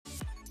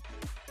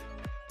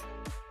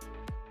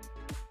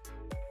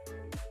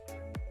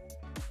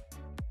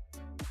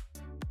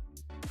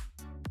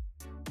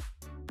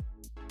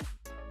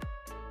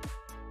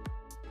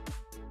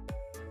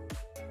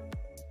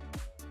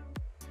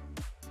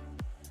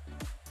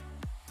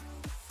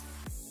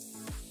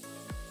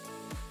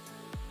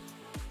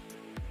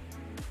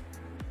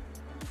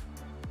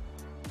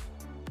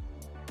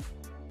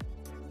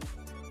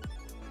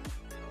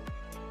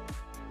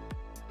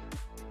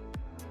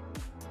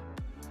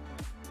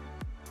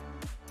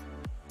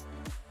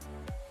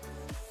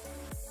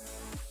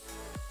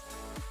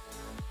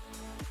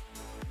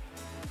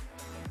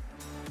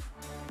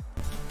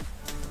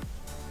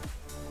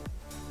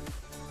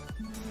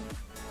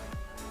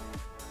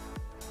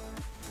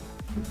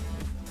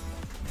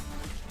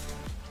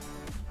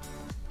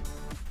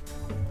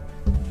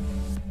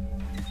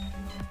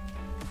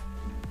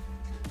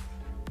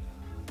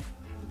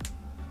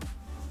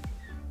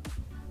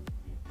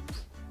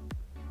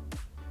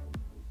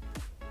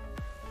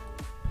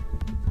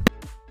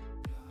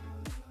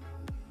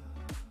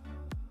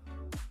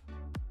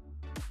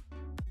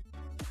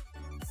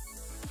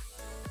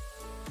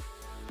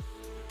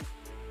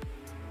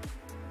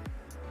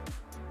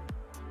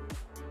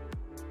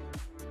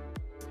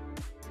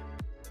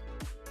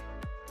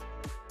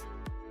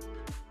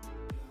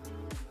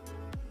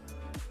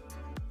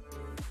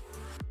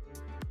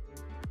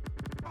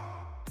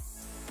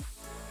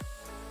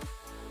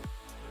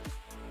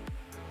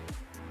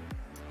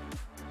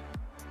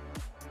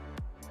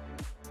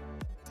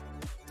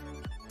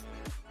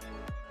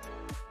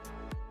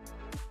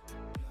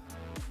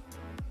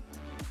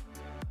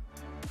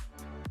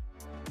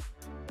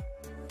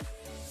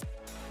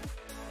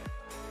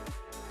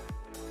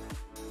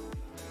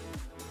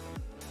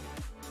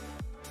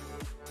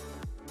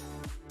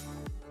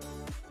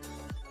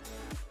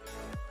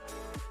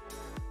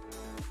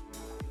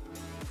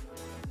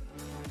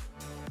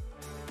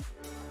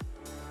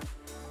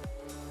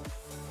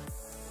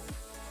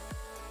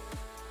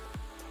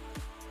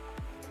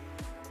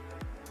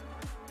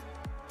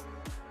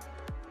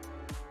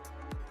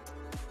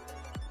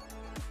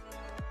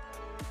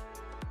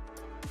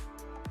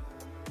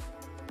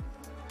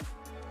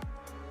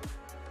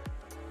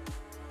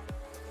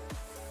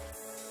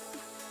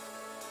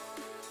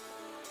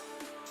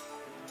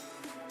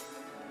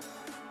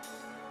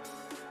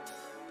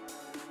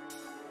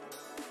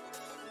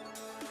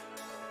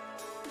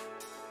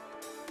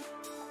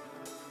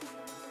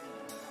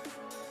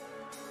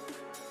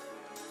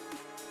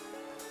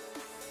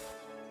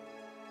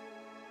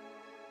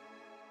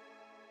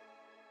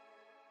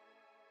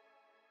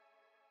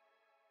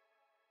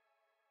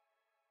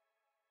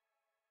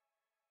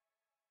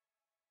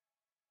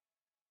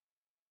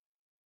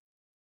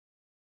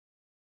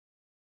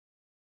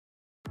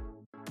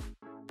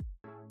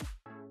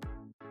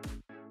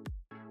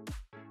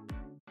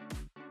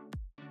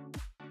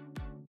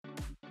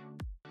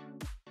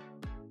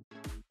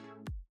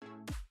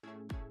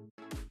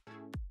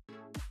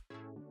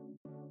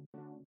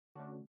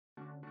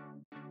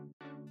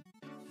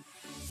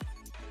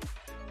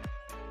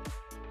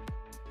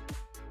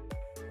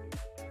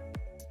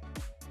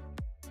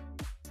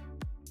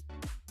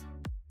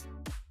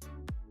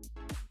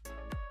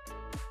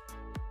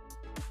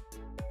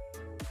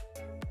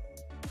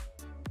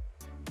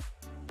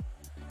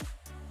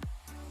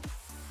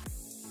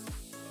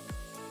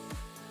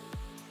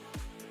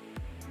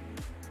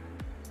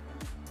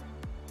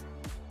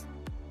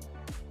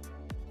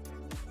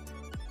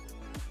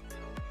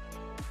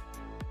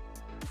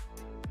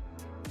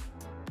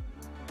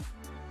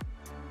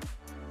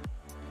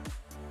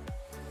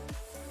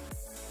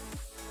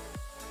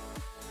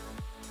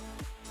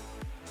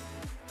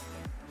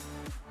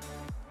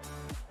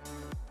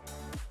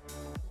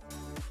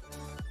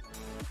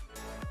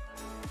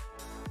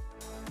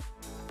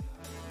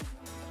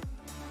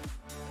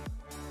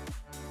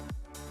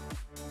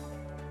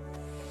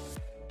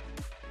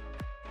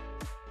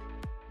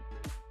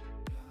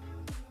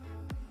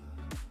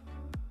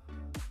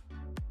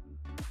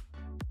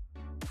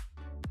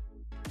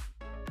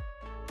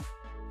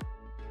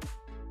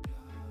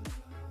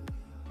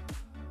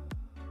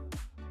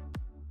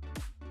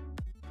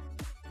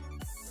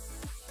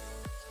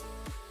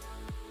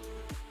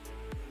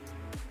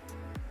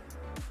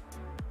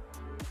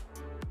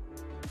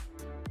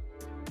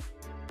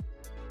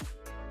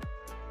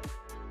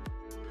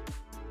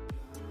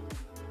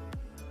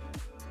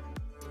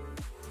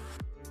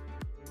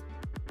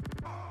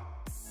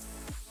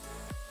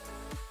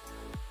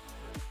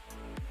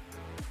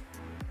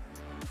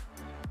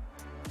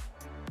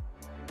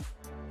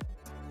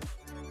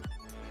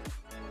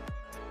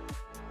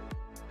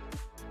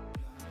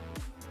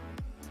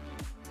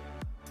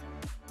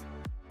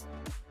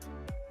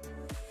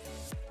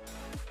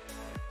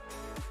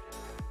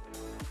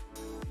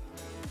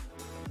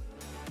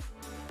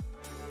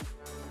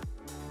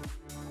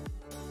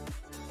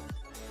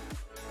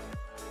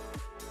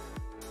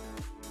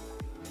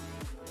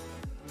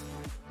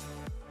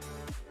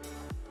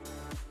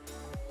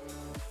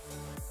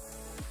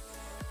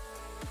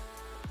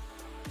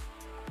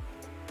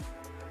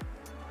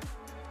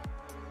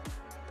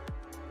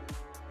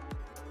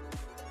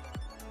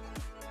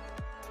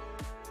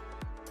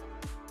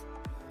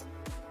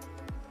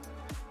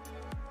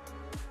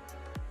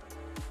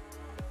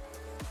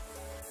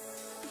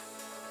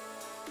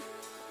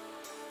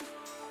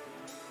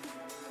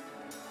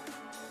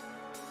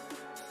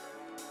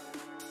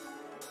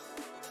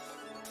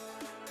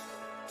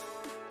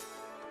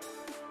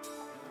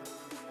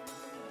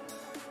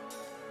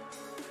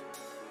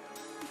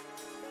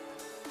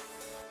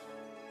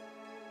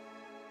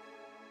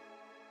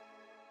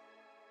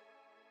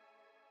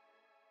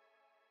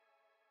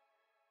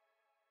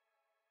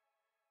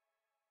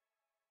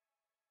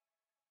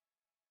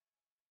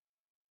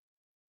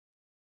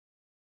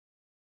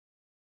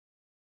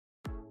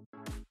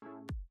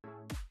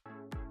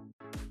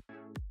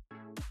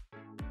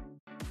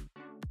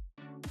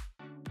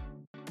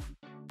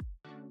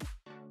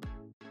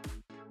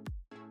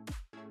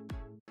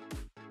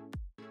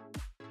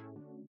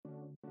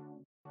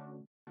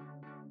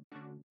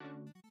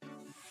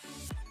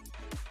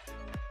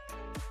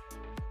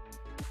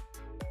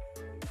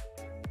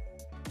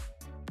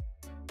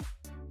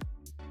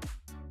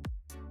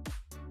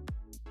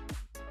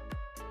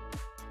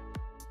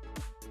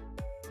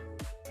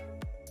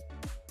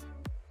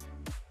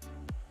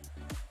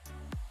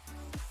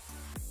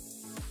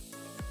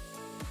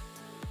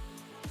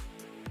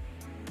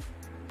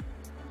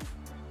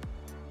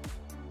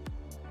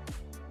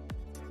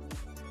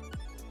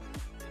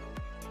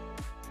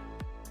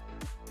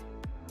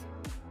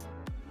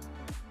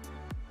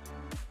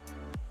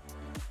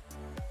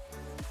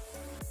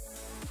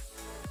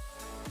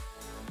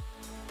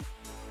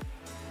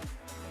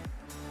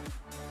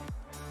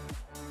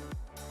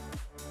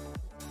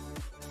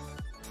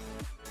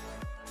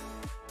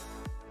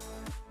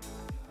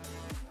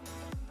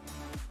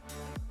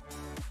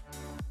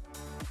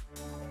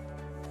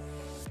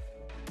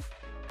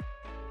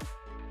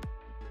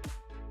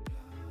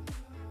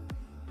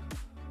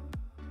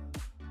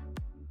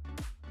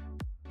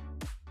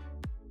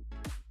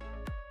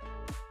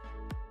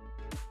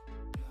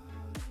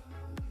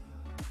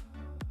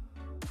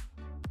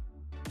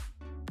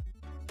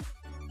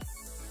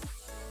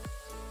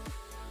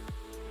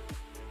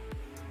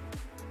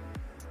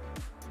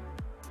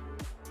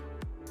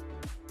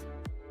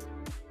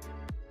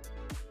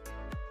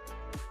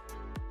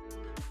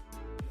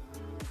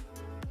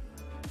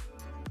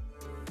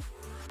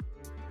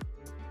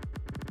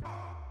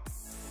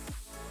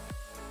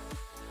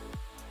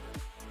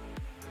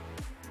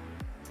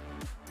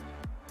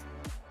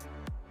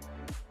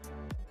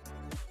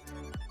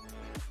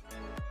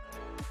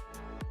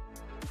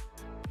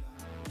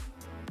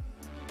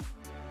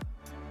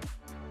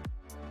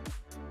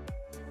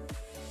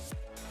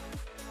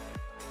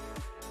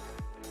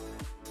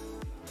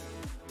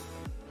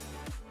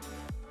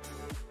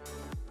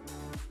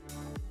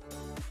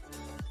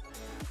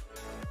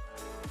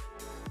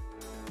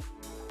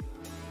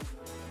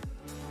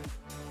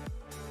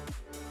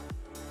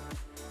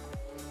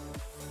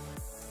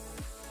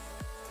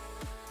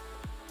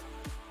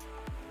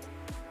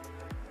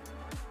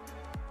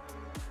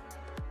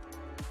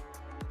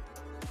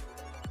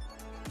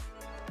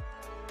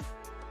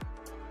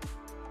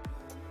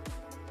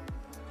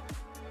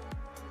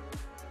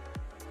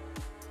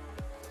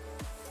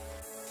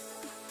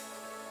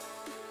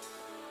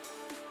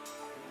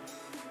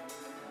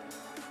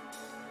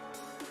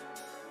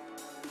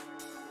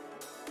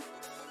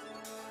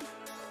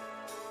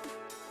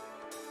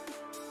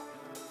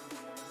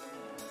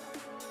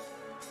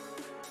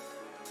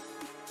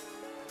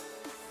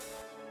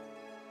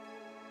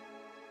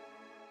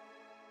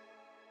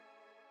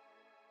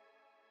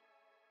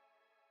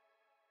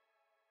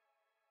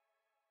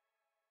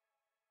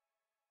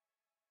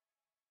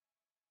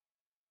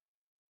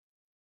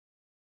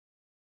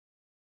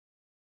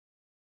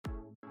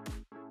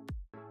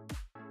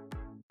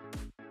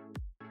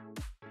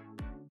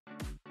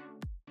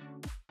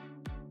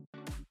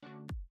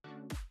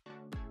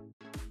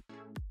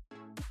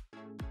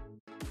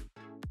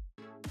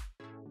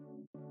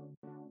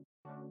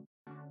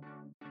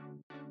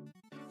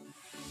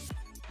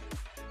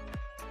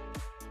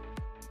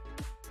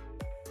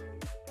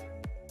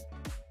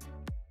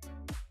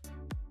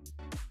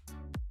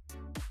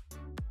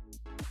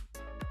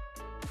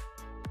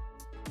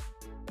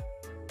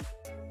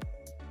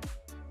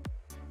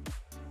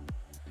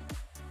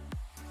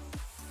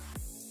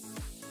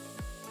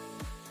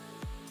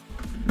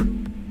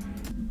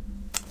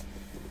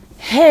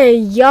Hey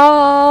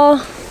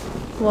y'all,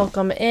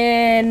 welcome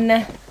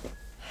in.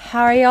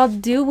 How are y'all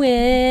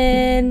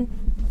doing?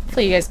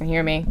 Hopefully you guys can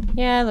hear me.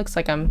 Yeah, it looks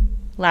like I'm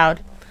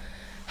loud.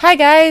 Hi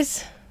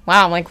guys.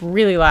 Wow, I'm like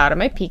really loud.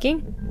 Am I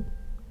peaking?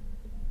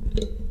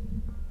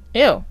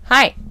 Ew,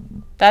 hi.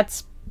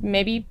 That's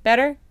maybe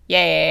better?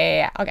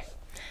 Yeah. Okay.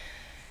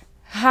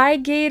 Hi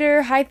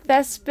Gator, hi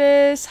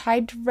Thespis, hi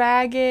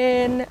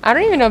Dragon. I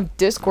don't even know if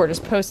Discord has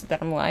posted that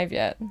I'm live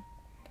yet.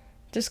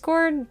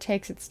 Discord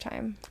takes its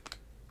time.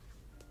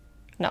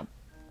 No.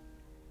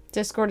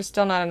 Discord is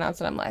still not announced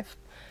that I'm live.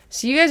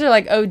 So you guys are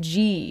like OG.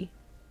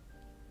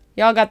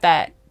 Y'all got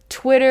that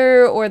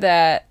Twitter or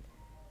that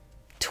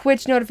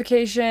Twitch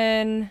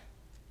notification.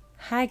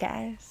 Hi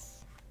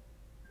guys.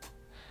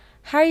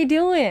 How are you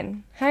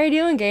doing? How are you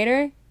doing,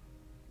 Gator?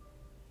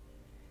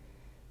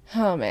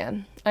 Oh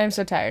man, I'm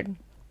so tired.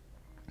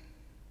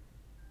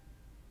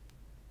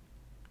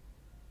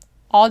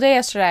 All day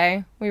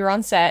yesterday, we were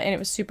on set and it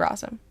was super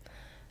awesome.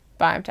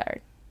 But I'm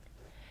tired.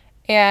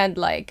 And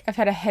like, I've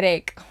had a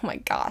headache, oh my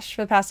gosh,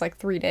 for the past like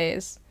 3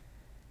 days.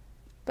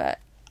 But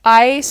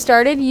I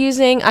started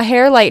using a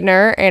hair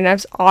lightener and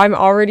I'm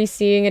already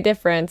seeing a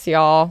difference,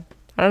 y'all.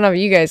 I don't know if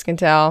you guys can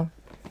tell.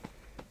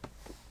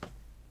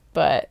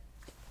 But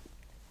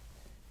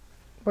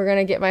we're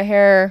gonna get my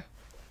hair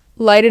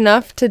light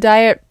enough to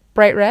dye it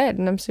bright red,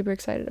 and I'm super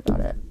excited about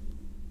it.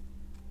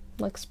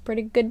 Looks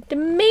pretty good to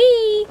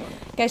me.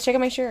 Guys, check out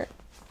my shirt.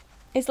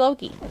 It's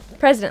Loki.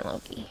 President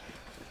Loki.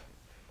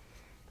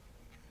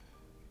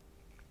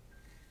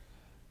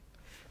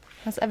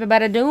 How's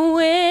everybody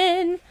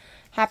doing?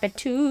 Happy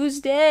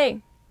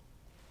Tuesday.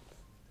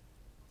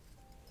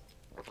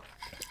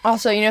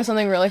 Also, you know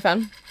something really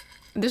fun?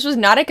 This was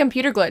not a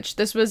computer glitch.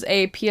 This was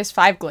a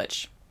PS5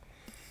 glitch.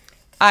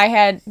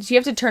 So you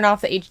have to turn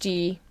off the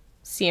HDMI,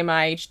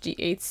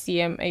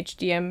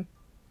 HDM.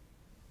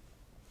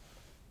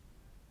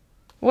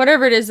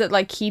 Whatever it is that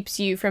like keeps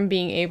you from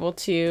being able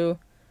to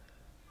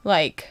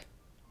like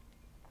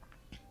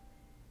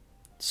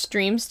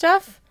stream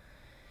stuff.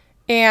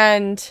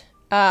 And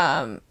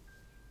I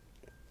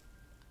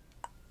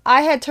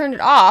had turned it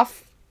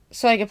off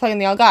so I could play in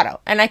the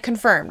Elgato, and I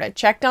confirmed. I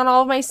checked on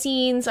all of my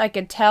scenes. I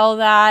could tell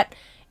that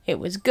it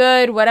was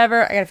good,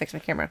 whatever. I gotta fix my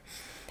camera.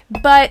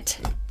 But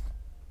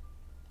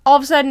all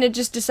of a sudden it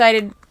just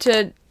decided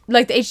to,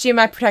 like the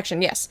HDMI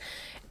protection, yes.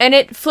 And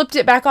it flipped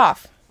it back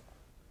off.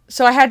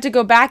 So I had to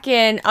go back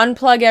in,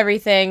 unplug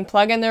everything,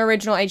 plug in the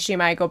original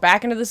HDMI, go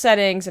back into the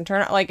settings and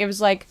turn it, like, it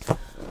was like,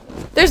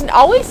 there's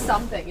always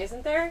something,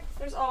 isn't there?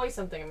 There's always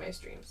something in my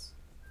streams.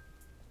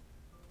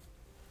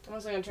 I'm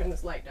also gonna turn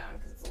this light down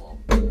because it's a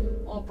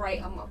little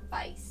bright on my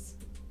face.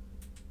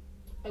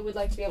 I would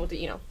like to be able to,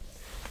 you know,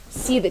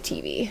 see the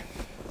TV.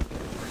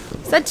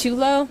 Is that too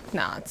low?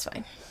 Nah, it's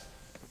fine.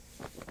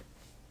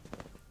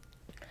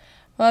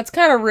 Well, it's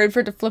kind of rude for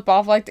it to flip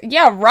off like that.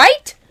 Yeah,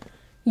 right?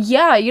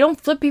 Yeah, you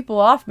don't flip people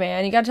off,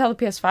 man. You gotta tell the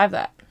PS5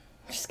 that.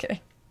 Just kidding.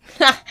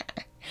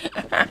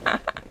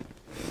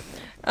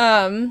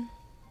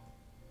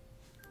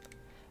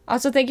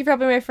 Also, thank you for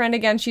helping my friend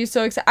again. She's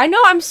so excited. I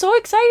know, I'm so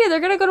excited.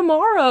 They're gonna go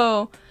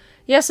tomorrow.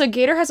 Yeah, so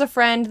Gator has a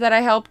friend that I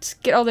helped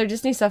get all their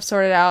Disney stuff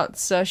sorted out.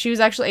 So she was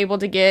actually able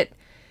to get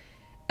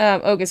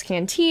Oga's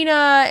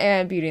Cantina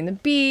and Beauty and the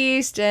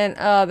Beast. And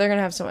they're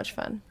gonna have so much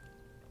fun.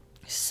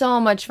 So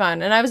much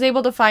fun. And I was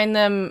able to find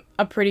them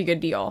a pretty good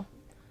deal.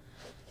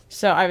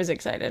 So I was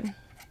excited.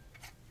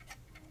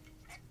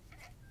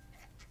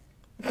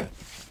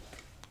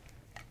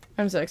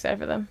 I'm so excited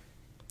for them.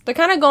 They're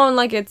kind of going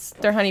like it's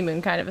their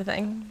honeymoon kind of a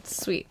thing.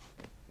 It's sweet.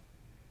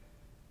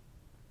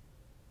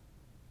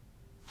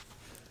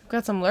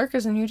 Got some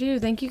lurkers in here too.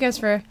 Thank you guys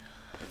for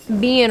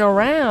being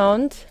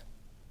around.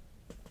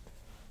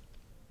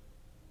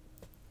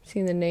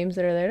 Seeing the names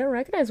that are there. I don't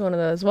recognize one of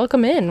those.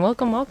 Welcome in.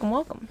 Welcome, welcome,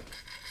 welcome.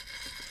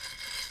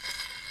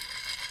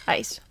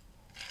 Ice.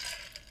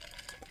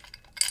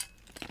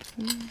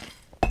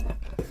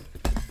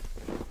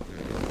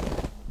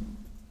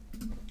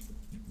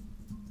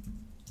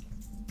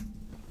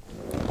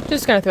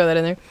 Just gonna throw that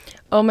in there.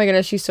 Oh my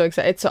goodness, she's so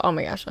excited. Oh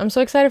my gosh, I'm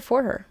so excited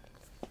for her.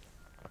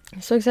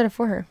 I'm so excited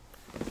for her.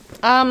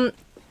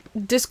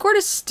 Discord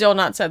has still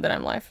not said that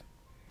I'm live.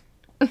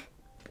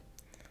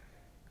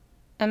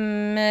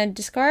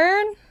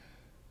 Discord?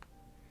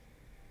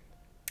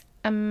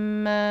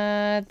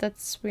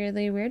 That's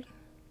weirdly weird.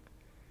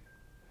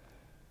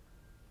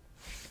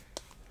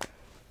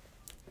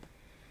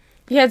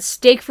 You had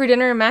steak for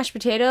dinner and mashed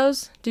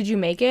potatoes? Did you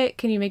make it?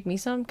 Can you make me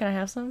some? Can I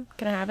have some?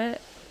 Can I have it?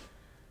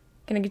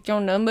 Can I get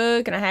your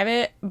number? Can I have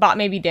it? Bot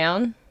may be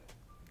down.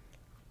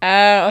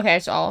 Oh, okay,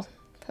 so I'll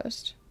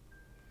post.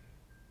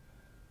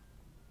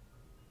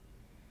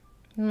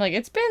 I'm like,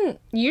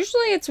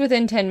 usually it's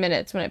within 10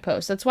 minutes when I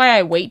post. That's why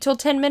I wait till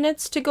 10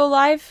 minutes to go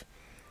live.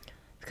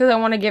 Because I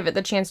want to give it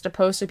the chance to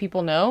post so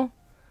people know.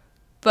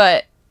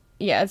 But,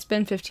 yeah, it's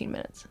been 15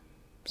 minutes.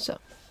 So.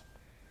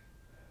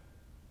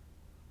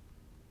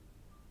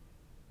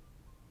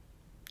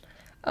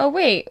 Oh,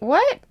 wait,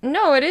 what?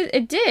 No,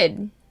 it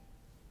did.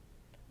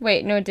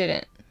 Wait, no, it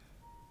didn't.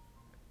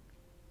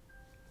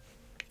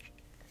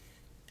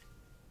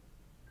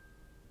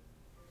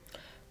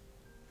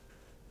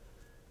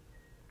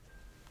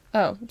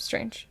 Oh,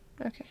 strange.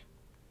 Okay.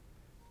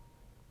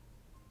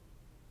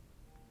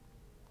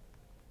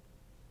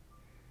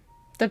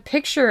 The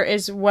picture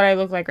is what I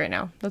look like right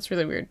now. That's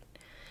really weird.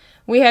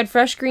 We had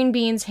fresh green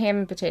beans, ham,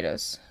 and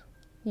potatoes.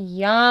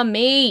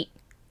 Yummy!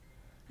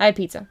 I had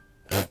pizza.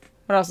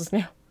 What else is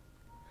new?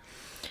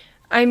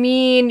 I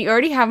mean, you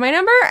already have my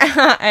number?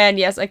 And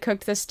yes, I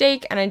cooked the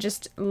steak, and I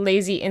just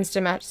lazy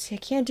instant mashed. See, I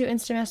can't do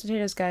instant mashed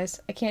potatoes,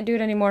 guys. I can't do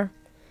it anymore.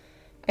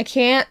 I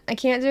can't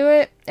do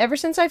it. Ever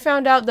since I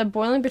found out that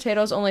boiling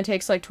potatoes only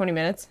takes like 20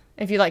 minutes,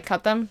 if you like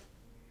cut them.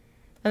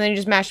 And then you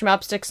just mash them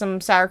up, stick some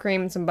sour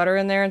cream and some butter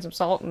in there and some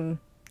salt and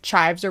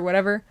chives or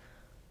whatever.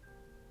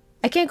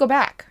 I can't go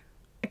back.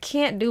 I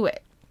can't do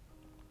it.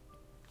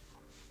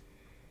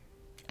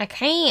 I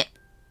can't.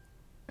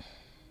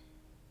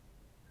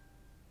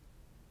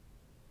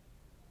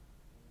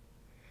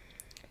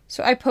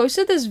 So I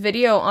posted this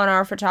video on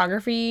our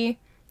photography,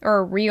 or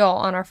a reel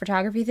on our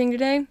photography thing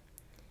today.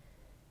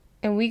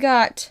 And we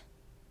got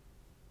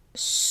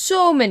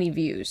so many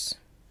views.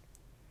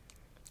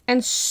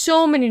 And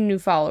so many new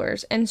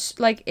followers. And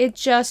like, it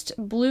just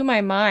blew my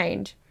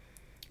mind.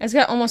 It's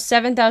got almost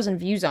 7,000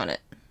 views on it.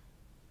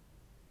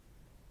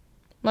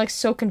 I'm like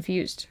so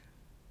confused.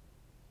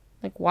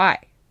 Like, why?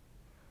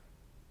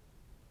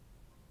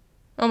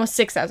 Almost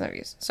 6,000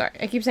 views. Sorry,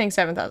 I keep saying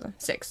 7,000.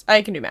 6.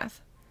 I can do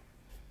math.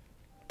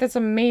 That's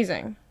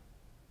amazing.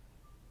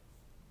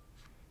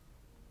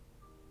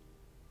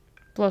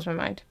 Blows my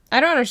mind. I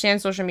don't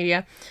understand social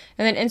media.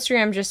 And then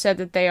Instagram just said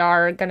that they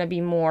are going to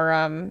be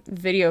more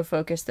video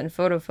focused than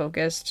photo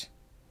focused.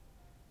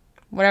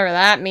 Whatever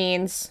that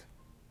means.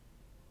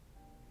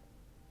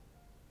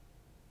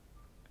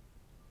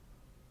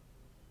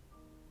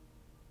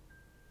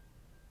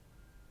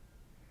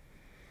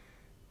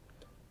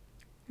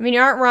 I mean, you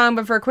aren't wrong,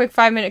 but for a quick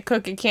 5-minute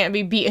cook, it can't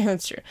be beat.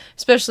 That's true.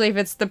 Especially if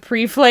it's the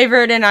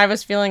pre-flavored and I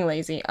was feeling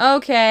lazy.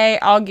 Okay,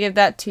 I'll give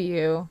that to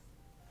you.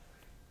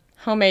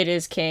 Homemade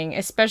is king.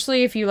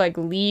 Especially if you, like,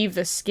 leave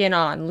the skin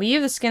on.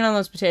 Leave the skin on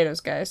those potatoes,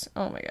 guys.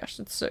 Oh my gosh,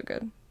 that's so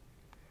good.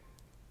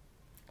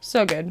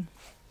 So good.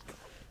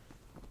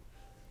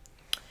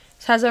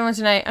 So how's everyone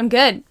tonight? I'm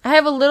good. I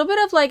have a little bit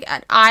of, like,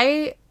 an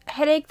eye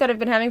headache that I've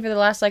been having for the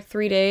last, like,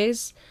 3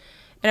 days.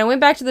 And I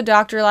went back to the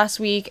doctor last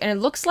week, and it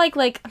looks like,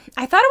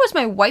 I thought it was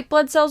my white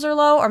blood cells are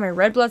low, or my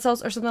red blood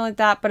cells, or something like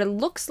that, but it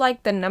looks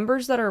like the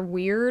numbers that are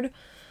weird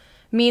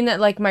mean that,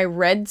 like, my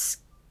red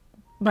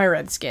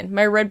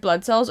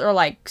blood cells are,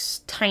 like,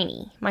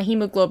 tiny. My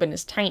hemoglobin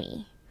is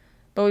tiny.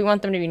 But we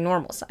want them to be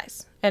normal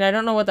size. And I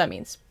don't know what that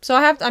means. So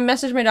I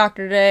messaged my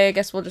doctor today. I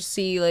guess we'll just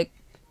see, like,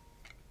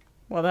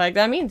 what the heck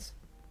that means.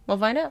 We'll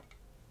find out.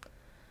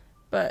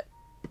 But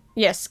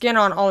yes, skin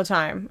on all the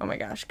time. Oh my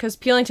gosh. Because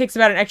peeling takes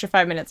about an extra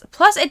 5 minutes.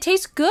 Plus, it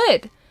tastes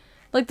good.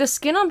 Like, the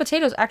skin on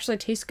potatoes actually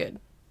tastes good.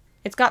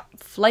 It's got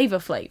flavor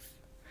flav.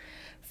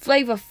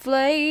 Flavor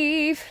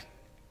flav.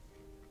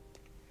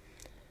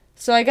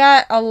 So I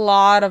got a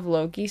lot of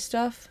Loki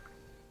stuff.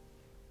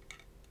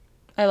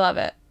 I love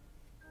it.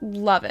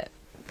 Love it.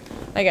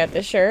 I got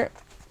this shirt.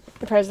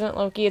 President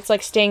Loki. It's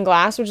like stained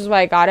glass, which is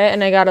why I got it.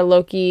 And I got a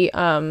Loki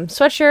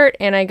sweatshirt.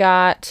 And I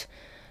got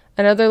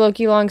another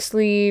Loki long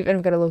sleeve, and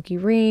I've got a Loki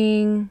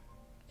ring.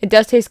 It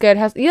does taste good.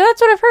 Yeah, that's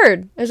what I've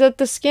heard, is that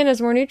the skin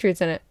has more nutrients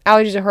in it.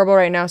 Allergies are horrible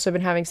right now, so I've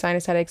been having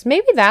sinus headaches.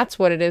 Maybe that's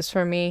what it is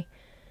for me.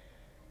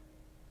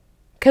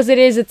 Because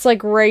it's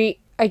like right,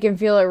 I can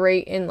feel it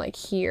right in like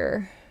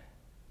here.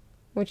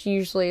 Which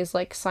usually is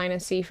like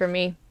sinusy for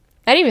me.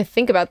 I didn't even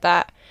think about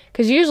that.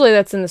 Because usually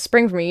that's in the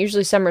spring for me.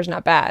 Usually summer's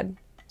not bad.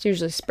 It's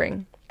usually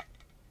spring.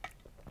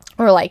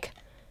 Or like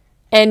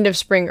end of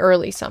spring,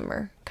 early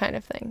summer kind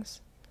of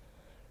things.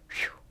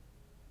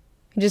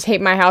 I just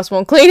hate my house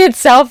won't clean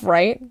itself,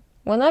 right?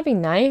 Wouldn't that be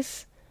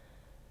nice?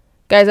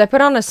 Guys, I put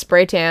on a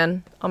spray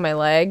tan on my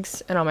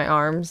legs and on my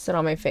arms and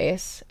on my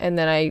face. And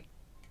then I,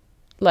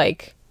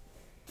 like,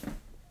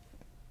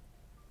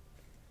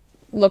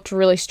 looked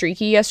really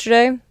streaky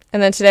yesterday.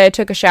 And then today I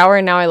took a shower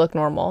and now I look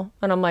normal.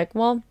 And I'm like,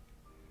 well,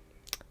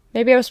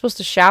 maybe I was supposed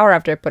to shower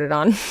after I put it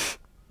on.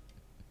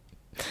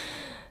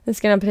 The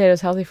skin on potato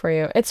is healthy for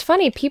you. It's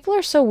funny. People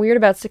are so weird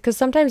about it because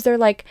sometimes they're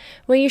like,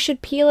 well, you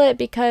should peel it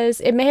because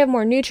it may have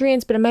more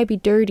nutrients, but it might be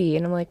dirty.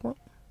 And I'm like, well,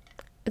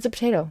 it's a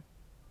potato.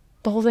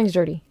 The whole thing's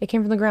dirty. It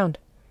came from the ground.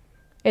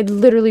 It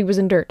literally was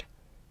in dirt.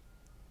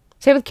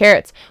 Same with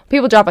carrots.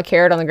 People drop a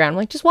carrot on the ground. I'm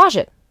like, just wash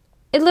it.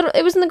 It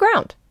was in the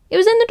ground. It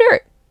was in the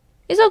dirt.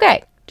 It's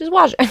okay. Just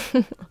wash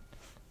it.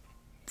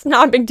 It's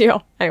not a big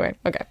deal. Anyway,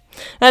 okay.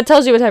 That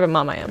tells you what type of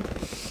mom I am.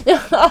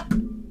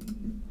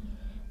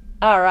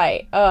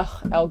 Alright. Ugh,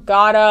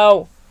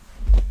 Elgato.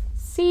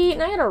 See,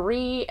 and I had to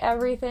read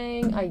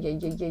everything. Ay, yay,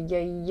 yay, yay,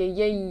 yay, yay,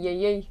 yay, yay,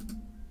 yay.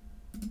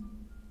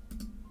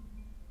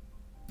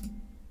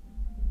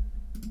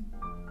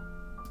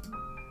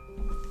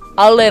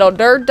 A little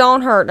dirt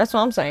don't hurt. That's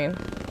what I'm saying.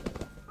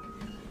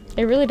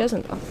 It really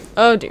doesn't, though.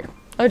 Oh, dear.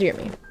 Oh, dear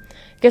me.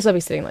 Guess I'll be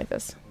sitting like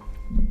this.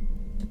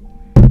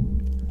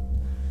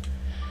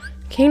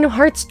 Kingdom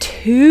Hearts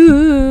 2.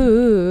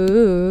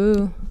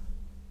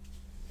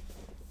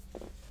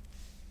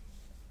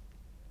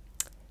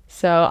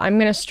 So I'm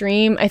gonna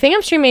stream. I think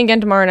I'm streaming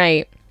again tomorrow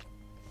night.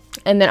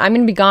 And then I'm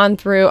gonna be gone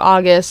through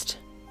August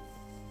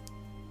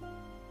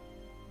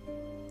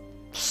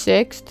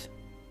 6th.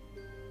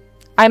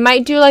 I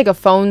might do like a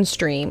phone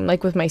stream,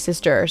 like with my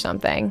sister or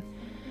something.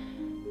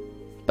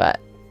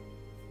 But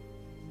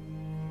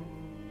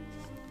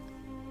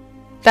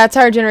that's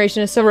how our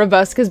generation is so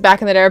robust, because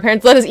back in the day our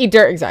parents let us eat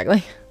dirt.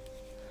 Exactly.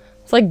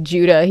 It's like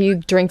Judah. He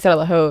drinks out of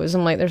the hose.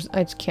 I'm like,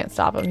 I just can't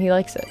stop him. He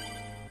likes it.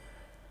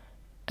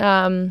 So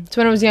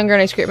when I was younger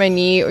and I scraped my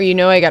knee, or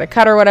I got a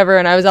cut or whatever,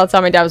 and I was outside,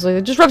 my dad was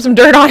like, just rub some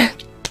dirt on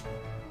it.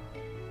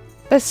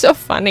 That's so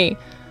funny.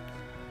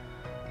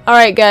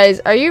 Alright guys,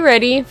 are you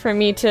ready for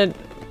me to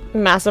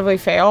massively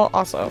fail?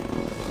 Also,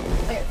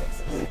 I gotta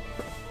fix this.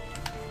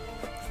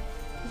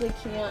 'Cause I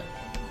can't.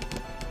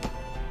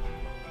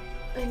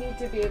 I need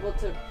to be able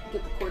to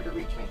get the cord to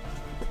reach me.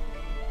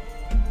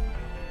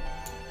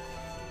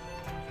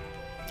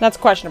 That's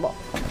questionable.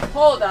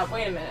 Hold up,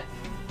 wait a minute.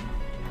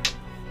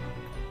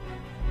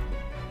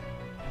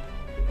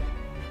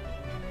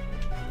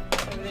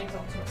 Everything's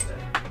all twisted.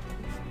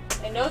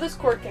 I know this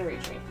cord can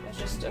reach me. It's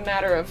just a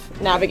matter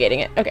of navigating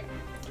it. Okay.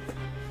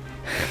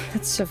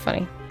 That's so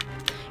funny.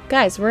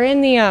 Guys, we're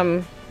in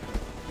the,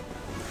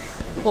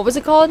 what was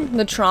it called?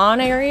 The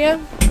Tron area?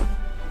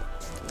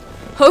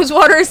 Hose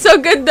water is so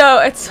good, though.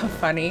 It's so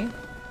funny.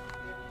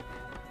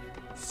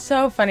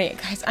 So funny.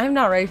 Guys, I'm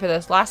not ready for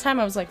this. Last time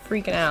I was, like,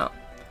 freaking out.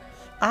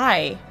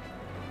 I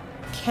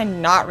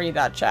cannot read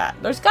that chat.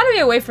 There's got to be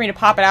a way for me to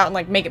pop it out and,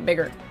 like, make it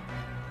bigger.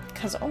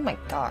 Because, oh my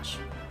gosh.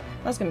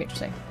 That's going to be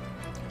interesting.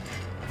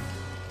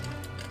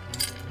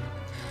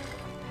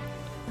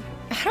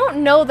 I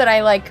don't know that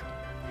I, like,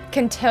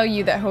 can tell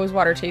you that hose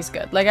water tastes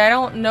good. Like, I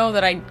don't know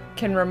that I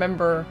can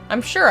remember.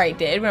 I'm sure I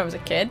did when I was a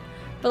kid.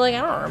 But, like,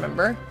 I don't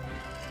remember.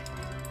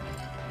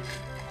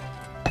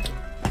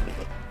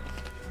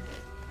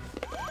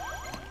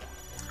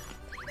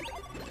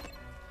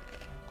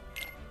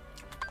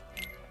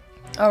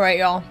 Alright,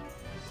 y'all.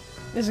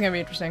 This is gonna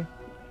be interesting.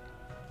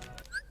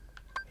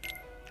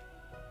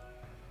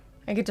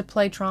 I get to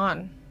play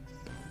Tron.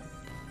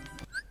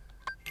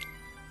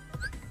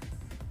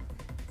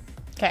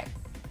 Okay.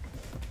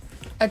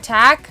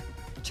 Attack,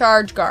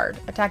 charge, guard.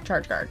 Attack,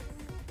 charge, guard.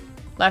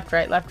 Left,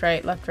 right, left,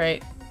 right, left,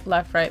 right,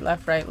 left, right,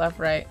 left, right, left,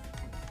 right.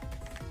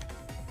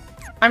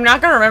 I'm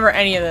not gonna remember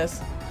any of this.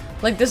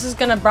 Like, this is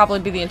gonna probably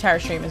be the entire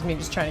stream, is me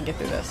just trying to get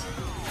through this.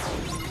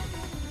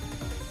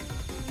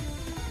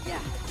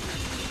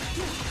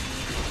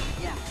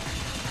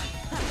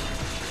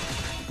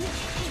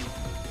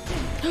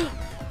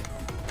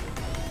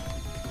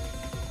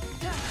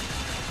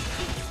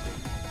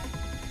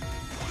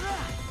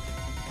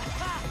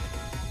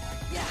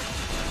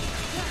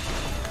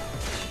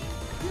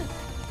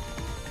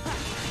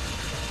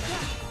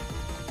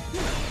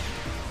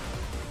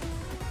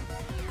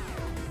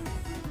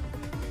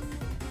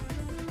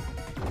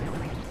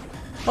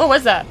 What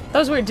was that? That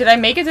was weird. Did I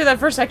make it through that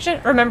first section?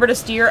 Remember to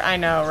steer? I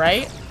know,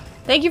 right?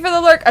 Thank you for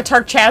the lurk.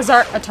 Atark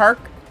Chazar. Atark.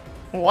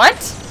 What?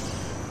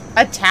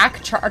 Attack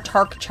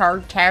Atark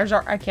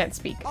Chazar. I can't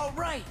speak. All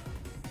right.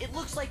 It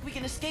looks like we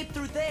can escape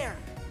through there.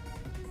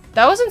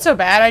 That wasn't so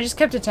bad. I just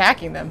kept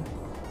attacking them.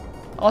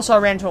 Also, I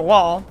ran into a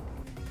wall.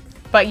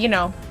 But, you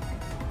know.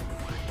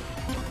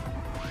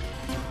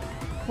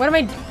 What am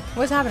I...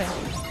 What's happening?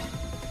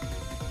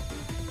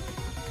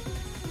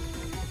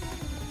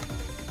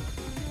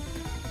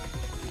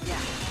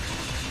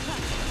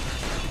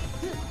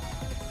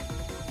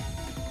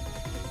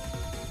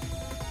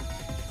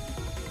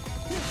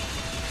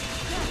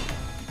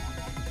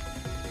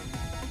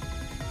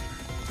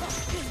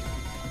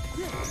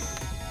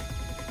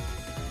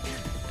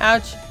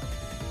 Ouch.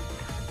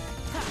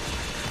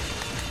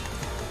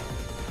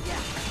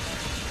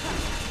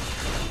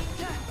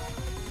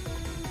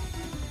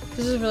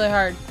 This is really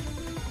hard.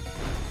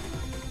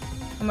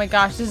 Oh my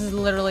gosh, this is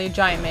literally a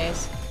giant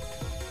maze.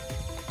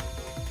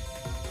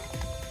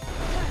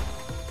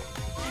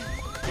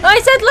 Oh, I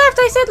said left!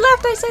 I said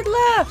left! I said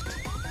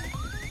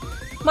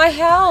left! My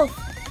health!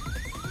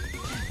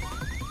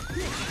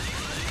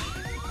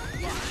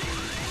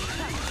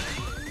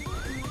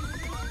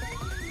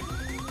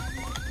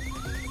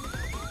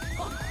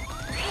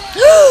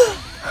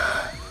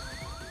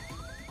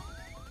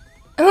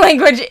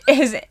 Language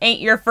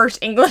ain't your first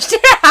English.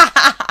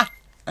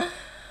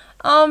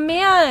 Oh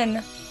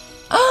man.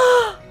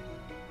 I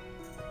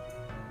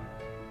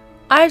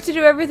have to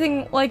do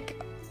everything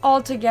like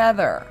all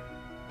together.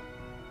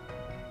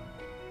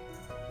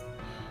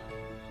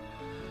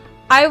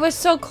 I was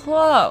so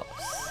close.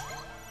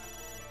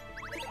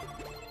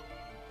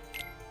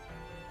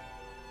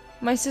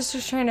 My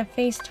sister's trying to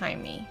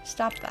FaceTime me.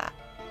 Stop that.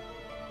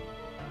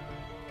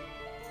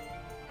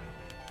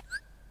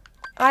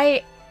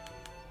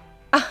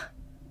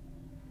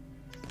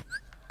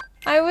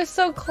 I was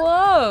so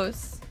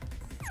close.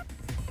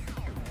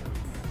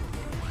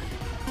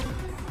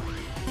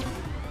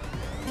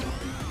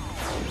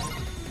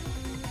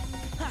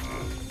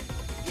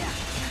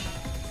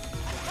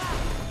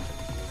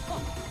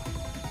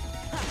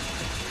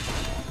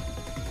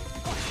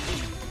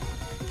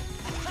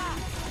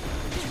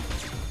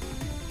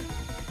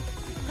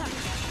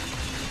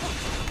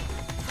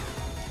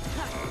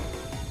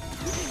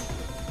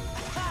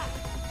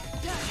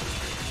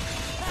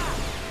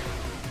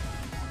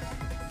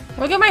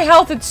 Look at my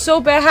health. It's so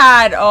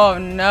bad. Oh,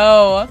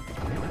 no.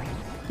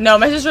 No,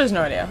 my sister has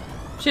no idea.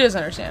 She doesn't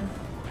understand.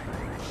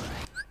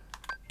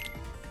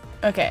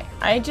 Okay,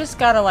 I just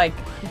gotta, like,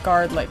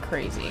 guard like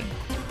crazy.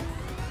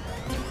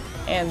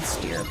 And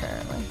steer,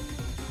 apparently.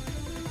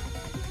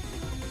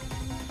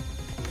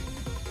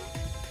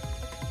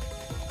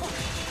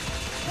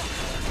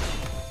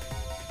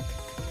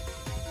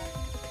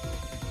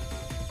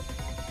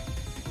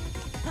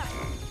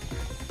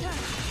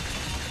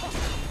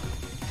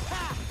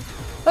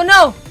 Oh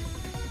no!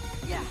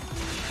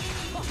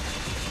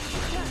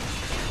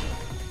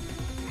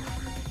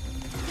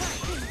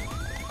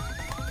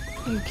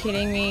 Are you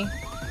kidding me?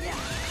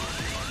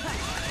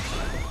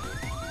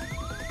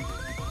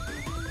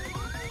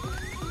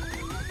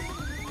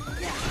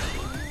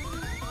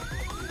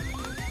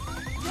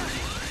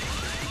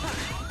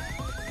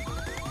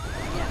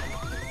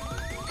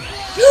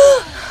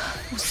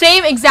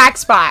 Same exact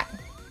spot.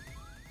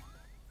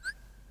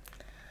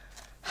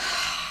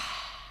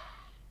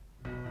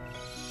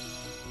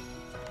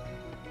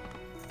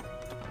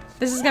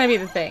 This is gonna be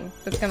the thing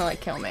that's gonna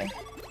like kill me.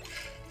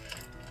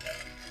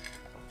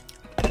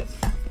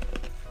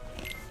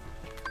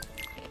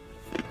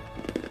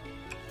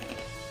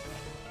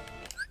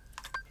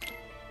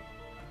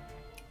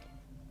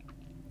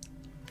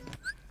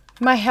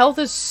 My health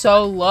is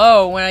so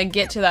low when I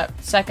get to that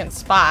second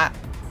spot.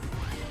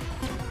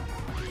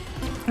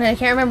 And I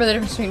can't remember the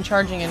difference between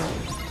charging and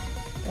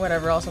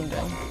whatever else I'm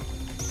doing.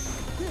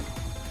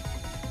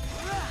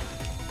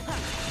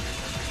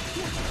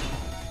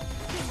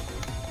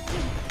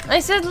 I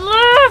said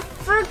left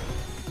for...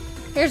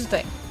 Here's the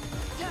thing.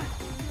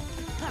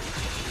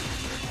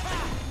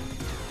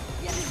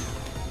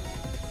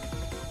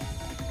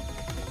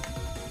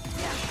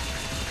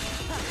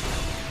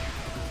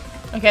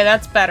 Okay,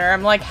 that's better.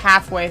 I'm like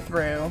halfway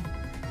through.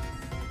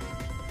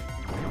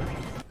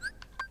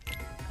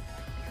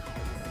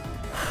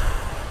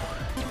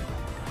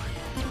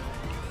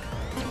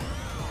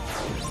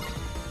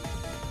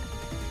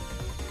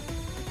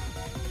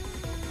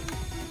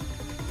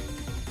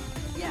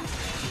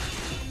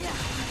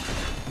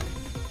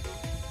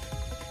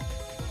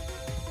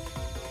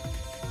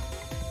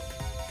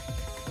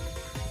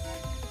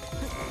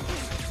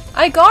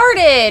 I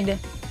guarded!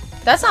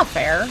 That's not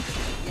fair.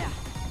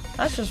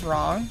 That's just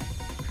wrong.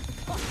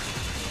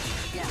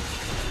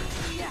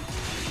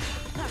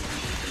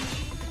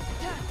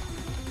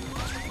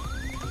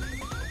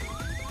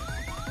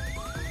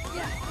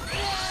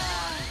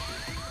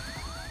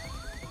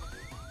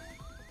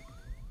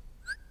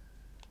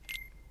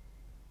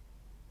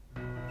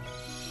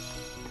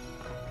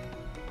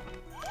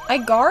 I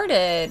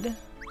guarded.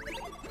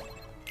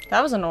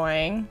 That was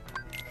annoying.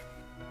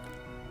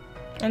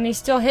 And he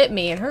still hit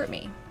me and hurt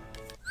me.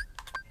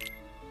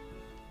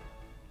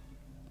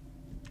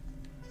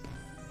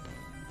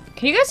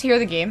 Can you guys hear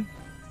the game?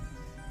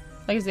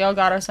 Like, is the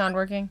Elgato sound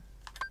working?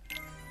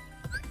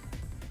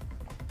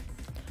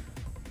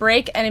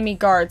 Break enemy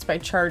guards by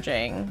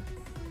charging.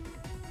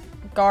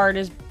 Guard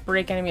is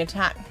break enemy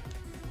attack.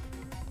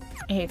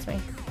 It hates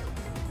me.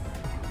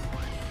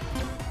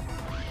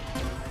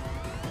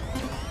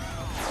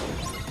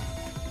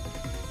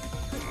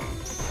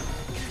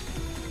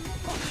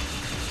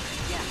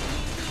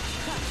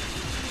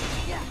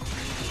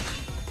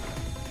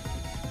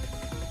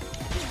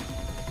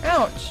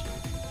 Ouch.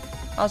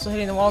 Also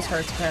hitting the walls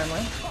hurts, apparently.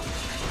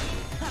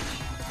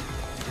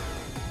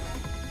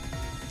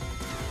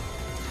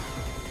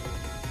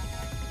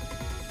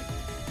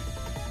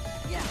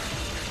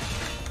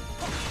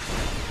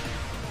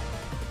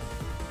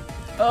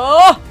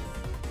 Oh!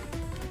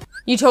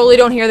 You totally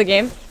don't hear the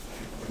game?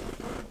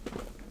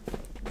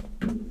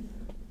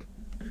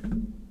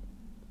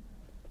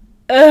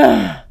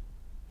 Ugh.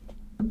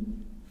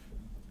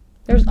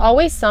 There's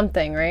always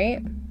something,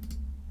 right?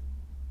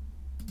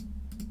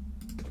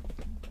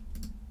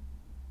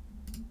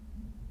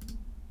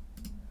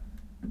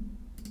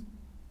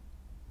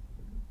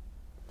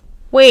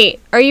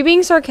 Wait, are you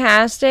being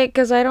sarcastic?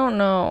 Because I don't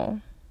know.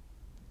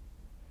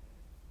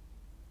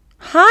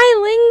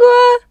 Hi,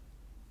 Lingua!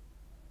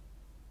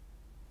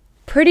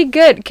 Pretty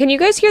good. Can you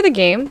guys hear the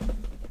game?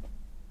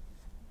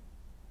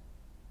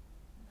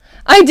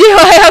 I do!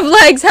 I have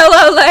legs!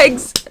 Hello,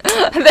 legs!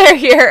 They're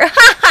here.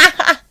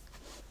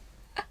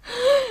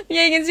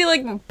 Yeah, you can see,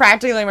 like,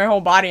 practically like, my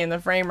whole body in the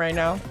frame right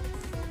now.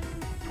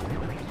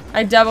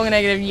 I double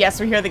negative. Yes,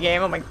 we hear the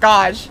game. Oh my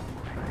gosh.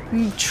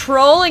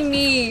 Trolling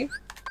me!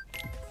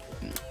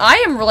 I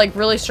am, like,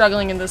 really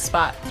struggling in this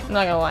spot. I'm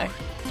not gonna lie.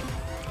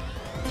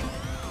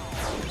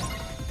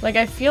 Like,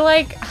 I feel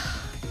like...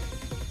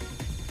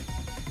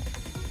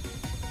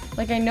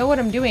 Like, I know what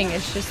I'm doing.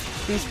 It's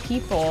just these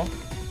people.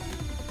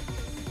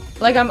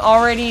 Like, I'm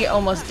already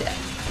almost dead.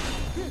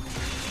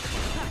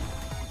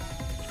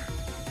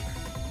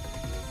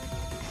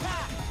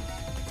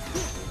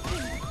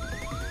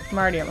 I'm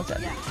already almost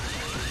dead.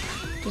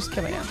 Just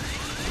kill me now.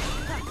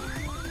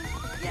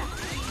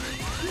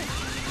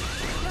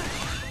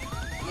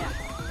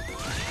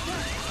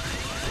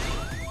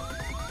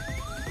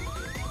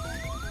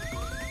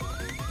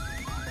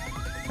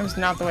 That was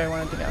not the way I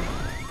wanted to go.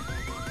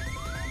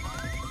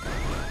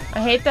 I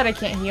hate that I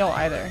can't heal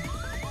either.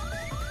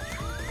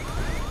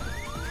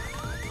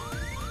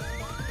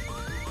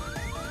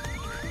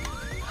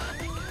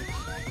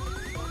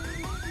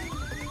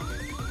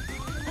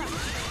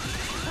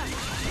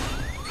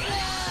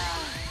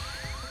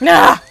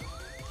 Nah!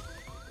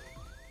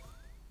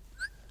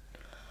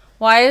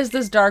 Why is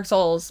this Dark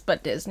Souls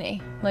but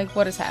Disney? Like,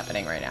 what is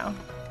happening right now?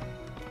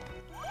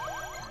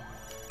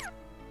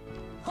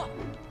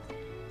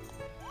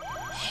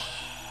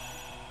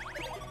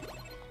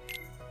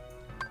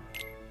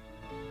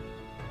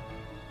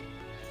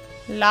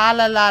 La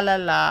la la la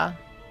la.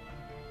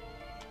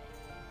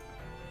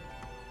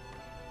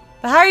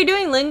 But how are you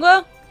doing,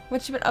 Lingua?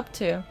 What you been up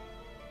to?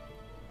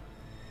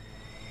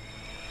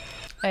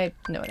 I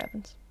know what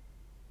happens.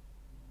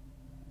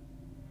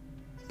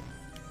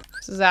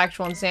 This is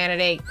actual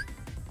insanity.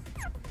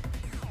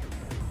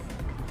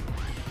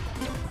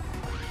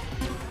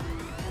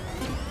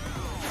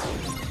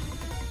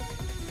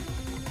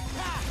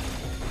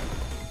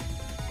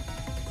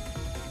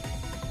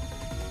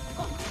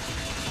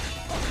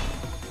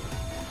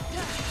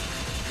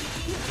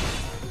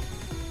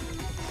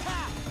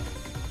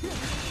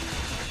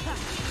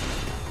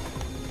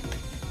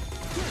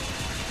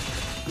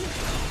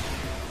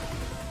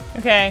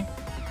 Okay,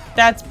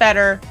 that's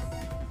better.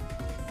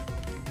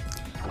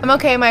 I'm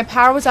okay. My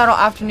power was out all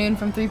afternoon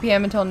from 3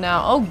 p.m. until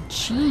now. Oh,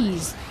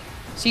 jeez.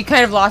 So you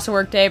kind of lost a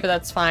work day, but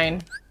that's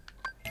fine.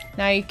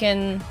 Now you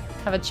can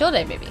have a chill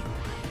day, maybe.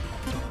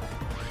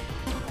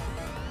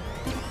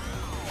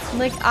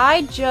 Like,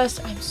 I'm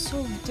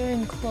so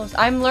darn close.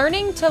 I'm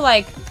learning to,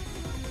 like,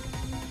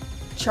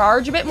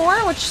 charge a bit more,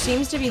 which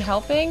seems to be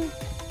helping.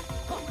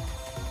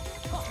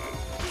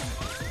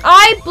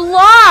 I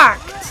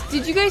blocked!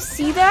 Did you guys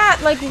see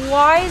that? Like,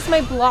 why is my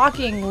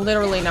blocking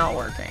literally not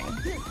working?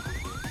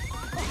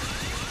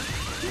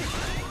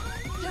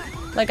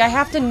 Like, I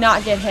have to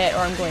not get hit or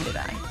I'm going to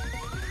die.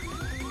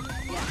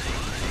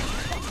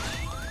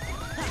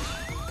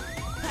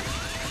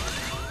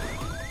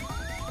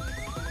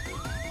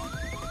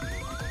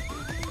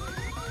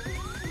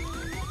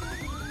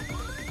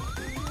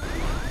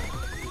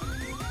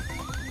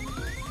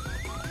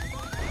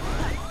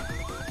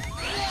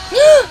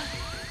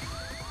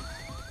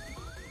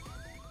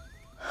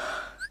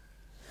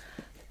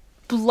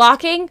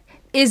 Blocking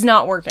is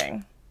not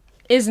working.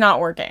 Is not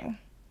working.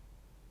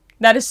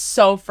 That is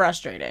so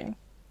frustrating.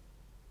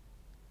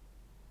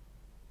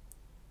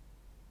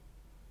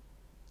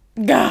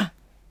 Gah.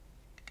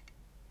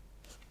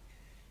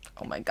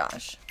 Oh my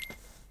gosh.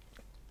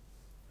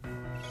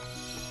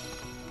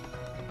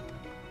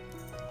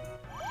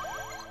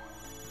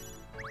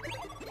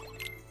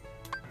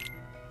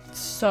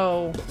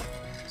 So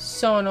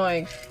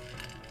annoying.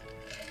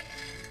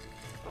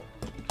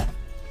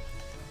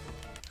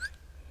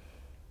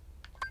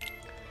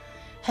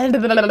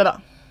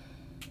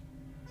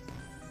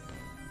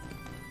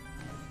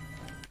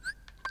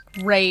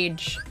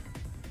 Rage.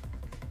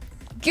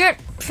 Get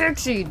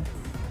pixied.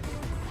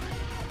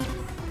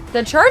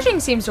 The charging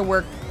seems to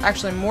work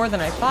actually more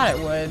than I thought it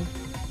would.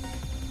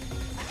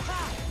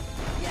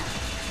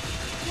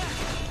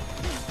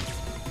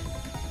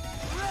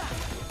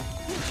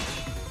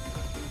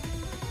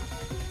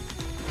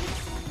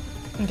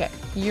 Okay,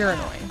 you're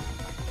annoying.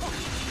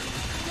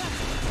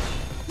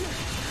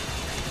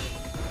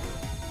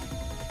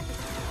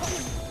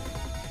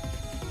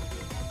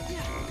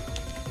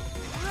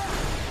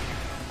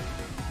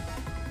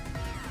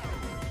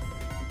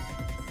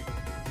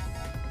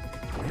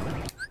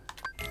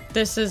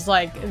 This is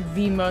like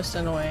the most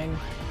annoying.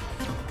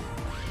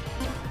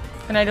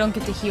 And I don't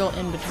get to heal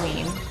in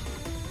between.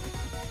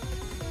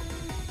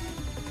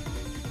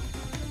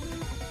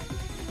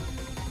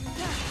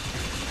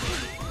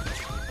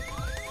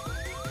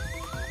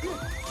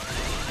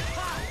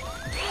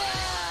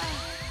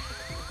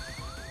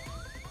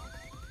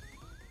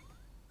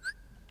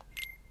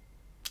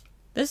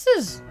 This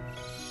is...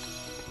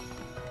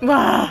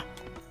 Alright,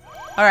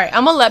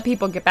 I'm gonna let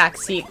people get back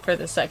seat for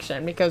this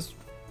section because...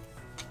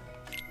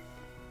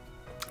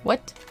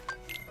 What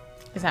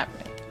is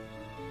happening?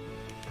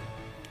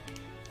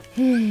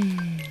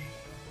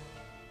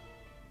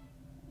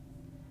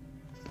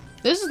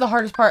 This is the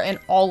hardest part in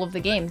all of the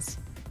games.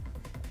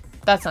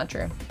 That's not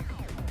true.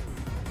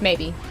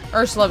 Maybe.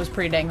 Ursula was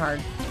pretty dang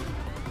hard.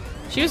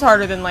 She was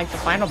harder than, like, the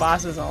final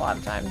bosses a lot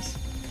of times.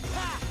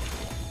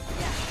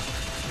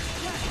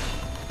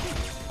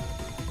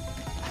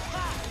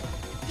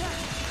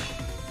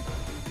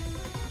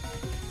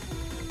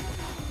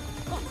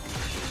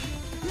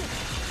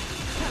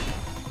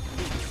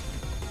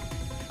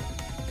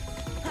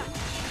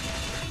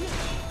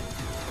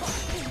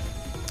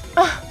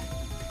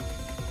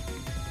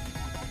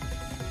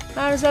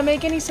 How does that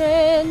make any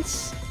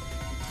sense?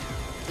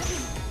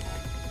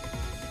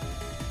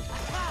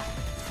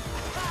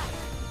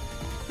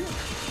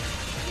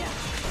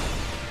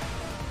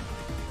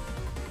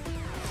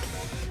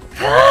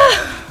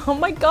 Oh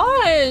my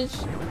gosh!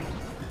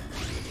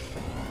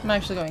 I'm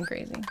actually going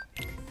crazy.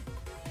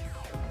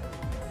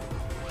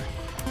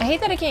 I hate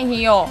that I can't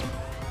heal.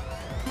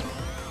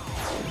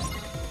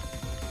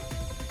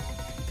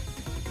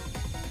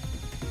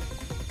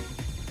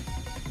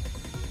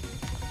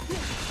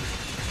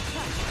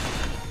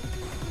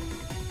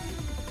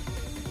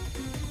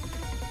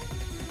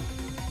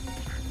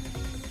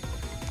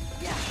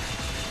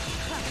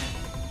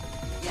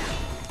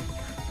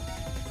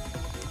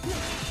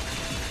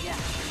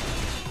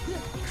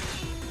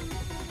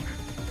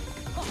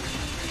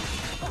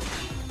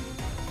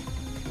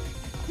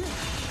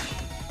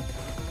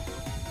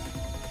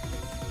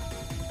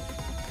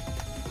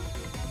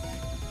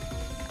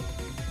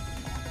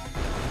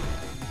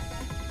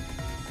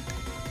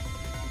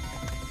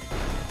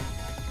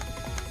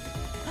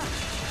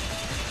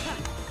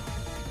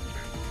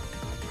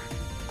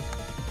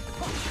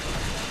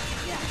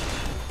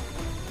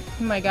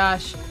 Oh my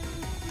gosh.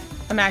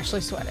 I'm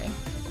actually sweating.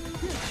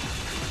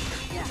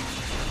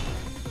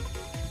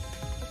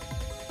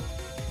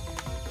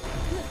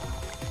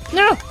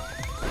 No!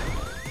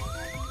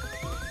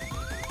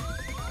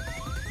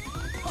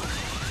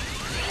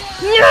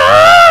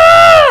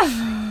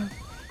 No!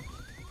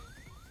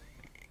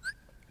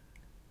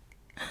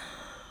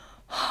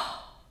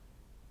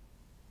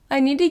 I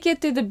need to get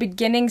through the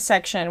beginning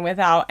section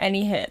without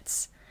any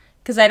hits.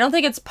 Because I don't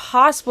think it's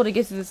possible to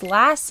get through this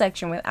last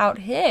section without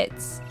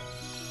hits.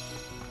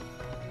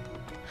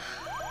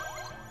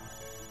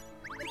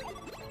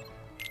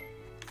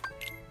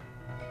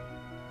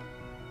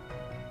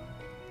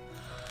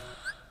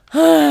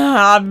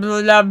 Blah,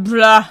 blah,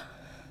 blah.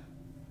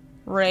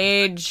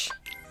 Rage.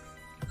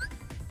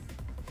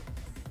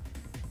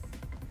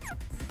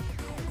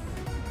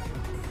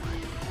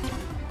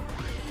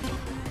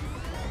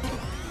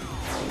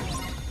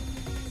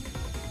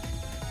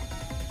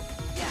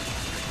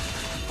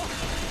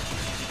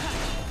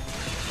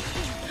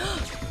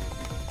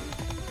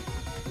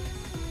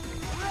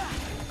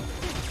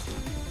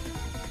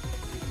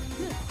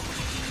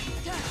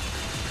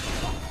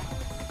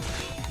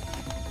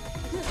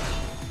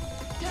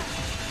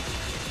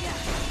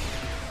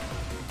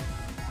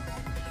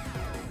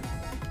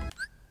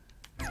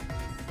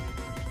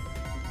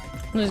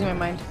 I'm losing my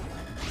mind.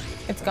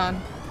 It's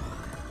gone.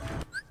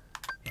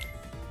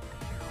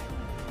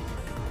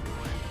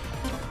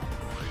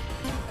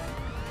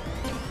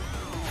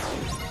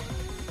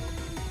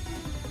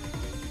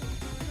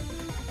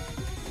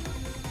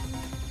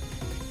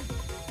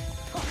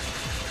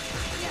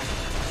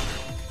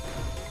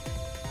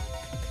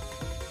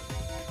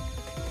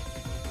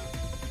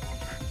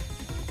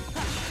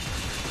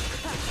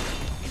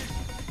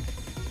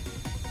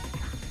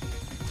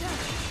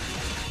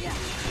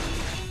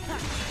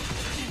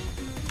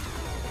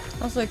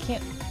 Also, I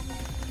can't.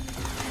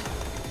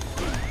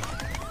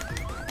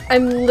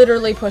 I'm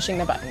literally pushing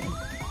the button.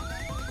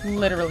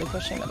 Literally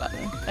pushing the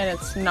button. And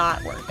it's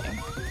not working.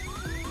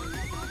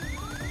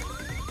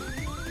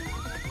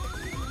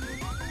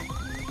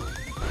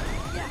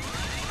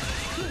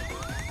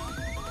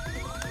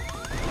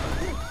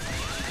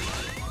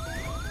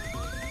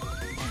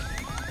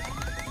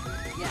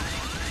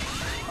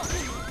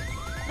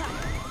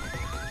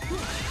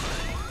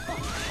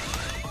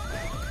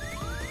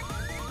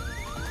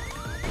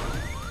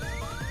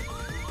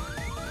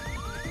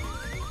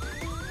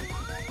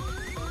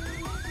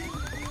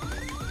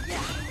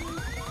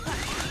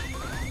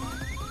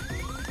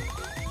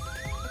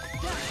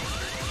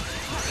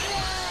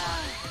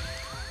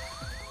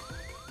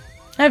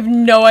 I have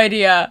no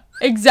idea.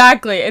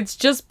 Exactly. It's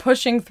just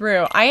pushing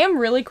through. I am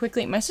really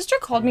quickly... My sister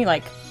called me,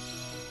 like,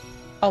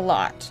 a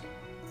lot.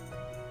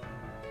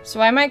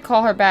 So I might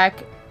call her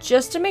back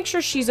just to make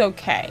sure she's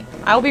okay.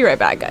 I'll be right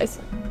back, guys.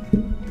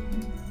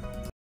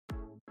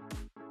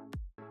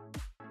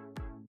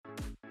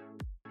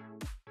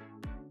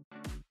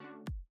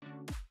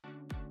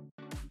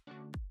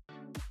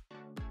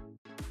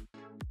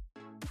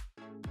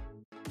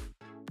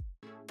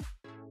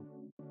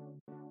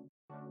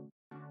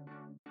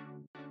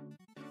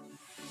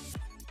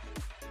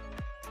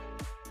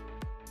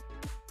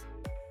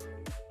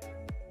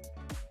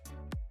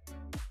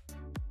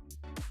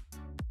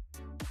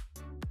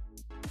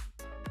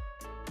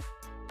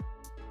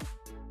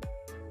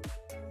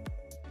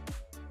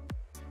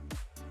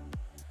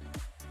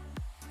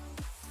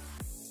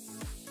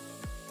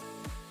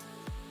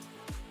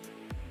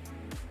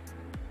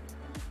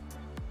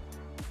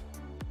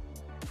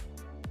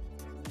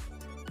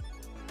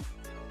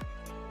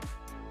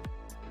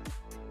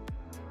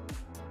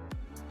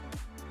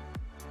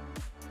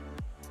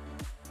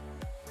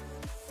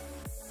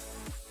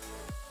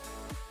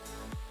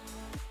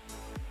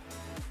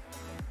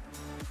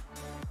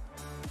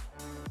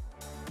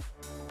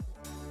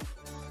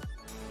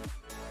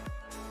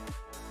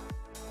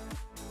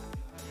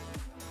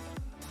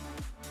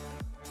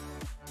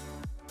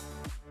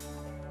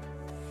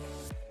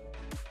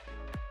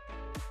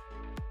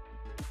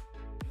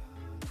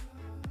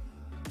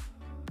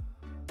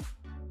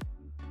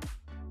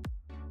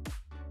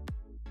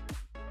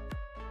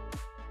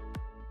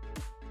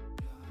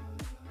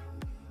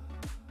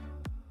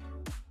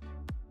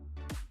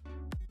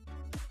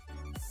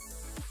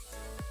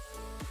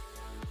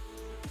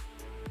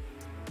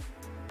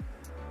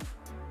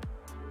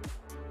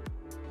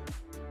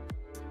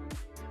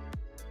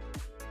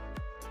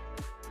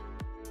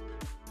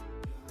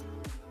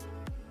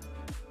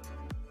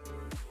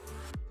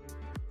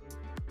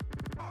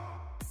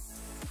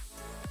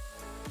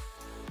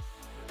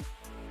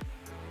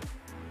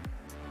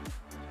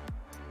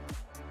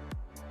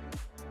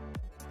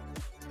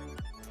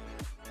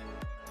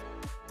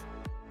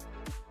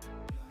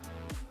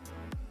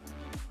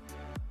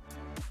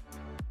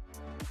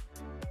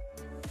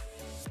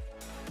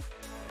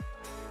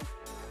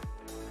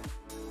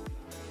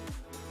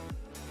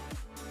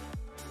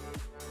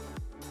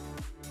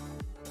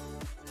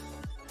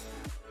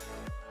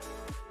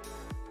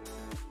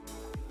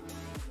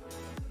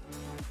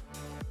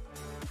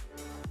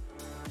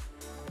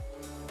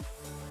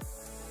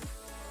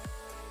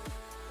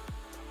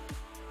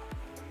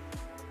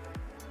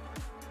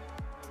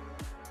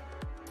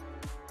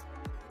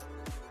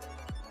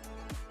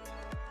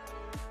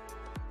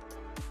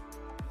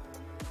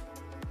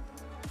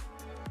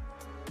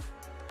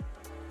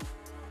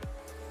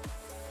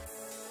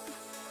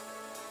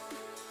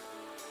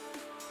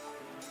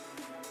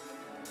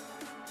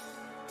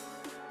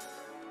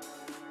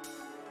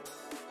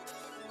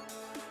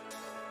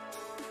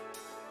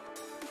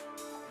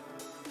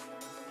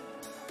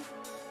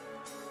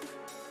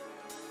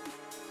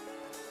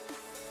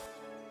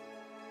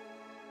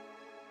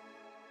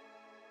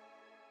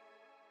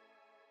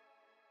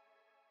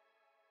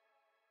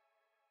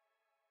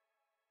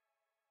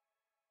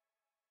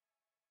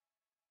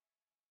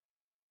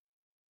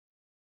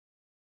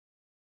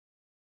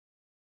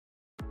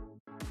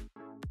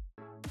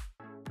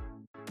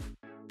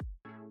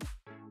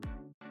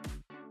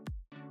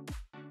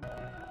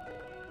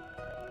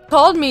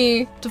 called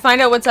me to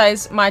find out what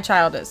size my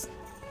child is,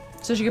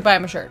 so she could buy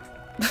him a shirt.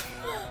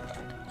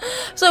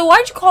 So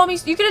why'd you call me?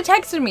 You could have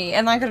texted me,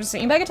 and I could have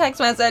seen back a text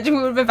message, and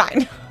we would have been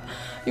fine.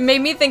 You made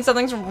me think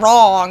something's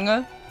wrong.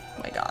 Oh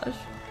my gosh,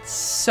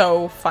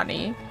 so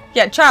funny.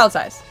 Yeah, child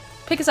size.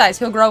 Pick a size.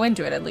 He'll grow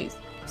into it at least.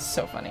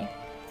 So funny.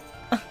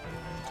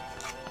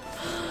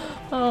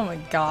 Oh my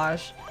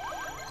gosh.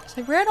 It's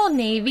like, we're at Old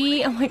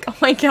Navy. I'm like, oh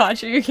my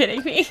gosh, are you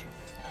kidding me?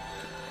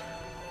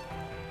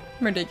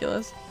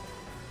 Ridiculous.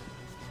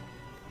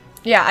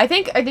 Yeah, I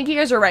think you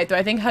guys are right though.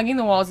 I think hugging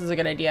the walls is a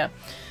good idea.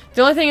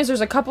 The only thing is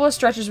there's a couple of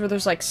stretches where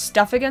there's like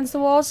stuff against the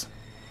walls.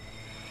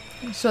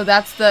 So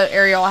that's the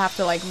area I'll have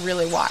to like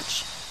really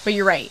watch. But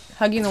you're right.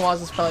 Hugging the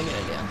walls is probably a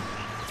good idea.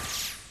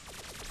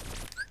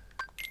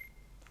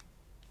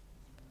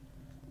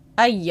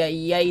 Ay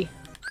ay ay.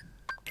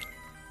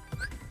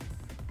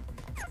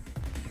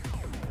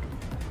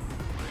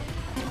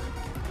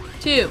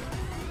 Two,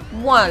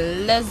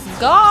 one, let's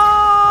go!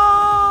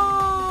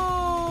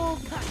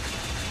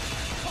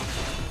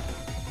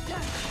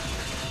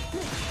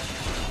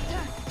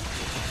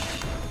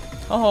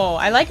 Oh,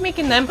 I like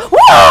making them.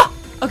 Whoa!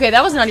 Okay,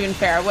 that was not even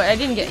fair. I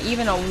didn't get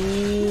even a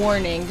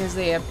warning because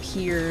they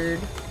appeared.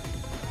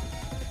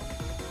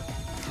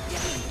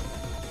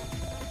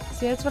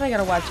 See, that's what I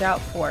gotta watch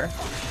out for.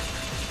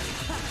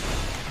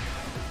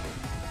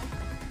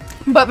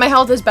 But my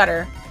health is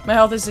better. My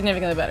health is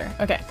significantly better.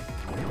 Okay.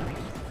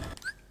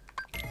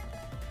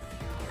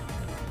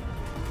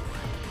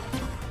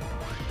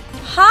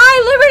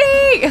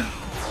 Hi, Liberty!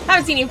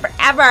 Haven't seen you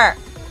forever.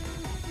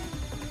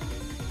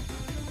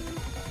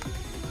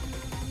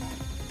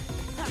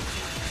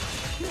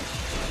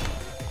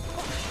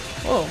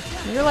 Whoa,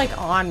 you're like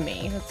on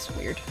me. That's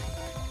weird.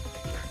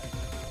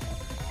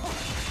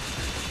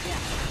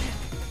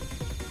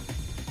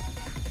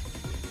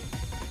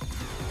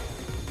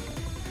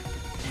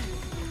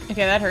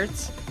 Okay, that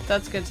hurts.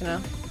 That's good to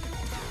know.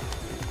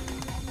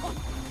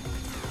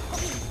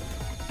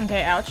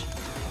 Okay, ouch.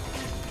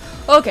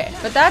 Okay,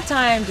 but that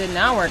time did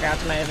not work out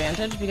to my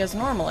advantage because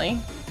normally...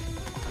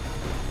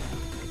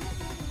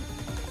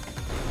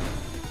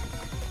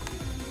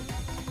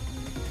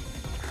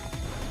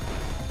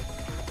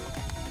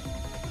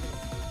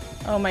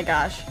 Oh my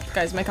gosh.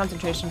 Guys, my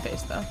concentration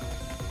face though.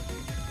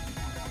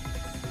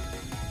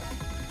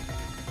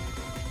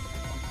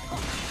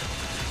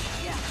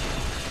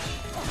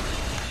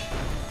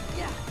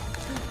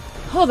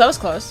 Oh, that was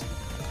close.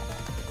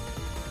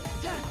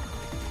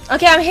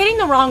 Okay, I'm hitting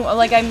the wrong,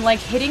 like, I'm like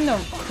hitting the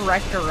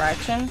correct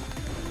direction.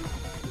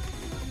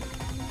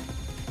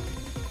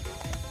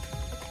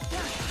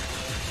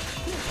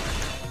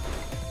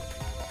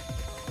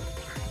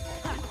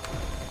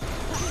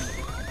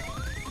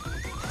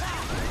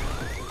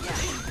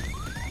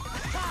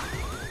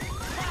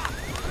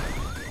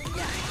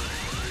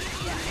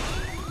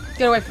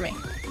 Get away from me.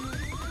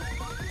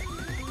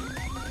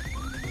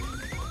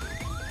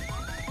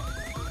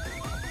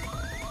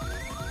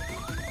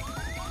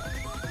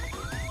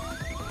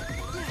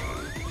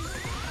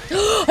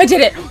 I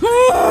did it!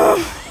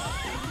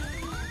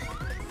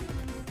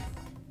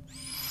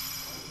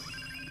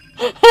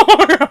 Oh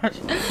my gosh.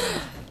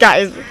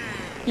 Guys,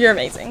 you're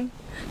amazing.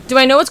 Do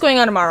I know what's going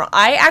on tomorrow?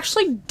 I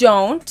actually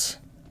don't.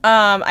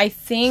 I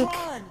think...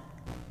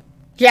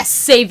 Yes,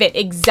 save it.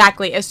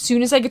 Exactly. As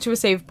soon as I get to a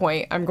save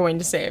point, I'm going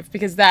to save.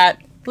 Because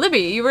that... Libby,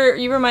 you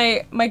were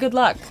my good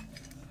luck.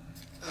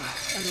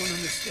 I don't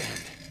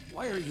understand.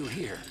 Why are you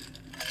here?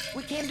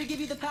 We came to give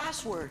you the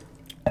password.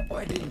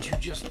 Why didn't you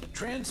just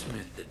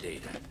transmit the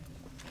data?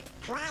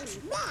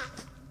 Transmit?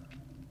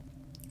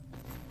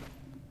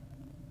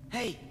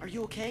 Hey, are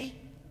you okay?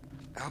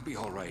 I'll be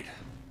all right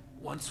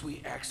once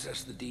we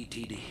access the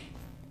DTD.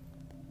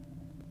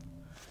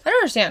 I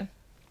don't understand.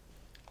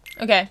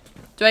 Okay.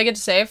 Do I get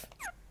to save?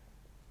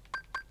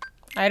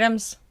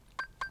 Items.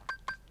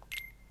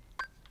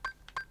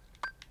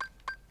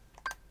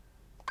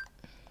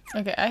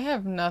 Okay, I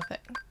have nothing.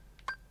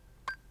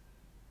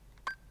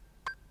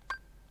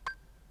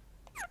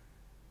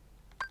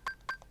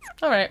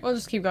 Alright, we'll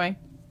just keep going.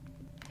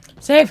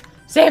 Save!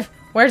 Save!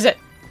 Where's it?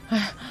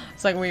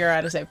 It's like we are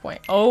at a save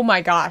point. Oh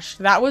my gosh.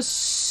 That was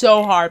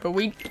so hard, but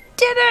we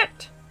did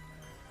it!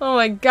 Oh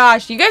my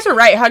gosh. You guys are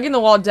right. Hugging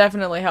the wall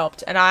definitely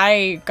helped. And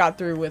I got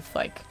through with,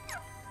 like...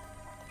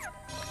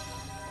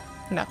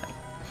 nothing.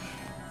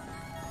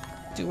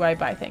 Do I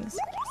buy things?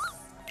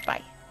 Yes.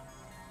 Buy.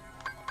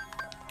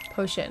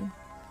 Potion.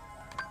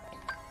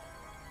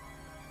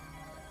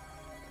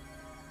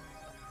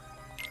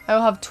 I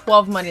will have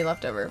 12 money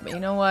left over, but you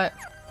know what?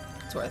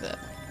 It's worth it.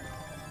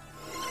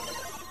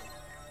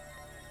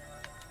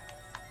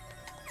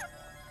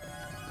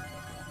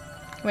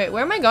 Wait,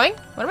 where am I going?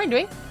 What am I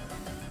doing?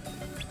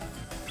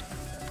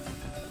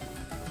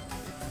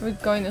 Are we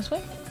going this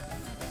way?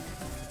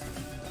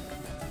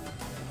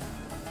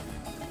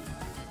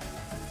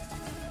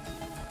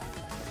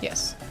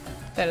 Yes,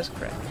 that is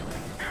correct.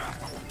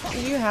 Do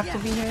you have to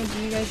be here?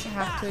 Do you guys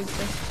have to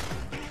exist?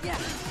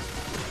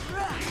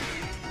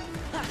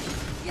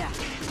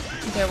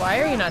 Okay, why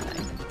are you not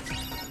dying?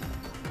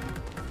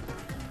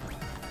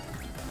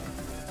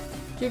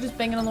 You're just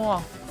banging on the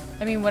wall.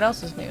 I mean, what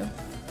else is new?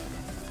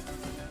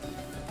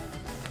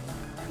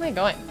 Where am I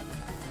going?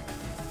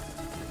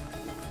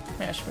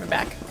 Yeah, I should move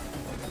back.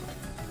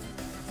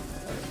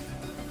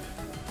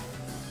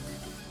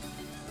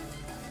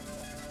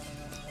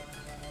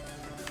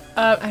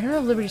 I don't know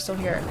if Liberty's still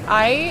here.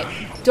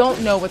 I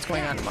don't know what's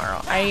going on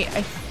tomorrow.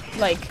 I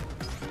like,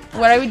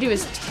 what I would do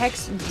is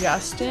text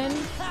Justin,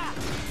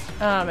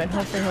 and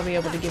hopefully he'll be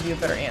able to give you a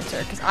better answer,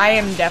 because I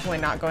am definitely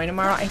not going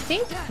tomorrow. I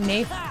think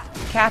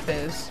Cap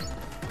is.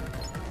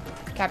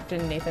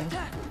 Captain Nathan.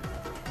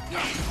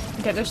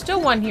 Okay, there's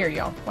still one here,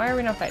 y'all. Why are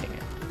we not fighting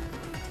it?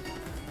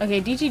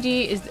 Okay,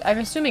 DTD is, I'm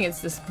assuming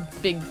it's this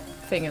big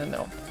thing in the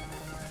middle.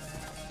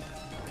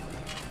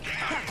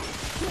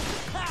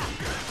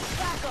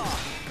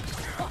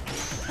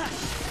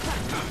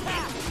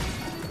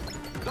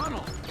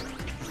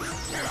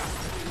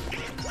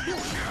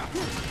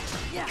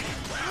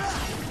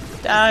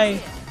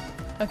 Die.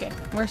 Okay,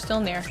 we're still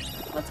near.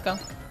 Let's go.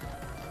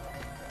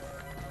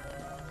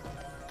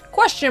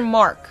 Question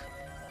mark.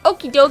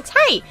 Okie dokes.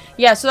 Hi.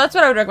 Yeah, so that's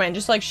what I would recommend.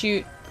 Just like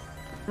shoot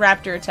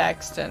Raptor a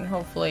text and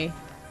hopefully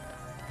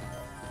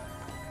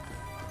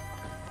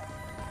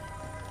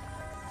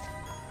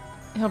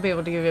he'll be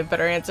able to give you a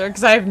better answer,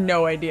 because I have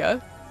no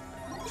idea.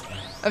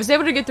 I was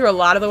able to get through a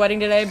lot of the wedding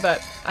today,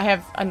 but I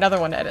have another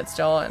one to edit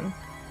still, and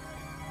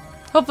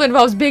hopefully it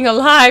involves being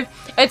alive.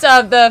 It's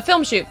the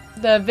film shoot,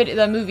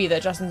 the movie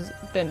that Justin's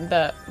been,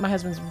 my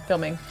husband's been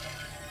filming.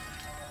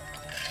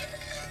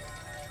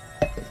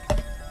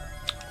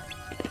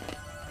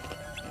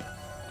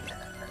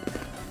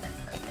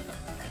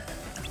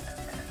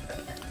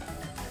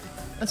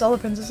 That's all the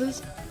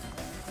princesses?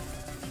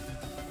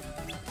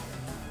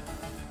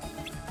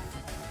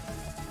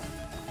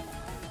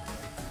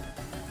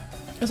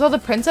 That's all the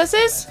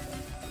princesses?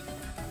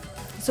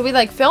 So we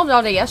like filmed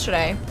all day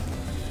yesterday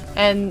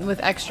and with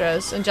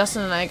extras, and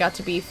Justin and I got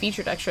to be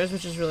featured extras,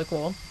 which is really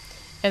cool.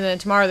 And then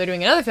tomorrow they're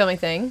doing another filming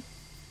thing.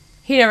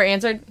 He never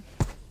answered.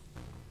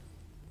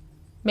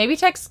 Maybe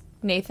text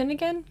Nathan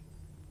again?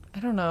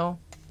 I don't know.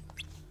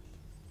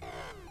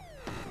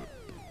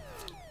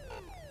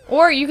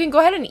 Or you can go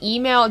ahead and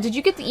email. Did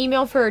you get the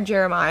email for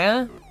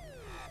Jeremiah?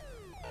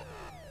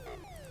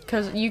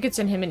 Because you could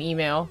send him an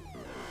email.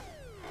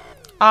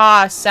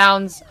 Ah,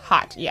 sounds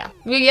hot. Yeah.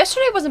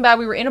 Yesterday wasn't bad.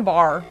 We were in a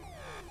bar.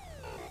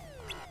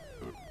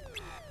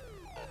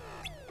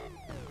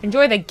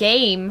 Enjoy the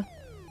game.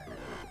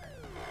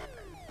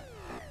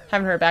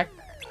 Haven't heard back.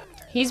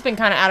 He's been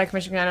kind of out of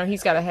commission. I know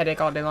he's got a headache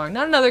all day long.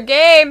 Not another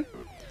game!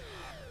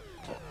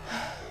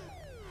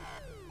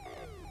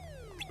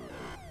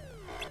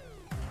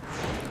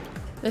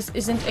 This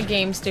isn't a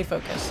game. Stay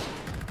focused.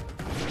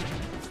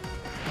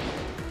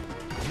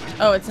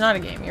 Oh, it's not a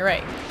game. You're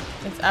right.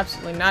 It's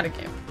absolutely not a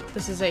game.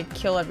 This is a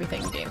kill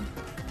everything game.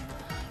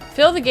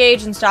 Fill the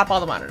gauge and stop all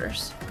the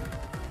monitors.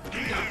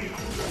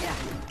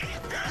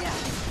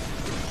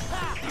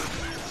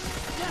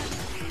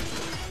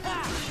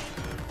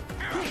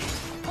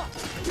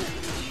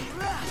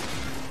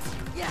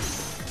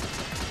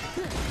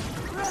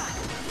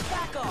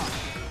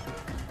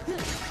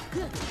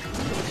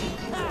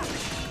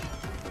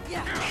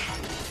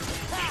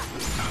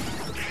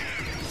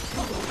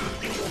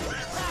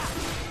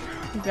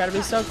 You gotta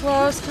be so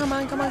close. Come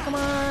on, come on, come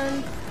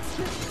on.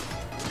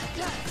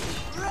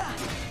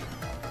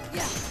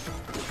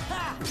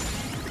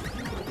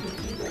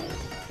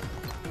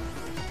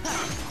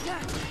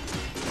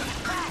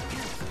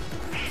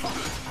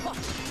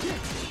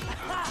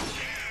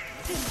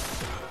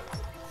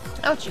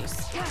 Oh, jeez.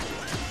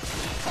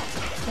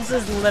 This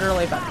is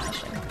literally button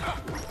mashing.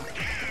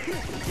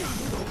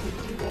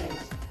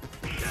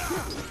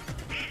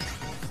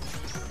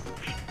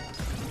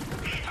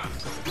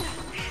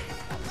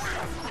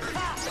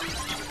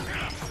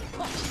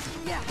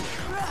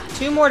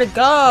 Two more to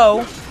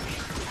go.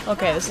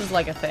 Okay, this is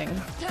like a thing.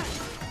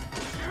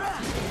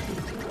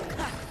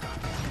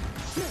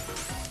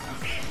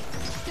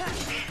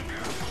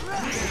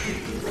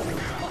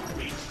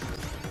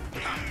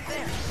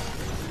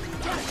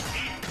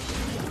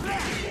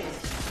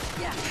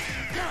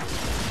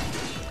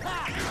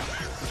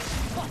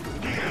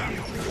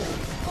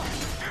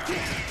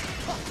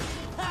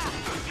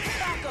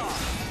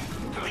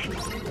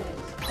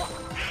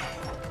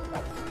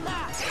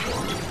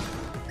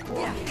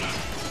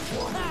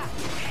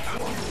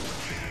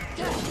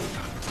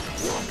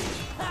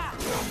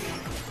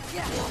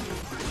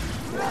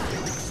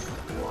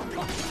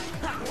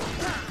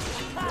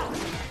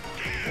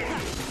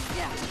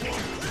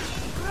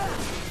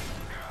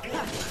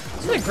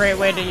 This is a great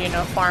way to, you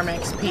know, farm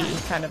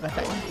XP kind of a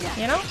thing.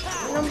 You know?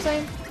 You know what I'm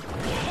saying?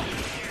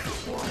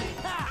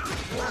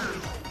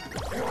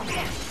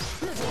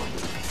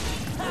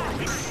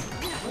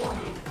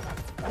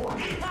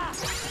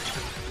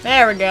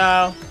 There we go.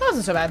 That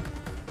wasn't so bad.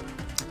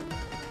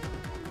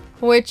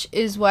 Which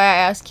is why I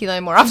ask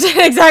Keyline more often.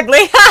 Exactly.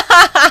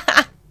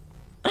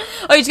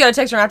 Oh, you just got a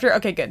text from Raptor?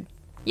 Okay, good.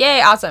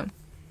 Yay, awesome.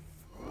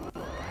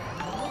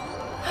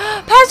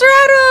 Pastor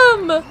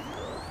Adam!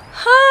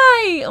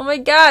 Hi! Oh my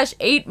gosh,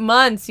 8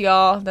 months,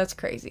 y'all. That's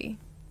crazy.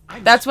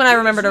 That's when I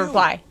remember to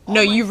reply.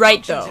 No, you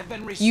right though.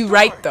 You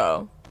right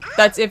though.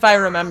 That's if I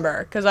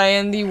remember, because I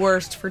am the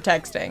worst for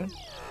texting.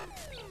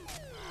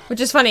 Which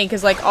is funny,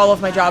 because like all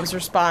of my jobs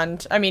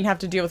have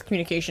to deal with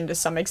communication to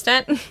some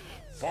extent.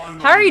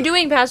 How are you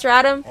doing, Pastor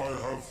Adam?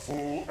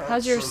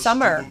 How's your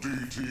summer?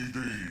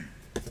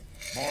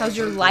 How's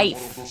your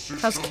life?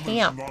 How's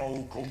camp?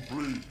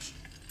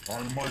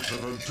 I might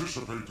have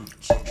anticipated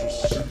such a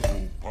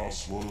simple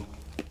password.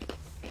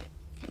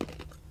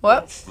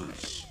 What? What's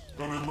this?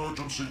 An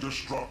emergency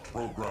destruct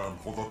program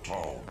for the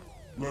town.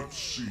 Let's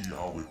see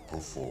how it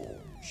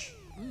performs.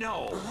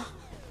 No.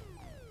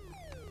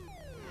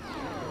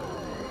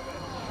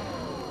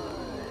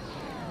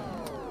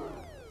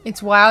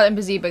 It's wild and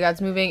busy, but God's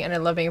moving, and I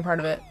love being a part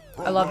of it.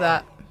 I love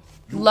that.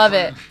 Love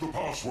it.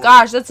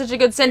 Gosh, that's such a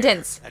good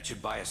sentence. That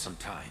should buy us some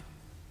time.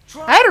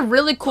 I had a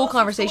really cool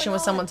conversation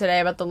with someone today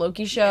about the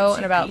Loki show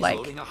and about like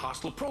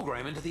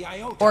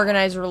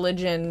organized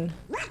religion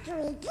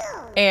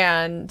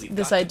and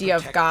this idea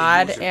of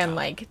God and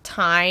like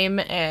time,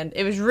 and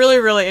it was really,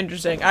 really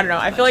interesting. I don't know.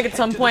 I feel like at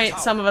some point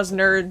some of us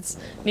nerds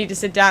need to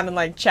sit down and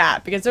like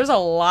chat, because there's a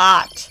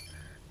lot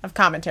of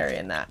commentary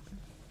in that.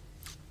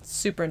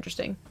 Super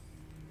interesting.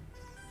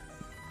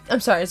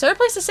 I'm sorry, is there a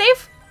place to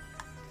save?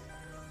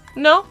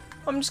 No?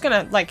 I'm just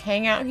gonna like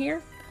hang out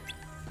here.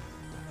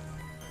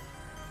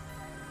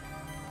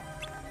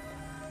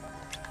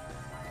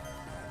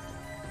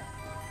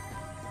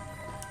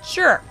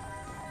 Sure.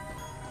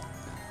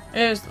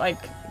 It was like,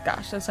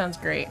 gosh, that sounds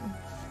great.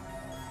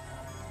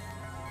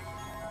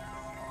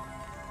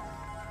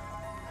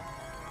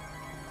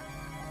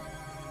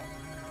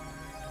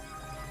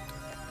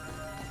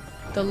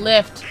 The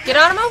lift. Get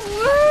out of my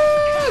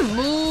way!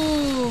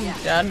 Move!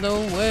 Get out of the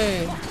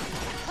way.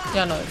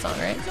 Y'all know that song,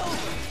 right?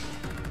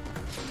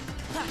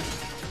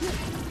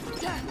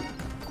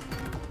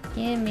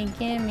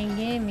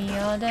 Gimme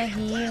all the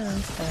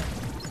healing stuff.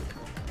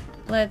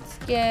 Let's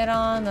get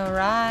on the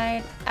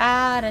ride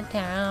out of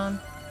town.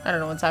 I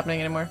don't know what's happening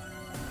anymore.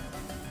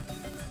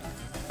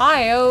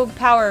 IO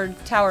power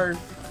tower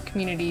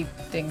community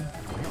thing.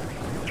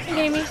 You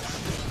kidding me?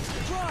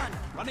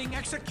 Running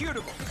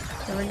executable.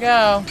 Here we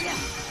go.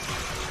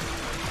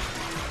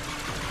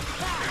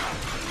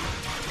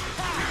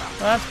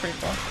 Well, that's pretty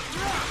cool.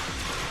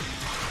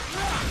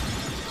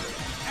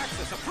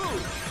 Access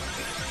approved.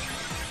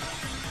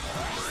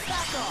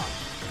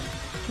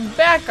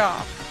 Back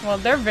off. Well,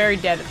 they're very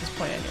dead at this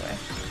point anyway.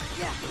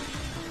 Yeah.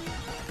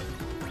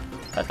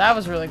 But that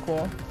was really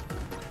cool.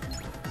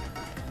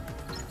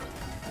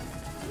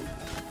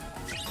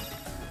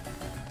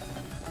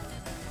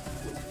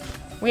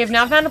 We have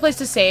now found a place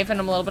to save, and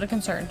I'm a little bit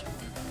concerned.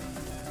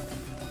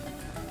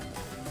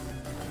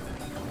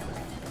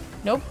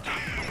 Nope.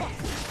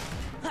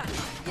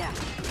 Yeah.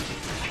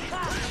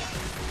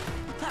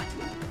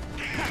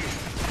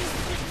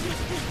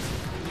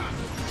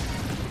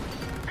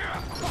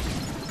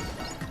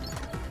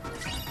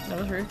 That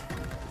was rude.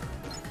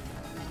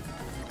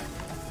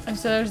 And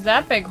so there's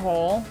that big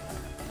hole.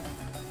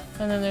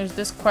 And then there's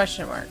this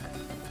question mark.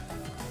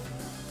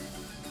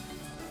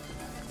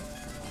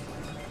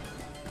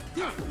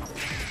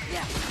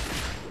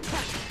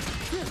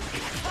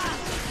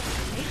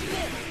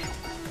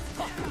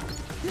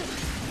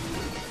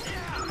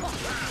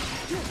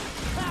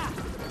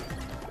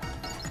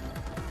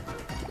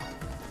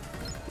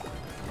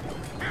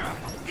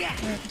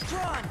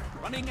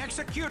 Running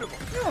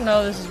executable. I don't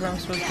know this is where I'm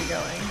supposed to be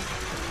going.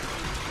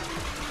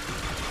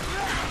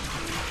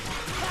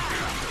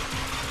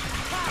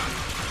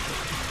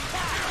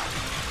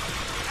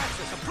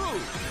 Access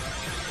approved.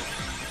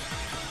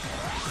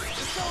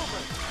 It's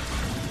over.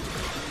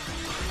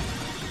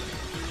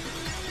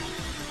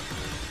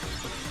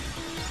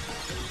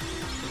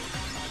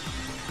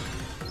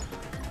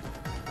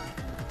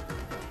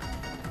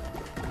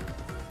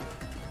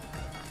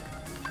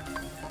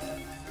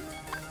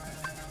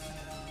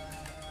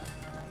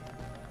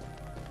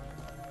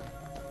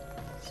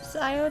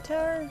 IO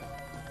tower?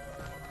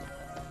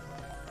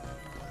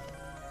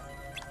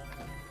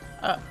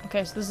 Oh,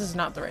 okay, so this is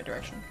not the right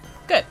direction.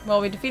 Good.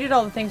 Well, we defeated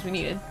all the things we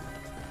needed.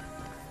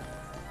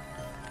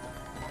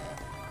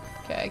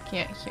 Okay, I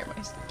can't hear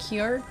myself.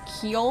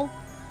 Heal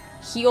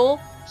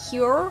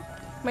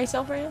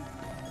myself right now?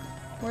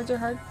 Words are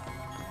hard.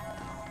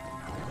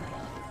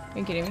 Are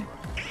you kidding me?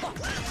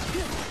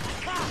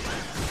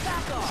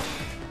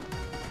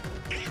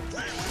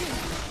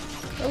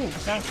 Oh,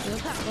 gosh,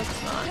 let's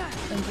not.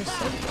 I'm just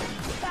so good.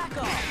 Back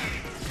off.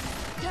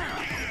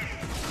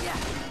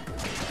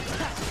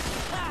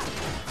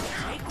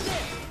 Take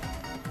this.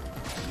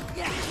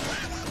 Yeah.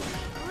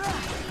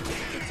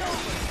 It's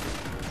over.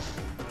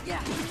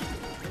 Yeah.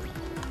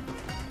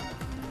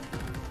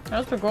 That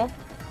was pretty cool.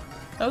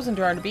 That wasn't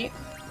too hard to beat.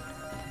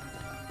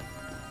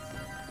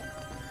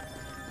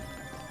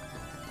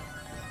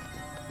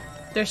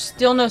 There's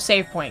still no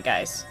save point,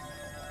 guys.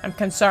 I'm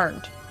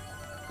concerned.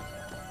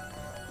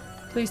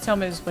 Please tell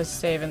me there's a place to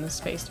save in the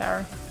space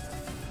tower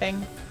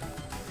thing.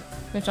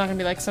 It's not gonna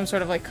be like some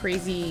sort of like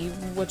crazy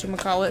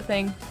whatchamacallit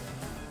thing.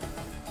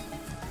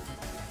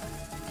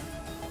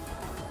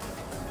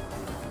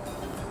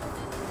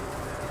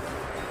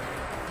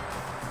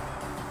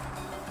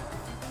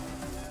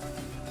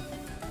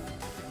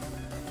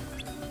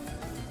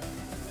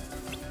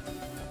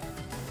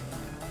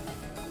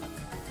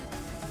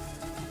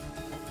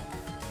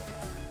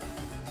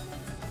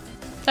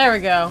 There we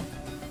go.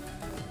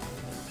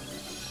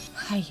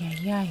 Ay,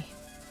 ay,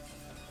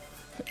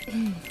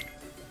 ay.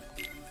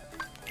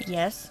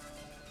 Yes.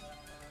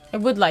 I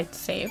would like to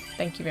save.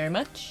 Thank you very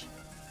much.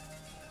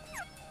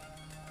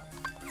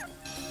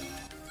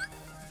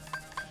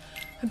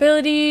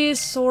 Abilities.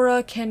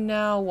 Sora can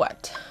now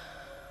what?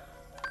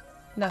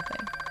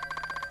 Nothing.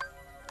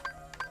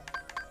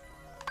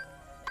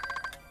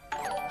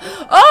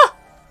 Oh!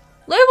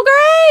 Label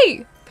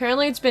Gray!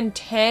 Apparently it's been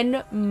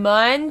 10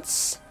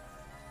 months.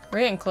 We're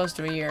getting close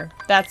to a year.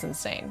 That's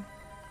insane.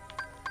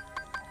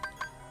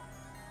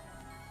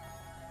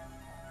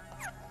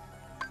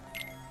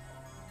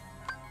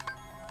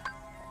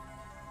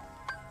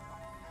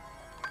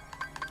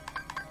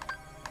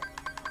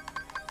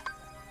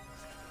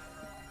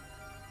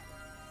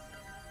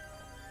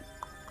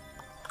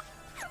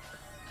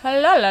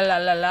 La la la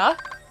la la.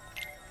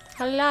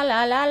 La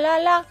la la la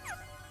la.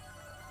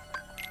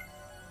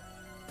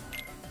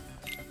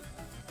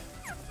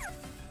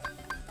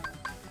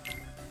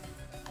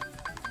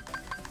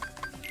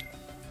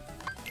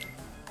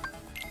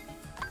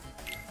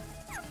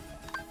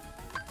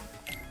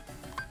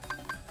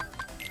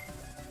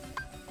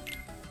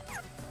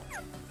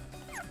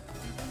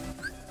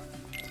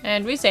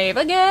 And we save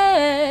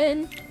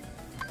again.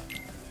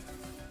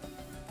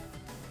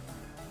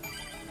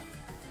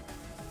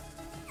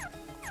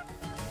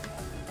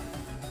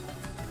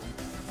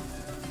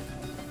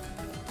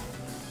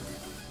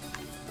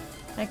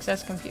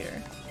 Access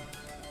computer.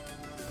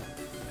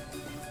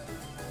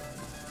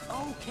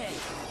 Okay.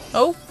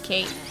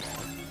 Okay.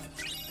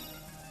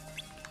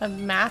 A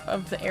map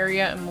of the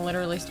area I'm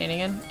literally standing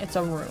in. It's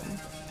a room.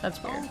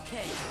 That's weird.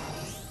 Okay.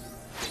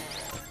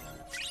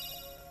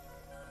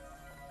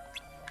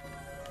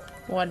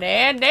 Well,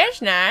 Dad,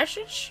 that's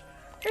nice.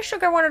 They should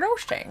get one of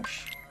those things.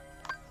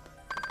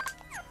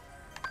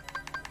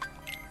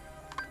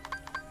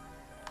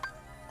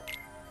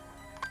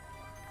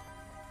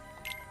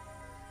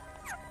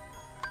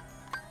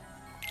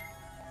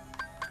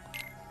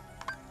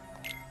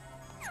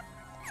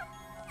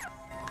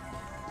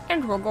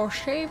 And we'll go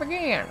save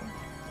again.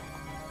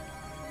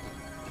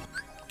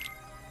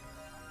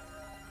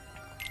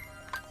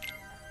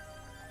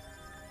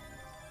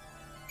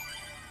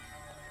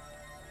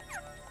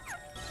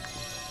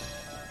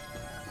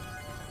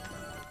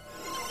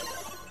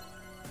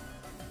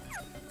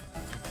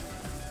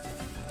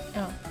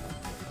 Oh.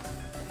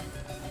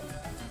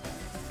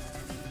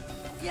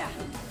 Yeah.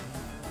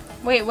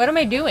 Wait, what am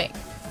I doing?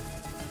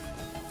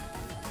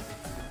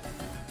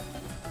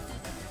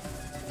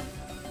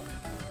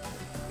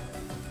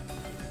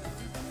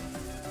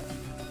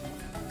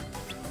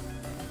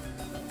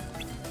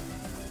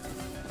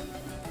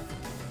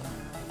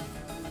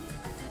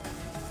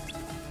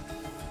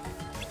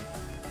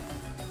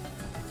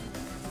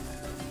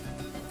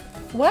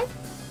 What?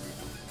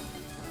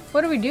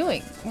 What are we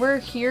doing? We're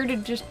here to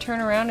just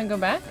turn around and go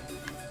back?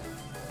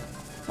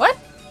 What?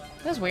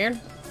 That's weird.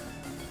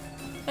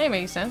 That ain't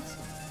making sense.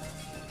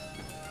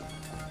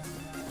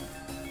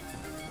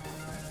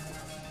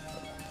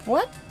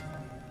 What?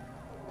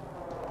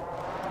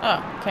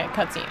 Oh, okay,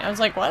 cutscene. I was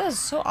like, what? This is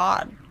so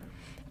odd.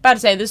 About to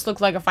say, this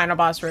looked like a final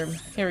boss room.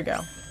 Here we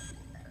go.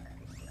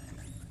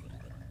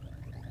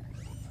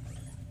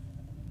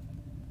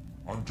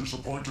 I'm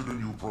disappointed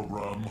in you,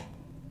 program.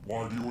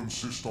 Why do you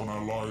insist on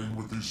allying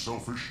with these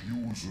selfish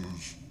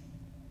users?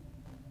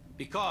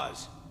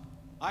 Because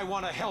I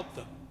want to help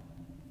them.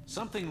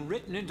 Something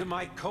written into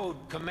my code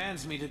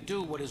commands me to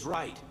do what is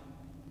right.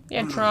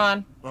 Yeah,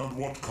 Tron. And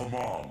what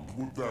command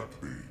would that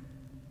be?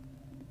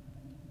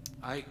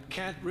 I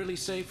can't really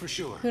say for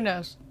sure. Who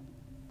knows?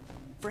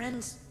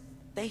 Friends,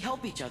 they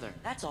help each other,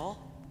 that's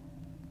all.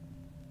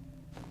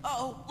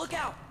 Uh-oh, look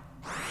out!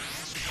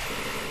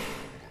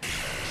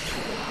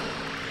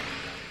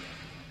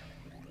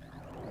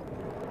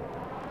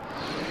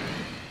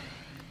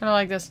 I don't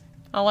like this.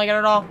 I don't like it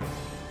at all.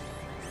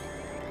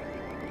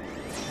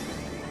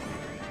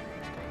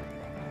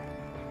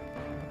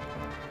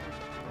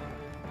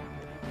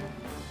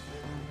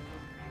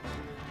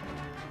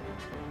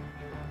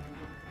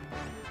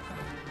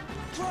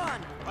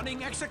 Run! Running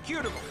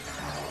executable.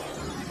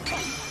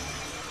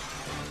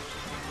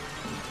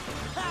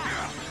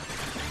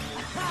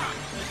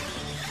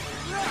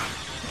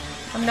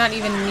 I'm not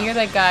even near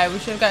that guy. We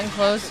should have gotten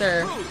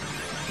closer.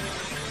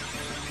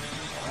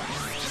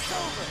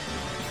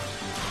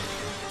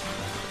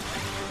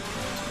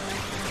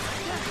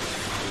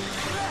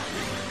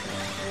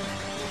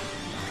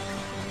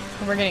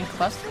 We're getting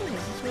clustered? Is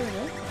this really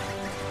good?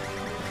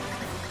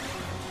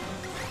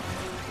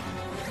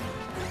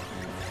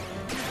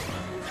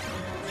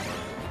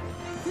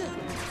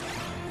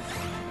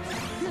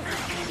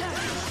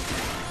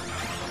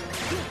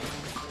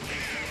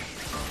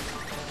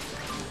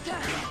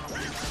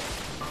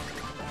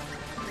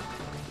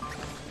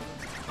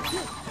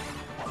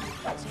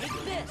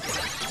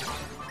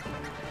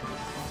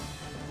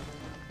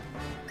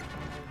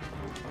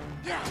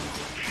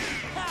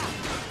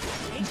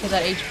 Get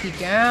that HP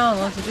down.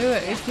 Let's do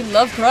it. HP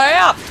love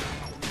crap.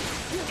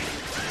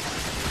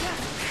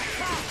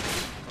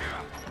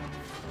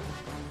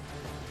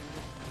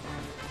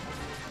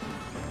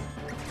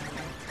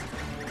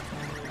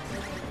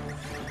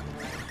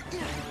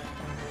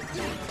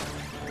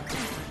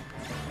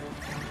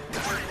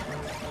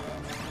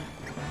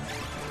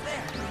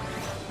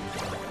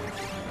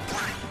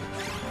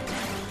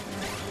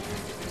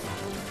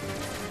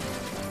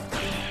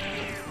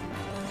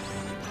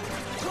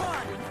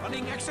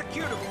 Running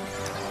executable.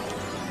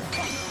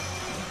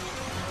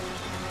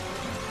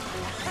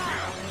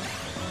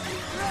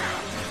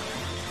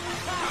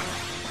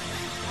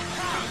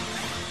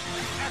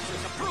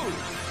 Access approved.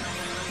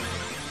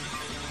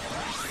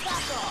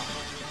 Back off.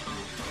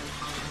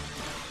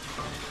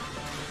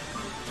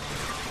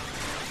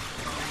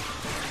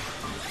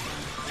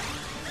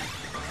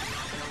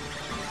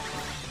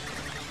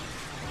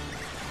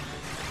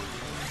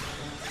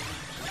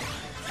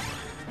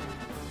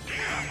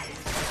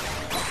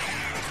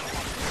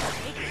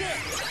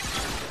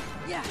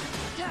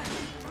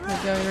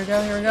 Here we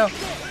go, here we go.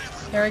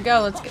 Here we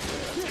go, let's get...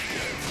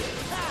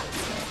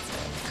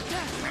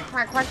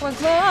 Quack, quack, quack,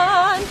 come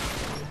on!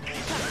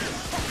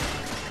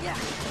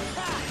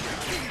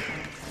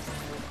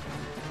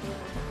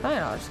 Fine,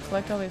 I'll just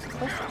collect all these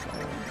clusters.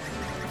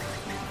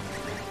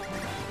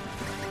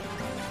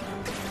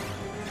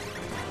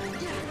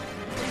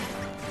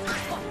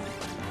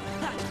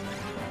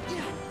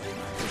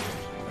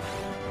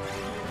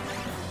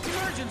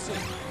 Emergency.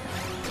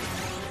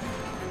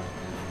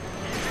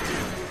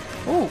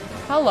 Ooh,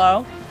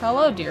 hello.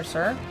 Hello, dear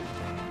sir.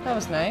 That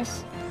was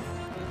nice.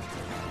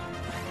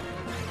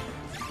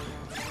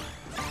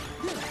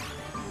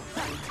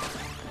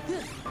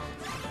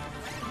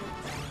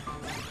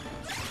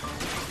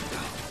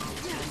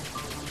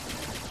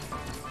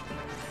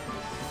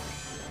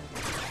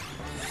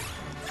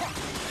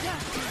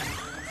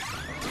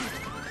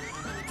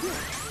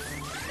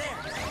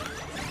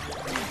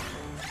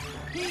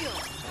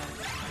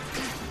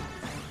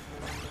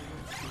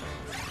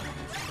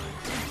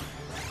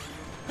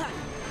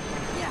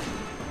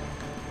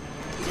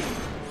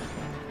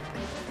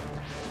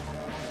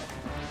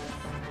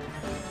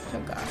 Oh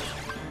gosh.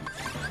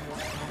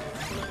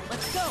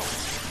 Let's go.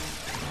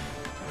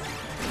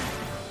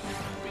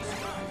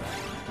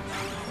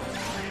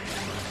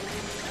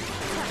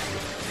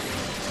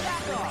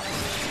 Back off.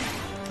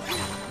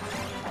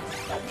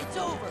 It's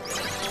over.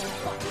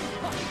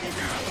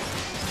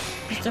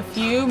 Just a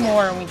few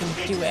more and we can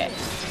do it.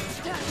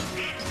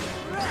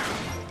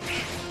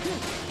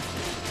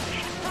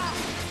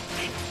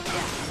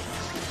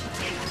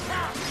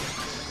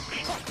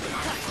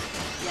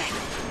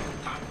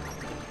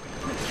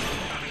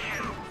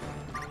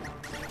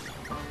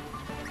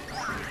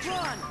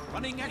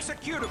 Running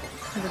executable.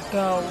 Here we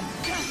go.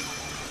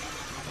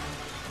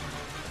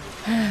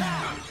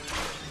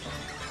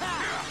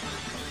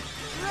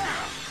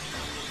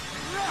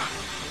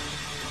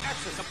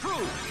 Access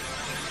approved.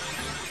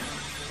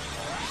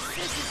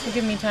 Will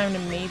give me time to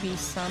maybe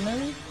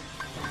summon.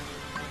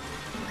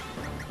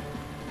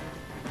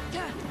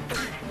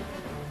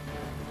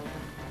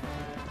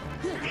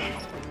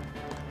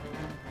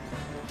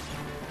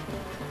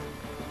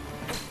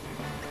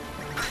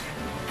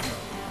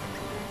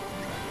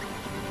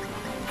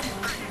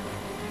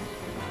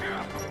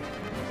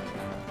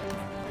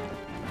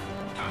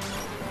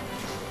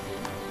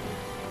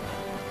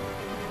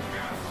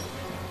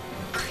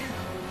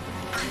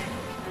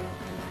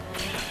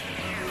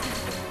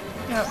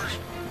 Ouch.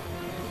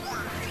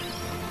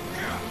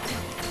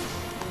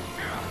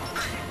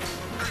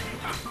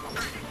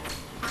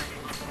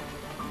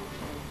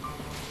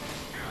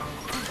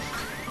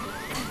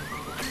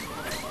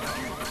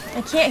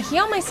 I can't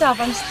heal myself.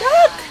 I'm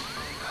stuck.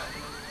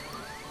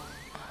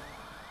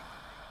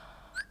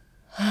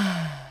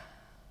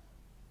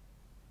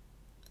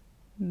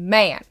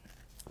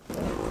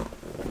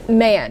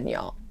 Man,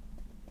 y'all.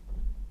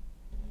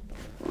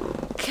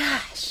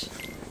 Gosh.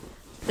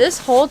 This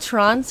whole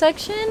Tron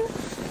section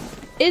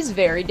is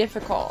very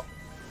difficult.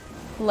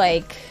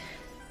 Like...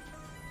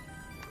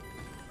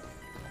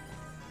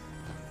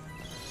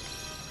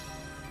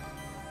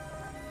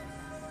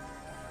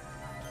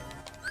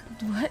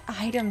 what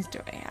items do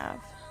I have?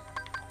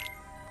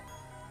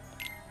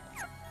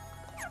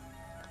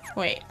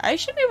 Wait, I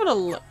should be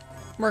able to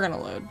we're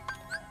gonna load.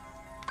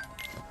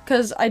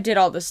 Because I did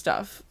all this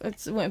stuff.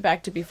 It went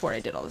back to before I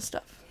did all this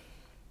stuff.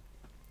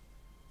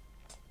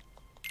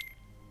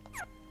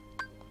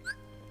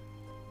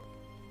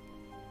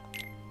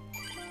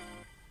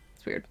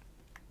 It's weird.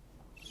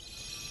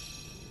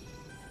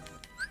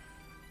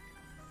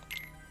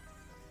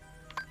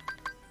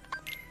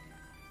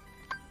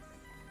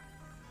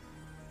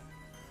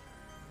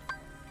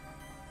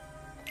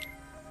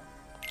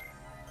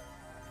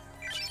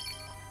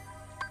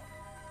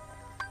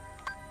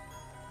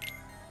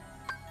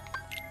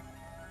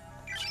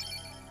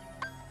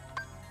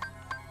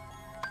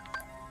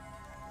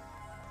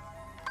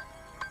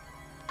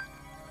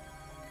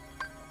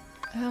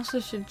 I also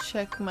should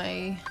check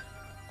my...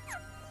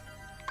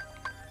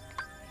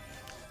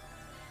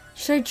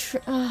 Should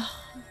I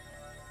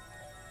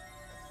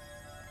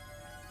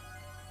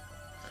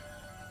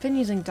I've been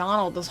using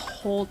Donald this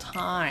whole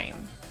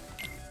time.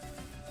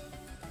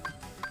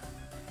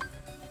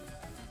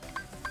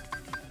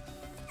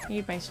 I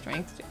need my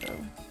strength too.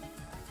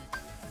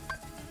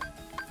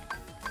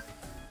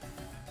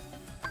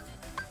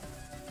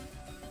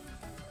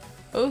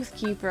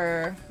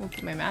 Oathkeeper. We'll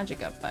put my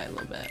magic up by a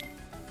little bit.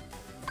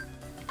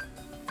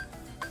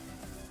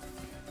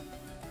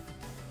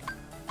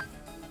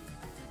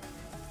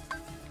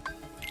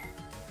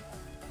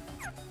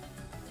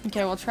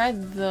 Okay, we'll try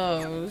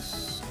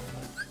those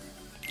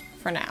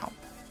for now.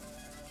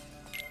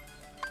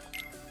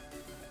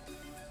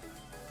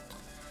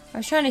 I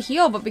was trying to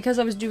heal, but because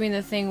I was doing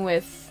the thing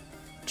with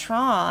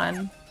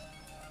Tron,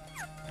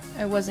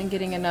 I wasn't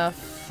getting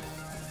enough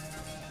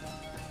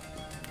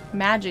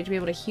magic to be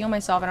able to heal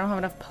myself. I don't have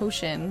enough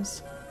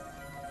potions.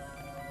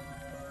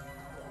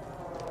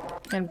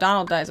 And if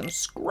Donald dies, I'm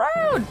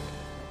screwed!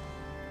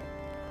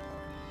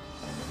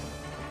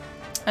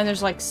 And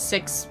there's like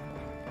 6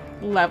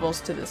 levels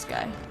to this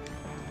guy.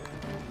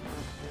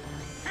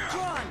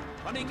 Tron,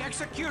 running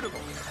executable.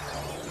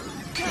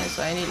 Okay,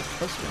 so I need to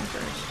close to him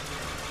first.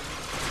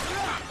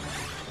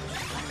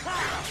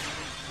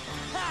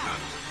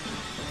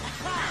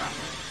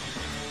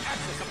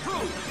 Access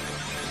approved.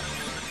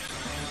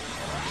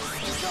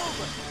 It's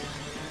over.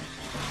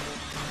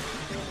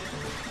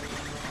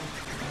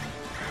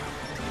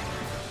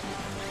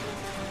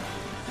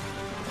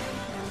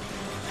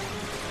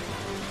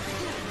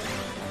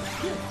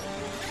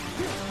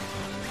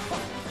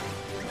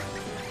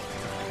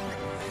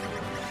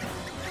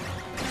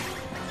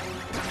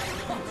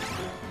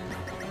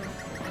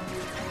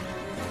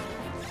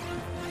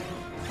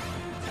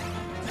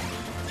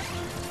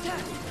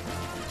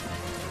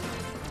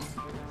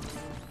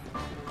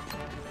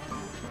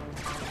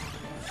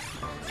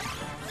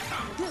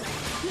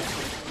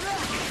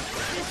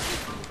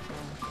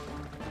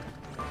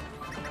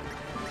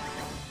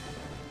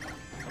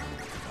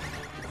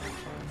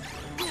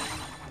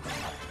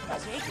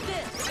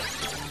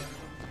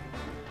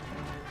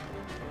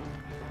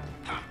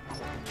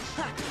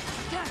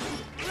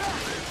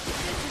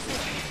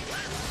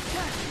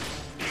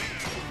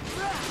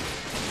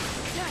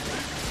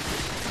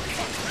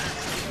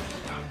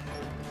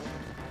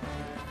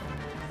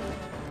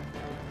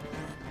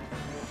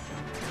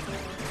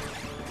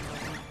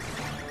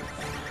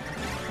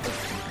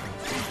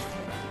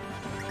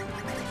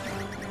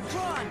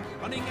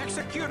 Running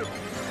executable.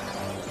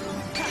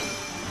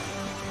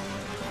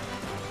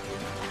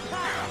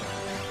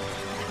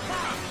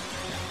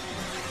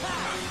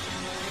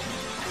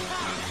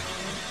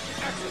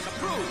 Access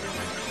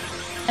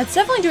approved. It's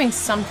definitely doing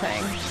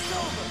something.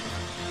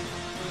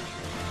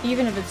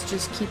 Even if it's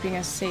just keeping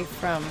us safe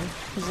from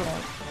his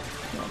little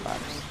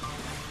bugs.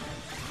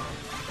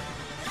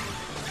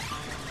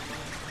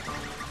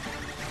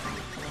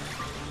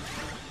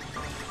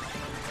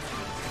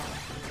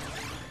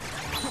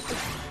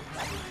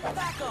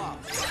 Back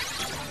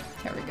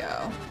off. Here we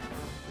go.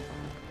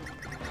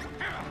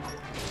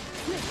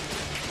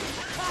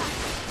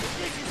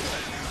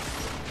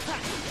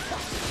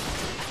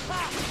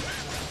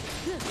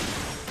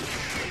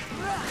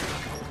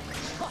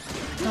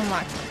 Oh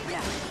my.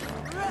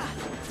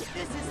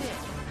 This is it.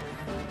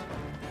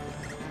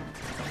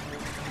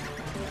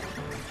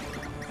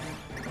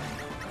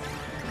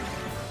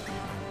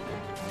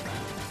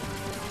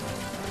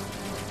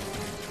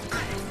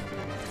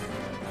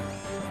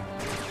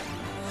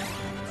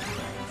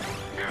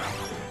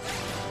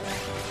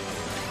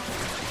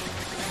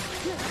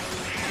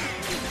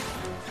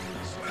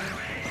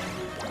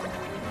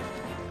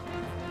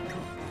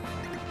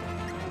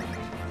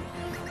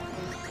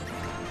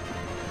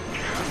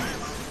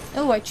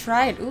 Oh, I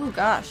tried. Ooh,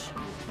 gosh.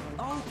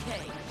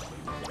 Okay.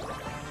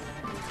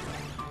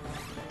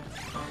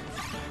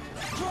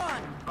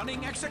 Tron,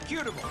 Running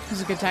executable. This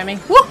is good timing.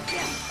 Woo!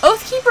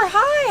 Oathkeeper,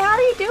 hi! How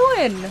are you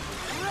doing?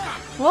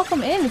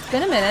 Welcome in. It's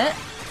been a minute.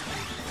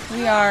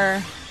 We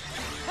are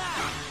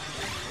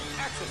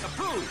Access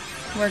approved.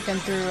 working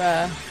through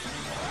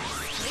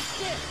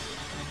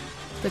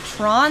the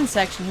Tron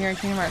section here in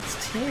Kingdom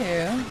Hearts 2.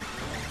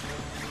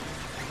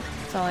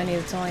 That's all I need.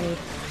 That's all I need.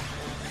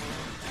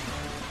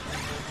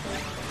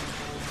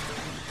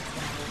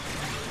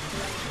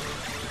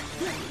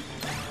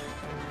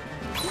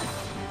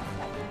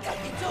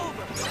 it's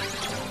over.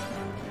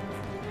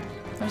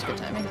 That was good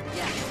timing.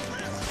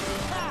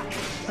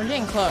 We're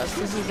getting close.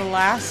 This is the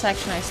last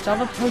section. I still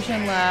have a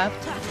potion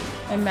left.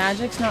 My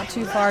magic's not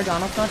too far.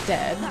 Donald's not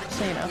dead.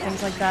 So, you know,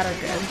 things like that are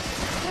good.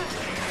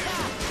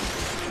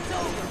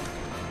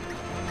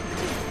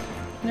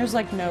 There's,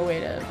 like, no way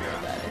to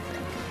avoid that, I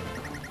think.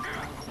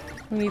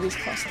 We need these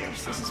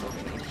clusters. This is what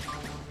we need.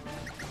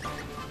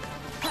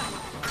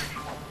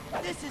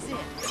 This is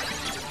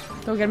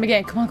it. Go get him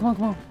again. Come on, come on,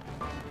 come on.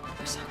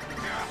 We're so good.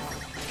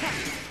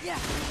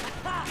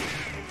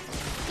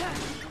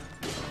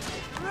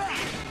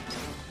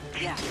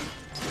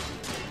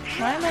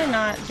 Why am I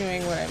not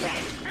doing what I'm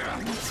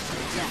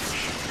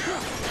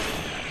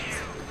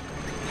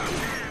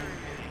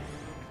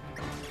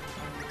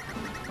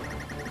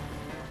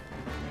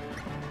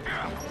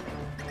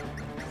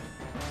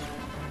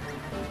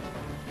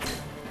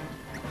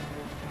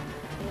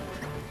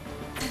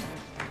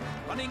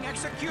Running Hit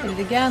executable. it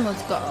again.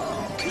 Let's go.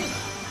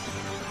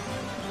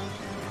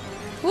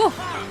 Woo!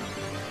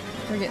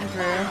 We're getting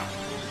through.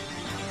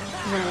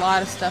 There's a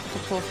lot of stuff to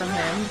pull from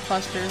him.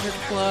 Clusters are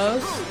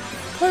close.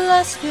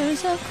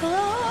 Clusters are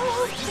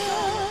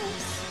close.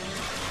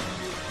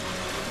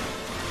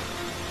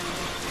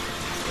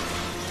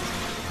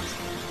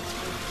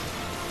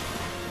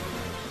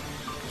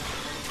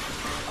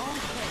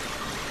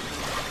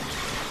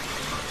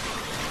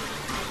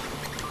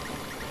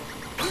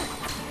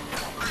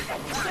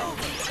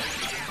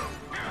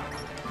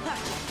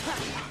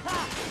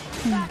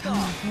 Come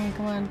on, come on,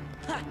 come on.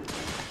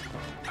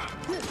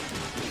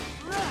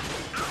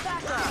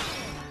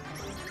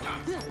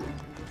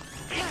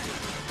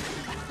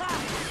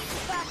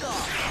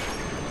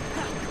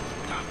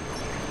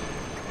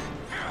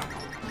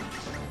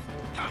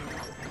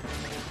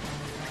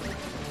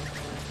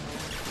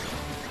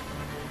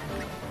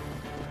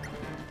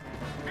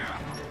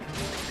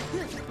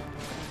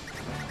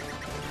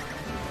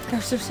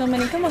 Gosh, there's so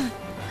many. Come on.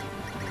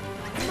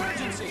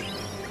 Emergency.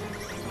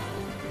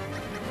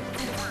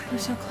 We're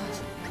so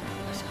close.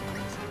 We're so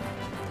close.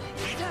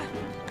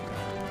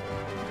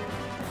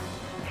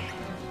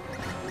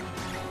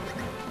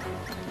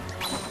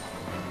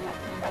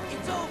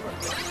 It's over.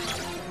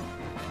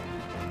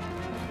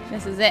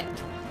 This is it.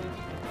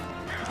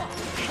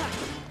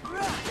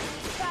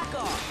 Back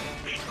off.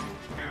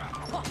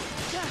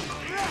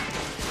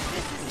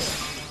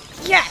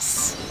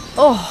 Yes!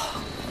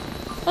 Oh.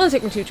 Only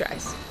took me 2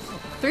 tries.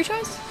 3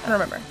 tries? I don't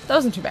remember. That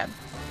wasn't too bad.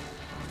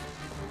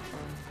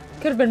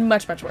 Could have been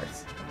much, much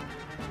worse.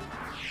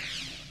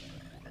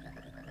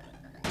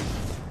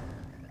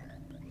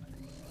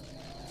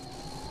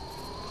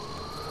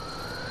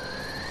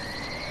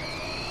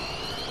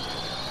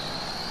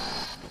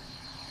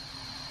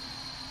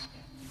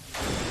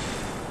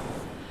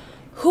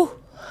 Whew.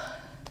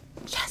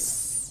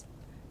 Yes!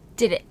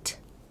 Did it.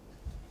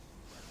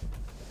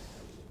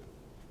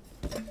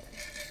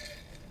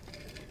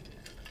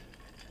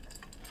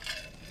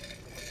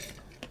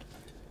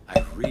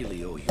 I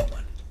really owe you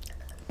one.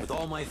 With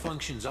all my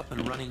functions up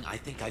and running, I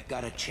think I've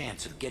got a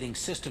chance of getting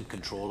system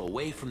control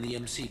away from the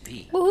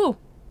MCP. Woohoo!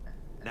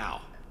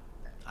 Now,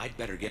 I'd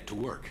better get to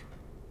work.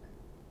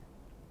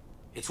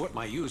 It's what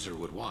my user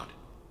would want.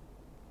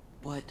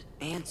 What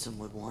Ansem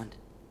would want.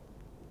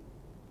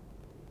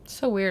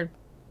 So weird.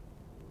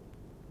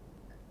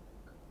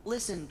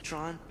 Listen,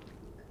 Tron.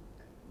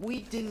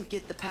 We didn't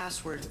get the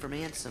password from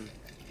Ansem.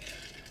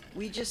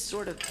 We just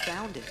sort of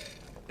found it,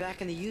 back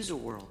in the user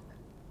world,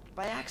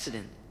 by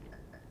accident.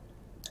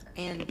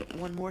 And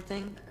one more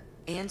thing,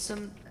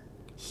 Ansem,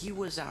 he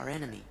was our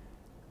enemy.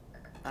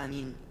 I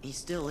mean, he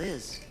still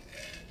is,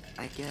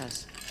 I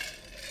guess.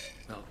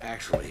 Well,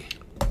 actually,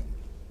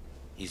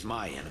 he's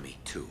my enemy,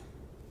 too.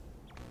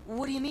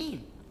 What do you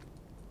mean?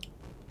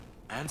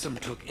 Ansem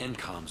took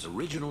Encom's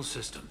original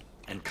system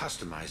and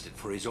customized it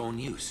for his own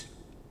use.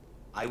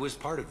 I was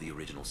part of the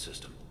original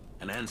system,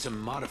 and Ansem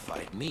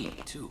modified me,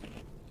 too.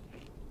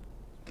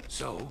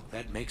 So,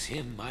 that makes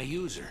him my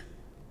user.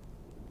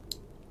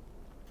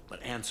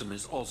 But Ansem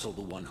is also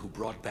the one who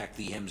brought back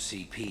the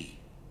MCP.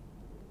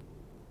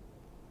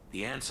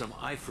 The Ansem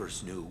I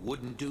first knew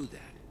wouldn't do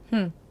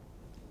that.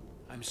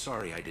 I'm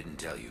sorry I didn't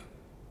tell you.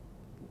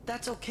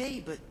 That's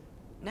okay, but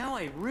now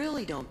I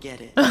really don't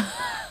get it.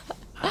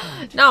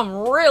 Now I'm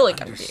really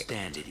confused.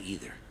 Understand it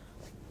either.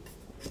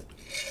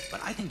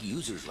 But I think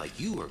users like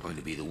you are going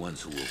to be the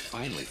ones who will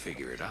finally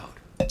figure it out.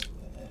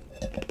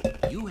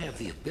 You have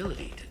the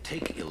ability to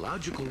take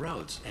illogical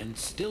routes and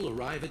still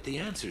arrive at the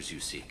answers you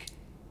seek.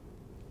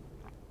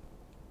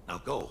 Now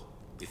go,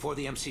 before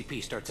the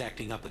MCP starts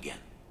acting up again.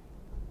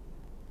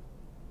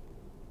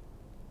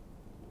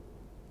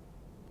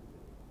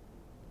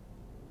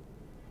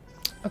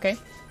 Okay.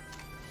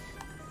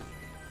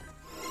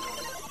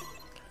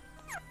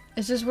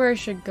 Is this where I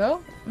should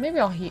go? Maybe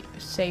I'll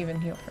save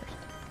and heal first.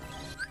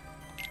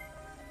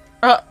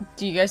 Oh,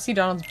 do you guys see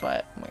Donald's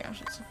butt? Oh my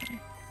gosh, it's so funny.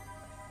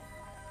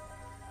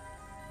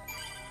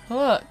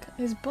 Look,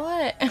 his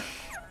butt.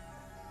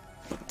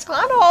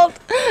 Donald!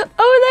 Over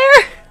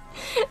there!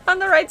 On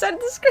the right side of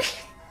the screen.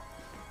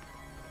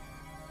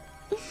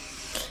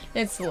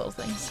 It's the little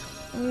things.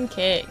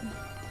 Okay.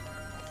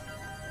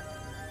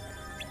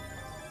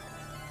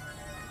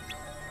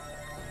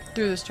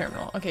 Through this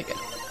terminal. Okay, good.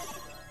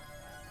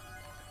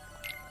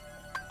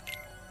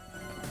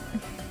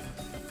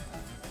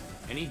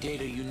 Any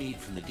data you need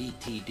from the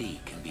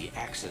DTD can be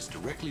accessed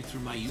directly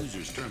through my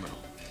user's terminal.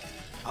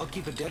 I'll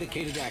keep a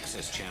dedicated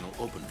access channel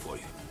open for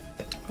you.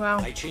 Wow.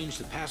 I changed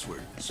the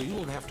password, so you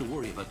won't have to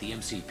worry about the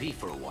MCP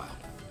for a while.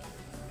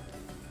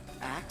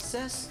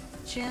 Access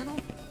channel?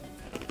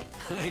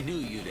 I knew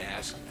you'd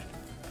ask.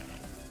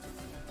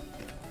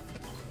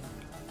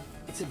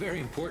 It's a very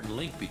important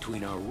link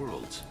between our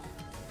worlds.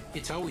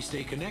 It's how we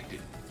stay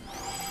connected.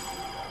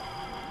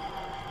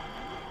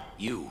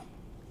 You,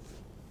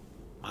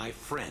 my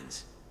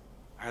friends,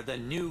 are the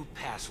new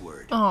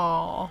password.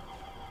 Aww.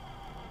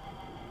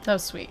 That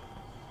was sweet.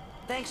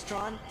 Thanks,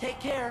 Tron. Take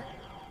care.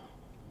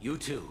 You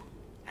too,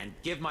 and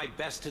give my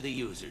best to the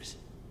users.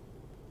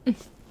 That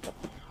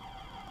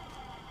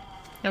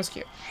was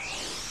cute.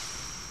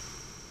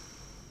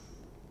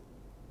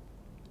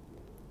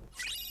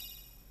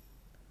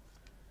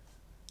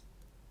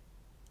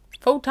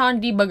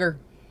 Photon debugger.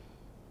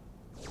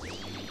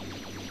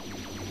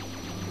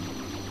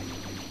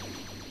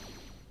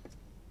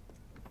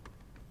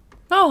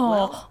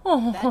 Oh,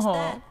 Well, that's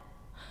that.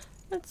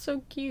 That's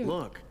so cute.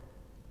 Look,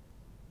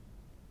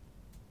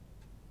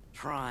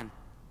 Tron,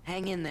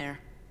 hang in there.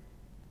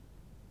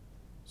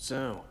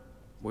 so,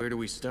 where do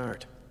we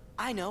start?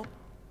 I know.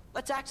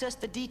 Let's access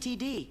the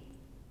DTD.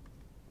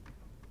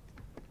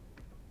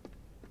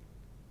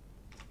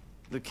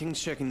 The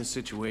King's checking the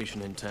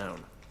situation in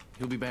town.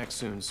 He'll be back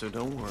soon, so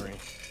don't worry.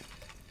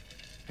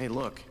 Hey,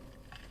 look.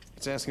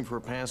 It's asking for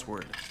a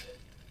password.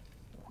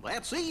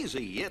 That's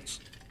easy. It's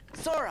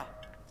Sora!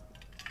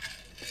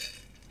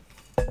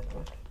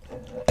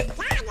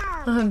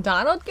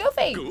 Donald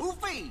Goofy.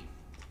 Goofy.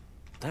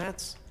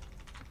 That's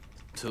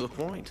to the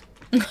point.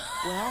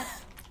 Well,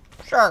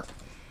 Sure.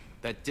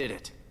 That did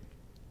it.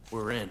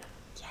 We're in.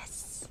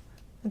 Yes.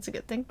 That's a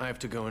good thing. I have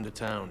to go into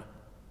town.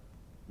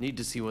 Need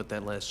to see what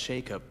that last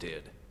shakeup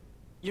did.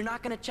 you're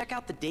not gonna check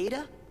out the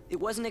data? It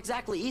wasn't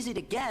exactly easy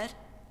to get.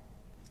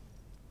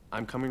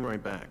 I'm coming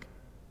right back.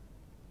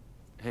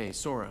 Hey,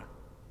 Sora.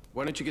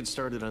 Why don't you get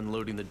started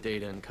unloading the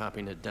data and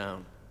copying it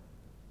down?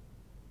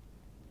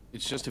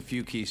 It's just a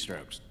few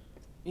keystrokes.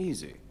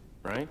 Easy,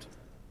 right?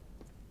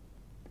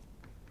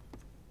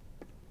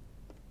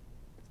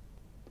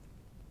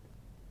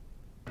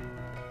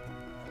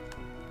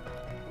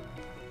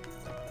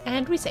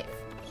 And we save.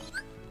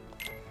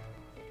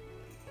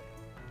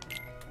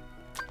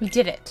 We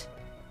did it.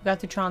 We got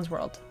through Tron's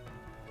world.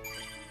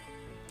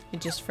 It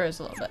just froze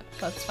a little bit,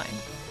 but that's fine.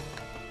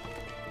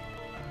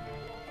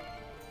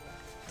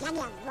 Can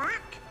you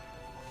walk?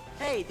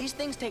 Hey, these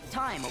things take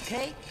time,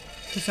 okay?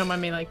 Just don't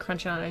mind me like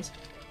crunching on ice.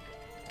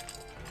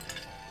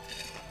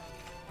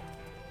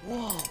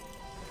 Whoa,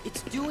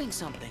 it's doing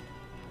something.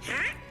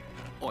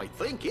 I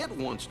think it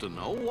wants to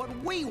know what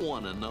we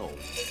want to know.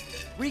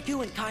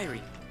 Riku and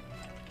Kairi.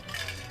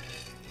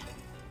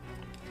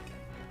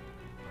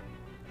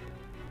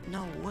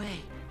 No way.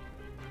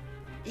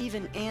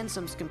 Even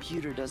Ansem's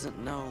computer doesn't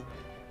know.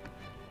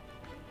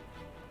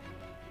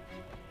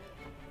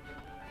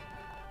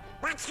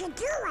 What's he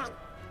doing?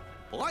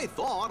 I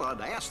thought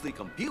I'd ask the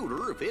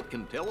computer if it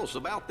can tell us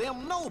about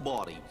them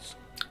nobodies.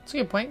 That's a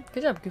good point.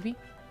 Good job, Goofy.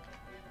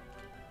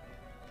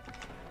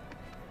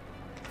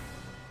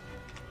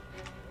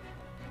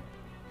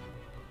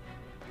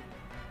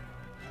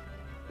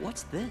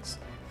 What's this?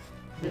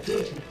 The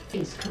data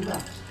is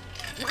corrupt.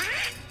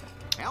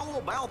 How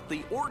about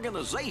the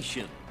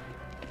organization?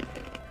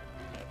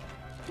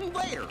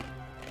 There.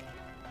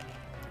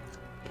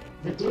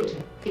 The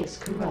data is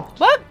corrupt.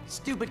 What?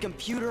 Stupid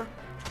computer.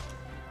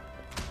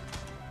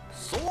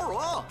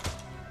 Sora!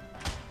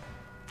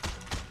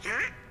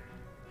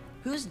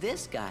 Who's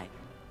this guy?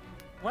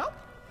 Well,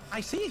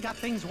 I see you got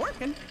things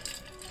working.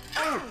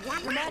 Oh,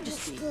 Your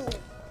Majesty.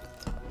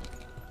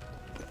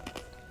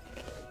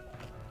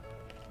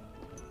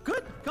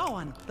 Good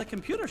going. The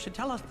computer should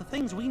tell us the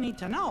things we need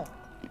to know.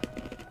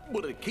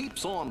 But it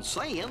keeps on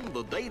saying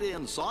the data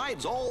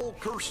inside's all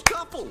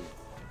kerstuffled.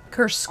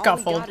 Curse All we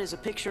scuffled. got is a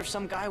picture of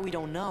some guy we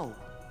don't know.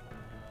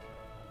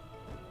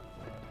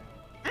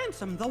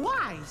 Ansem the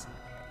Wise.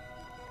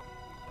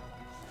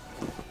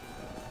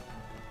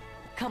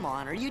 Come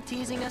on, are you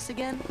teasing us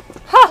again?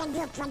 Can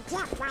you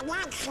forget what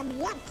Ansem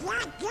looked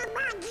like, Your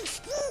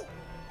Majesty?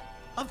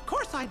 Of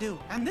course I do,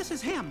 and this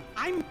is him.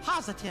 I'm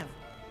positive.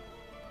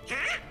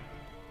 Huh?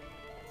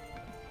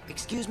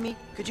 Excuse me,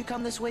 could you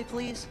come this way,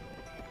 please?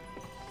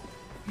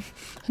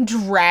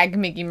 Drag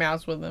Mickey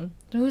Mouse with him.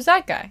 Who's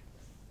that guy?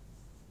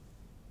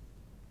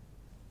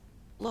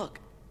 Look,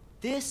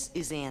 this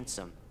is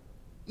Ansem.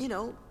 You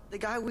know, the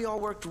guy we all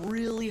worked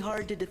really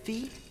hard to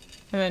defeat.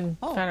 And then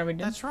Oh, found out we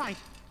did. that's right.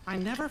 I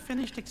never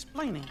finished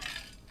explaining.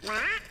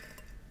 What?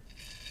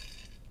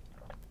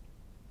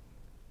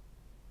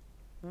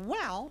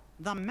 Well,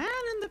 the man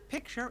in the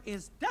picture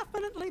is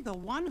definitely the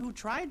one who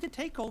tried to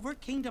take over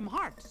Kingdom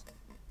Hearts.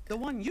 The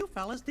one you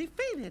fellas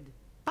defeated.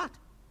 But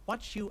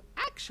what you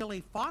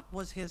actually fought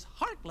was his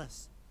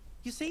Heartless.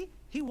 You see,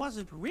 he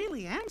wasn't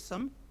really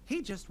Ansem.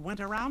 He just went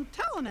around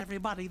telling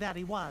everybody that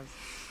he was.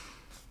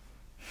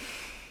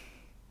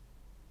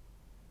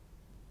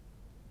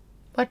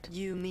 What?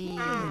 You mean...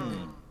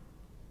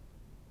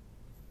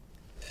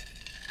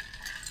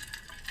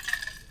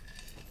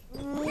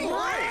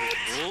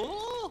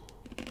 Oh?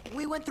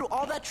 We went through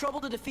all that trouble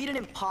to defeat an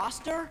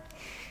imposter?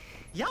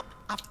 Yup,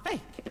 a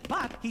fake.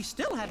 But he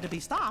still had to be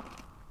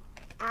stopped.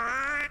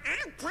 I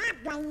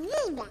can't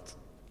believe it.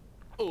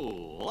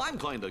 Oh, I'm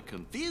kind of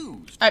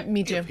confused.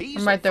 Me too. If he's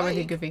I'm right a there with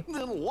you, fake, Goofy.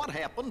 Then what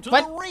happened to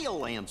What? the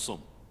real Ansem?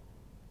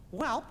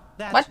 Well,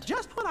 that's What?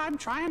 just what I'm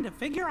trying to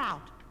figure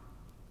out.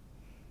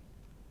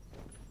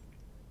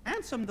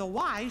 Ansem the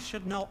Wise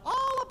should know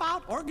all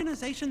about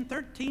Organization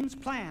 13's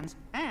plans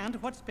and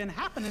what's been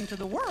happening to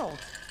the world.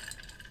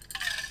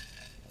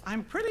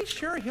 I'm pretty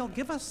sure he'll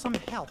give us some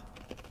help.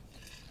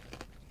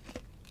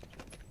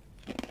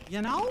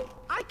 You know,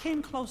 I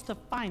came close to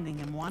finding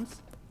him once.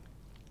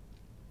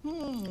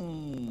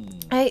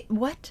 Hey,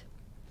 what?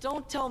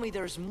 Don't tell me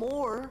there's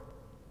more.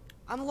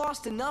 I'm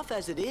lost enough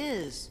as it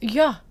is.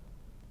 Yeah.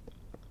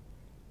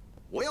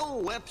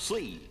 Well, let's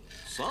see.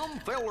 Some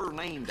feller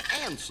named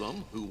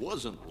Ansem, who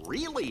wasn't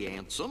really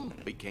Ansem,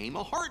 became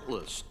a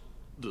Heartless.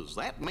 Does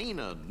that mean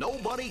a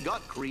nobody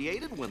got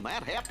created when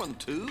that happened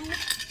too?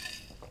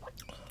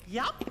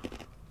 Yup.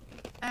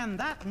 And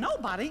that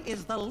nobody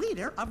is the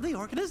leader of the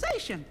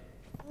organization.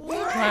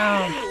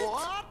 Wow.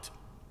 What?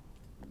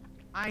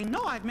 I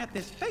know I've met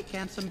this fake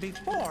Ansem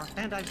before,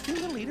 and I've seen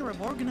the leader of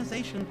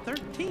Organization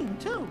 13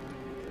 too.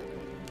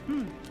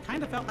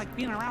 Kind of felt like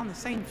being around the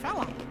same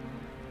fella.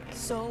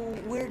 So,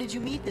 where did you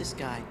meet this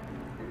guy?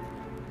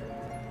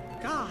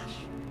 Gosh,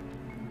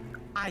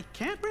 I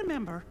can't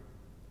remember.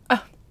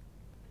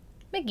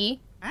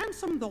 Mickey.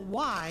 Ansem the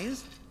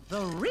Wise,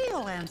 the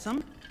real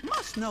Ansem,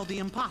 must know the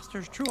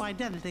imposter's true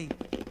identity.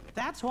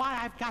 That's why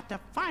I've got to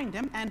find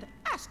him and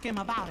ask him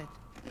about it.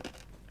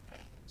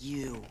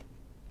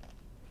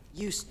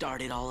 You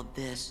started all of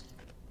this.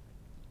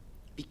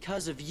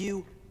 Because of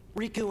you,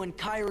 Riku and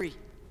Kairi.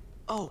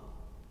 Oh,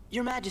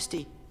 Your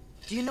Majesty,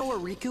 do you know where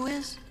Riku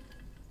is?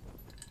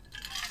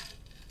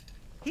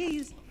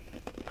 He's...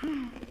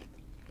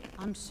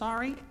 I'm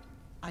sorry,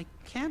 I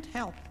can't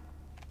help.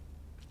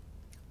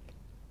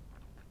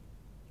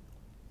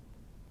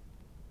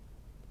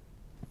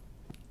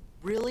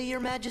 Really, Your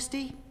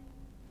Majesty?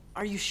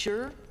 Are you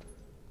sure?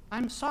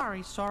 I'm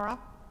sorry, Sora.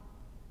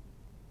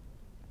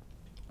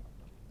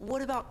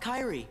 What about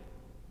Kairi?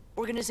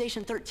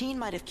 Organization 13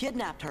 might have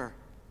kidnapped her.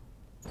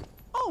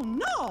 Oh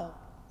no!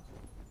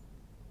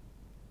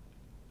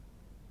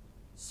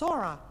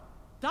 Sora,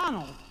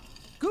 Donald,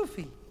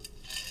 Goofy.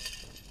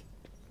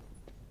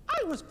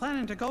 I was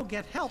planning to go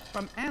get help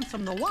from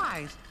Ansem the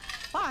Wise,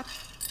 but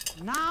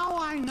now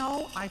I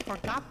know I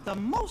forgot the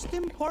most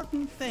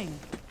important thing.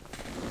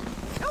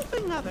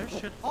 Helping others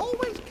should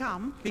always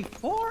come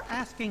before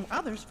asking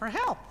others for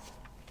help.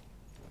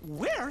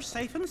 We're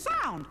safe and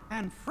sound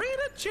and free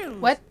to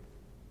choose. What?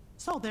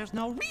 So there's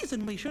no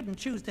reason we shouldn't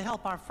choose to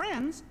help our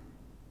friends.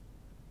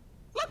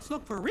 Let's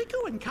look for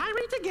Riku and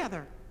Kairi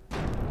together.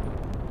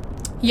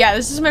 Yeah,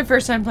 this is my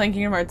first time playing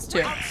Kingdom Hearts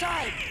 2.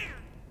 Outside!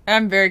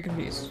 I'm very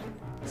confused.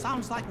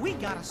 Sounds like we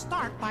gotta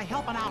start by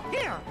helping out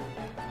here.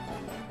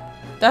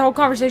 That whole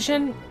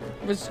conversation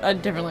was a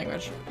different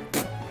language.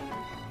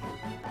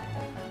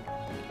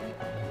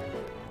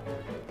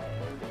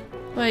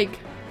 Like...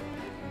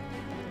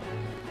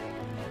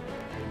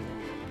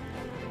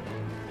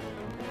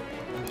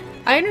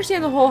 I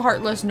understand the whole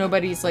heartless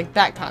nobodies, like,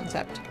 that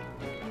concept.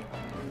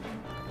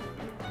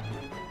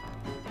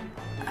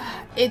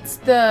 It's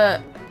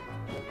the...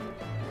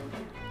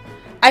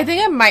 I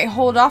think I might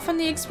hold off on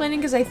the explaining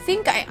because I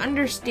think I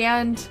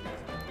understand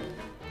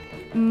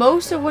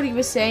most of what he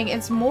was saying.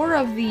 It's more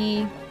of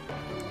the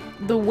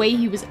way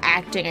he was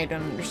acting I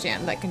don't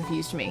understand. That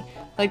confused me.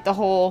 Like the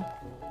whole,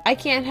 I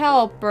can't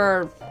help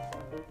or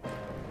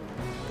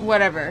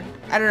whatever.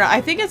 I don't know. I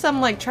think it's I'm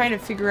like trying to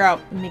figure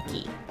out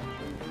Mickey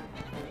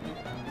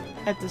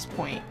at this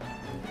point.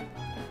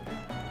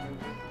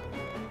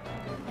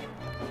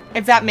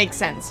 If that makes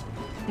sense.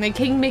 Like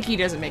King Mickey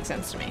doesn't make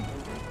sense to me.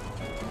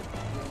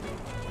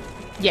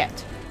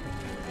 Yet.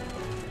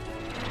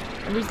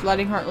 I'm just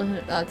letting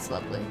Heartless. That's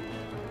lovely.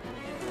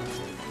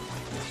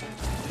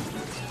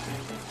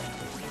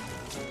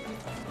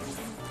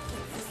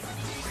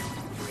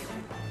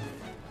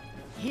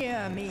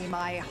 Hear me,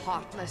 my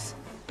Heartless.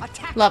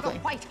 Attack Lovely. the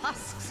white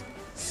husks.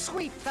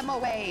 Sweep them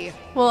away.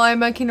 Well,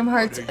 I'm a Kingdom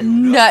Hearts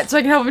nut, so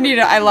I can help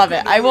Anita. I love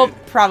it. I will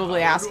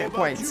probably ask at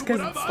points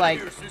because it's like.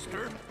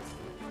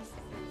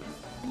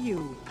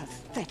 You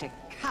pathetic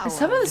coward.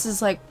 Some of this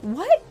is like,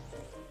 what?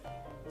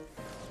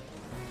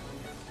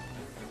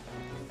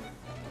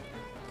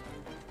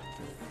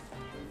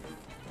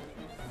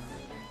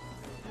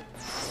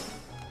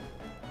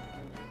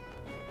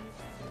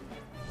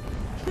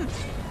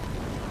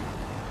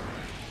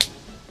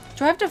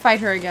 Do I have to fight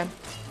her again?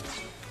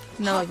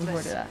 I'm not looking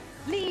forward to that.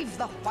 Leave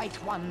the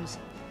white ones.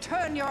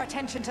 Turn your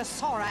attention to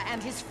Sora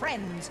and his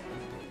friends.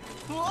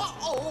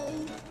 Uh-oh!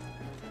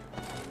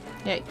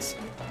 Yikes.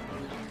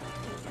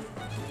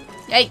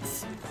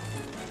 Yikes.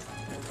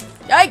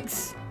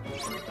 Yikes!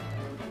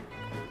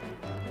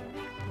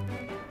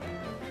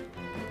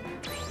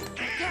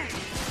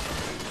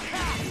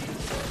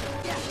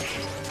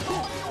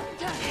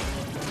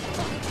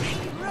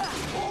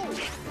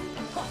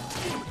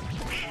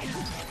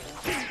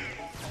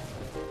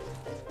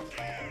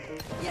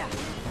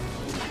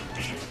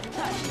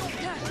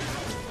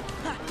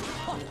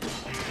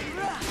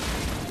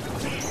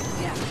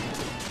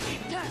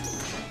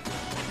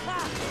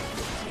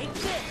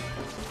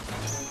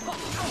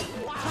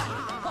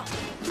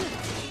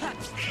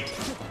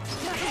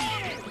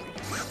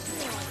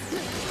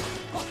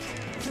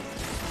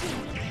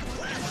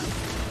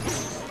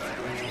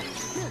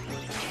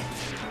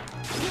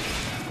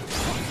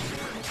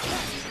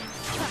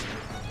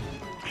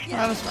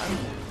 That was fun.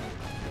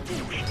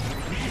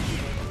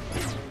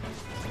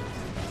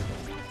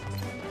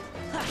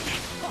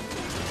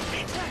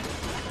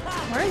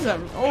 Where is that?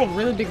 Oh,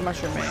 really big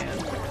mushroom man.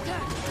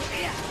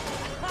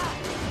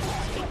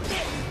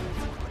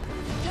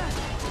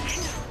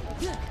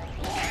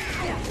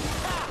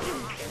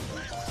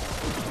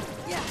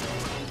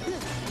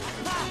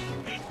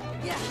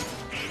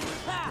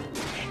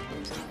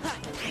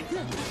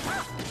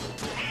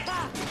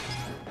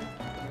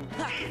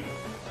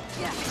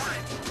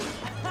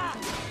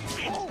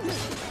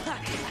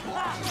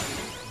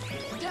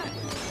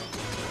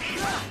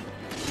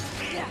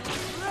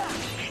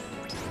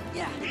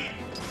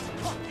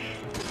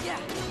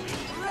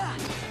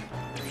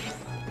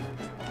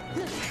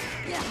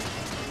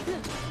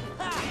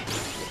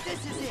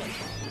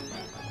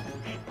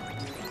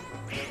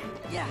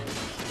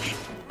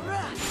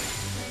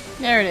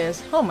 There it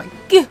is. Oh my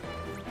god.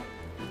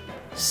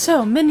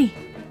 So many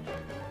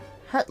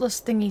heartless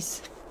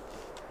thingies.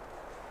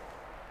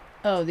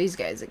 Oh, these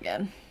guys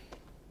again.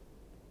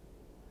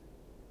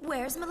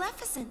 Where's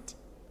Maleficent?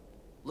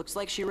 Looks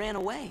like she ran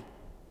away.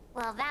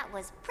 Well, that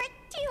was pretty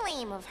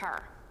lame of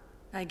her.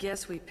 I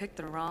guess we picked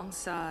the wrong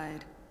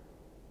side.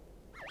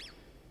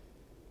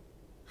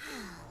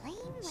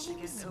 She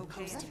was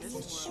supposed to be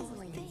a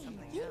chivalry.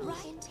 You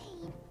right?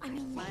 I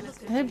mean, Is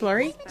it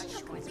blurry?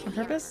 On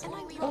purpose?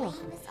 Oh.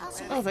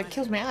 Oh, that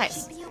kills my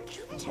eyes.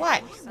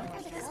 What?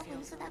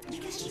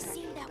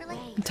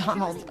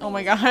 Donald. Oh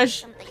my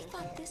gosh.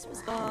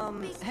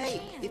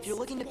 Hey, if you're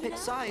looking to pick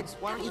sides,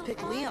 why don't you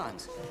pick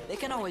Leon's? They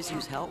can always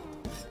use help.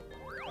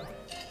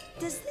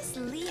 Does this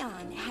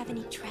Leon have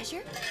any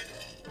treasure?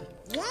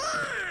 Yeah,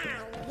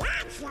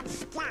 lots of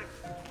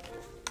stuff.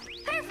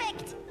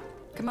 Perfect!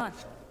 Come on.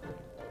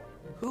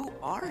 Who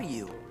are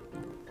you?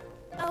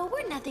 Oh,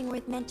 we're nothing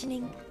worth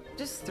mentioning.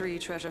 Just 3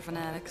 treasure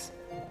fanatics.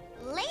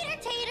 Later,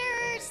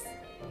 taters!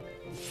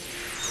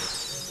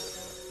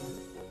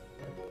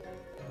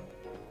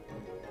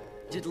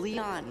 Did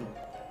Leon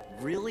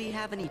really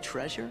have any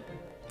treasure?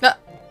 No.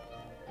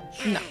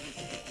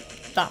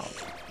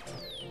 Donald.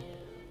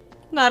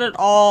 Not at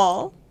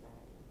all.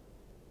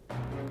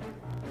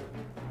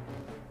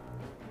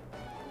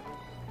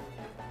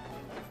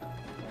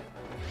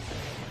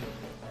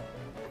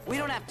 We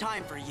don't have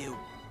time for you.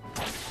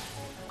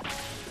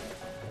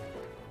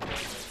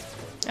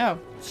 Oh,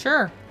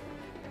 sure.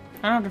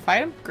 I don't have to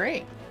fight him?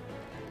 Great.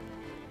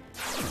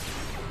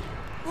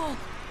 Whoa.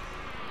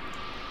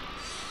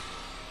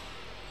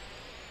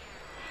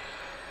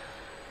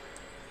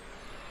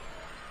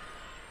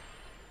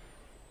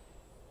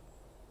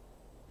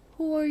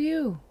 Who are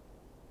you?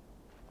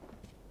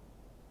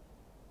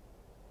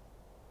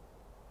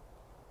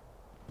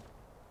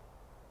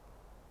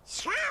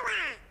 Sora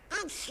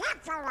and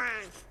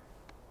Sephiroth.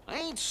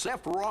 Ain't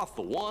Sephiroth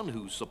the one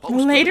who's supposed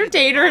Later to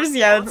be the daters? dark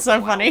Yeah, part that's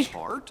of so funny.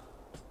 Cloud's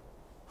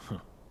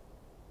heart?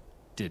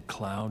 Did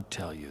Cloud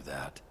tell you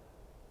that?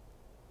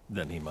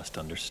 Then he must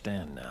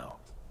understand now.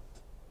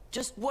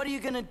 Just what are you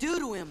gonna do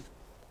to him?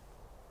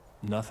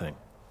 Nothing.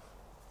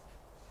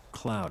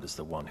 Cloud is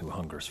the one who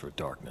hungers for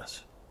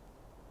darkness.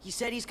 He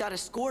said he's got a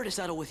score to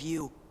settle with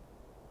you.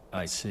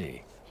 I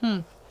see.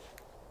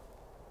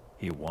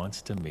 He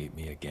wants to meet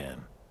me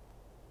again.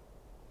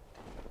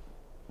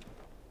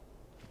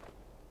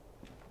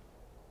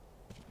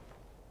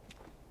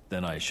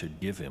 Then I should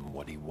give him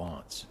what he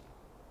wants.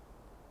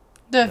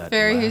 The That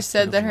fairy who last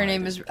said bit that of her light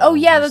name is is... Oh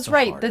yeah, always that's the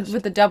right. hardest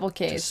With the double to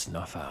K's.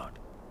 snuff out.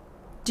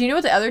 Do you know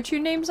what the other 2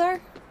 names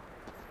are?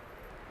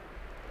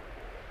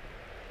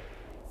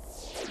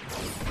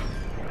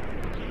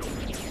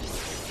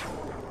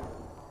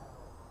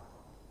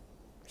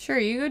 Sure,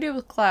 you go deal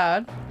with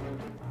Cloud.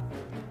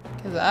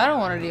 Because I don't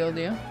want to deal with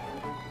you.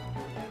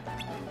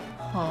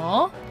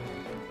 Huh?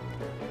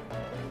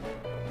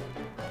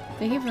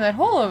 They came from that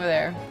hole over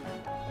there.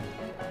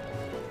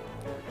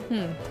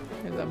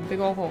 There's a big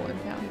old hole in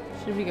town.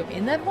 Should we go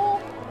in that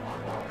hole?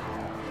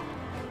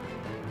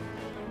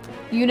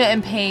 Yuna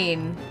and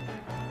Pain.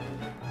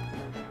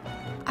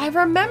 I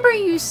remember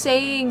you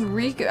saying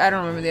Riku. I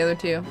don't remember the other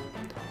 2.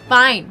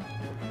 Fine.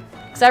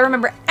 Because I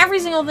remember every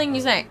single thing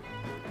you say.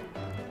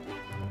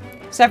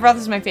 Sephiroth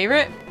is my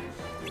favorite.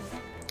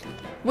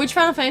 Which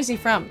Final Fantasy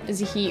from? Is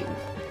he...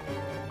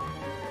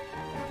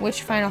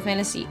 Which Final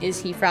Fantasy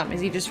is he from?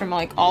 Is he just from,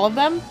 like, all of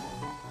them?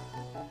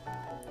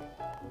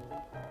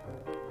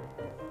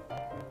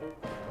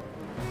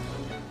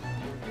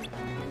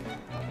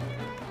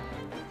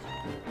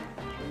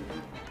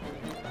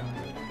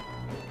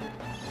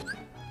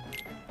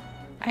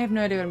 I have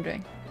no idea what I'm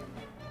doing.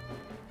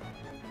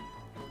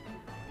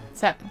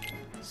 7.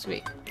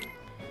 Sweet.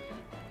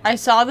 I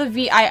saw the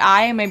VII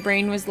and my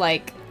brain was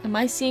like, am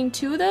I seeing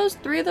 2 of those,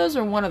 3 of those,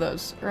 or 1 of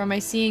those? Or am I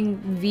seeing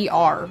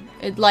VR?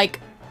 It like,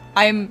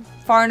 I'm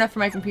far enough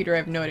from my computer, I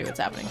have no idea what's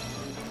happening.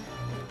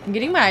 I'm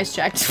getting my eyes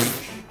checked.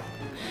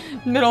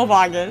 Middle of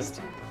August.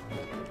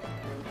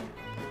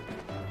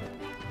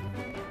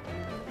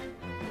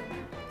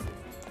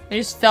 I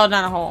just fell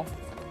down a hole.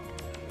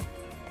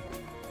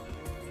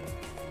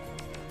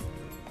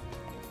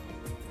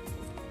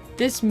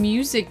 This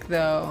music,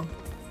 though.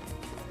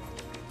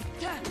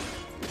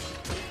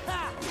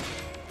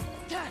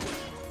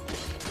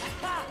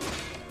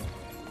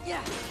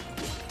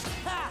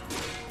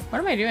 What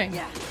am I doing?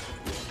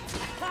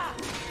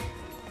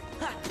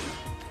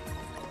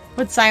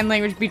 Would sign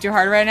language be too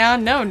hard right now?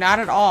 No, not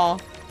at all.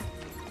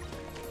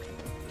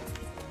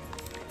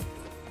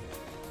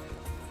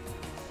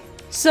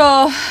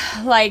 So,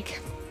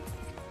 like,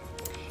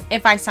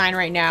 if I sign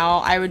right now,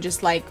 I would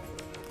just, like,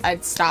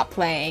 I'd stop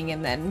playing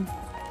and then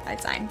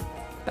I'd sign.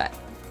 But,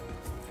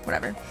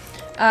 whatever.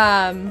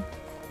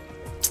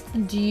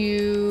 Do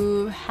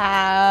you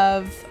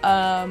have,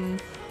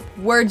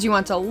 words you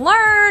want to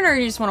learn, or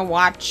you just want to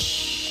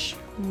watch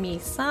me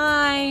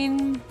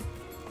sign?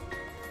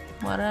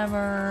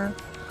 Whatever.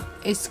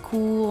 It's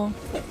cool.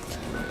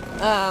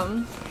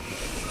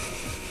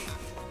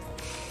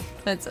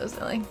 That's so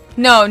silly.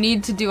 No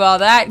need to do all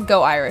that.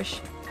 Go Irish.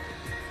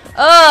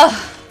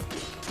 Ugh.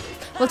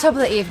 Well, top of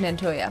the evening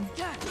to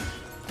you.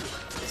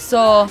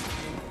 So,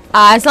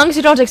 as long as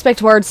you don't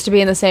expect words to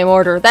be in the same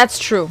order, that's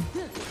true.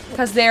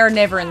 Because they're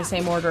never in the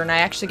same order, and I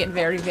actually get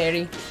very,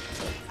 very,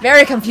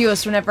 very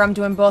confused whenever I'm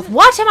doing both.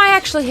 What am I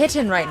actually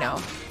hitting right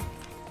now?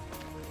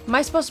 Am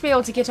I supposed to be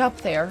able to get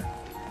up there?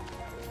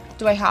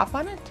 Do I hop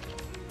on it?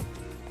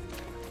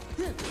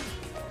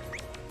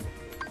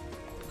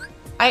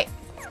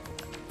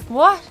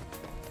 What?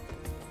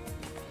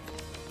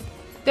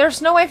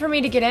 There's no way for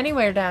me to get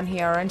anywhere down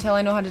here until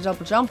I know how to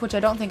double jump, which I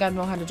don't think I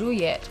know how to do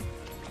yet.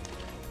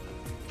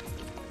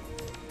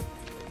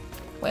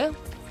 Well.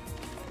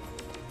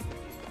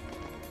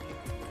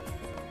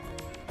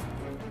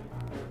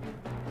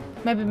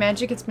 Maybe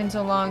magic, it's been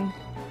so long.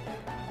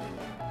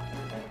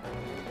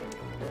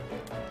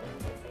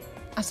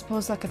 I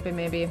suppose that could be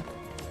maybe.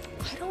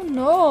 I don't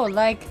know,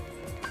 like.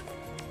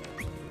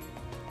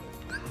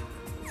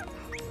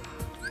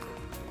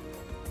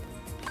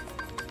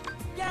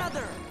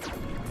 Gather.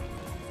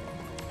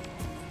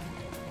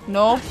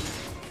 Nope.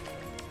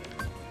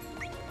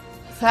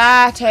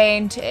 That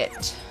ain't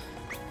it.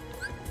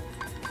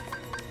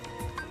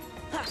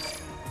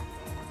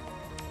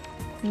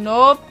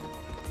 Nope.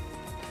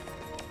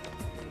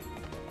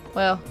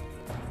 Well.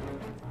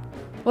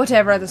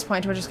 Whatever at this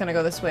point, we're just gonna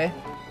go this way.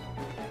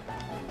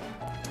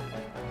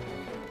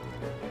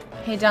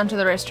 Head down to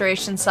the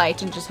restoration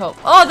site and just hope.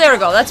 Oh, there we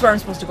go. That's where I'm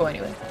supposed to go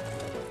anyway.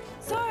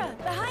 Sora,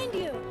 behind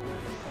you.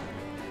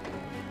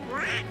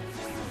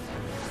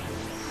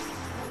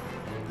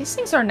 These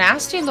things are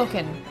nasty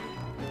looking.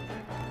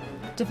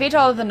 Defeat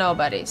all of the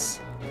nobodies.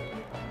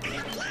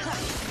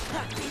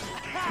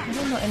 I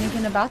don't know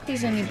anything about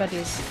these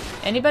anybody's.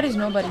 Anybody's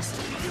nobodies.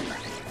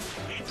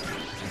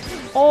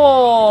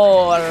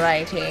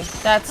 Alrighty.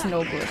 That's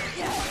no good.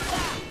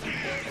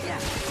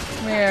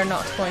 We're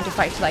not going to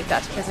fight like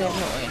that because I have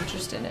no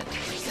interest in it.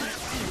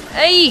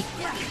 Hey!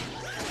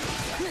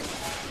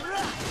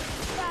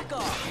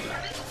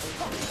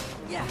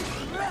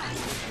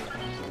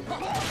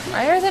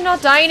 Why are they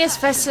not dying as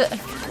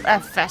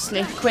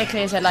fastly,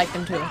 quickly as I'd like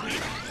them to?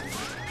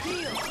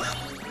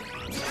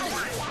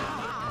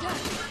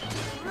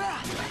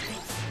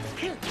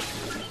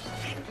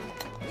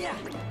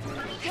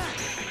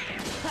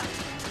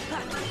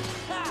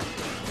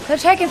 They're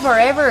taking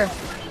forever.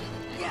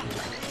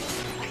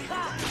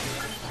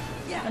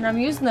 And I'm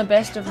using the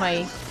best of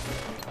my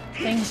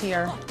things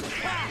here.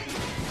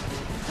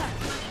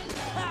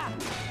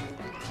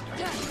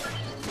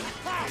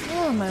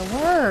 Oh my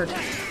word.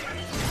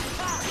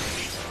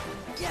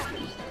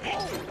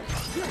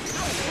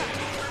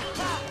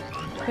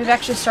 We've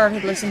actually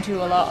started listening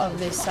to a lot of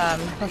this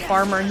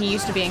performer. He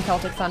used to be in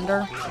Celtic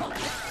Thunder.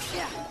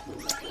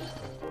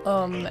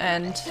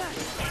 And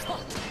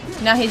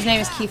now his name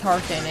is Keith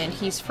Harkin, and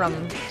he's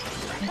from,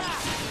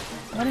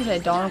 what is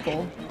it,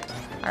 Donegal,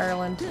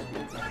 Ireland.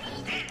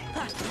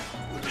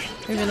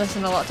 We've been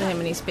listening a lot to him,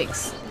 and he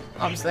speaks,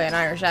 obviously, an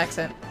Irish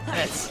accent, and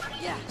it's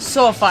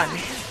so fun.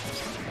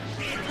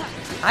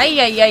 Ay,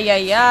 ay, ay,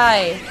 ay,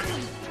 ay.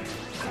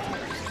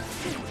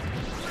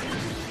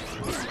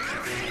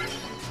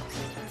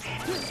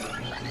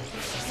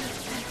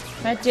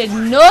 That did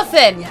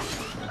nothing.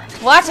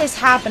 What is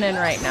happening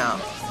right now?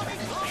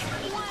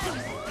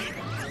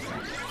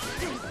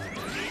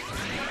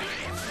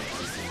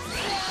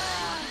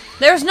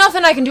 There's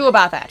nothing I can do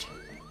about that.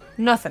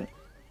 Nothing.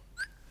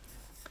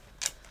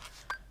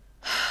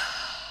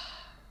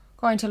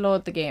 Going to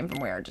load the game from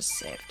where I just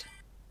saved.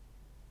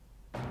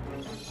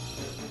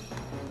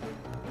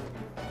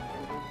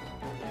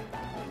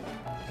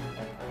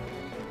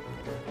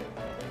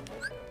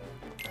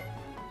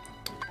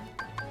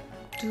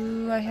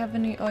 Do I have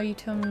any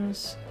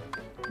items?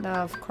 No,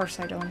 of course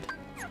I don't.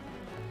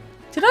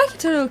 Did I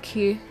get an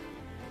okay?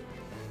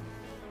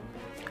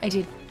 I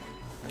did.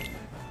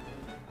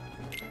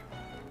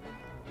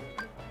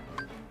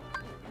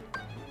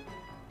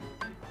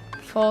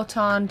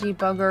 Photon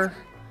debugger.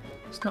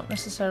 It's not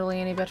necessarily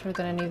any better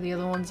than any of the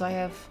other ones I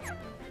have.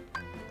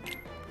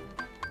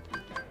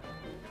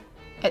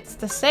 It's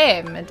the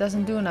same. It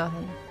doesn't do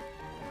nothing.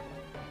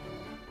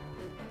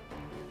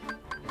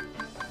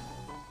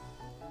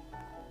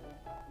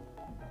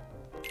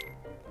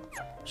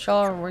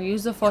 Sure, we'll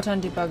use the photon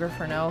debugger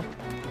for now.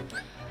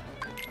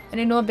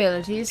 Any new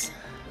abilities?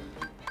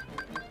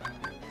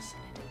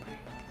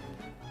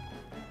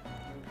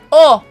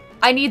 No!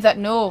 I need that.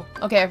 No.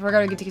 Okay, I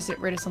forgot to get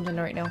rid of something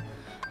right now.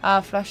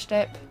 Flash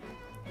step.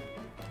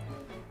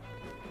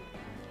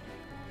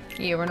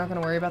 Yeah, we're not gonna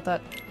worry about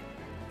that.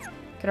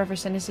 Get our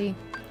vicinity.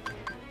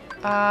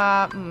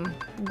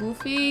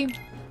 Goofy.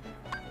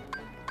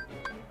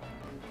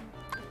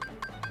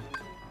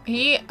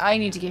 I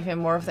need to give him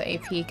more of the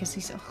AP because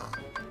he's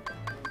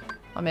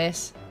a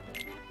mess.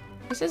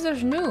 He says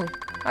there's new.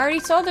 I already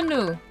saw the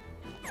new.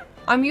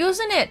 I'm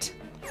using it.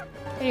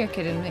 You're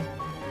kidding me.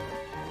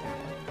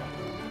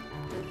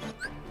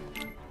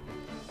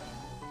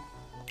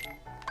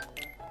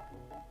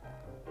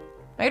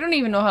 I don't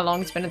even know how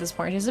long it's been at this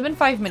point. Has it been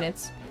 5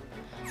 minutes?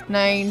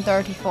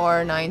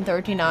 9:34,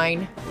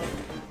 9:39.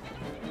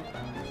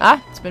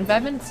 Ah, it's been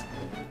 5 minutes.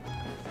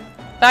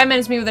 5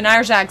 minutes me with an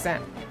Irish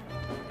accent.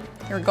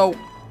 Here we go.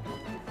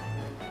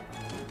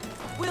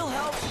 We'll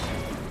help.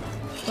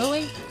 Will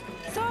we?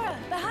 Sora,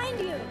 behind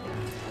you.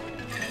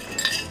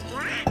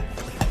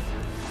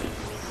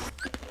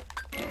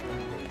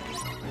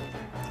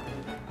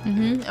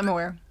 I'm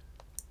aware.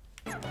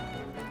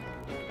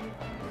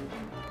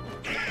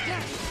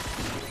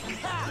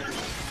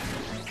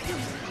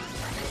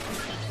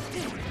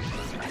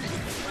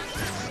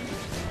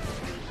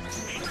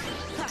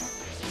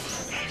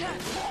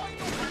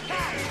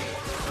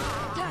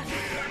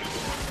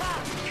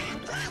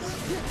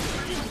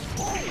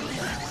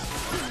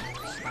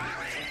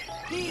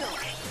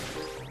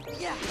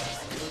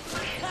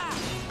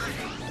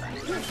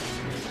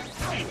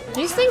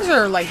 These things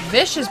are like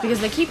vicious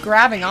because they keep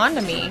grabbing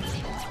onto me.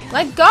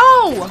 Let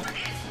go!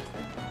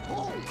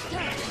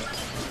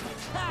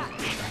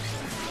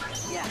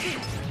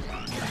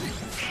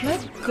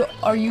 Let go.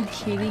 Are you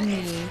kidding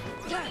me?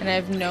 And I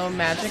have no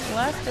magic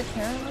left,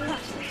 apparently.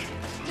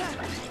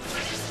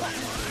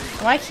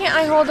 Why can't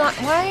I hold on?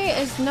 Why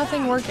is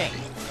nothing working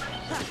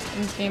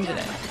in this game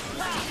today?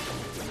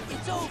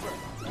 It's over.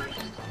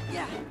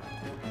 Yeah.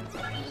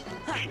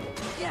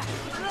 Yeah.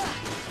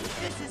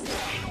 This is it.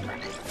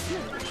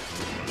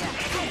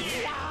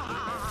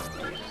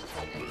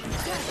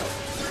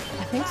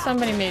 I think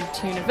somebody made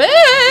tuna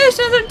fish as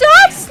a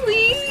dog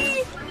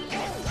sleep.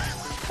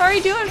 How are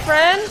you doing,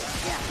 friend?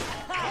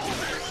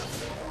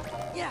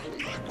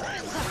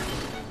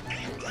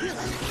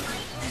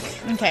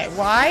 Okay,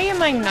 why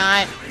am I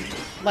not,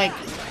 like,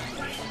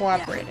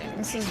 cooperating?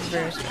 This is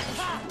very strange.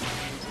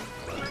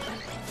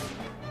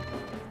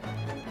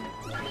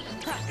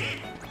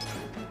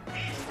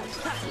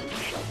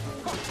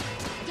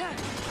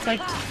 It's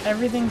like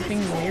everything's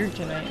being weird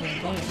tonight in the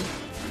game.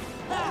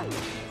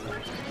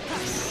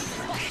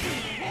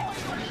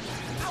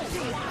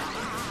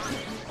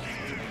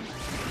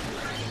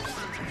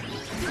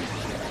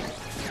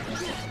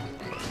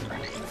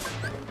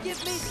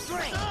 Give me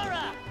strength.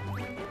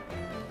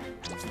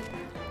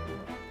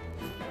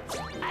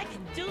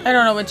 I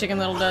don't know what Chicken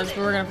Little does, but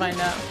we're gonna find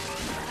out.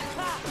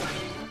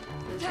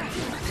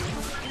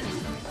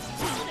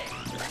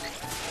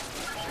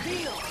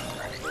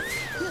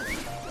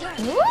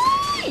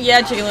 Woo!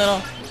 Yeah, Chicken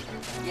Little.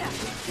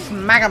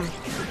 Smack him.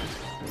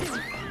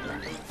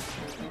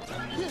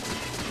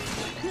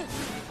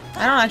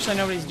 I don't actually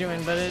know what he's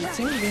doing, but it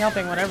seems to be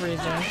helping whatever he's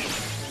doing.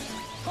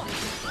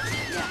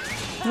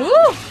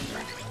 Woo!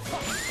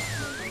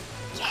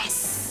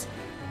 Yes!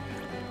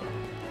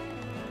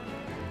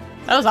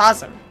 That was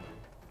awesome.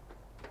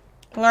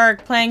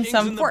 Lurk playing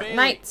some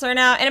Fortnite so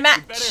now in a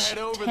match.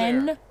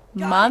 10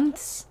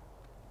 months?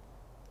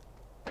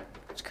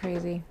 It's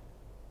crazy.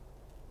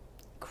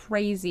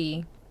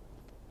 Crazy.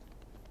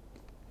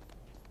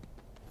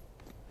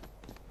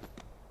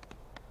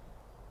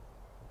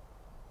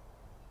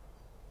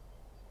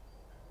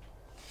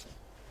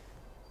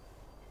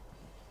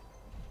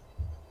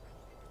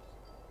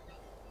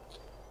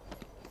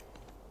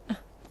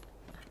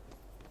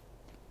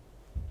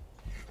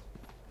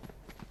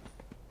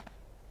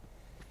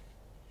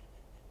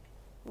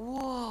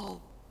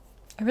 Whoa.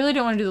 I really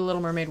don't want to do the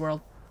Little Mermaid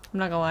world. I'm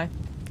not gonna lie.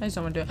 I just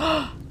don't want to do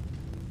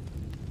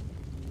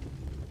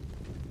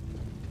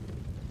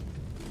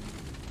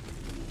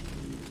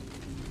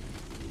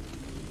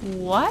it.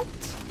 What?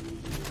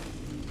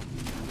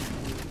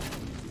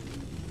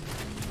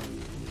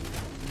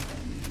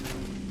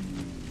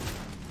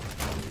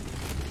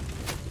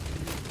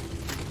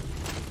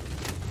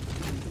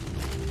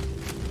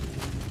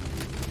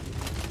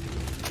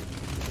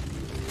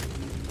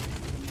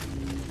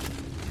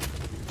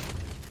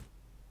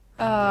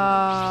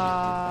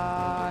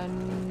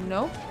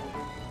 No.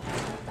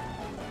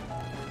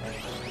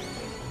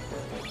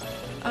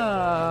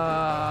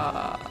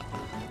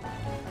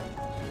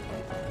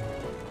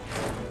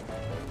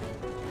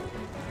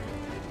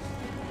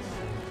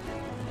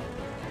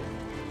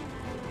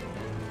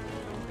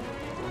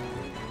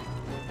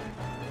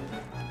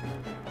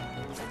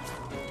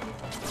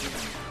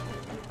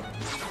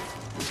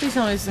 Please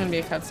tell me this is gonna be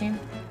a cutscene.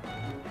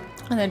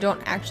 And I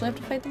don't actually have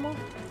to fight them all.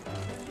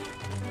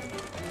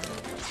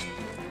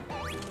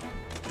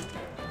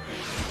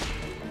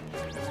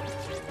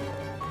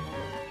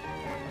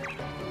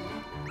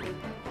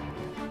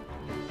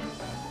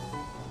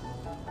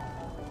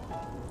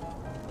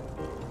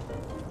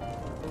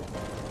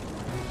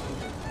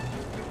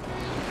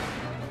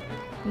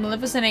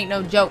 Maleficent ain't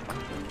no joke.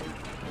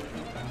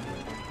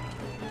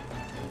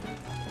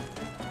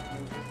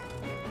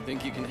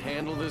 Think you can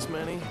handle this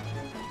many?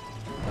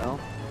 Well,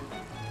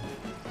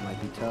 might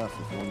be tough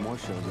if one more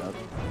shows up.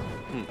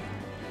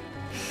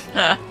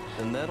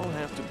 Then that'll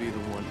have to be the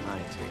one I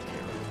take care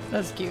of.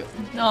 That's cute.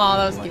 Oh,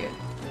 that was What? cute.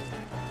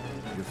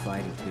 You're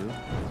fighting too?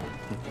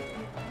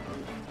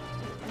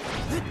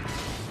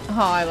 Oh,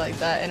 I like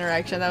that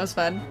interaction. That was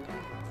fun.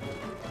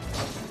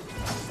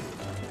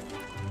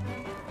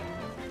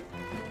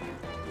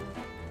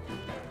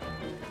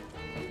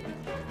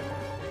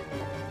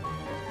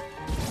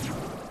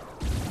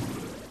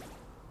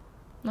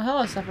 Well,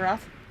 hello,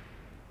 Sephiroth.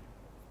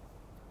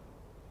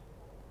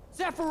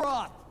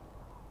 Sephiroth!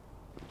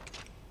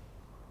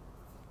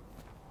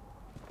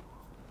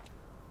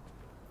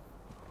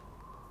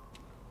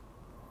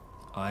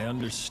 I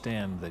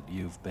understand that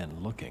you've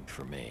been looking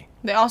for me.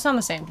 They all sound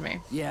the same to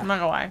me. Yeah. I'm not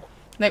gonna lie.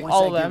 Like Once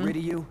all I of get them rid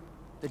of you,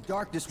 the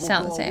darkness will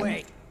sound go the same.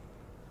 away.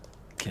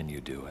 Can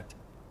you do it?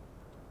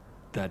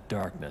 That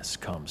darkness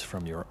comes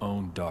from your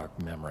own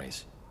dark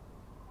memories.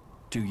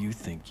 Do you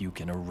think you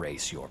can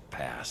erase your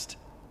past?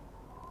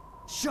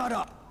 Shut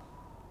up!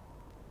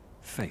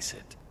 Face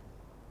it.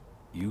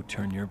 You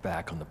turn your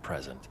back on the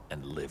present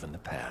and live in the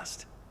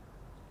past.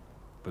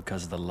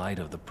 Because the light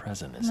of the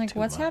present is Like, too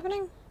what's much.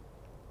 happening?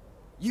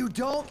 You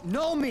don't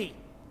know me!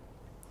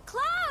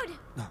 Cloud!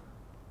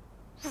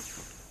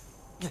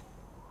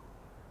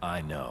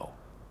 I know.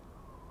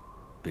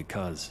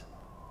 Because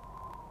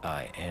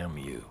I am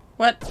you.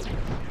 What?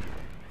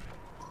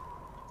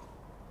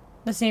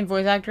 The same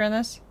voice actor in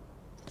this?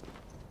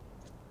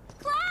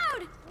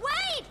 Cloud!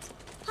 Wait!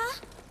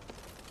 Huh?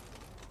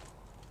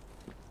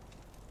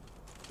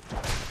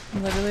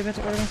 I'm literally about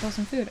to order myself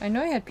some food. I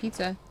know I had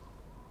pizza.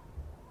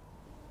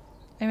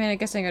 I mean, I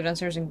guess I can go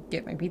downstairs and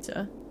get my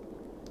pizza.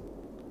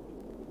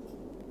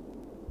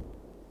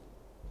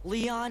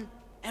 Leon,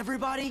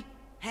 everybody,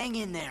 hang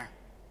in there.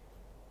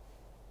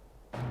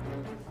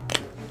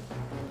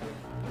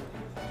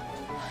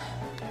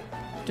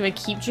 Do I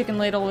keep chicken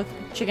ladle with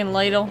chicken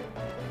ladle?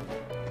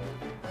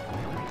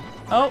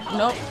 Oh,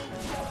 nope.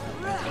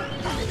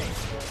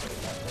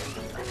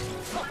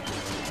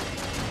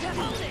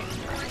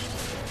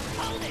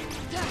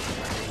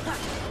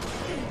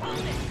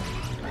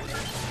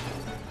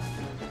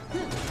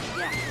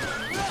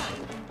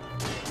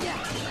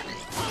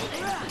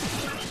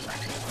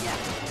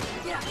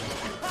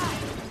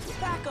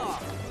 Back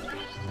off.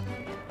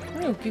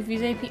 Oh,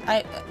 Goofy's AP.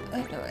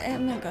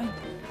 I'm not going.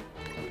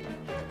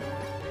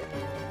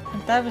 I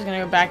thought I was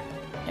gonna go back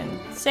and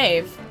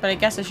save, but I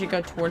guess I should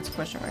go towards the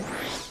question mark.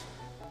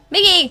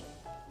 Mickey!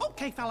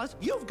 Okay, fellas,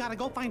 you've got to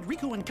go find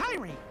Riku and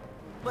Kairi.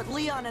 But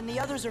Leon and the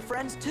others are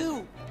friends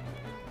too.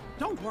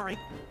 Don't worry,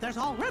 there's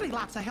already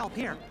lots of help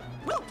here.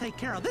 We'll take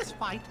care of this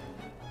fight.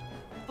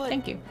 But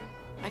Thank you.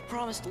 I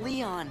promised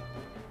Leon.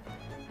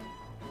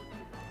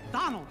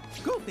 Donald,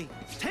 Goofy,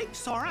 take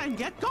Sora and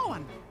get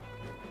going.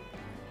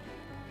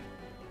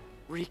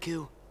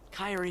 Riku,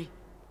 Kairi,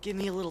 give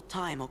me a little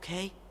time,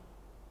 okay?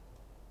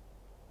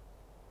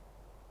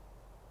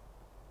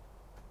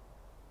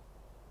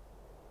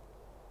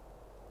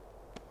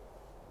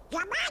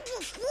 Your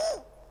Majesty!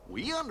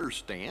 We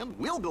understand.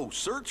 We'll go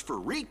search for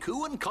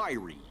Riku and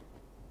Kairi.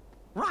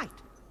 Right.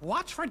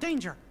 Watch for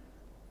danger.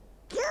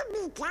 You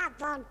be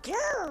careful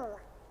too!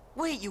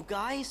 Wait, you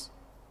guys.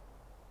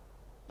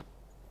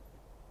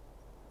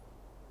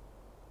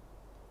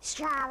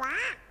 Sora,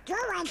 do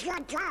as you're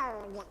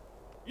told.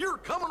 You're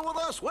coming with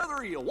us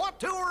whether you want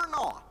to or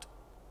not.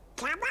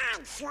 Come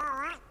on,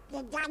 Sora.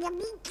 You gotta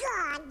be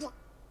good.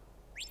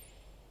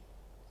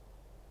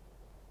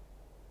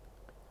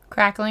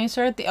 Crackling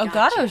start the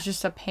Elgato is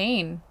just a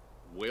pain.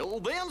 Well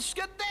then,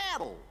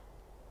 skedaddle.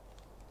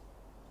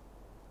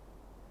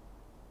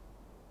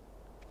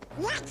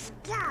 Let's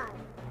go.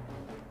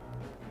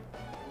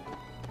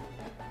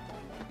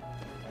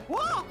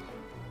 Whoa!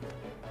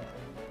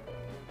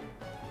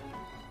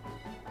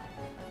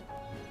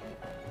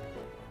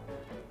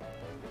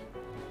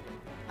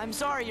 I'm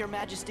sorry, Your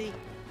Majesty.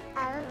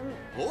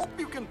 Hope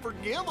you can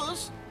forgive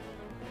us.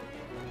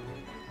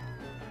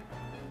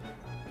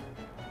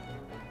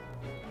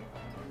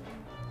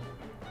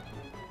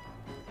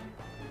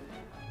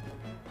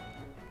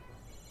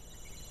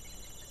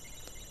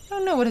 I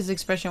don't know what his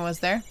expression was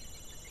there.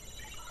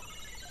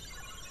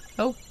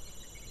 Oh.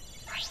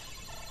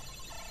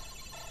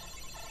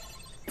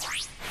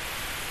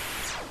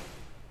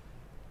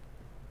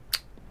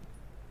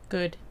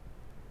 Good.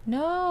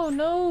 No,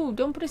 no,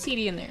 don't put a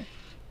CD in there.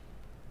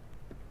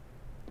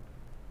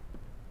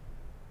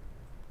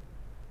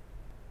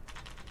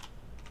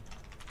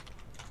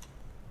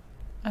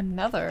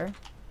 Another?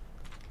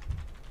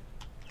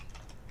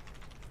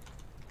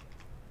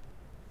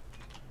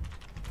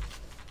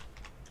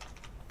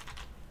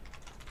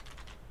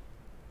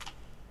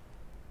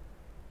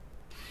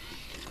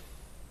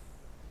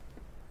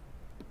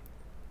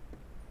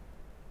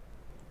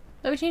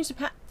 Let me change the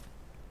pa-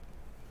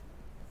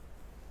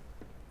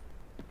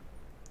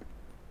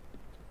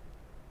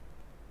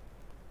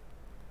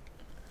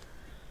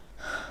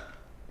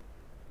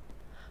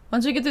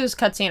 Once we get through this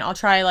cutscene, I'll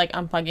try like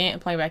unplugging it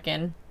and plug it back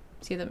in.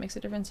 See if that makes a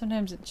difference.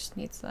 Sometimes it just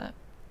needs that.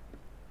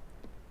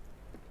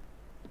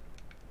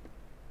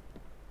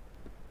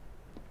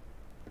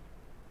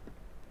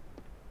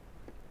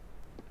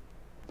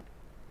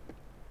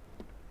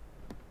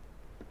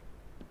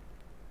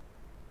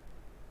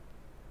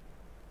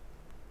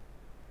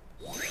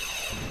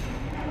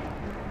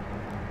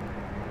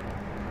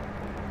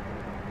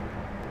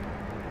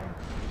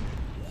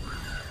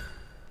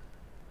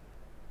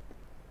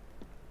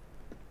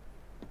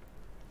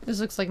 This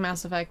looks like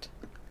Mass Effect.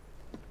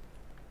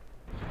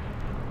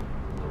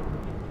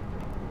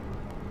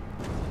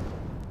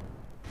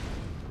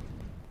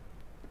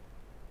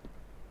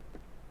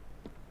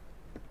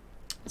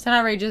 It's not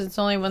outrageous, it's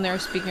only when they're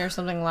speaking or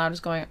something loud is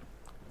going on.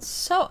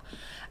 So,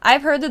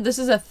 I've heard that this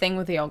is a thing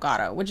with the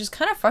Elgato, which is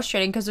kind of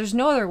frustrating because there's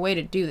no other way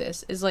to do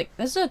this. Is like,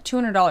 this is a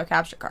 $200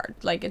 capture card.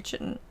 Like, it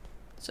shouldn't.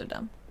 So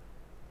dumb.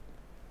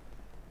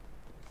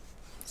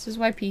 This is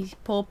why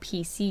people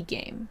PC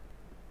game.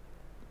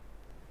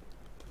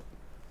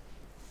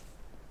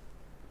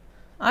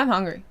 I'm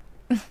hungry.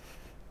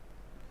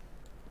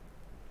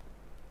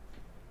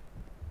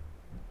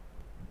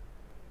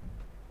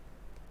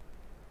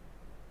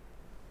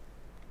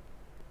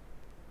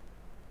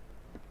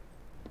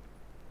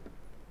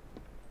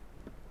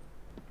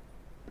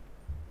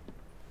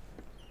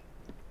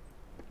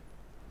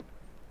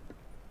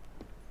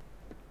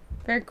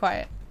 Very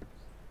quiet.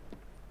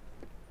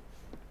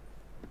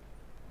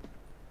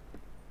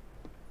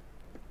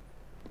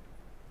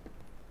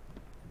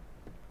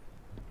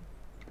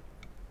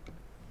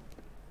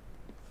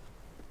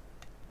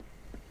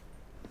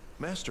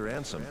 Master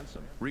Ansem,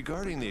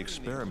 regarding the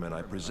experiment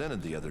I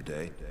presented the other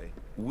day,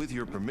 with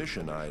your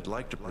permission, I'd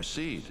like to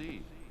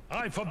proceed.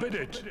 I forbid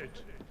it!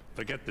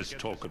 Forget this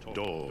talk of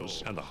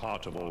doors and the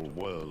heart of all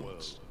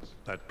worlds.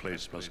 That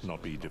place must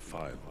not be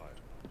defiled.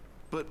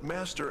 But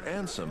Master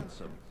Ansem,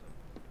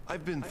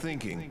 I've been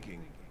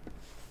thinking...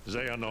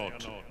 They are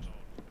not.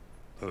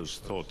 Those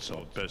thoughts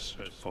are best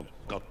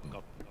forgotten.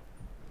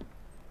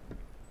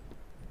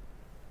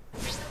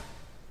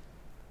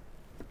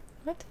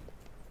 What?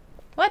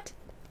 What?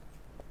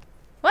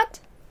 What?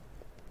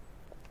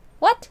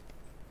 What?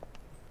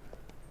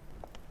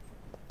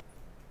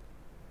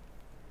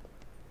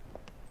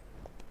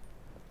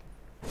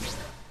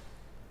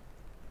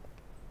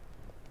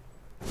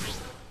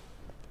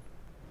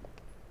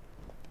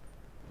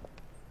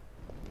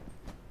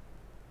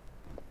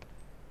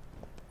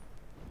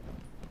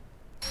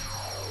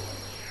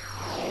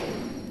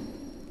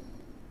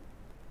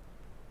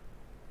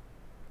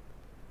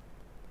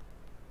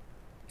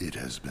 It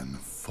has been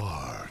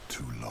far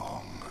too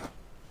long,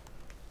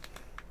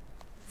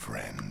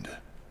 friend.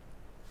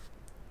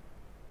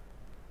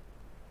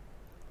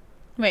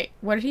 Wait,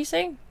 what did he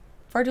say?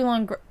 Far too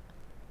long.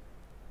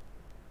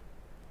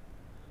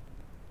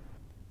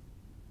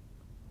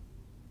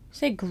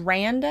 Say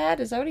granddad?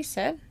 Is that what he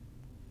said?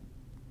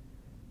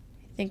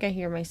 I think I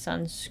hear my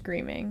son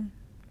screaming.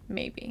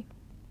 Maybe.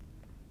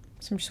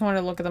 So I'm just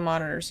wanting to look at the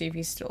monitor, see if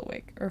he's still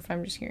awake, or if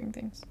I'm just hearing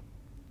things.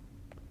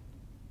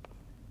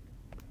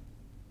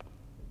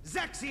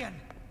 Zaxian!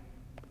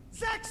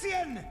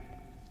 Zaxian!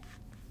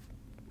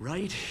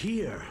 Right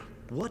here.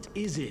 What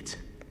is it?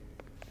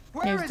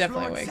 Where is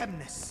definitely Lord awake.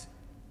 Semnus?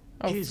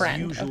 Oh, His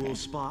friend. usual Okay.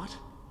 spot?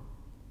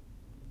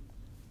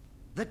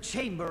 The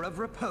Chamber of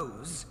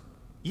Repose?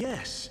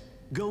 Yes.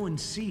 Go and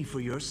see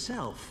for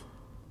yourself.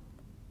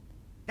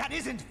 That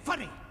isn't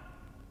funny!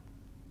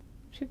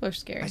 People are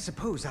scary. I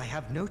suppose I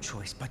have no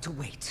choice but to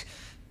wait.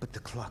 But the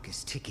clock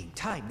is ticking.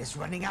 Time is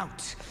running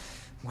out.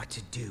 What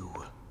to do?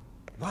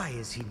 Why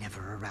is he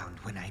never around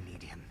when I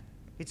need him?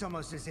 It's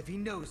almost as if he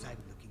knows I'm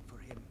looking for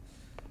him.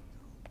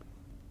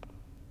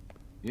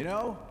 You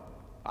know,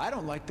 I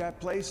don't like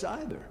that place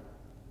either.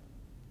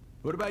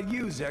 What about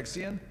you,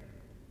 Zexian?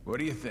 What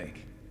do you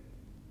think?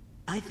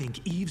 I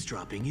think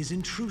eavesdropping is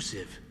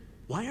intrusive.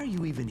 Why are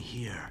you even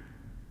here?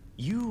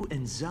 You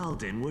and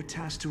Zaldin were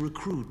tasked to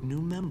recruit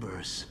new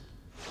members.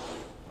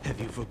 Have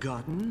you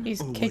forgotten?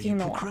 He's or kicking were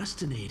the you wall.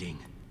 procrastinating?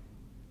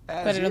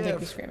 But I don't think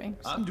he's screaming.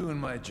 So. I'm doing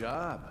my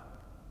job.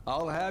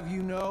 I'll have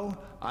you know,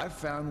 I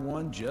found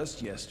one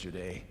just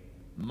yesterday.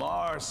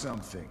 Mar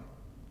something.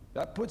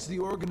 That puts the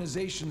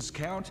organization's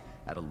count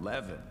at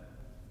 11.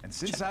 And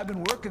since I've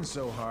been working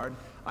so hard,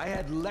 I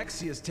had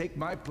Lexius take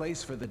my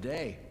place for the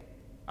day.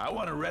 I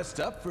want to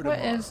rest up for tomorrow.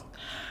 What is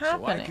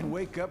happening? So I can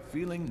wake up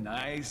feeling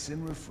nice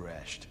and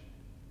refreshed.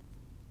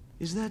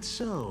 Is that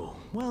so?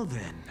 Well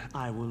then,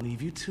 I will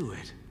leave you to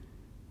it.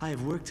 I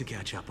have work to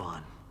catch up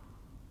on.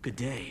 Good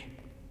day.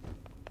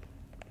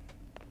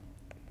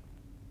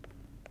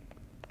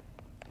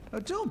 Oh,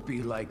 don't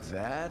be like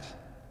that.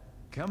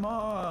 Come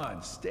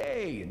on,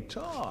 stay and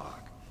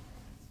talk.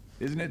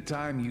 Isn't it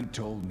time you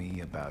told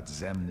me about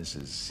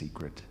Xemnas'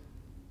 secret?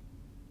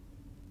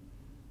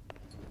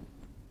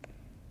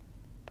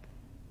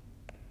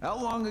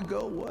 How long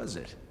ago was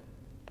it?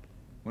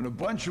 When a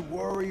bunch of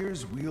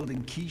warriors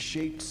wielding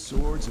key-shaped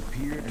swords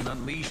appeared and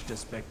unleashed a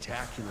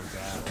spectacular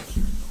battle.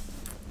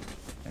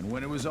 And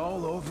when it was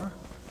all over,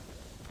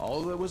 all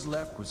All that was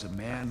left was a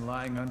man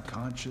lying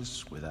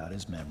unconscious without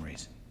his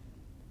memories.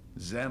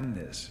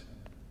 Xemnas,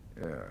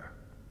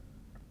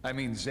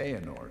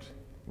 Xehanort,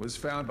 was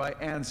found by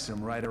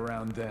Ansem right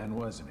around then,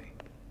 wasn't he?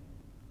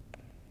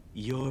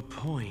 Your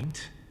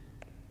point?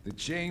 The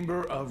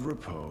Chamber of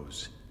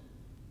Repose.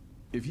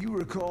 If you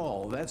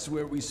recall, that's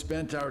where we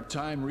spent our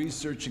time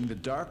researching the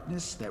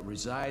darkness that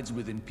resides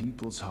within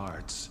people's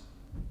hearts.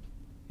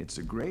 It's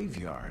a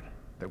graveyard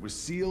that was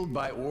sealed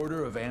by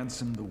order of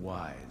Ansem the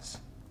Wise.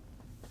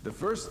 The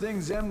first thing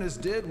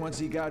Xemnas did once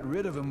he got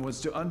rid of him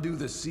was to undo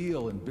the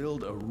seal and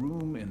build a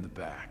room in the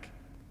back.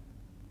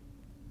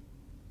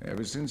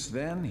 Ever since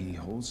then, he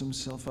holds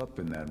himself up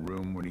in that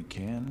room when he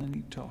can, and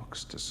he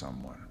talks to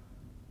someone.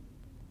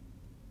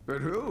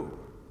 But who?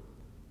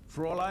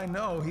 For all I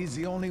know, he's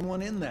the only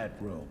one in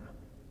that room.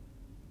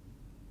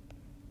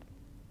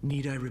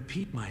 Need I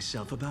repeat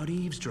myself about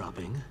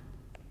eavesdropping?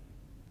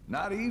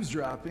 Not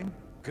eavesdropping.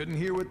 Couldn't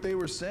hear what they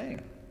were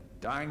saying.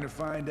 Dying to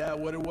find out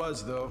what it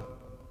was, though.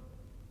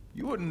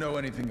 You wouldn't know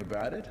anything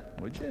about it,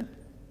 would you?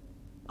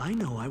 I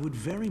know I would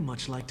very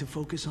much like to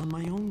focus on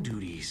my own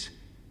duties.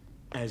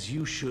 As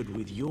you should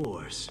with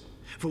yours.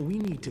 For we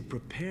need to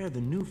prepare the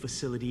new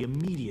facility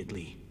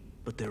immediately.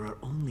 But there are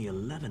only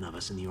 11 of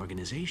us in the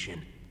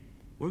organization.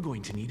 We're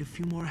going to need a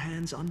few more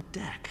hands on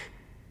deck.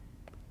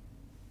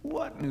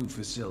 What new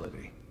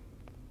facility?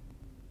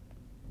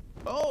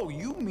 Oh,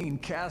 you mean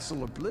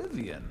Castle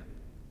Oblivion.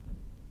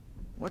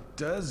 What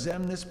does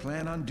Xemnas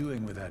plan on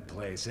doing with that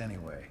place,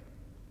 anyway?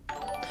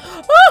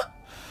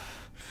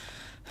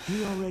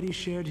 He already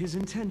shared his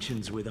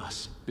intentions with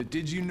us. But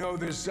did you know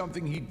there's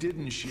something he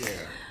didn't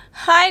share?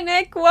 Hi,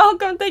 Nick.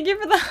 Welcome. Thank you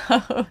for the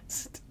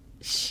host.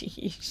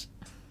 Sheesh.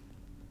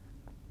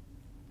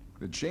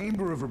 The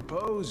Chamber of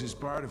Repose is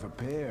part of a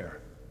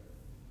pair.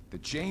 The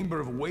Chamber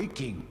of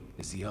Waking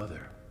is the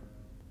other.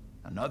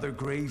 Another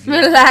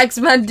graveyard. Relax,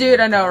 man, dude.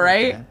 I know,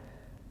 right?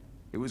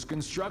 It was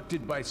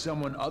constructed by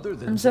someone other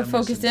than I'm so Xemnas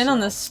focused himself, in on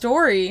the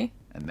story.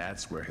 and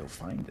that's where he'll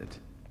find it.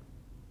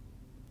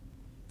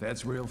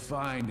 That's where he'll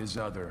find his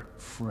other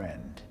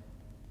friend.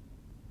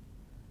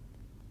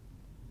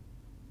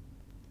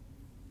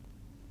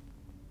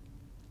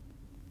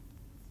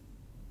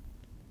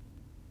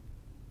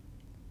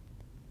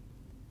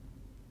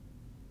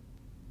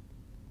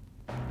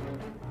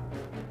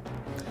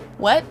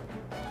 What?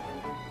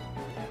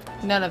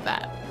 None of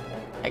that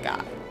I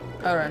got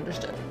or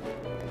understood.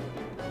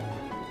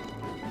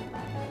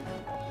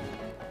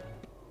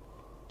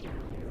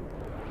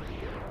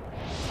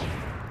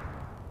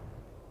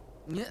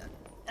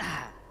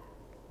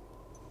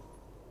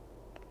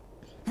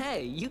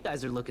 Hey, you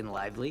guys are looking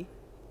lively.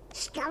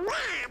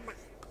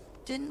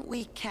 Didn't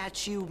we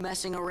catch you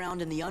messing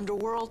around in the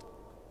underworld?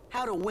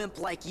 How'd a wimp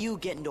like you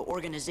get into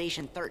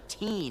Organization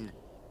 13?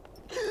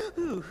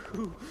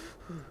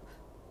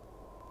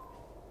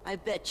 I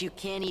bet you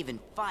can't even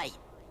fight.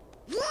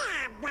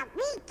 Yeah, but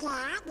we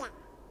can.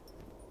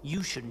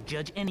 You shouldn't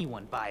judge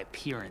anyone by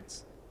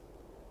appearance.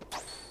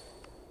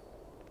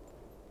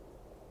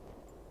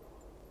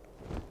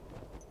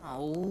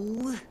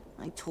 Oh,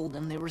 I told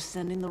them they were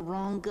sending the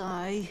wrong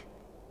guy.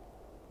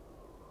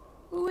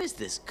 Who is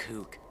this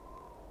kook?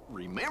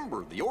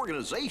 Remember, the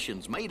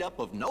organization's made up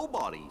of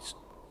nobodies.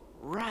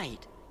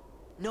 Right.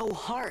 No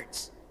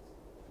hearts.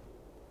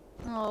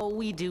 Oh,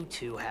 we do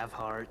too have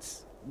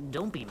hearts.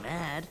 Don't be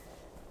mad.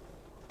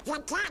 You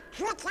can't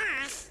trick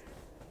us.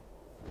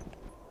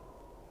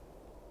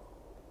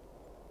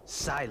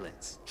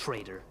 Silence,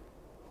 traitor.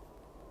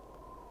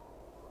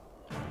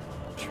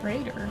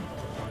 Traitor?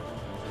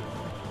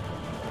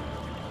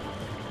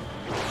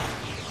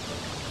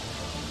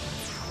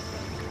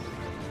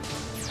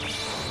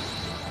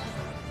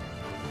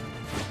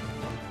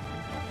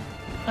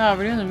 Oh,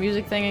 we're doing the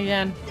music thing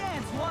again.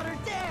 Dance, water,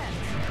 dance!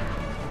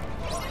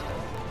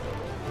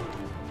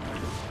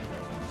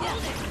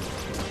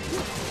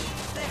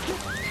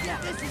 Yeah,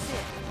 this is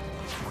it.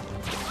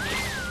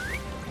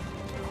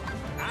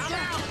 I'm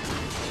out!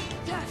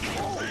 Yeah,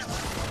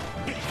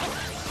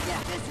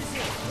 this is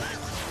it.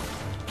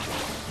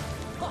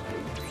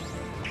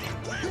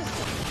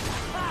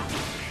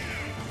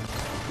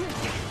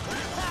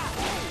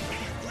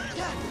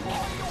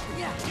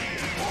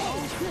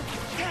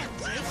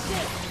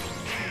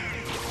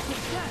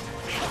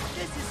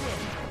 This is it.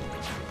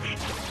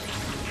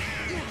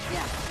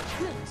 Yeah,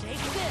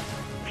 take this.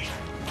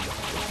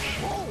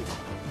 Oh.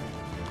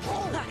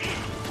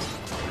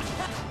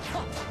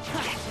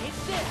 Take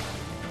this.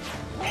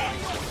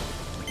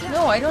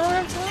 No, I don't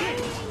have time.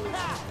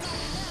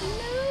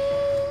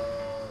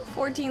 No.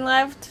 14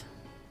 left.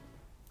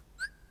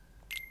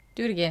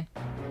 Do it again.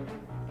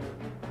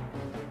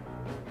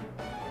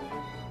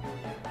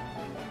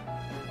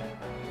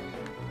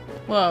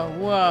 Whoa,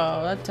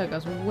 whoa, that took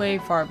us way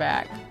far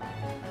back.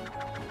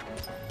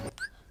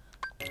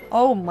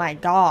 Oh my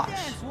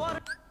gosh.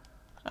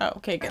 Oh,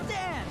 okay, good.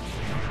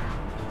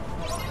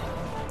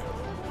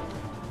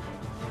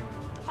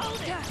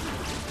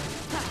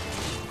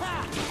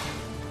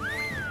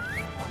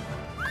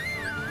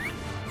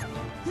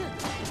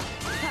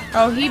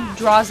 Oh, he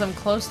draws them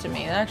close to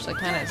me. That actually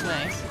kind of is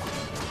nice.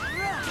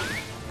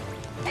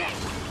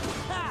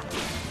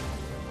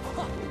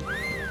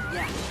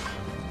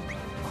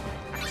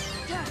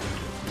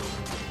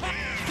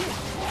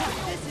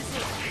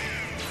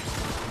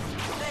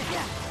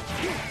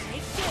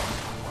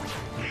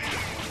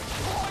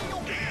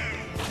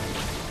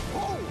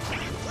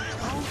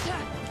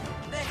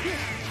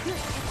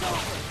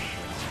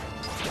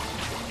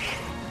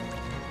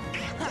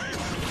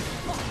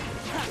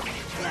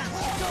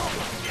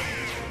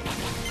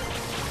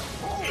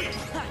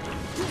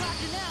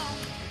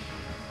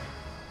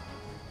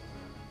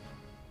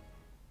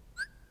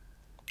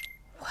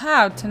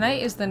 Wow,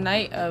 tonight is the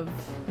night of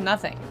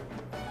nothing.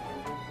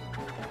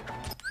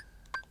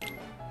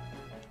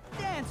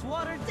 Dance,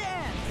 water,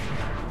 dance!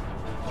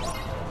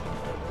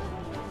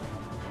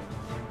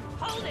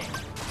 Hold it!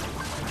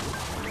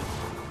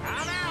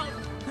 I'm out!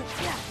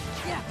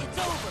 Yeah, it's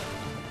over!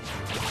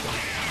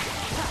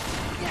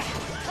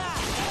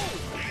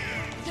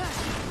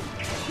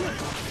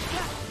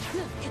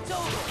 It's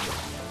over!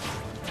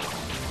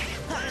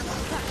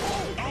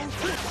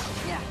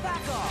 Yeah,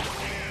 back off!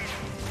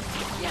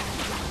 Yeah,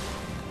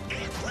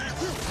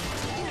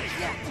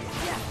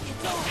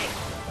 it's over!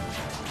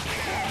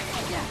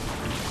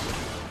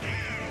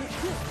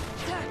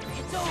 Yeah,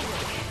 it's over!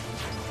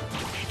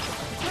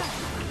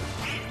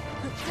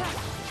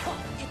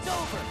 It's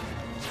over!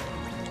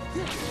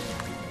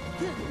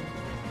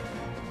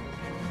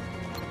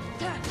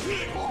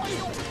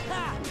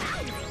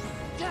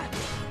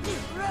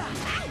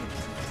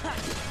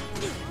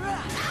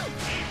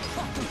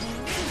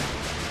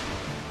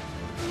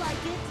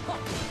 Like it?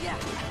 Yeah!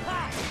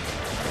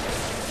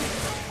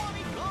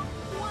 Somebody come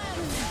win!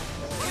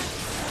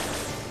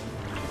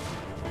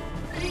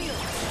 Deal!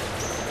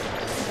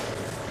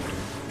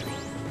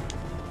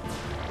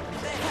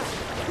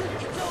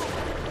 It's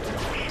over!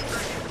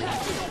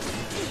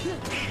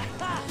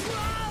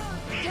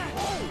 Yeah!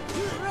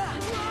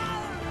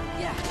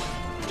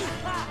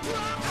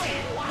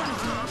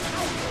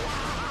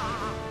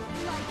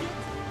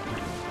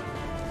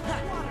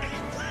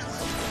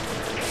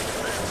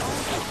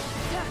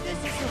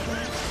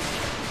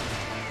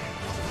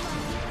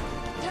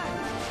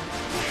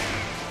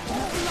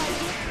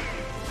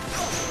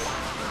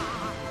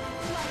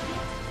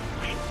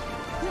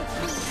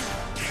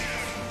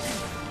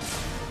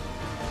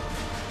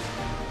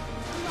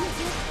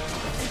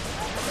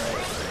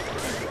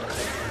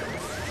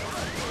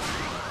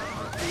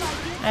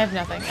 I have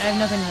nothing. I have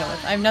nothing to heal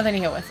with. I have nothing to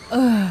heal with.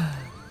 Ugh.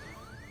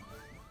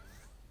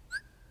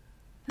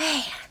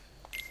 Man.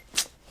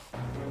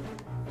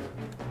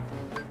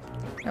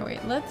 Oh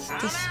wait, let's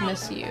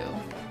dismiss you.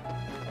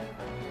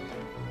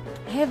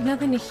 I have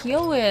nothing to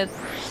heal with.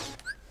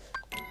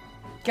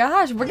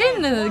 Gosh, we're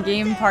getting into the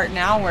game part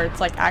now where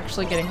it's like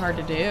actually getting hard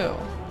to do.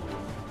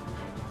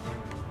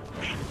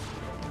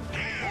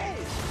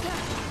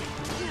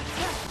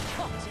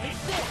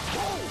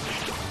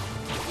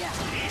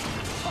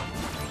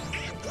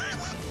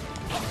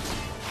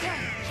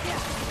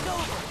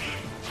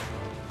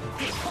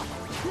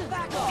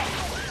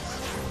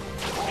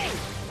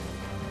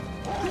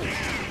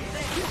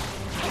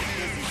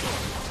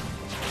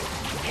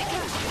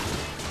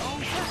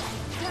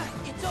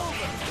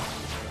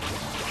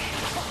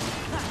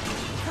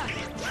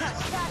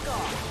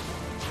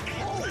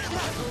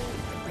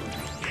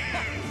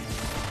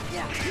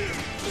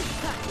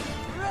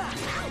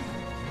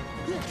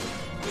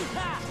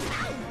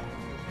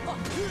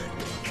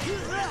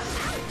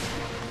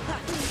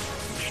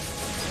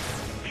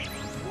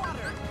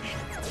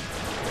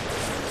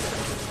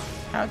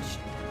 Ouch.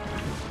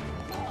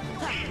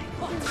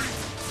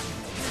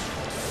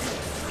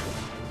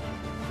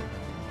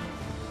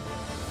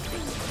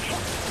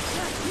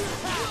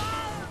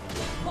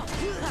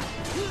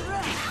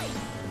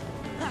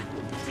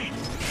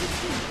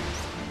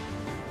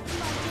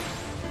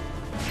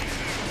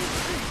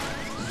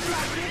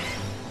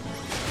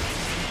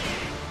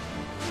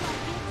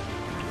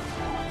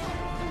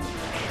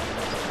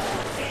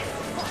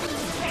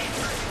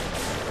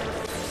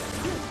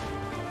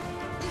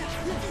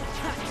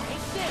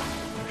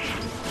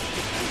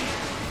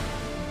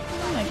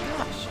 Oh my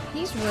gosh,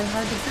 he's really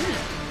hard to beat.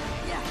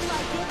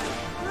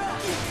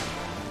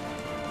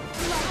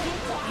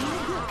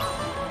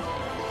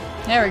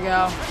 There we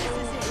go.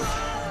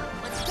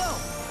 Let's go!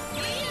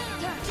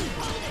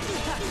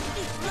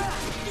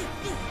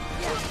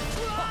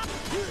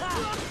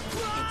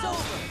 It's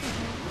over!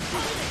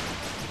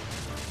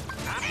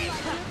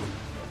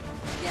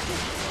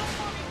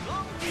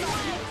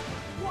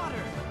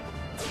 Water!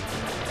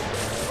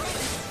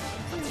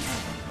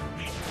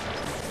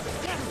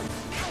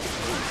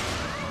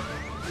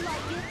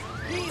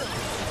 Heal!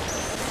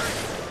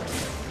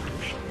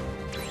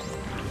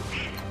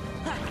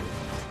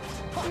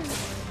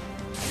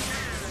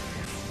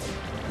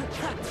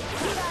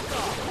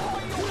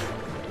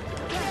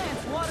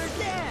 Dance, water,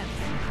 dance!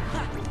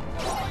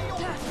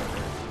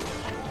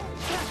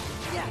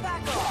 Yeah,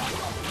 back off!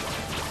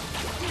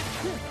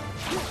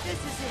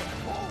 This is it!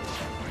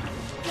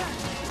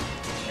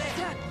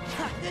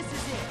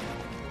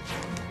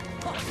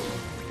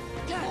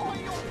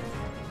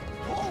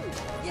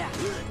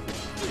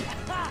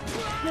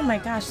 Oh my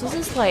gosh, this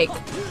is like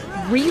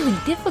really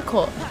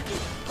difficult.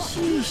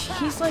 Sheesh,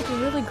 he's like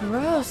really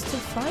gross to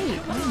fight.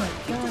 Oh my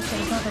gosh, I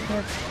was not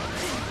prepared.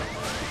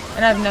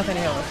 And I have nothing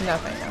to heal with.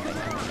 Nothing.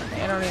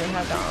 I don't even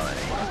have that on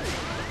anymore.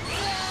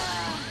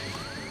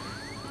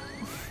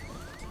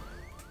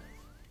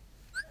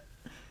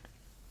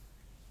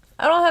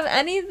 I don't have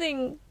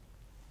anything.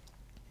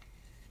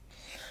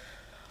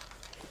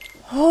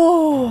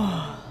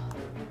 Oh.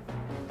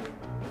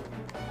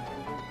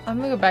 I'm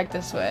gonna go back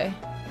this way.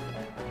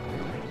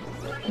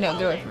 No,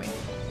 get away from me.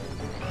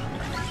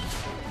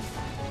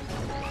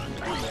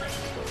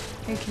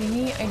 Are you kidding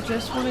me? I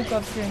just want to go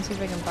up here and see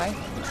if I can buy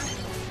things.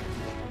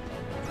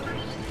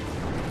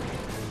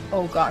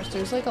 Oh gosh,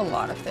 there's like a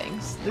lot of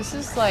things. This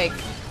is like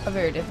a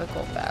very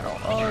difficult battle.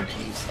 Oh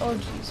jeez, oh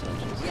jeez, oh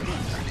jeez, oh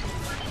jeez.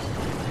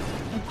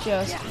 I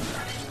just...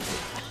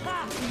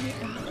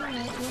 Get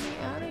me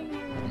out of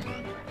here.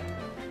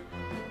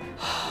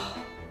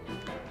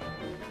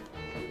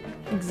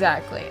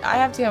 Exactly. I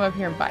have to come up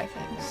here and buy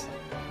things.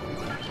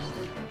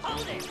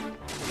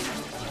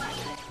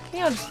 Can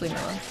y'all just leave me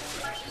alone?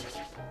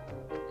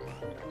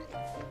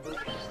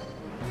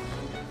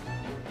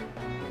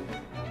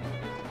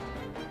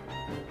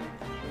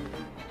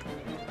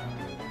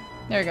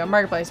 There we go,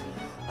 marketplace.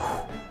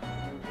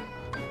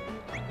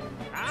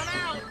 I'm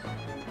out.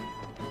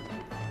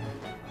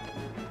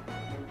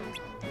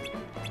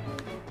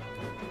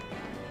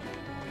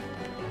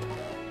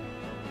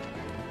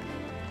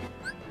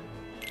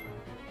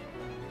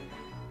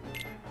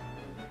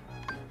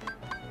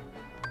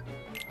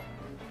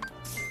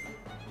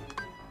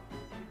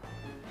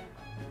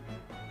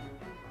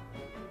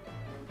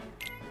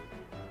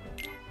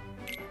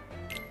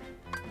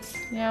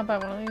 Yeah, I'll buy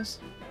one of these.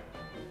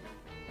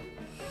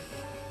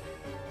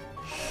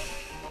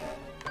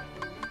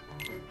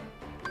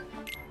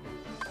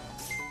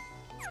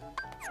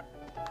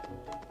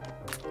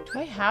 Do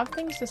I have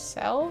things to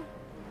sell?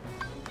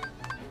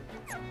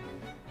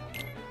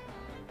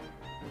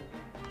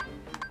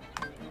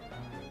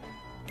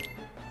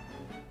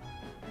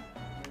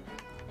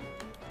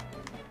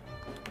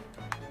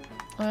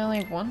 I only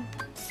have one.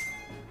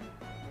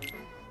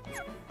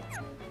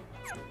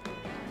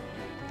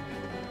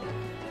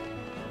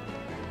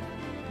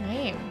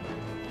 Name.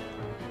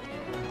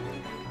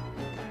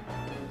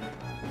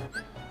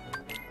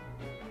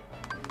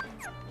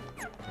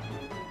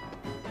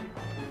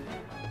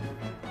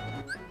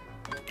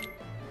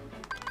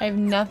 I have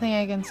nothing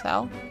I can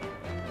sell.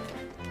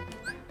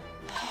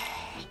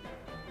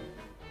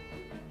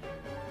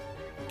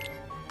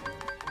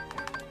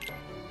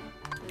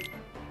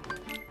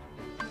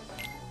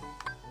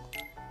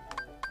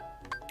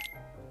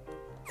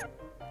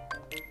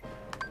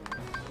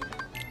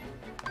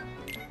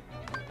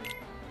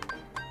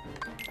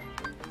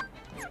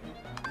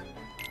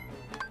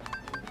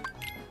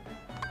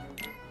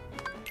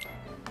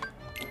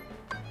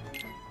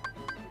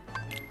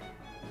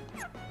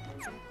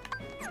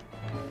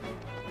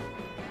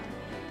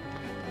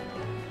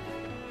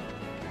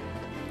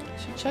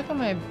 Check what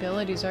my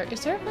abilities are.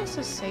 Is there a place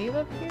to save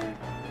up here?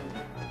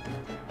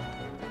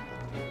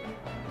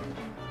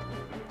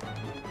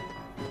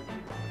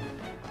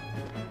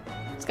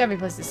 There's gotta be a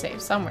place to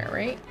save somewhere,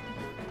 right?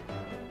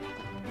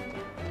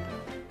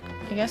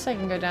 I guess I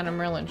can go down to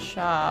Merlin's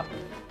shop.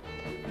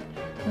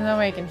 And that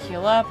way I can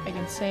heal up, I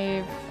can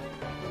save.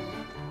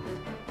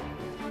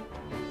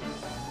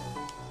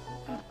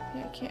 Oh,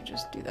 yeah, I can't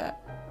just do that.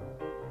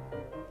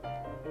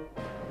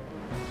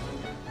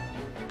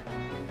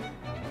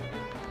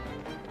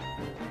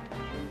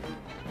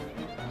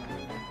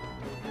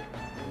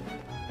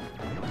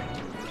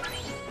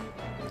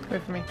 Get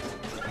away from me.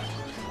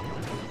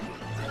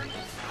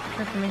 Get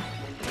away from me.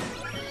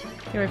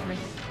 Get away from me.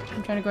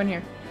 I'm trying to go in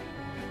here.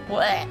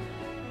 What?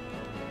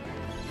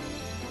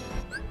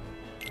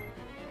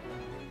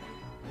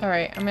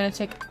 Alright, I'm gonna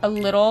take a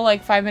little,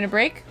 like, 5-minute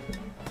break.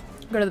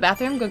 Go to the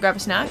bathroom, go grab a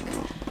snack.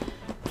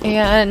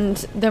 And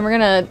then we're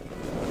gonna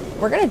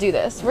do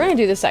this. We're gonna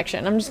do this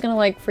section. I'm just gonna,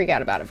 like, freak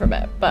out about it for a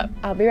bit. But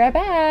I'll be right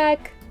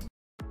back.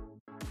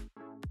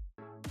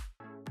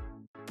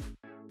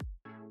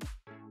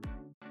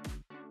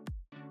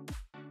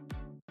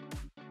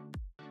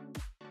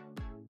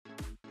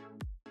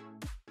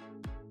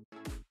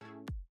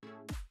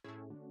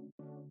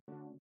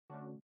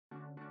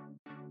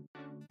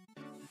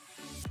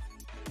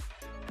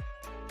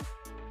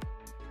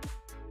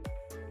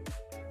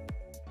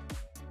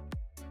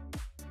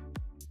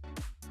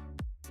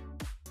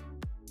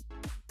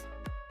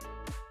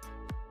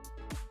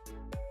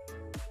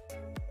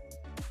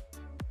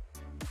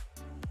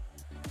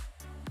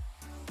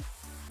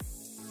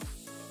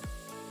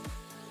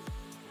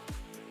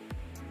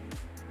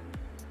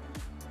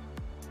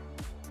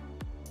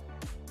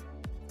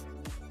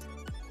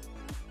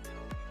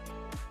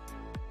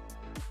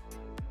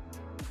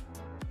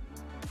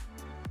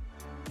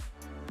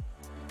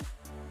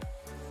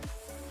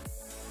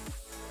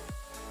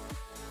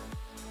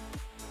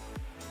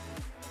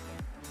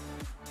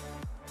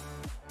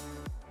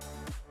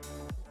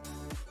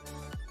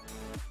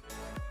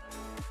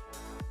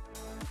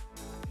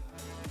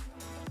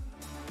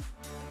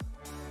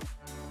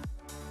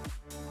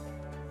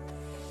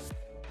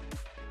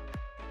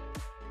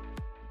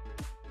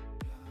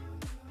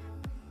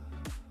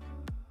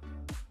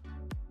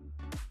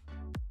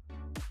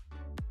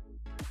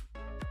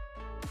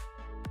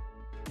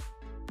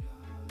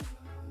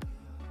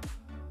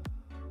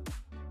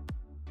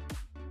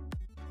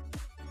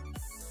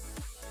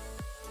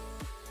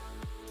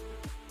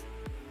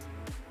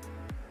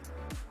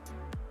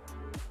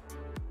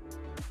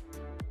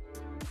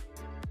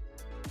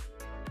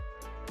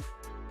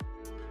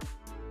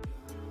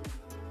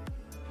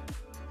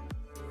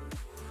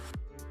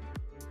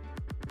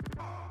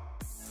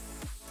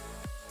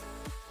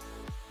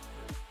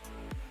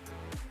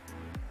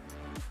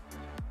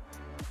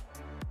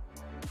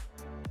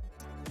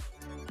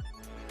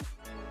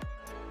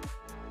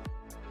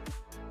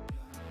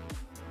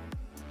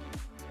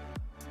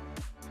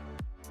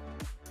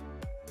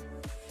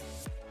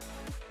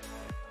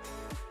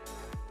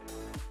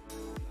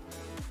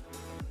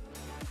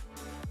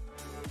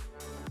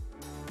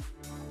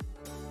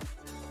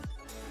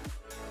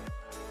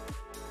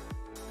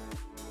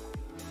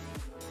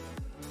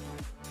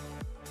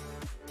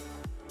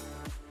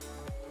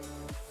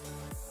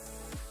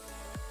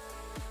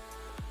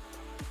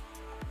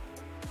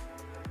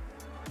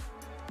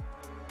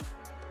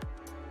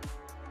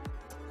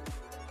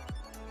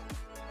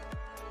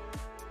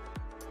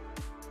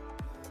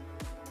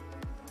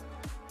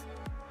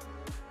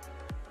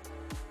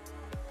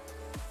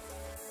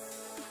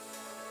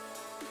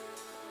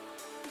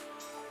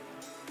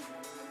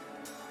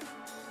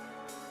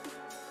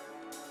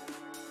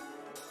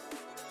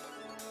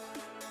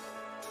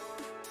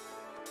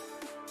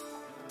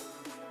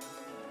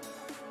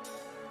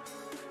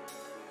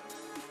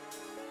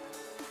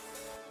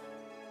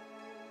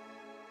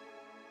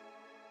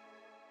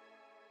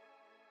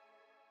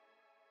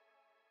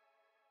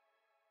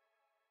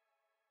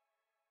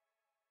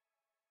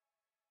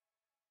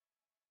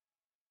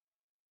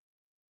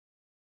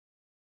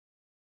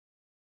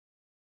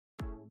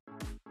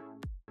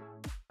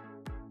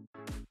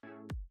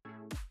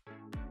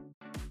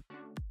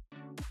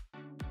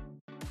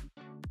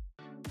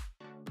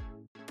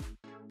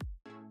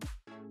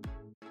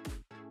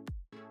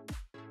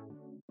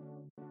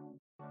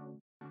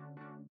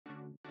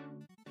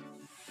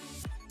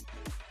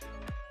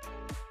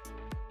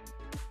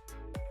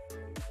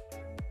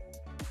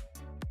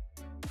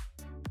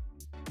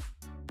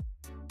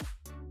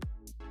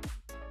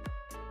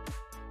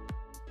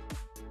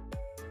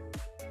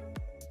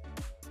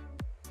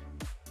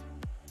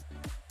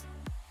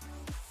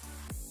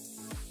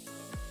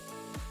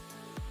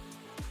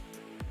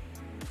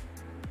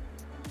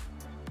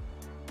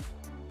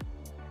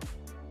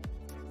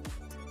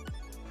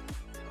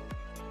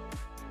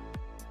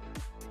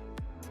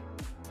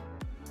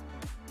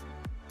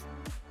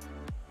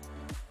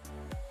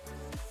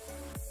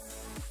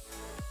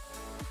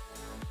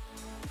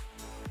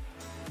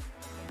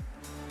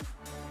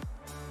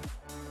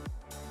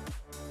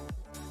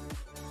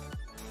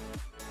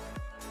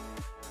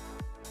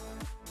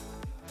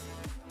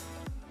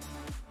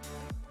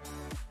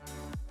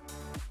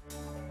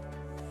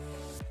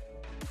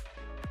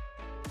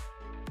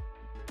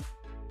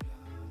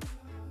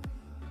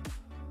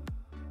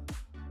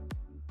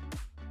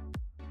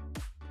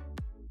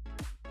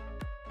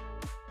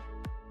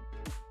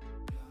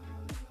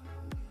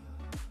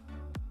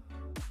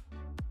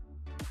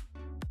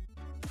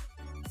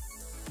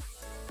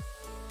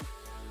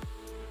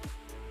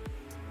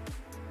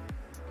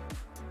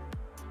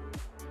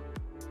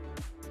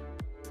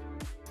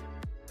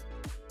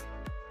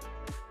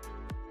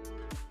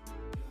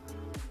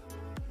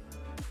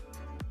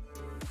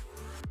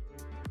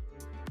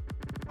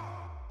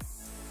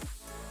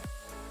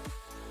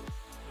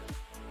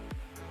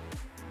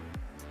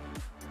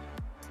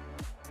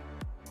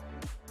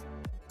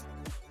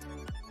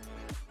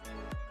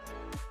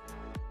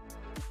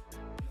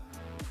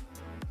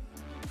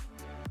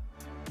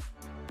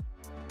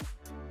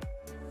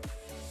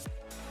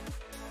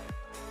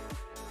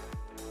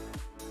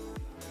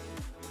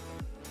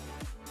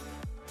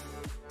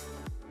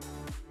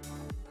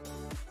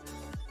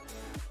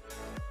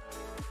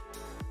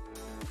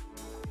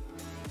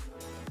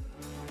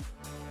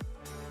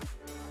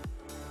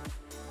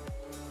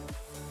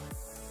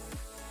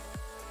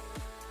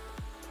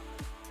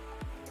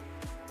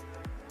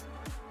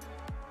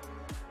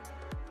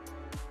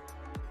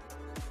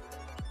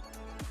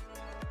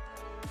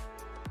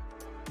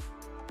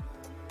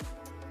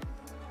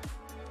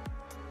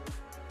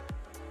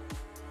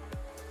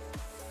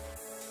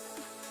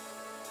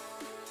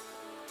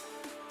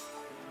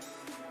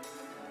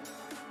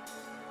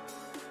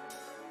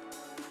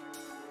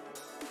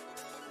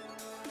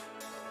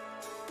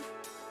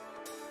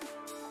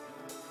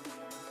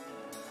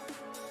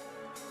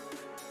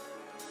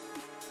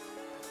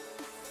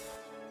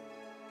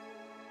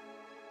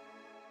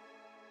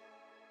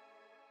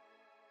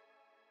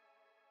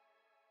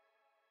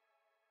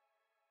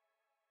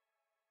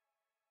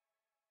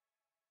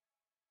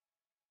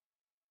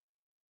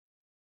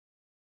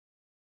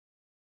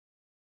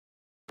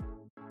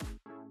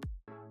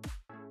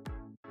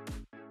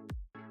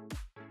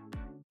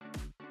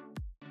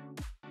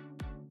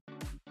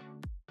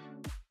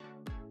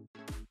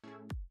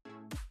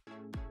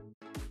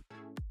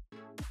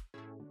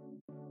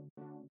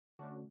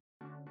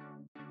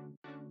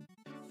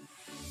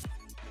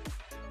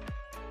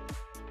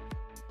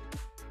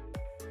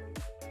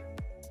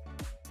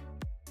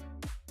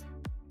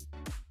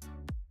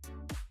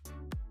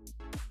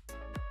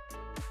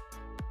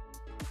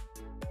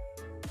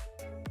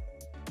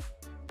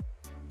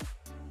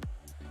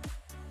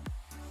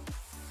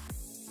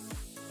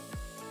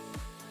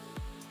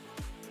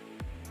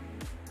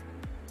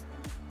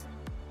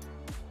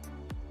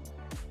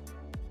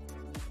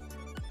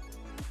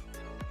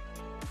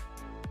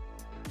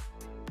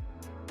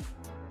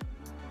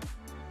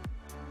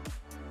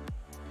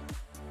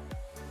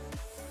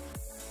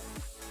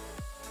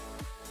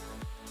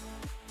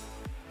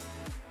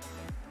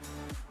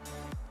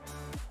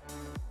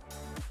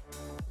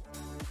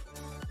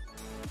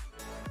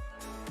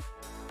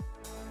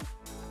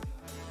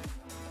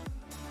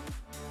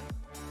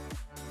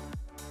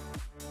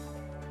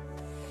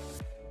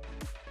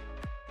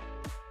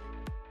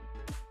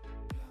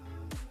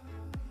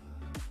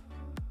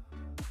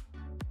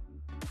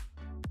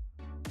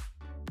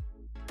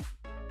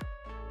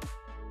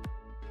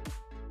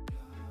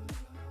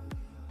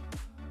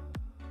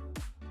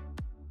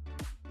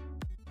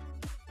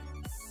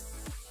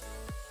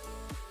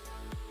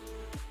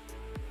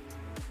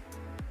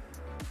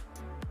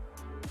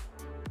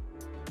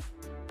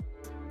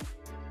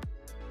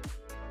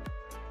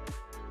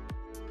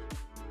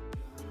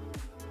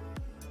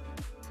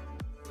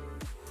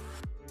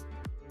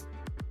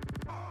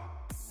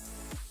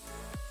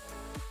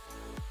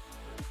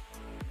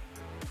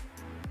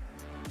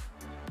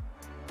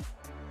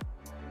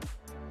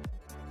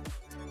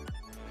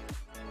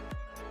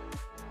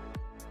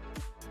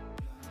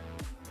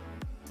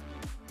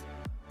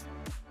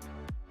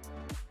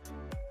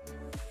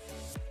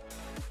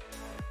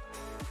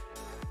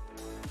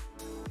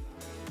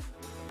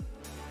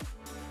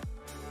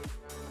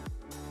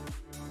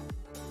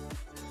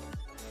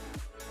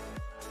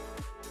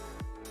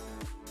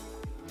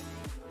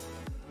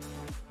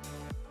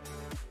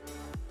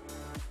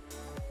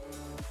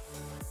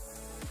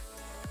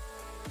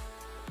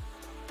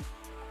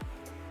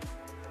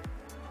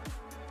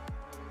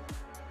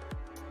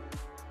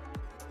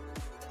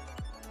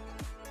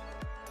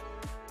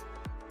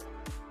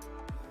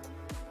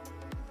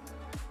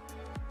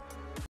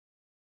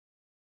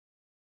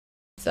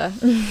 So,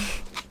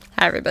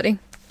 hi everybody.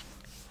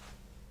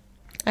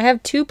 I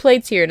have 2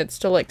 plates here and it's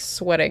still like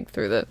sweating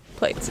through the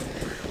plates.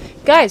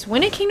 Guys,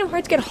 when did Kingdom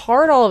Hearts get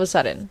hard all of a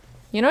sudden?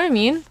 You know what I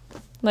mean?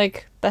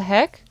 Like, the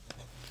heck?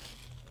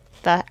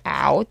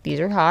 Ow,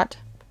 these are hot.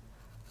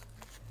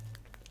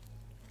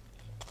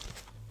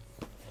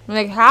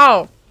 Like,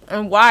 how?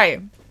 And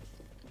why?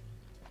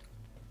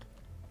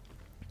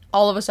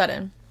 All of a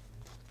sudden.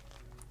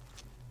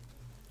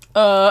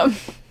 How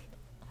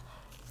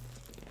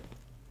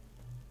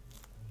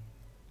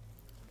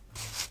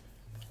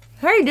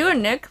are you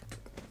doing, Nick?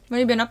 What have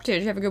you been up to?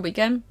 Did you have a good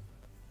weekend?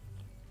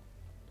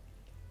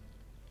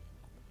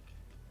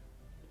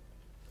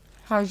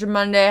 How's your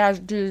Monday? How's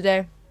your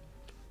Tuesday?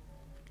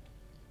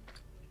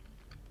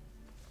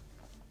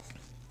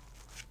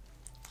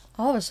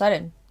 All of a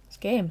sudden, this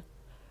game.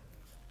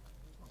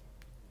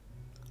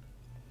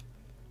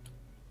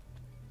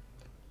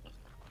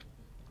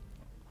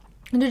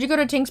 Did you go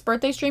to Tink's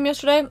birthday stream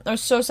yesterday? I was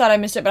so sad I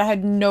missed it, but I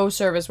had no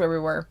service where we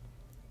were.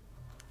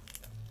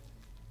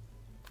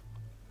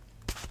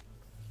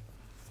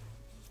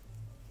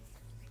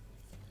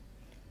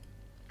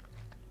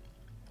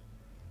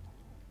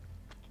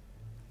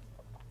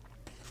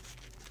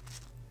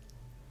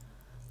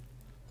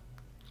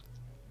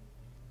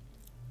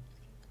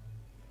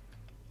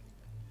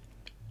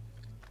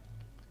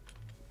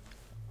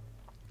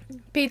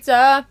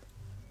 Pizza.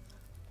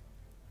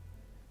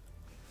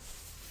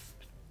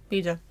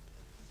 Pizza.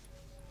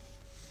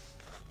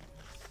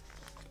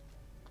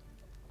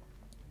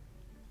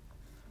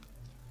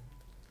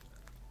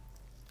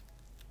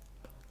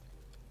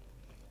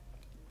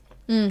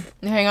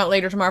 Hang out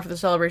later tomorrow for the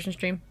celebration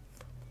stream.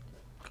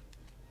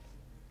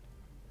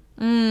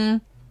 Yeah,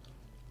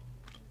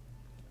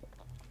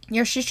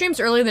 she streams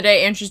early in the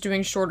day and she's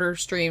doing shorter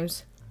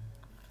streams.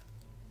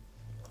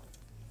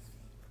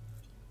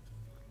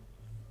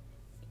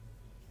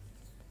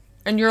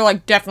 And you're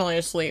like definitely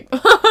asleep.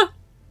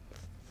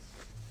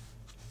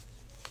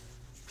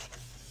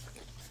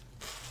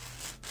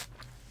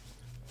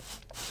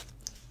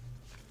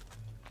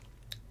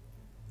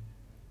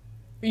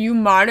 You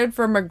modded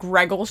for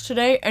McGreggles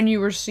today and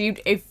you received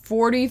a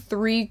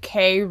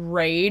 43k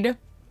raid.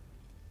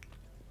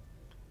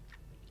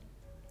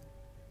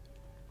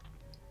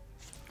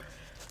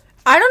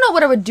 I don't know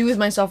what I would do with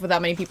myself with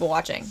that many people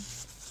watching.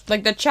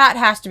 Like, the chat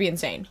has to be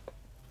insane.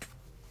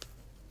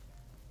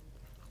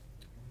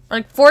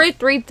 Like,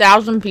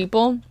 43,000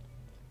 people.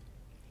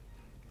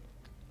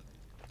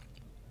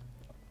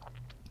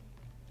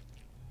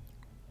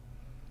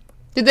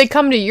 Did they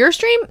come to your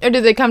stream? Or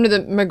did they come to the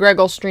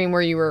McGregor stream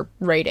where you were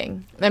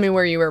raiding? I mean,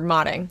 where you were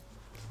modding.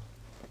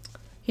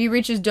 He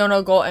reaches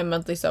dono goal and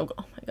monthly sub goal.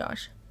 Oh my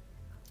gosh.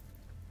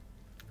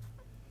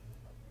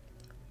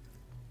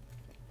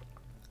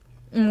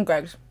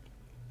 Greg's.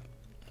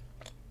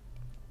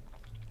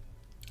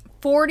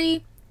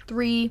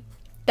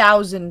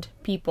 43,000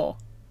 people.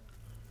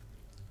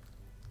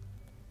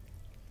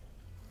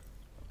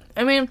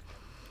 I mean,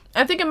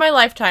 I think in my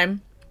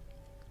lifetime,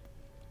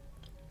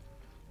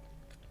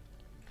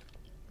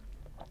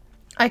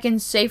 I can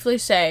safely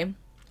say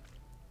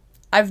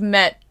I've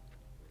met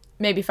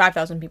maybe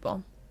 5,000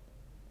 people.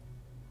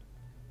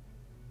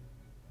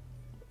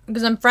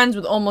 Because I'm friends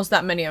with almost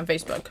that many on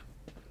Facebook.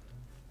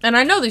 And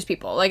I know these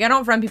people. Like, I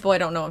don't friend people I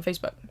don't know on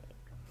Facebook.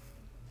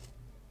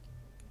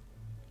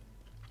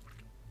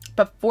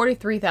 But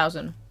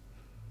 43,000.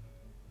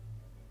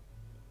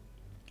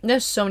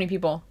 There's so many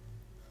people.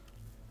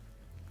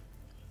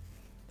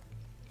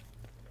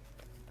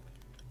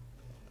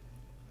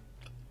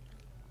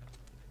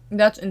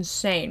 That's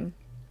insane.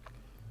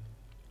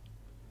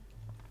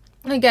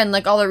 Again,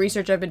 like all the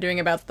research I've been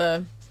doing about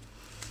the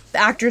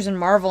actors in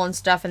Marvel and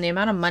stuff and the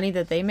amount of money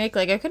that they make,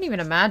 like I couldn't even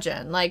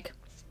imagine. Like,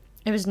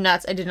 it was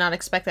nuts. I did not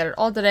expect that at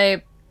all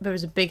today. But it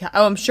was a big,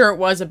 oh, I'm sure it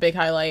was a big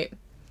highlight.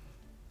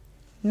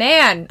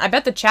 Man, I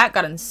bet the chat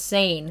got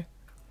insane.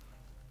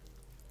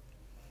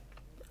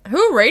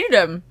 Who rated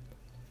him?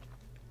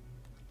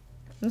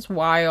 That's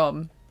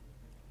wild.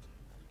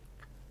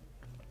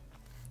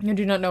 I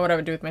do not know what I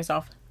would do with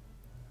myself.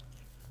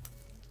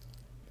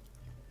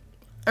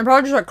 I'd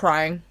probably just start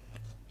crying.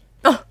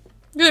 Oh,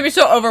 you're gonna be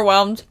so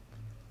overwhelmed.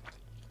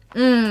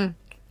 Tim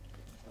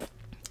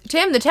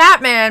the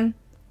Tap Man.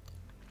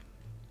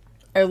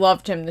 I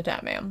love Tim the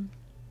Tap Man.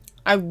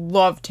 I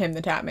love Tim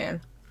the Tap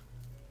Man.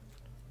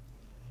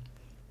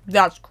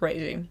 That's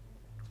crazy.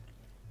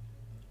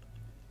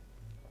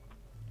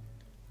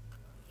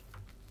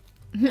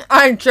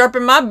 I'm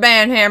sharpening my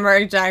band hammer,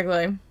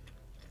 exactly.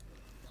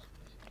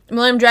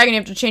 Millennium Dragon, you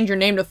have to change your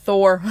name to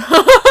Thor.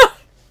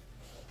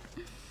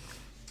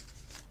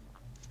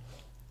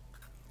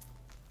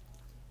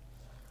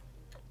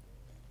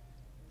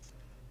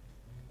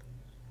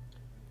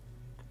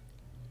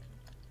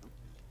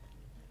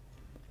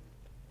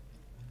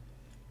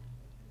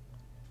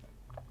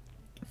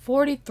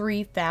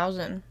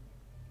 $43,000.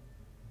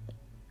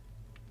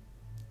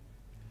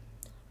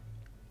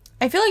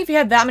 I feel like if you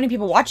had that many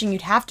people watching,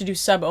 you'd have to do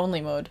sub-only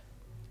mode.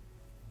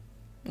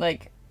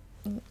 Like,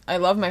 I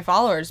love my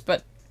followers,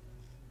 but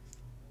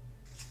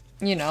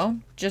You know,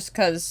 just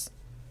because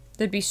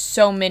there'd be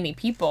so many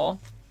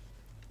people.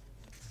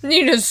 You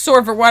need a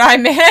sword for what I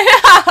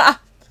meant.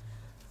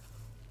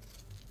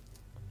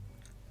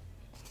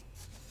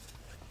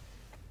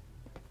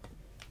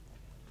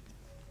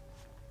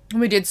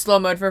 We did slow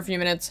mode for a few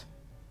minutes.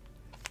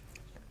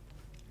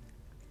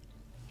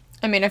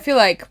 I mean, I feel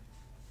like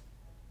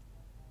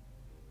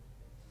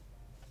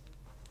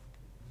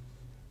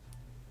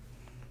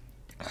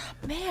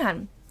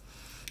man.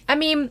 I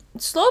mean,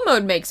 slow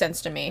mode makes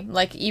sense to me.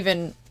 Like,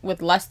 even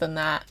with less than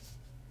that.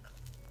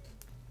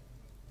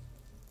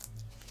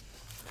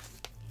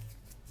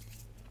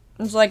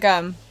 It's like,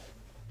 Jahara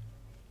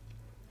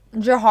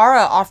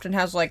often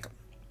has, like,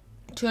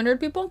 200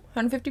 people?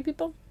 150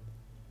 people?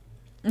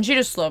 And she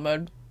just slow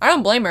mode. I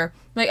don't blame her.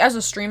 Like, as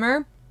a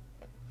streamer,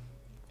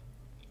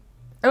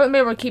 I wouldn't be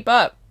able to keep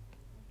up.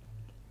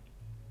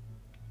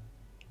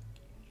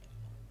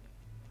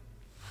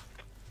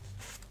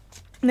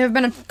 There have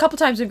been a couple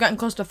times we've gotten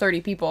close to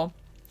 30 people.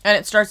 And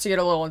it starts to get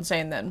a little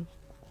insane then.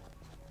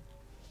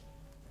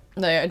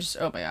 Like,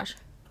 oh my gosh.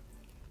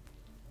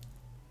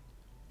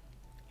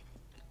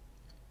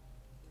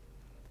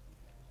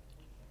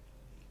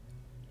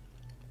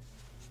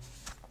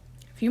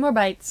 A few more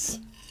bites.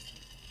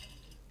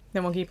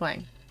 Then we'll keep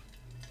playing.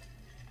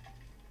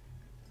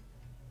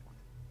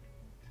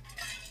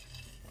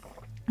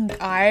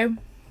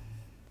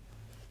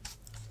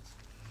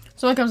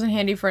 Someone comes in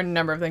handy for a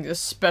number of things,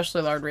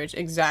 especially Lard Rage.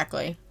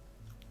 Exactly.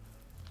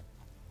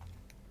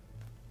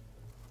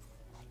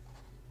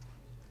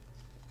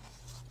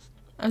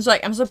 I was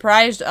like, I'm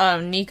surprised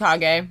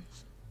Nikage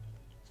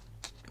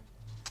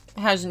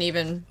hasn't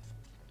even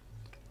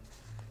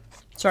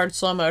started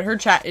slow mode. Her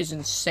chat is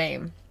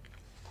insane.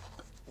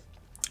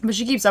 But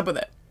she keeps up with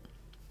it.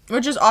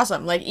 Which is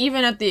awesome. Like,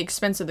 even at the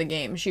expense of the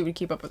game, she would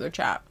keep up with her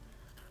chat.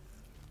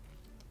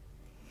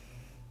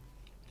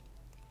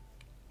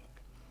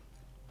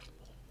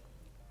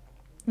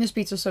 This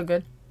pizza's so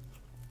good.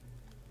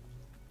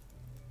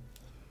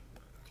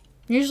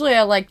 Usually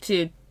I like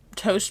to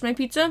toast my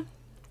pizza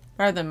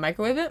rather than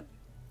microwave it.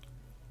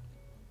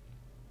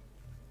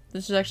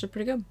 This is actually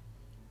pretty good.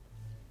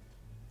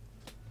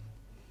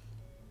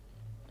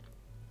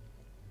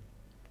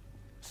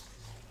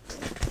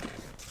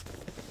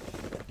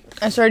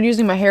 I started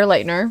using my hair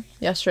lightener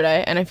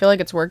yesterday, and I feel like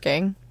it's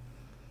working.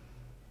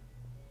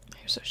 My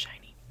hair's so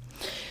shiny.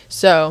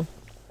 So,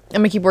 I'm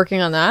gonna keep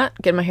working on that,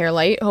 get my hair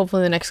light.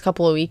 Hopefully in the next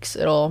couple of weeks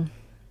it'll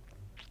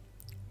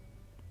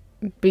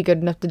be good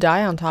enough to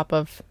dye on top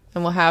of,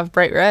 and we'll have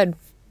bright red.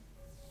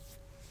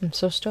 I'm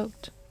so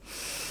stoked.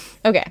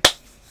 Okay.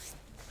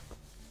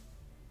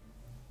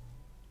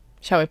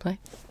 Shall we play?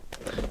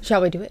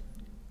 Shall we do it?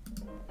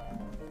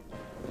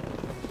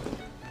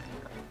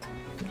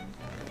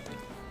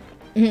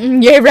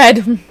 Yay, red!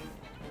 I'm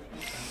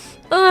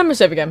gonna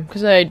save again,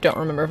 because I don't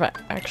remember if I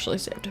actually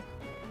saved.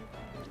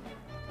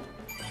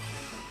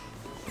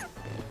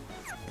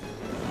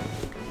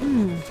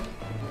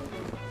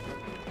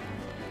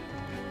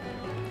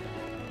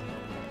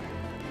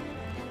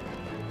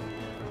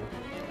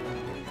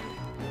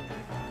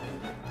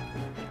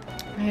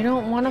 I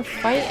don't want to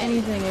fight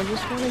anything, I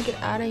just want to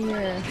get out of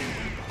here.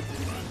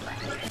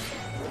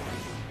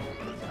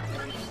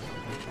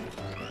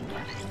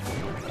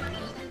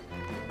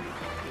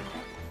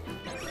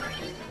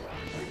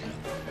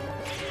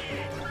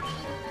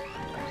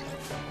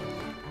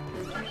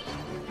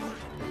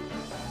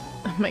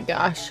 Oh my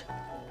gosh.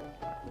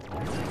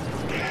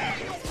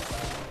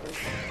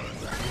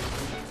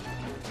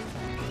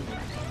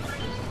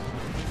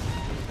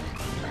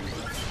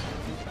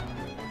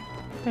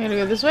 I'm gonna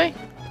go this way?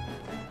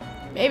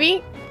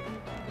 Maybe?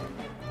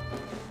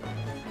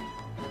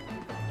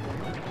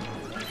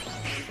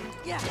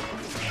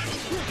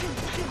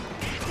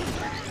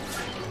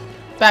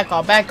 Back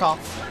off, back off.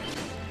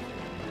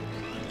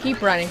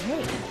 Keep running.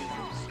 Wait.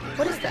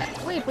 What is that?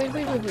 Wait.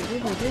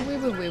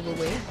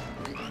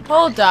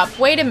 Hold up.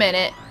 Wait a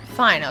minute.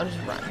 Fine, I'll just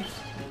run.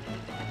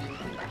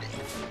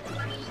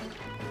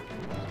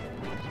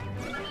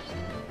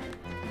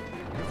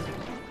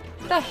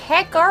 What the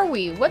heck are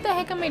we? What the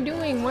heck am I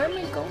doing? Where am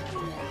I going?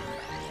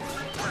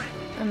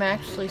 I'm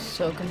actually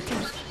so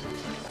confused.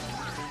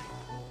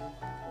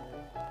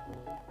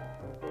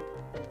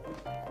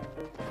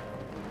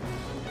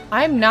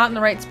 I'm not in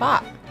the right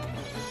spot.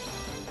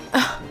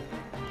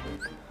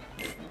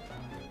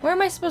 Where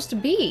am I supposed to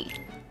be?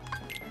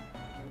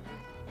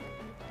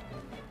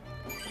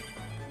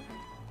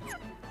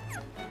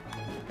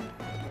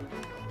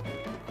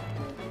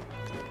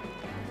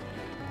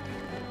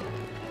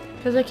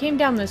 Because I came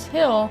down this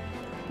hill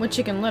with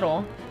Chicken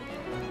Little.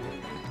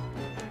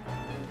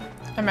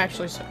 I'm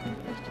actually so confused.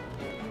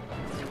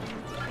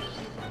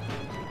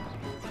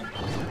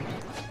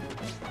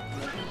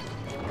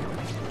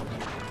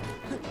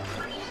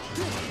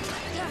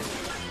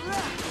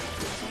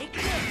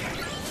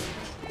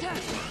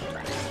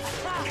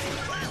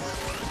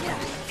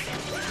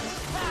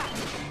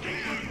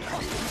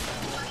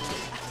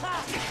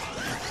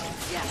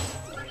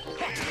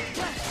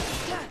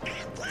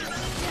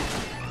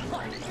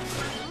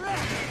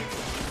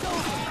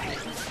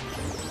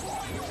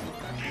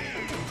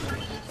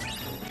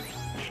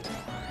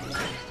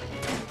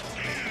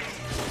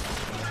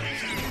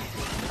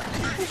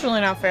 It's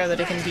really not fair that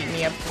it can beat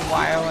me up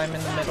while I'm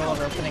in the middle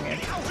of opening a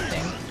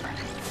thing.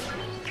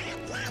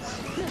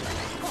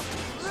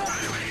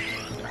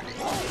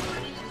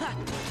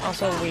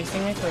 Also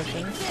wasting my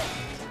potions.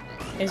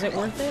 Is it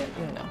worth it?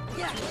 No.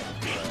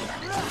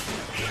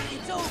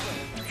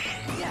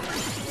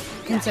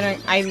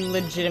 Considering I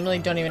legitimately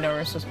don't even know where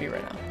we're supposed to be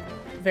right now.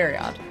 Very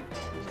odd.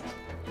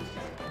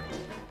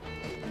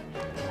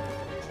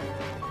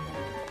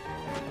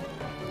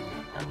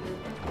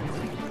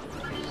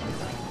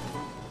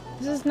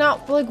 This is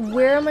not, like,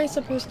 where am I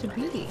supposed to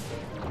be?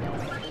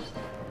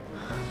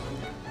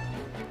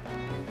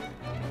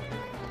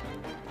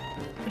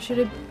 I should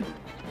have...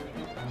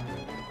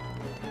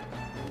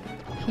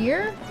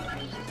 Here?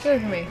 Get away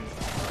from me.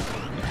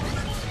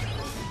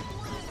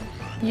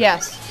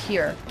 Yes,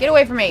 here. Get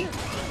away from me!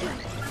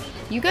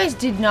 You guys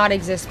did not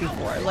exist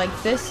before. Like,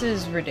 this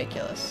is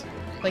ridiculous.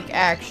 Like,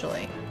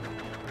 actually.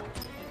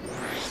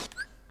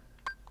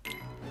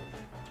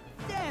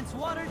 Dance,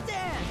 water,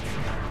 dance!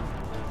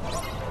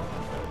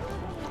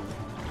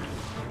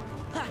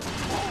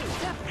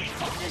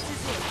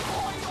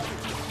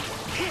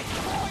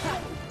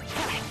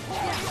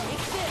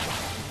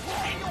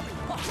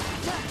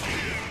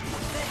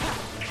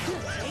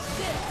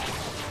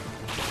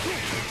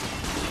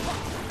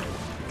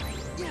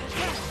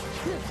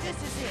 This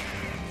is it.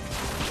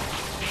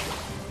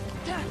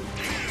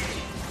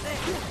 This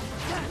is it.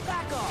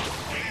 Back off.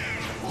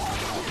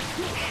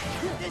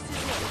 This is it.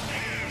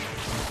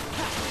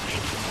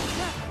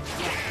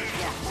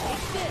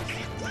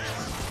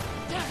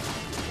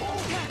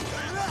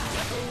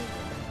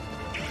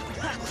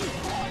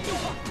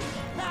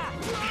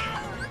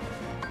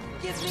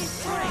 Give me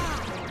strength.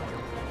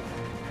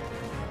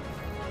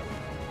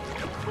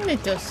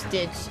 Little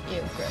Stitch,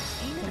 ew, gross.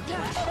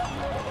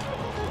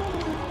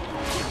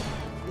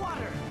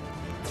 Water.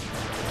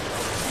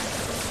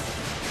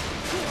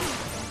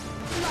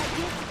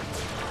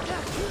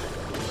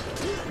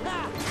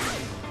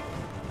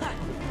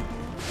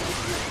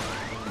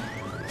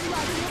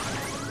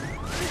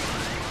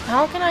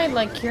 How can I,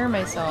 like, cure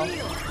myself?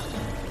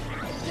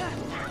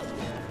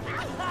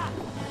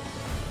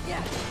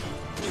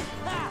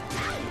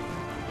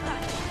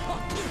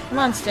 Come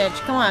on, Stitch.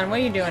 Come on. What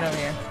are you doing over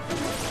here?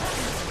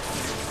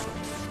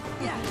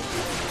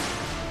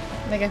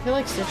 Like, I feel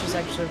like Stitch is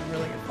actually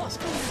really good for this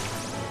game.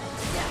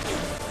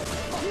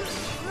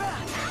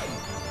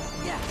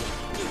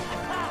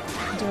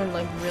 Doing,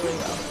 like, really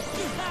well.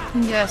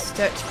 Yes,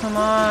 Stitch, come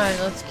on.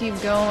 Let's keep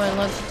going.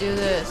 Let's do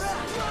this.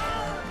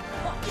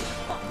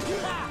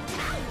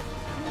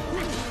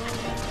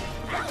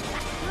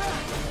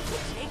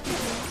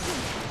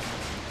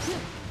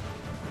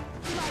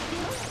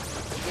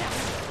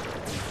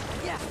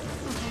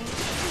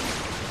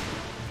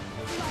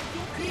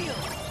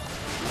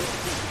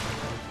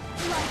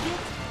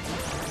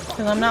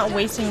 Because I'm not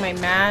wasting my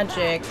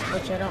magic,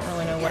 which I don't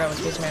really know what I was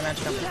wasting my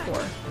magic on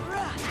before.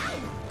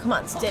 Come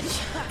on, Stitch.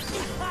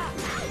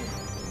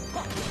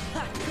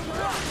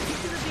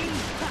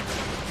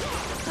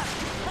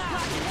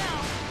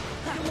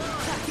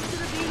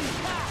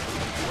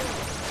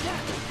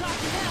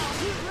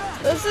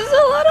 This is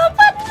a lot of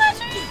button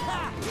mashing.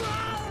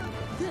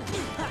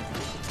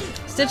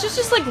 Stitch is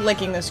just like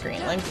licking the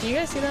screen. Like, do you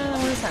guys see that?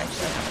 What is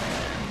actually happening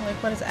there?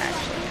 Like, what is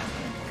actually happening?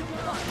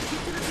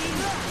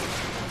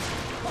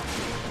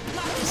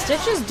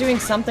 Stitch is doing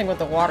something with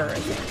the water, I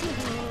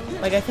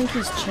think. Like, I think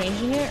he's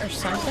changing it or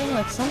something.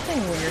 Like,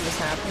 something weird is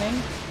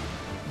happening.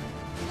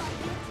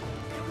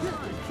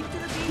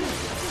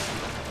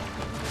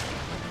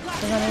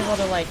 Because I'm able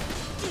to, like...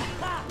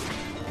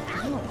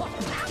 Oh.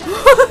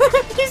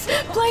 He's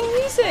playing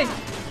music!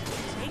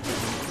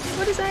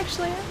 What is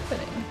actually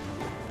happening?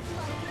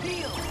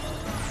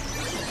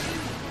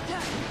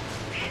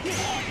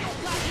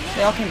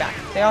 They all came back.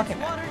 They all came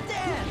back.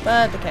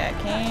 But the cat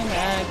came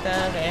back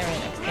the very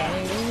next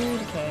day. Ooh,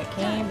 the cat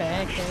came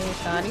back. They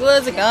thought he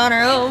was a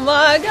goner. Oh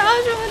my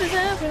gosh, what is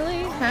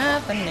actually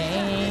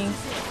happening?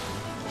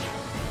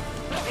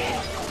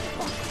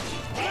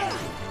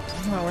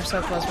 Oh, we're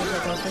so close. We're so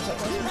close. We're so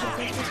close. We're so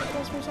close. We're so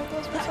close. We're so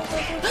close. We're so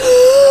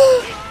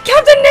close.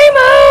 Captain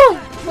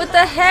Nemo! What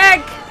the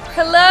heck?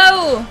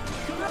 Hello!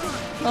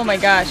 Oh my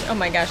gosh. Oh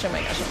my gosh. Oh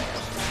my gosh. Oh my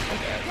gosh.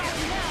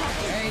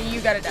 Okay. You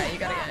gotta die. You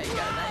gotta die. You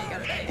gotta die.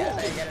 You gotta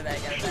die. You gotta die.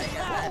 You gotta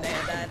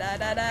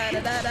die.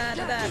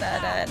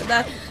 You gotta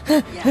die.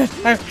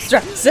 I'm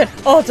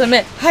stressed.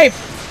 Ultimate hype.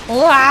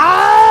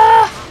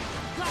 Wow!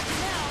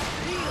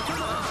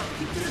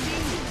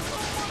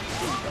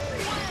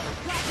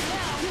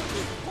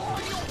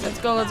 Let's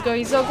go, let's go.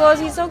 He's so close,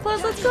 he's so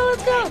close. Let's go,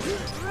 let's go.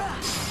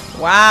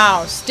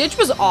 Wow, Stitch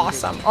was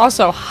awesome.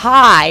 Also,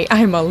 hi,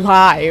 I'm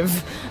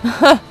alive.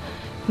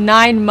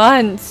 9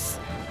 months.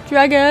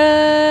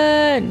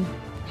 Dragon.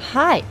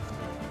 Hi.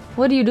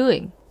 What are you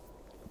doing?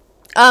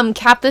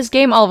 Cap this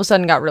game all of a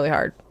sudden got really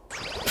hard.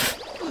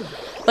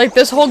 Like,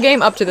 this whole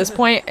game up to this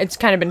point, it's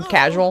kind of been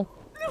casual.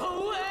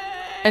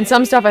 And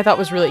some stuff I thought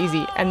was really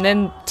easy. And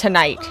then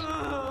tonight.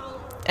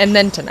 And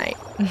then tonight.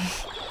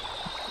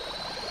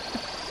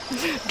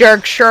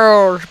 Dark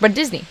Shores. But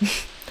Disney.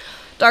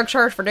 Dark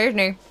Charge for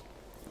Disney.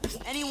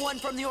 Anyone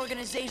from the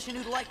organization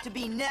who'd like to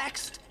be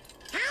next?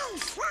 Hey,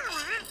 Sora!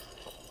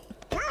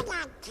 You're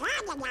not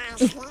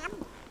cannibals,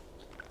 him.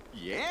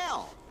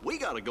 Yeah, we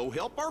gotta go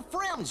help our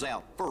friends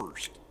out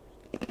first.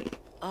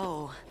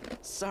 Oh,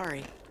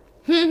 sorry.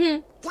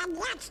 Then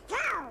let's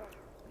go.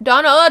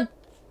 Donald!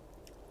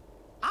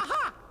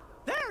 Aha!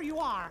 There you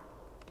are.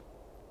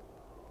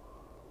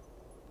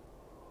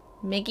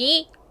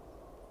 Mickey?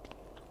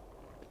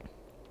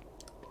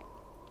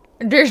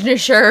 Disney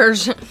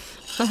shares.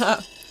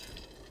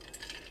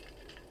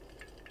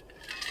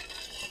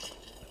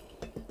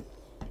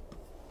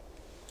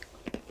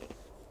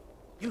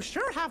 You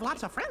sure have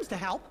lots of friends to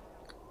help.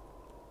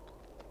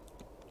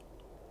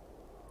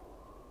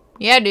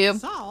 Yeah, dude.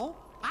 So,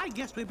 I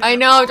guess we I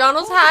know,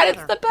 Donald's hat,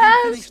 it's the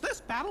best. Finish this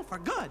battle for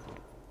good.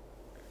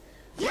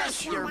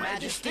 Yes, Your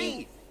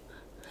Majesty.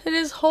 And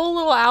his whole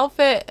little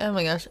outfit. Oh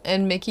my gosh.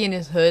 And Mickey and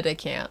his hood, I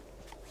can't.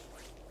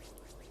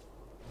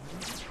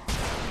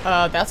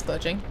 That's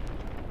glitching.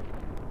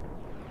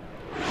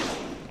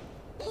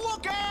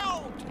 Look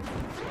out!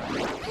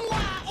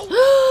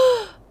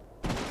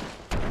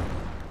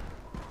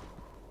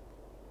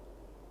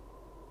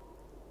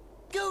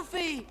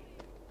 Goofy!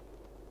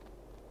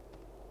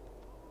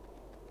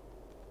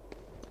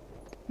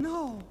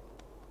 No.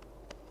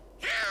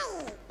 Hey,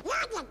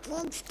 you're the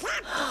king's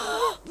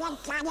captain. You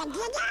gotta get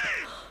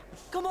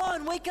up. Come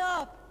on, wake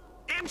up!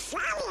 I'm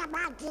sorry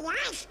about the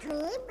ice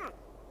cream.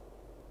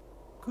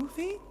 Goofy?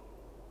 Goofy.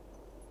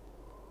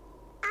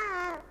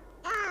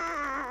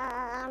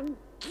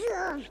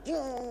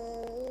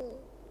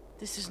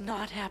 This is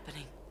not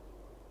happening.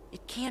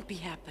 It can't be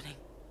happening.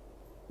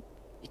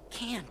 It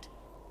can't.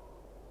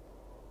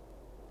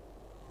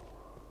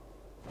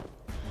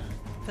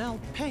 They'll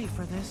pay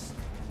for this.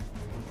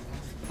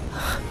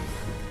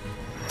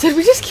 Did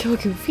we just kill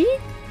Goofy?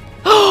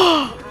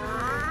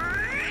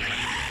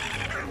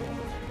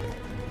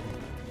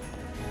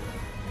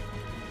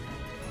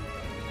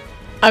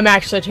 I'm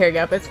actually tearing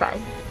up, it's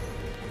fine.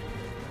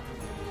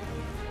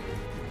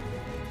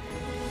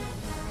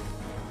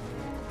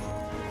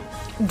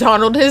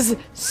 Donald is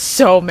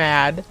so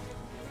mad.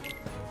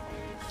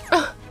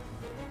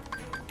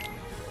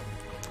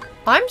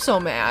 I'm so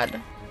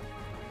mad.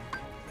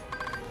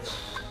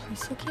 I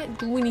still can't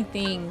do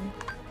anything.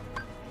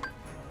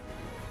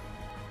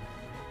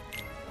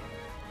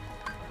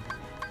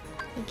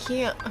 I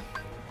can't.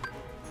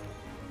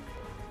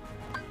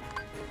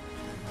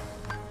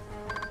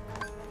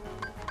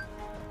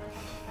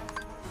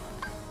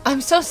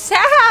 I'm so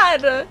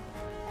sad.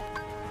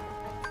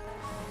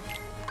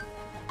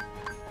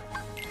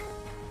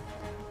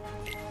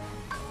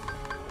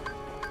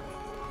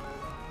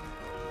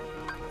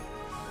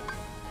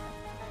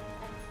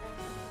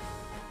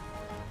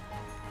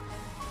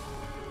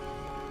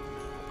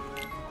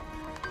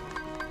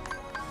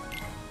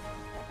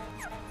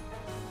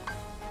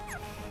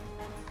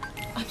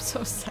 I'm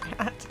so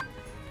sad.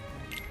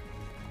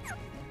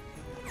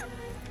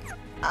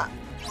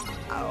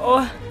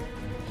 Oh,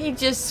 he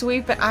just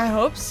sweeping. I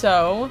hope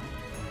so.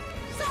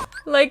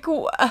 Like,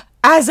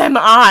 as am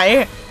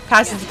I.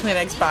 Pass it to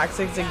Kleenex box.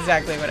 It's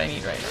exactly what I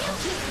need right now.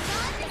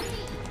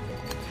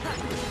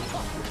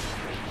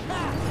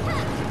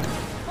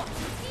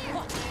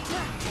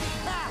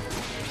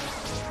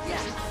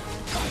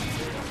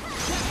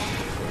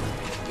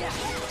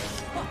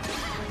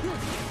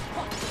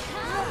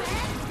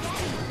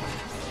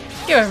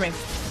 Give it to me.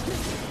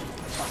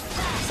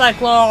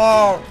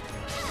 Cyclone.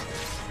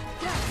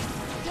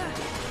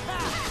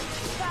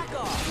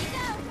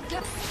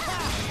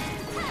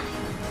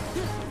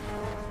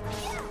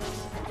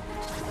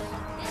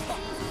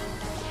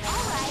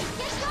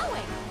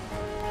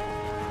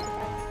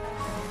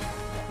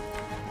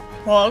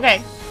 Well,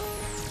 okay.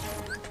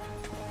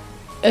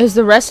 Is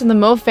the rest of the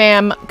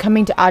MoFam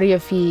coming to audio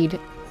feed?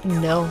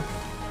 No.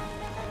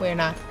 We're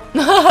not.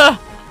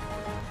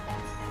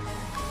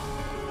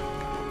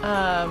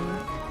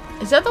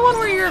 Is that the one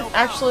where you're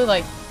actually,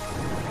 like,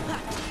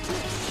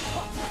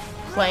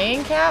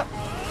 playing, Cap?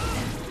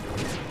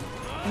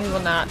 We will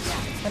not.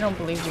 I don't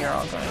believe we are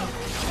all going.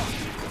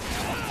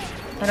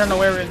 I don't know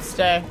where we're gonna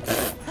stay.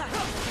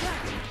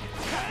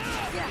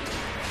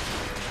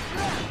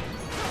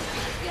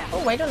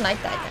 Oh, I don't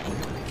like that guy.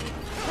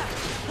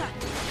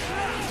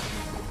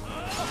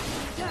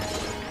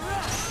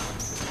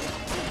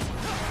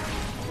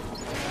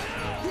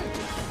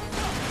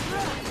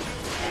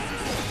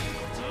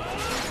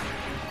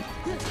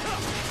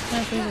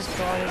 Can we just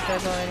kill all these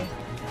guys already?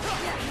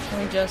 Can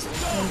we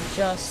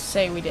just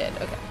say we did?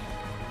 Okay.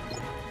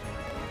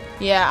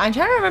 Yeah, I'm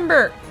trying to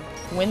remember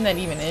when that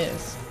even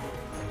is.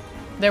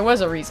 There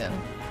was a reason.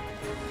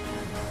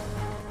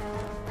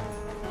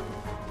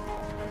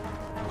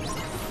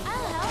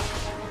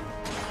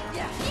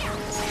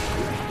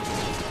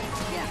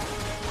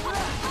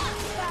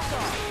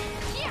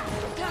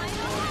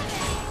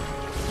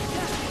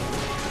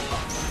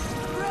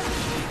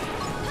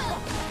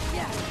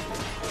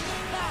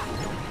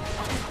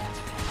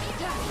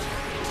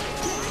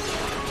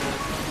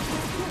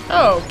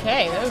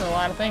 Okay, there's a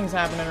lot of things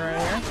happening right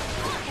here.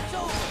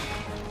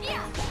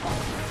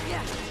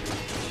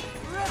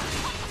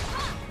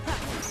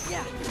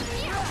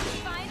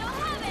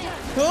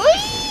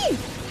 Whee!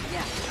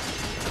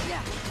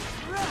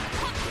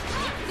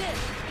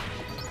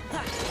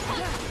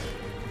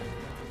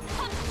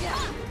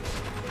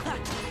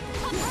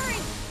 Hurry!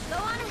 Go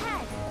on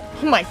ahead.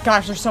 Oh my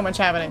gosh, there's so much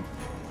happening.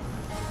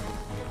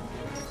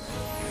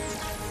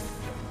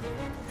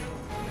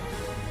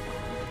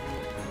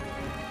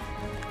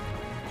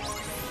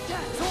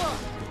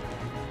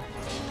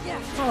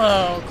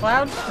 Hello,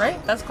 Cloud,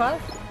 right? That's Cloud?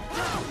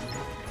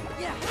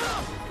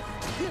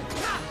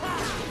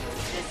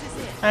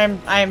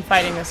 I am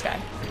fighting this guy.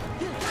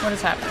 What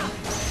is happening?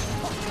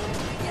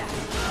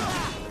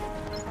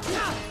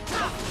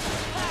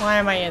 Why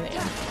am I in the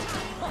end?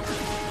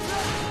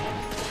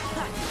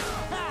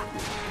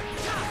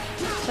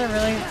 Is that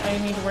really I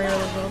need to worry about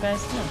those little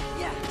guys? No.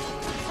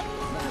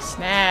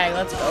 Snag,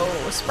 let's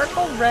go.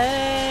 Sparkle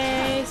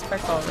Ray!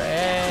 Sparkle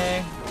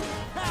Ray.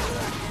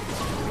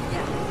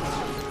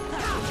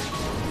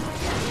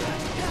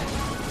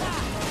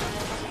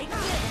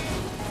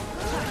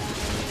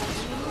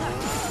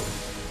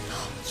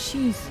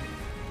 Jeez.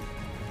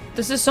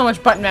 This is so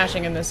much button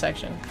mashing in this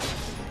section.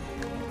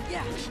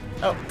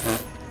 Oh,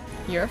 pfft.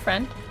 You're a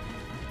friend.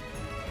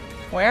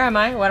 Where am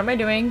I? What am I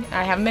doing?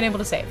 I haven't been able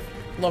to save.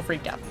 A little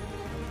freaked out.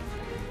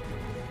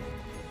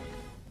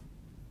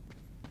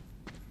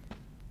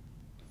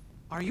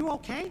 Are you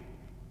okay?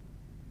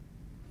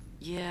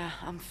 Yeah,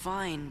 I'm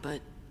fine,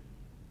 but...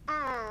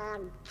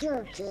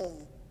 Goofy.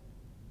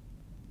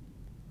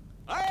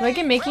 Do I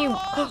get Mickey?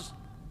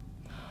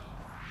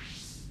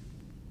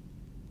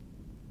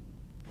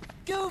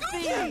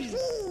 Goofy!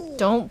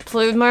 Don't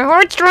play with my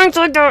heartstrings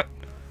like that!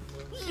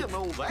 You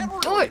know, that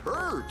really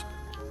hurt.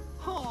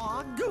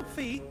 Aw,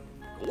 Goofy.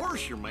 Of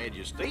course, Your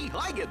Majesty.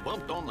 I get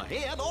bumped on the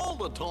head all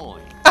the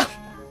time.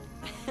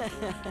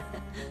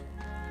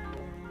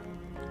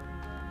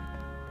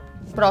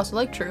 But also,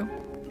 like, true.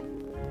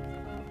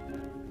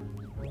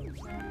 Oh,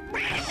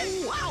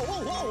 wow,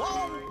 whoa, whoa,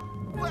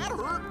 whoa. That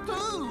hurt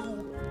too.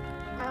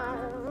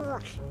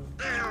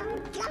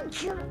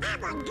 Don't you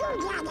ever do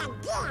that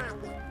again.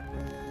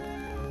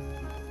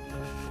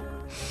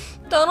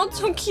 Donald's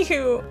so cute.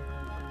 Where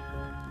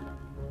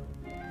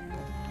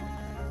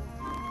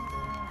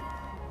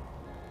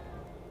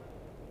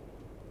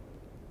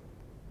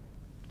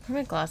are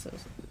my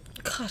glasses?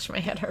 Gosh, my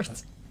head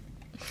hurts.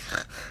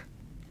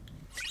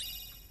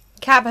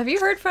 Cap, have you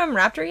heard from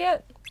Raptor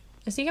yet?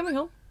 Is he coming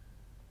home?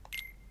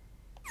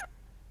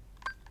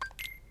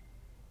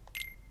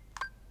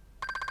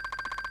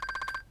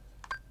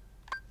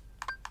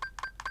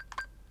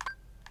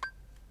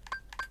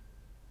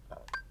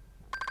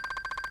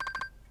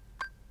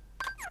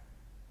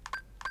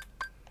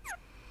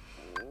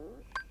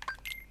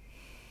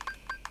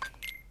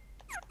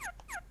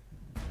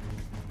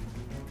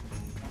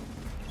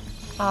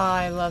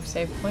 I love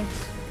save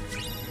points.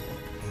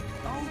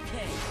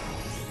 Okay.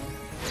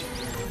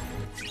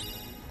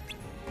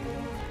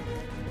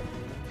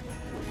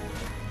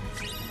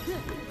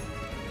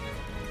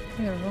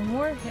 There's one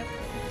more? Yep.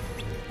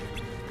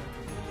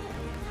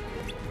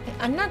 Hey,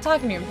 I'm not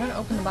talking to you. I'm trying to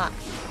open the box.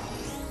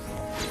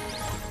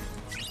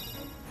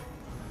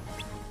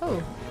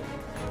 Oh.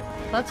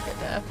 That's good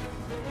to have.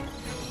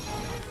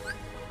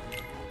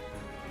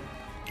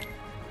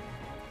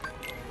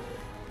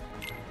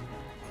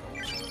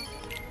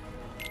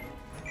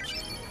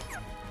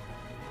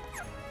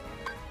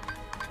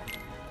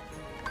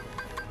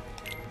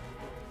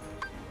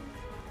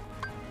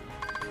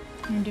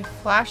 You can do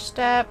flash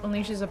step,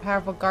 unleashes a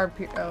powerful guard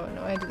period. Oh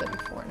no, I did that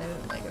before and I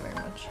didn't like it very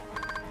much.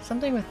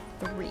 Something with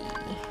 3.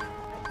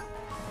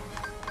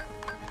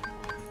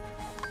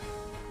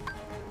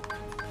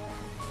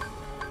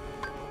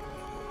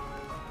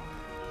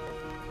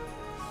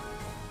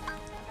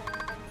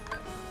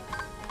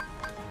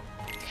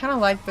 Kind of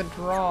like the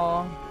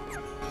draw.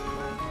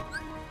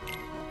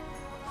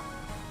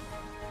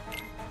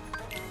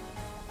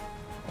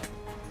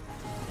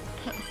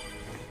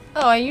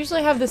 Oh, I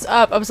usually have this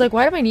up. I was like,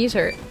 why do my knees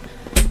hurt?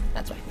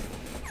 That's why.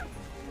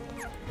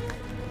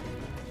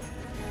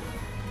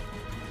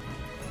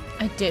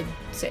 I did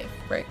save,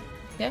 right?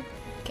 Yeah?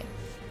 Okay.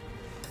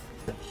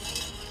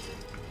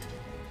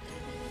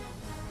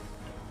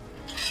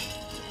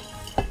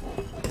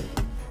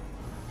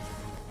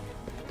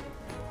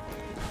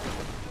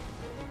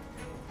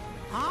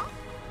 Huh?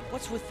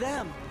 What's with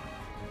them?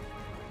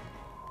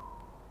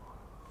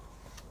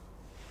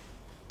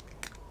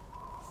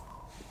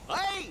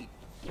 Hey!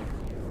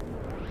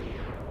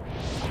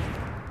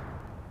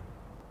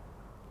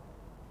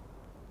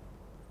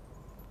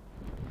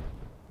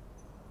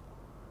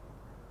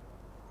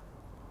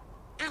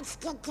 It's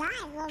the guy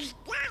who's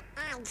got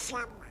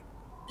handsome.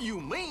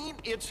 You mean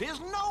it's his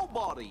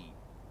nobody?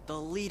 The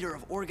leader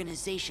of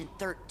Organization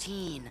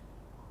 13.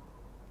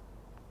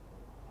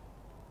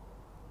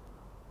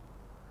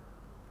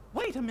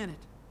 Wait a minute.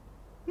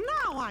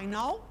 Now I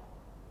know.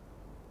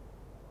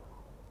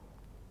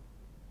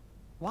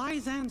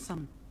 Wise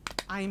Ansem,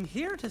 I am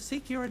here to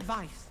seek your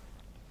advice.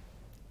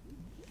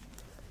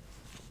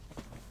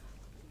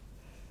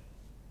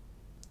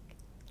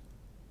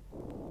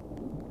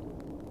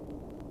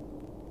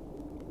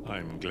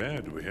 I'm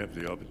glad we have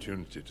the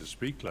opportunity to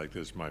speak like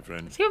this, my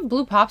friend. Does he have a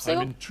blue popsicle?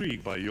 I'm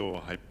intrigued by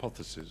your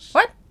hypothesis.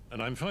 What? And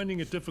I'm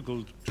finding it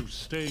difficult to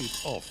stave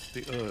off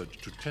the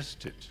urge to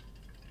test it.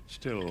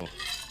 Still,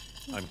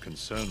 I'm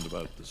concerned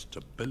about the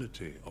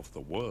stability of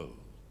the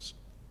worlds.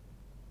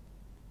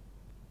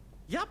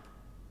 Yup.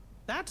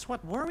 That's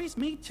what worries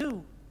me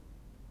too.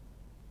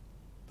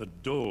 The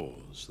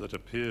doors that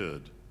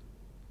appeared,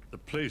 the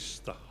place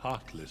the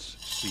heartless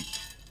seek.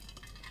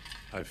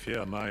 I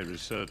fear my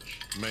research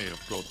may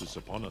have brought this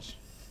upon us.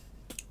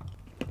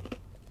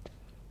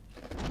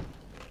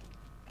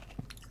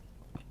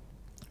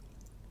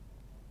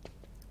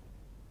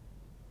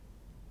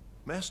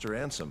 Master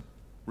Ansem,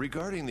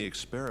 regarding the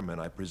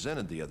experiment I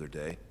presented the other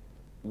day,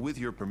 with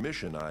your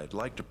permission, I'd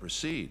like to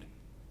proceed.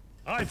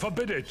 I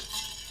forbid it!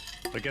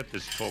 Forget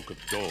this talk of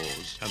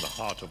doors and the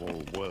heart of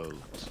all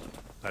worlds.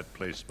 That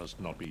place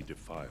must not be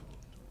defiled.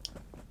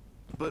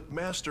 But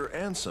Master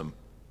Ansem,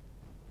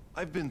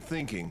 I've been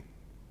thinking...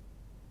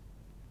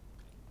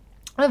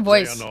 The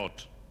voice. They are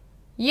not.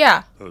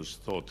 Yeah. Those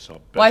thoughts are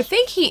best. Well, I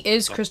think he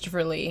is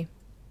Christopher Lee.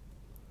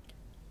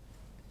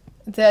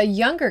 The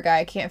younger guy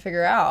I can't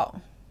figure out.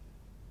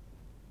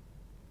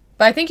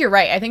 But I think you're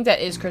right. I think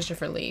that is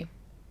Christopher Lee.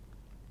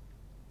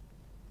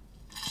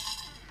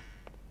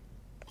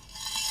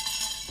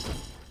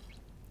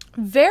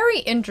 Very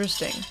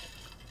interesting.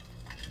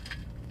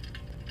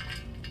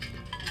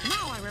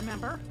 Now I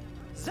remember.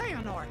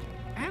 Xehanort,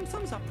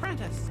 Ansem's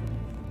apprentice.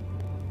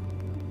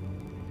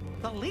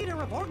 The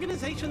leader of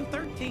Organization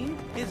 13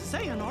 is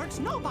Xehanort's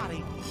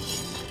nobody.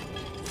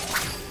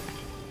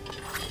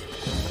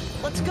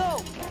 Let's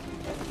go!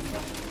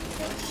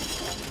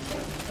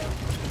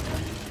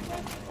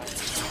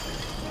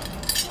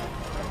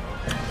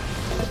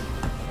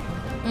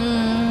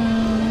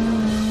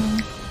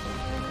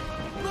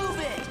 Move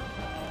it!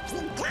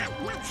 You can't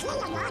let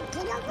Xehanort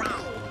get away!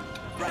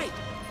 Right!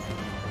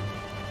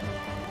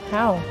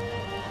 How?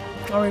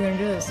 How are we gonna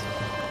do this?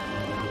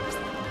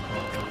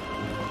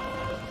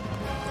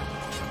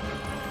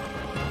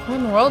 What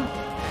in the world?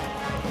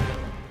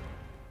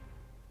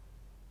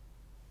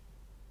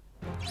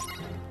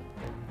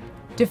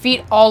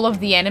 Defeat all of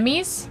the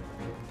enemies?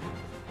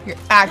 You're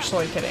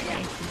actually kidding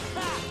me.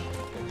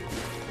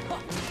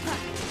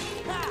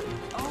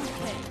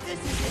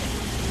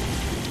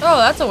 Oh,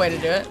 that's a way to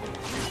do it.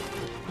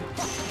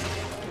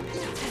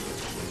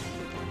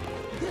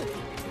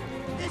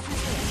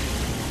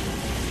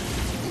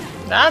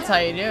 That's how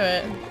you do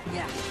it.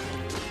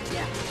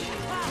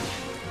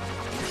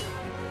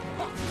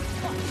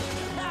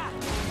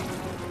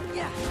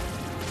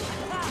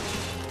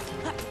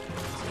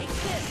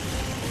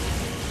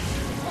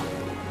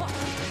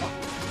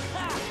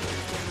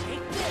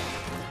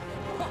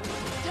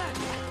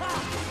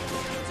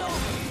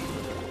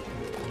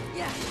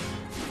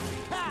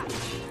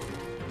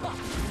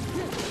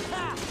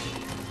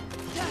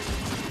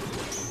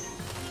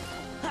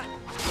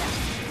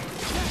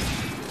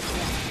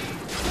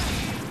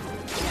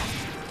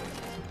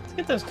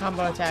 Let's get those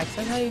combo attacks.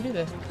 That's how you do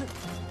this.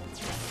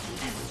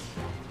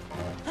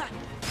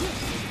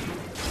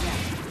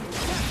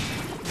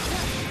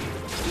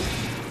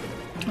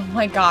 Oh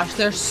my gosh,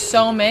 there's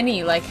so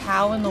many. Like,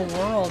 how in the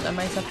world am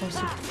I supposed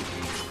to...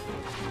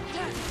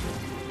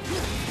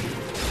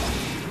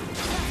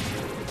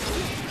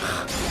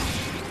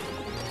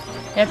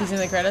 Yep, he's in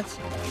the credits.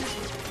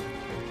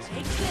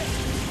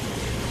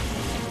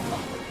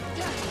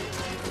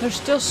 There's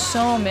still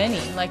so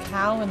many. Like,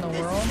 how in the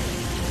world?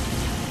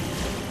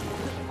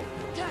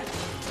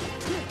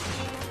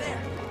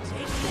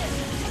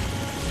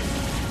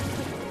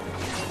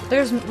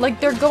 There's, like,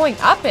 they're going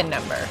up in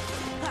number.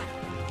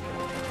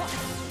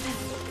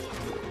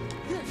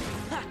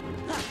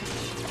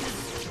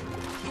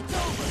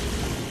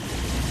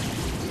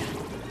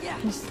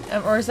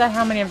 Or is that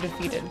how many I've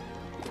defeated?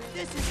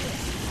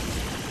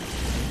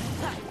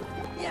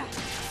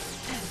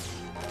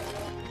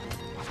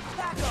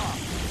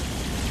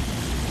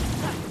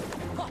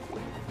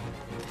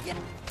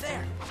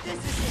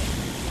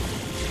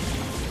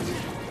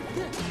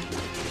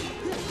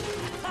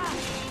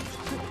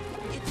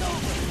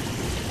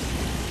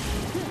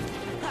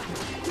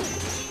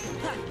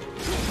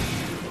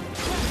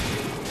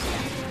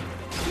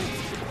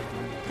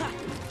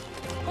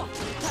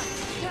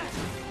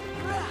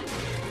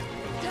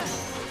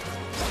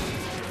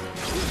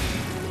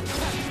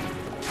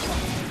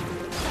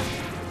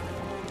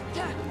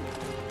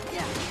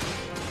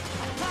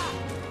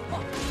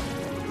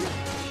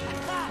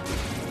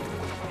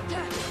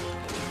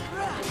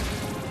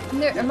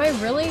 Am I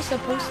really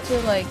supposed to,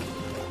 like,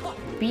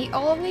 beat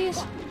all of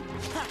these?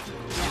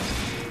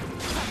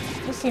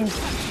 This seems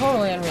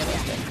totally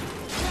unrealistic.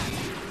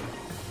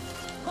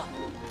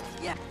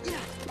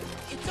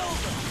 It's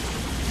over!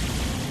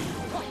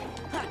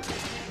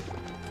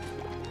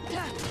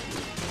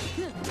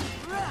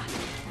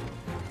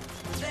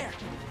 There!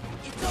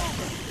 It's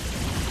over!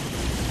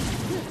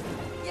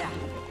 Yeah!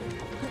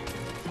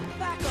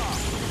 Back off!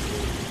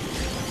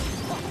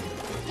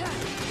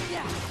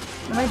 Yeah!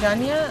 Am I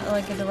done yet?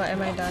 Like,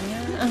 am I done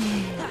yet?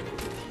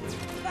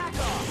 Back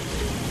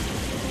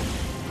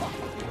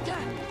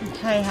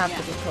I have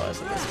to be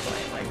close at this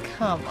point. Like,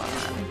 come on.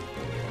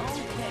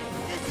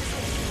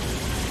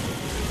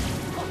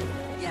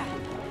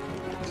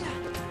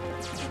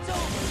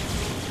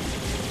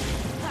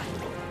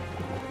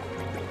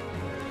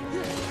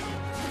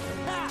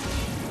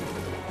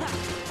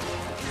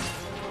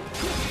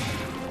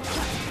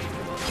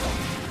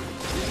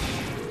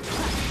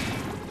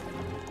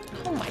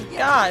 Oh my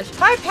gosh.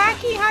 Hi,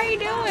 Packy. How you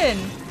doing?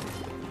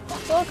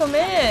 Welcome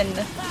in.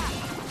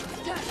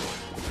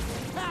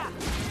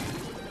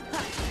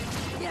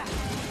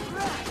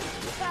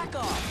 Back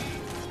off.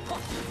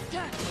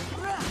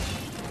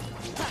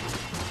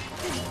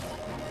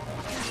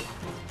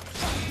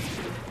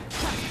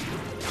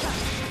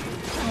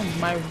 Oh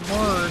my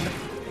word.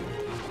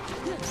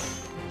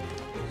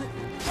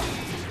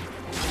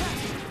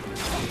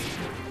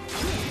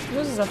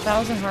 This is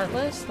 1,000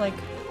 heartless? Like...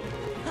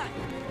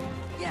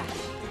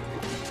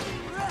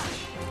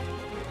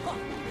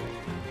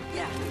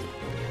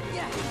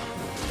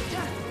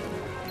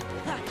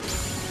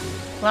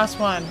 Last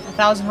one.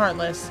 1,000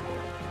 heartless.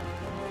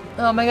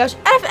 Oh my gosh.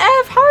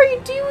 FF! How are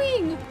you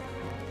doing?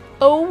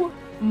 Oh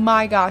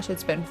my gosh,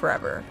 it's been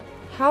forever.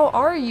 How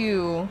are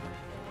you?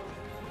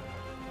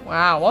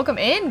 Wow, welcome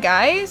in,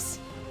 guys.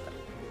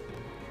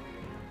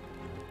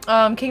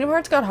 Kingdom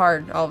Hearts got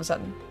hard all of a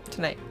sudden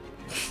tonight.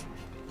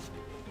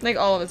 Like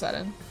all of a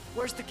sudden.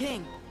 Where's the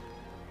king?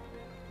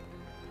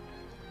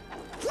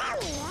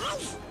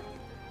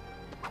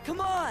 Come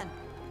on!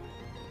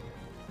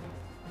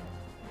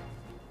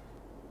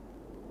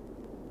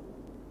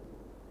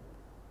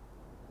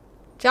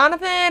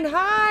 Jonathan,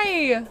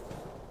 hi!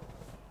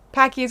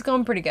 Packy is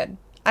going pretty good.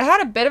 I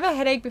had a bit of a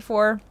headache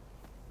before.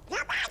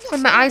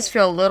 And my eyes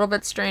feel a little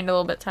bit strained, a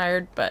little bit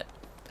tired, but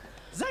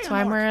that's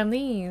why I'm wearing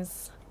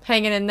these.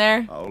 Hanging in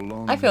there.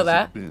 I feel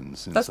that.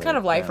 That's kind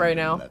of life right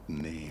now.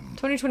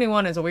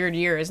 2021 is a weird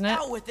year, isn't it?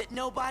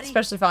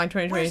 Especially following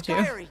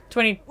 2022.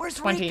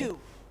 2020.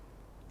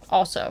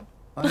 Also.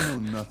 I know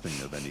nothing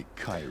of any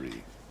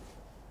Kairi.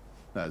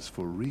 As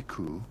for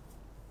Riku,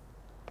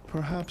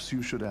 perhaps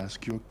you should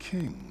ask your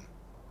king.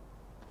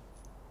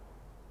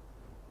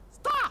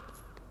 Stop!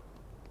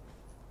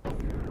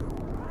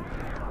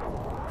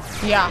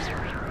 Yeah.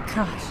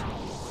 Gosh.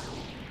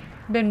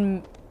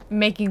 Been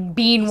making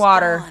bean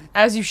water.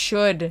 As you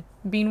should.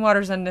 Bean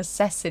water's a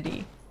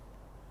necessity.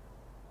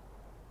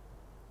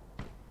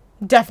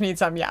 Definitely need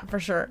some, yeah, for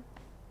sure.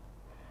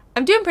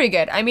 I'm doing pretty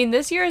good. I mean,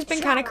 this year has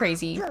been kind of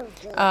crazy.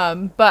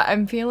 But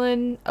I'm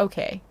feeling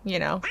okay, you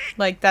know?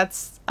 Like,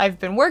 I've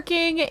been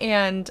working,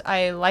 and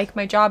I like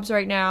my jobs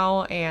right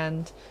now,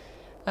 and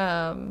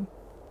I'm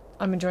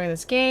enjoying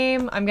this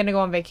game. I'm gonna go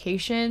on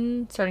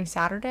vacation starting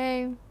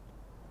Saturday.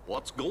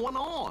 What's going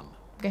on?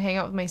 I'm gonna hang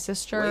out with my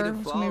sister.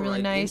 It's gonna be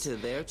really nice.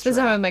 Spend some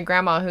time with my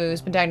grandma,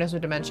 who's been diagnosed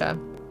with dementia.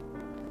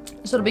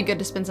 So it'll be good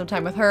to spend some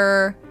time with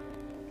her.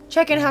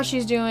 Check in how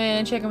she's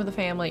doing, check in with the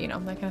family, you know,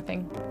 that kind of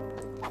thing.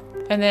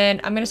 And then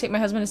I'm gonna take my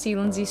husband to see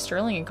Lindsay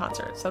Sterling in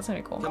concert, so that's gonna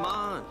be cool. Come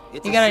on.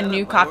 You got a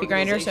new coffee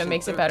grinder, so it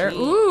makes it better.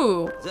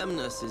 Ooh!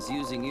 Zemnis is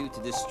using you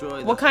to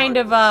destroy what kind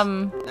of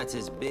that's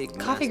his big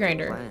coffee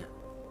grinder?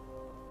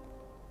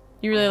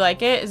 You really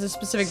like it? Is it a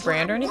specific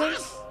brand or anything?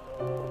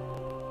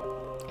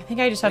 I think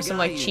I just have some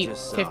like cheap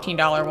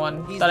 $15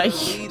 one that I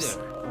use.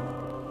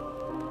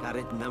 Got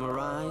it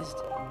memorized?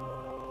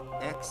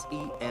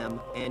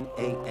 Xemnas.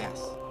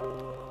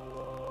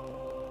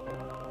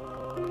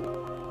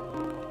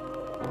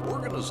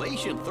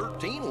 Organization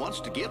 13 wants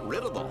to get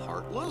rid of the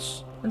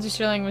Heartless? Lindsay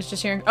Sterling was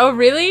just hearing. Oh,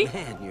 really?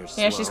 Man, you're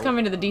yeah, she's slow.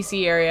 coming to the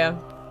DC area.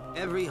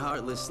 Every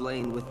Heartless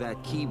slain with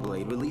that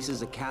Keyblade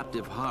releases a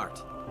captive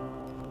heart.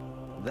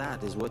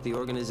 That is what the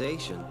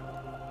organization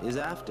is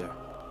after.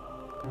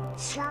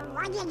 So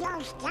what are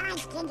those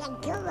guys gonna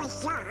do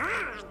with your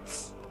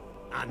hearts?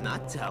 I'm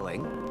not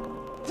telling.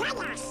 Tell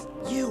us!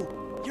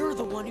 You're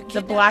the one who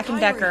The Black &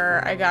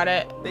 Decker, I got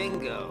it.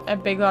 Bingo.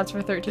 At Big Lots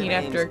for 13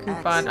 after a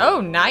coupon.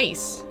 Oh,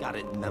 nice. Got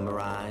it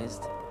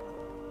memorized.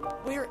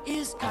 Where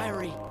is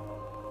Kairi?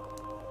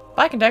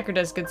 Black & Decker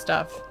does good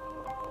stuff.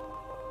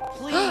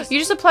 Please. You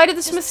just applied to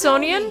the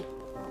Smithsonian?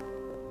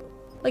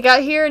 Like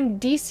out here in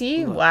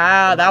DC?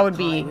 Wow, that would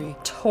be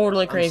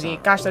totally crazy.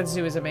 Gosh, that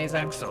zoo is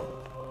amazing.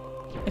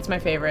 It's my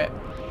favorite.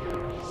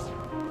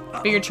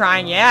 But you're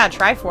trying, yeah,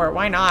 try for it.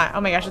 Why not?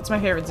 Oh my gosh, it's my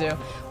favorite zoo.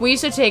 We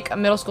used to take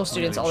middle school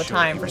students all the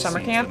time for summer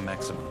camp. The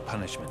maximum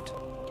punishment.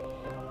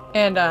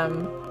 And I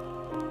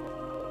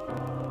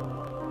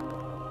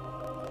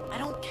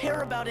don't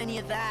care about any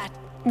of that.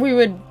 we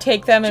would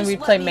take them and Just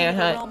we'd play let me into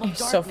the Manhunt. realm It of was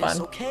so darkness,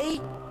 fun.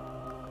 Okay?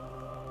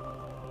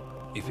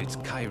 If it's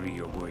Kairi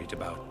you're worried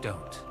about,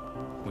 don't.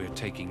 We're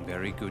taking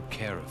very good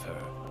care of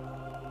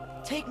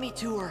her. Take me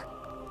to her.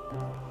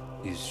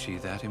 Is she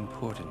that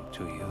important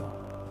to you?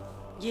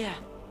 Yeah,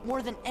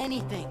 more than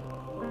anything.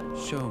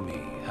 Show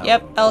me how.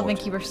 Yep, Elephant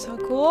Keeper, so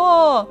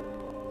cool.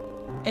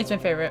 It's my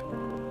favorite.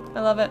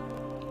 I love it.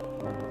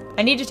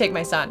 I need to take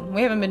my son.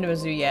 We haven't been to a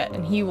zoo yet,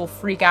 and he will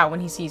freak out when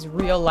he sees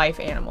real life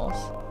animals.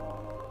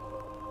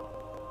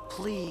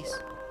 Please.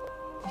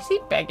 Is he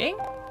begging?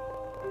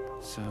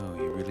 So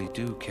you really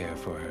do care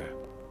for her.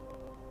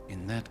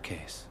 In that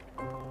case,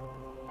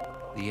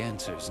 the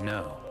answer's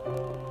no.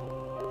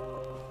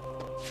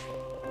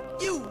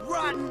 You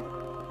run!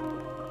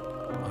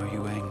 Are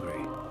you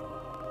angry?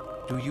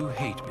 Do you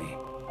hate me?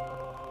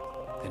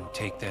 Then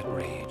take that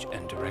rage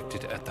and direct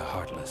it at the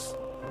Heartless.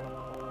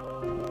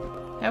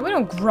 Yeah, we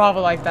don't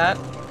grovel like that.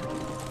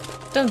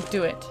 Don't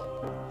do it.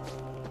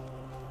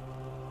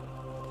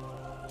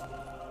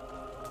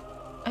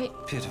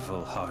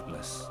 Pitiful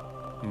Heartless,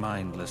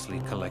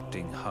 mindlessly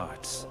collecting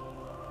hearts.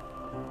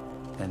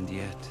 And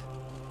yet,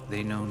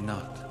 they know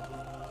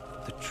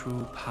not the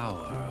true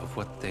power of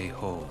what they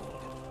hold.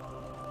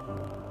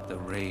 The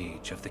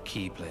rage of the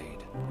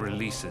Keyblade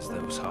releases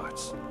those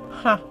hearts.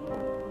 Huh.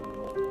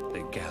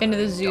 They gather Been to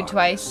the zoo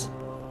twice.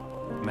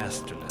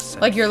 Masterless.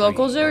 Like your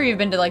local zoo, or you've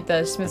been to like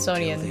the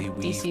Smithsonian they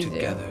weave DC zoo?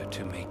 together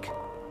to make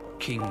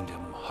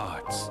Kingdom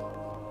Hearts.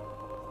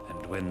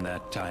 And when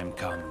that time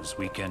comes,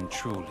 we can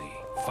truly,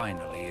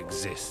 finally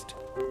exist.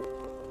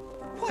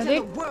 What in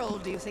the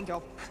world do you think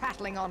you're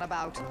prattling on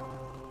about?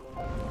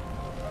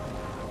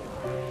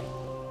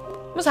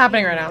 What's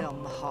happening right now?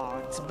 Kingdom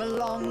Hearts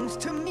belongs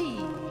to me.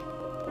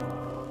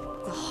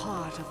 The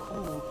heart of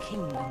all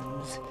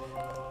kingdoms.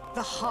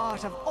 The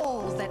heart of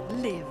all that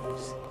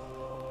lives.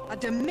 A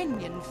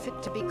dominion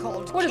fit to be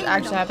called What is Kingdom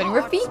actually happening?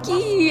 Hearts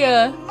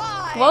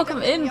Rafiki!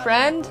 Welcome in,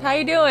 friend. How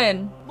you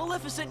doing?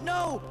 Maleficent,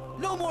 no!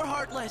 No more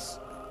Heartless!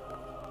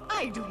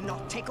 I do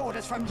not take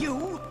orders from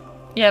you.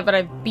 Yeah, but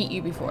I beat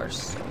you before.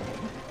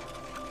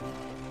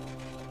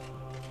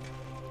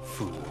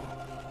 Fool.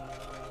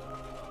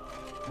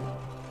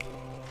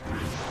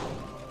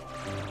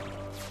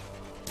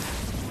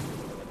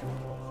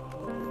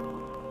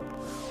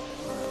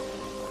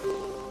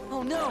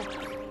 Oh no!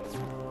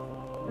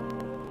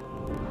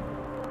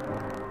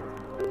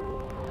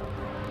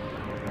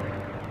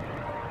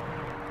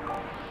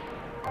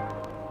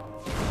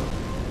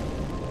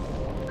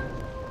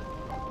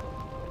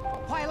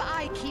 While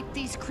I keep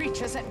these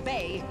creatures at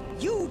bay,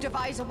 you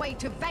devise a way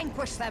to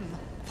vanquish them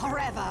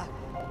forever.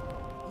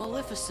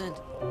 Maleficent.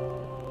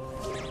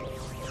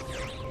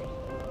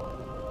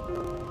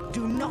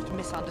 Do not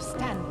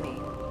misunderstand me.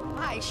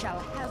 I shall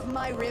have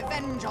my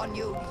revenge on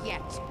you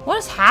yet. What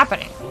is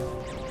happening?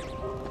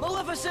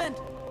 Maleficent!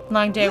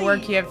 Long day at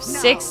work. You have No.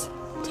 6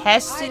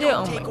 tests to do.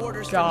 Oh take my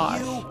orders gosh.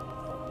 from you.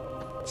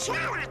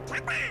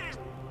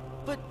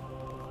 But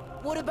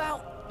what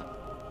about...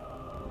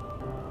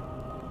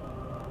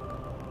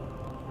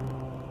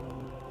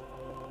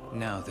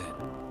 Now then,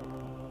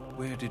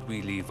 where did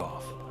we leave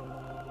off?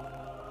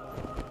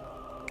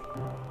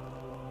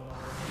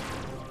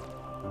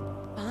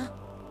 Huh?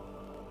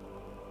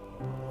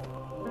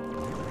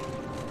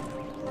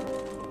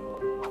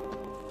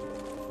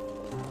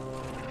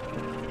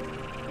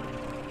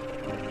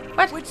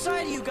 What? Which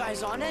side are you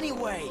guys on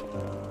anyway?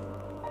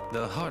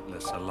 The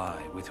Heartless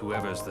ally with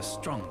whoever's the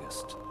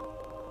strongest.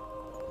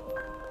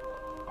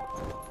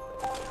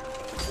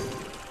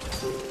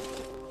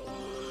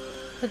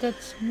 But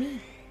that's me.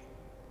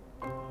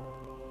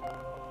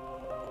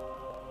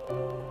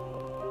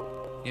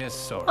 Yes,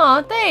 Sora.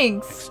 Aw,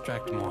 thanks.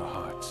 Extract more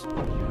hearts.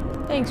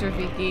 Thanks,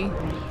 Rafiki.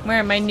 I'm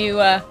wearing my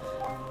new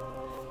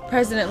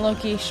President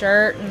Loki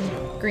shirt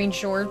and green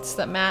shorts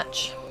that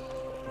match.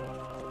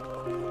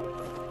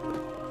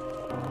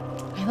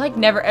 I like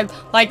never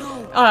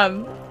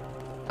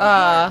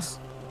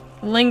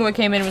Lingua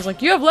came in and was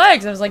like, "You have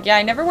legs." I was like, "Yeah,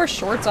 I never wear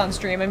shorts on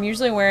stream. I'm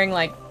usually wearing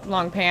like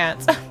long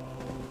pants."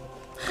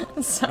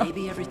 So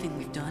Maybe everything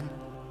we've done,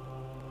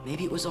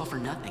 maybe it was all for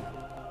nothing.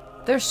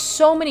 there's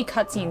so many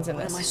cutscenes in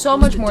What am I this, so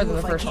supposed much to more do than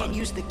the if first I can't one.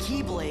 use the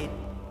Keyblade?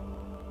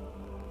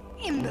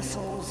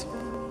 Imbeciles.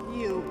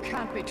 You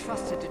can't be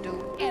trusted to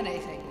do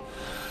anything.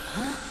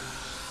 Huh?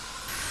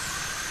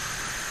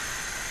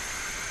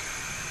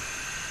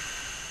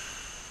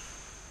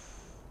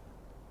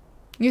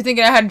 You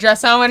thinking I had a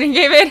dress on when he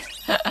gave it?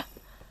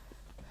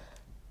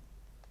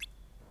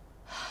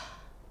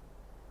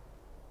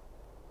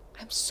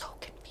 I'm so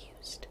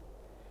confused.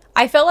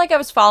 I felt like I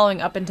was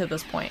following up until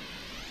this point.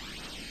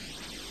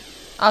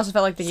 I also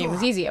felt like the game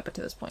was easy up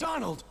until this point.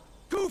 Donald!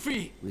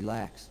 Goofy!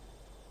 Relax.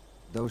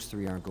 Those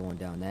three aren't going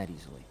down that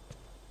easily.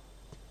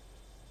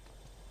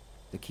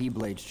 The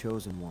Keyblade's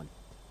chosen one.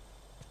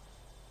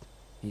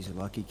 He's a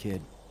lucky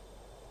kid.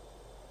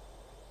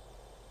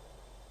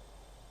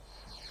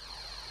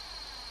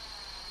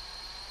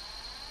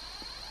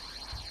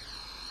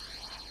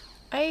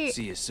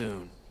 See you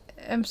soon.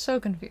 I'm so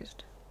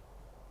confused.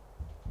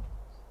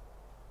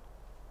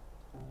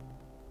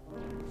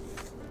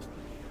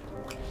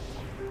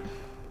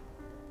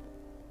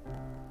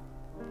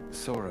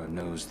 Sora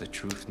knows the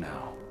truth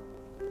now.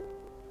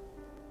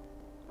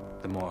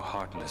 The more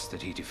Heartless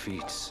that he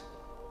defeats,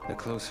 the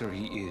closer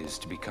he is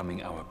to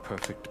becoming our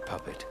perfect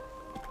puppet.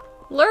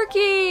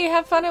 Lurky!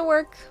 Have fun at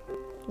work.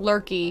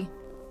 Lurky.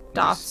 This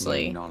new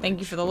Doffsley. knowledge Thank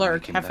you for the will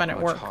lurk. make him Have fun that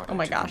at much work. harder Oh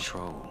my to gosh.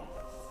 control.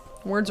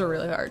 Words are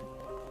really hard.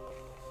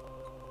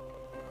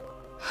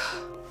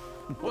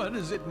 What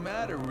does it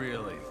matter,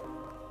 really?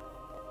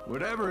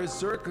 Whatever his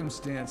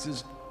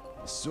circumstances,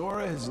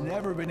 Sora has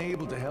never been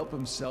able to help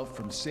himself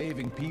from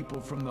saving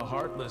people from the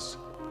Heartless.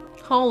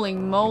 Holy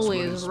moly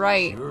is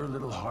right. Your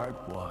little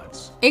heart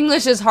wants.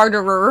 English is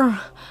harder.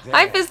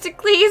 Hi,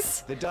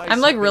 Fisticles. The dice I'm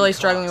like have really been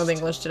struggling with cast.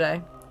 English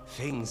today.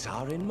 Things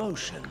are in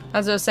motion.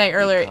 As I was saying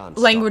earlier, can't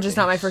language stop is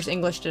not my this. first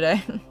English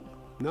today.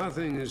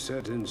 Nothing is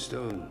set in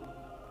stone.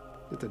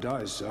 If the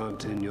dice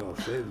aren't in your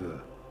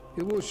favor,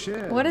 it will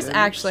share. What is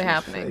actually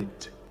happening?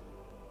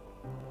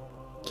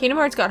 Kingdom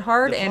Hearts got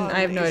hard, and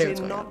I have no idea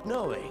what's in going on. not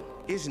knowing,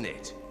 isn't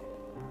it?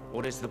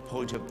 What is the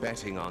point of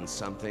betting on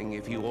something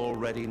if you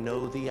already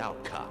know the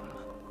outcome?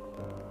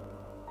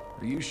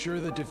 Are you sure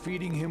that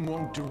defeating him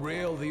won't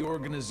derail the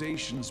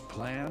organization's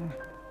plan?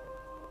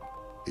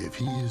 If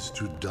he is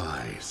to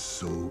die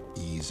so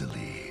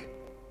easily,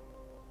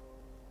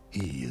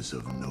 he is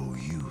of no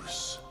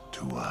use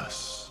to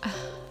us.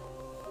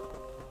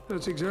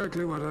 That's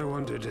exactly what I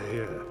wanted to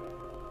hear.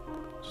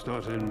 It's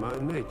not in my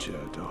nature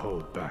to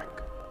hold back.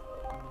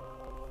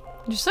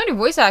 There's so many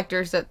voice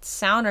actors that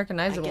sound I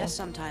recognizable. guess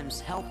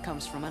sometimes help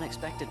comes from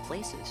unexpected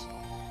places.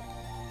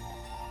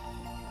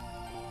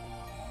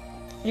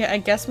 Yeah, I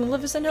guess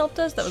Maleficent helped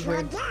us? That was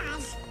weird.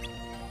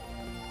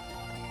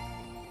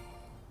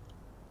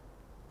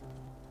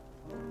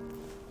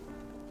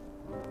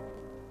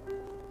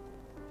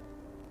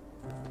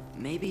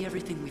 Maybe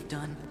everything we've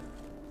done,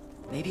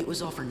 maybe it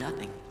was all for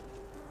nothing.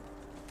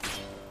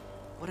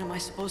 What am I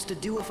supposed to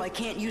do if I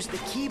can't use the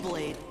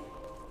Keyblade?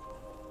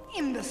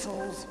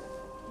 Imbeciles!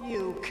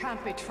 You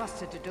can't be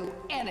trusted to do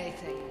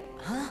anything.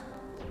 Huh?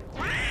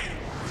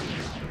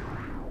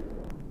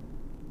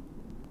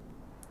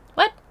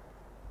 What?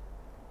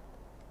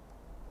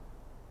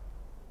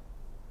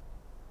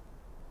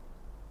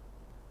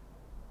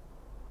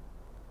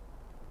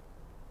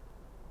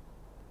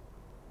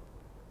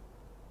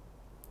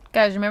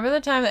 Guys, remember the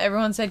time that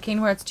everyone said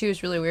Kingdom Hearts 2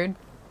 is really weird?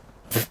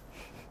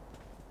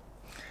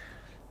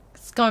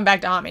 It's going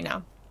back to haunt me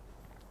now.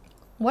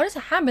 What is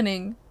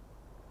happening?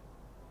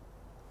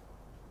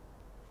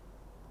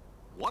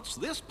 What's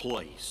this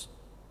place?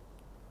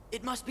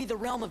 It must be the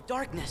realm of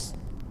darkness.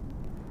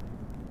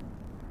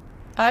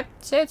 I'd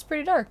say it's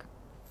pretty dark.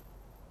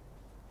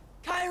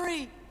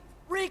 Kairi!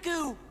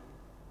 Riku!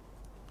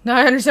 Now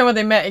I understand what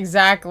they meant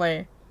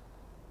exactly.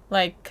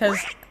 Like, cause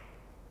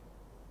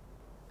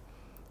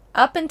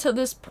up until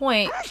this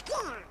point,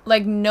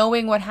 like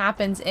knowing what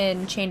happens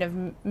in Chain of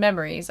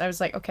Memories, I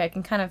was like, okay, I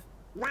can kind of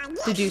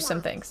deduce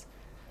some things.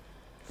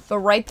 But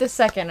right this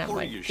second, I'm Are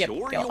like, you get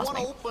sure get you off want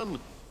to me. open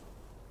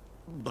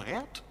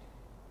that?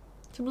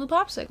 It's a blue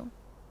popsicle.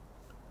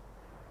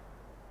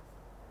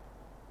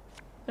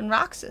 And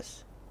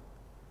Roxas.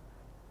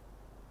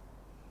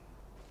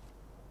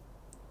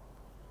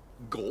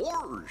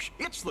 Gorge!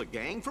 It's the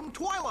gang from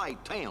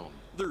Twilight Town.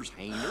 There's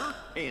Hayner,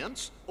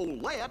 Hance,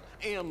 Olette,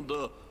 and,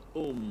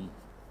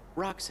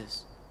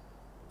 Roxas.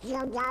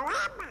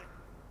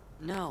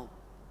 No.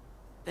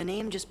 The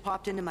name just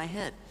popped into my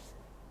head.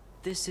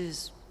 This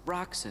is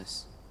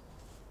Roxas.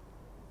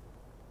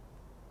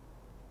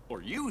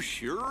 Are you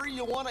sure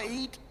you want to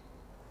eat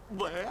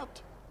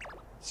that?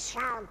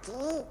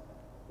 Salty,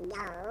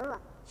 no,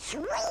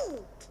 sweet.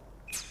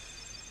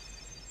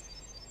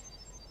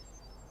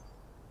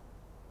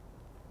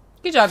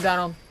 Good job,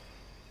 Donald.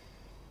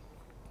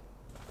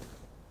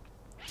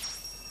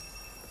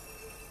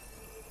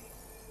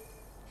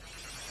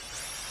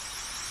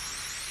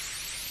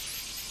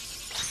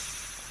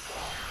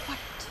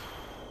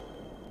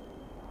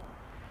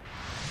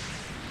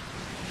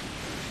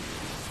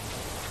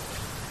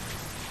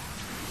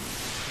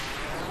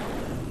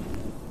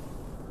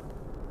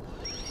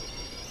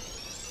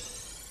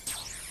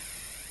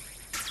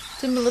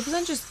 Did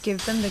Maleficent just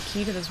give them the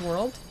key to this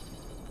world?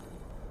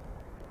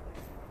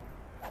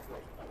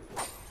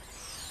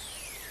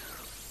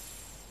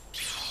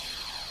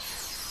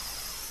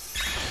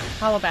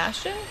 Hollow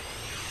Bastion?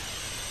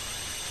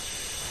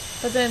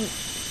 But then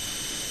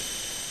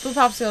Blue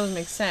Popsicle doesn't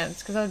make sense,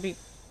 because that would be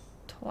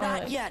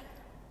Twilight. Not yet.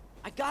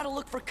 I gotta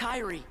look for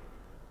Kairi.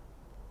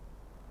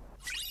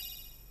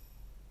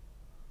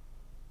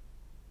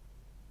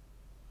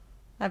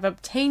 I've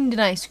obtained an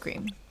ice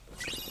cream.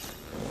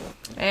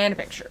 And a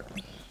picture.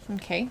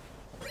 Okay.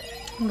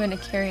 I'm going to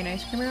carry an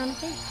ice cream around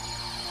with me.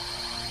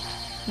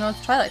 No,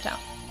 it's Twilight Town.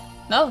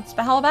 No, it's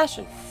Hollow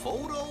Bastion.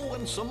 Photo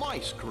and some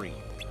ice cream.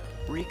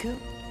 Riku?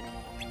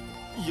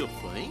 You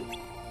think?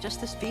 Just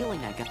this feeling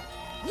I got.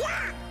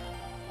 Yeah,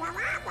 we're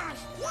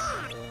almost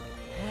there.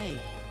 Hey,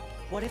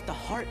 what if the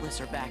Heartless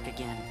are back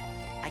again?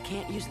 I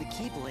can't use the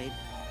Keyblade.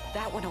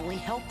 That would only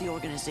help the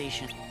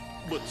organization.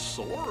 But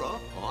Sora,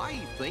 I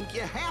think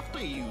you have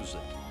to use it.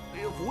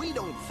 If we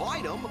don't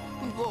fight them,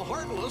 the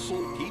Heartless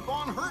will keep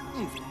on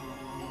hurting.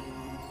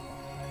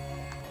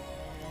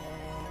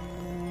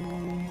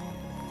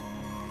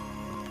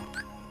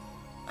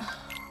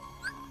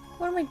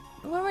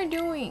 What am I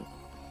doing?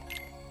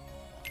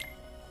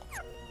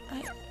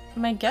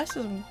 My guess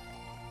is...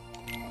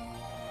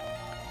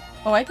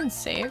 Oh, I can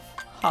save?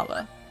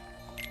 Holla.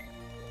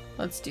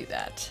 Let's do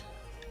that.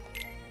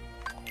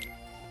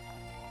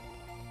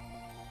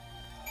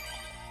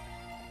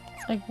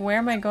 Like, where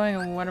am I going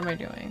and what am I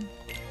doing?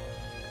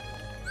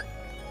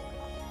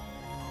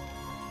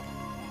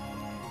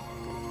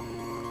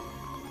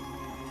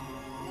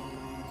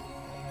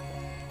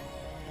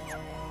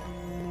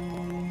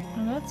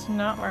 Oh, that's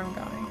not where I'm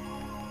going.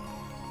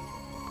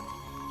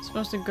 I'm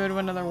supposed to go to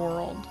another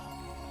world.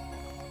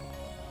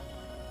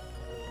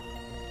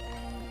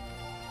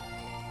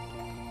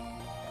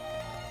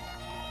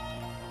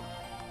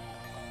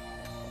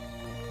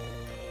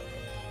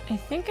 I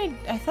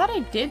thought I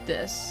did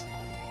this.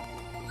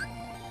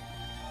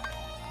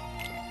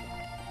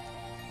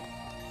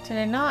 Did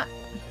I not?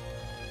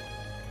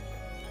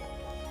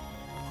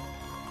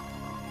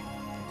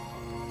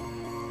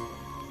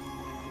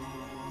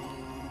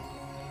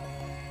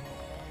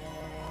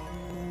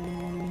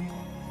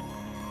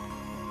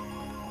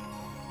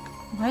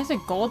 Why is it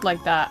gold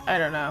like that? I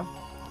don't know.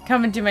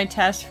 Come and do my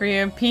test for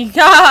you, Peek.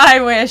 I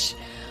wish.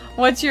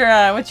 What's your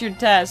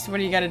test? What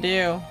do you gotta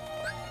do?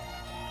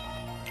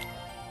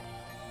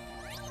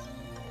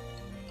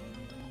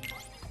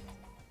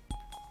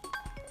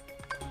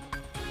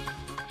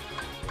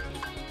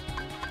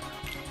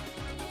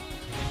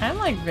 I'm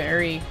like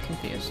very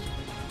confused.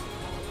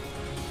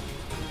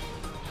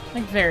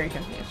 Like very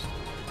confused.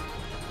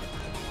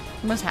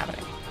 What's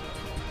happening?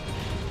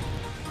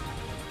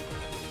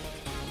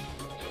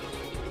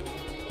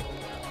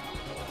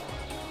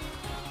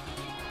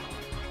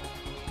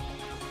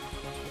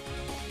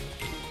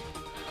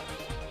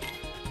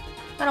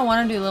 I don't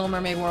want to do Little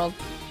Mermaid World.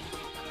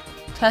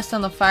 Test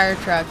on the fire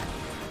truck.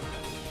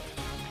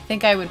 I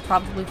think I would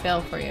probably fail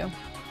for you.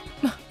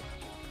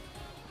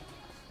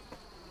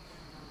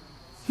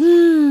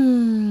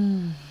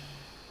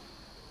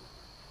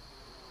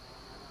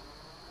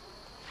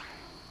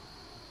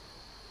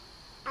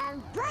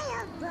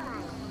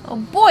 Oh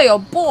boy, oh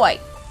boy!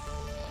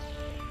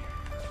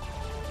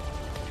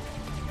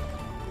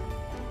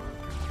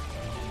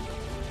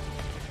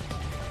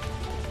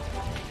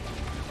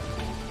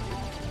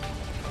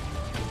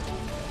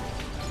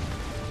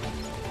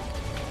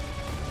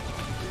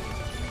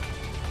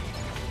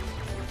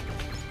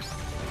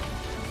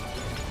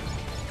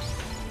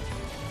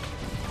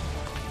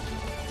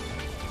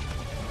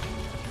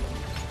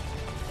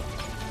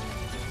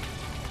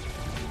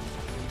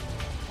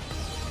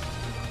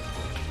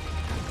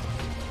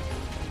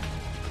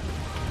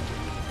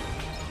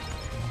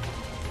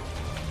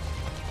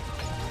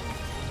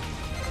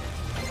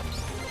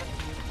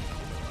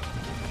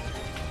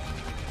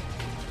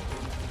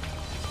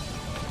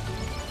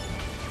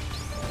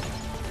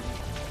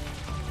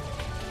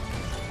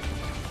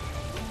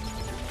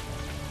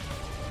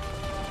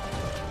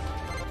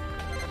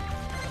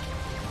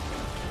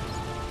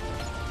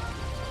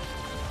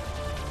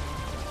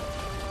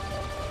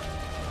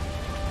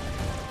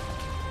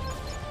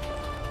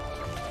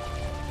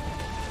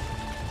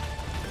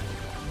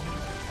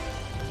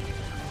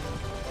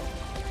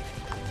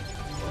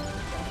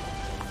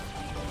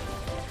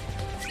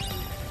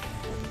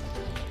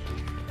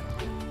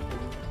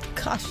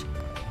 Gosh.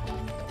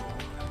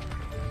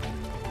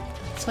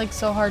 It's like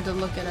so hard to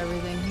look at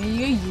everything.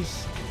 Get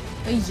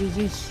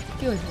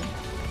with me.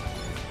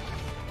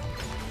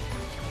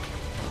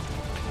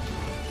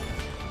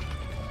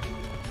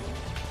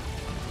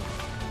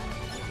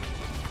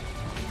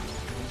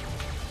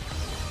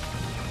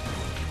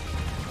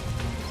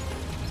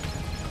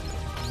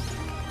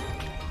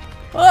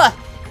 Ugh.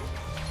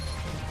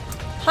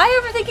 Hi,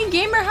 Overthinking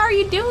Gamer. How are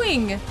you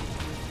doing?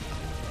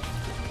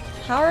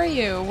 How are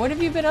you? What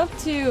have you been up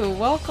to?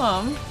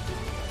 Welcome.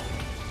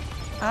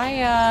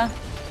 Playing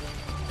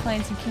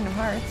some Kingdom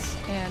Hearts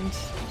and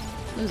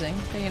losing,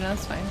 but you know,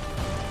 that's fine.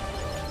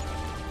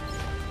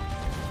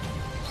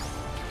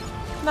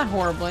 Not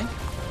horribly.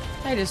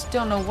 I just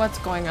don't know what's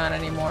going on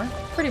anymore.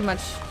 Pretty much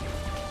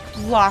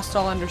lost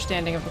all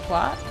understanding of the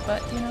plot,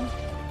 but you know,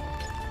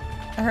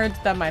 I heard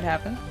that might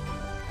happen.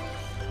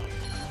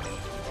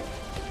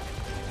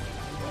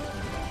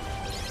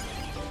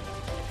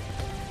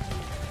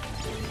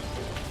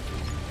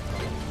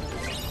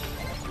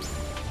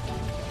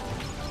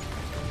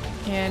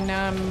 And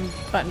now I'm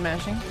button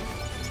mashing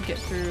to get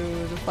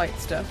through the fight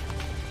stuff.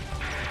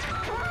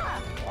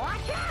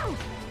 Watch out!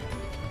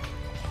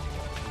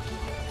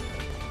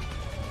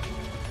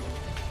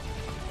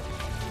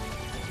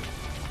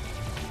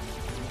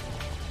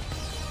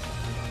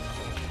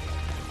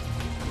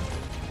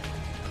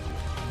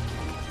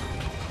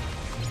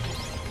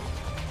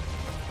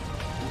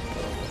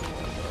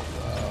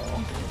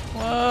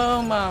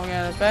 Whoa, Mom,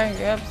 gotta back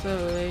up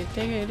so they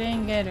take it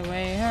and get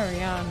away.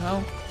 Hurry on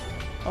home.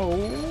 Oh,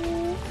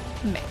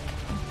 man.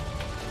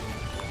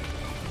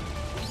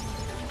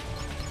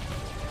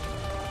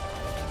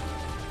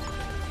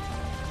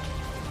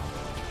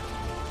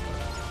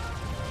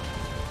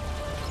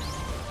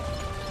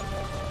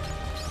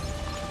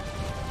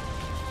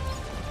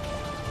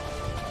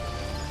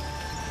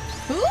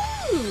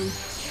 Ooh.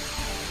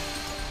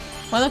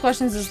 One of the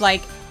questions is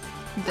like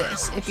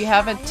this. If you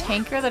have a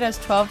tanker that has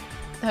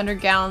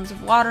 1,200 gallons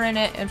of water in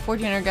it and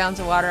 1,400 gallons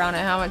of water on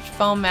it, how much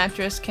foam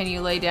mattress can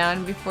you lay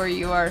down before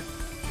you are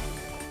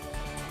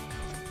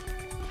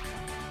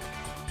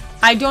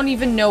I don't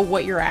even know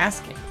what you're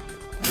asking.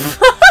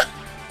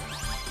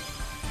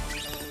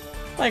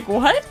 Like,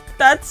 what?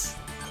 That's...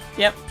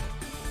 Yep.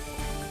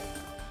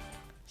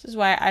 This is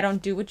why I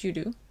don't do what you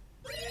do.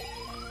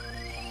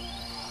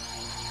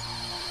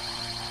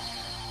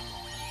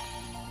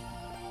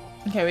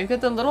 Okay, we've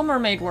got the Little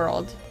Mermaid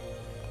world.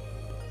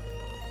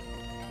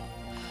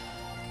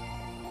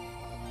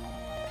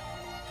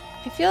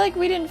 I feel like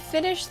we didn't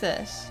finish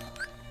this.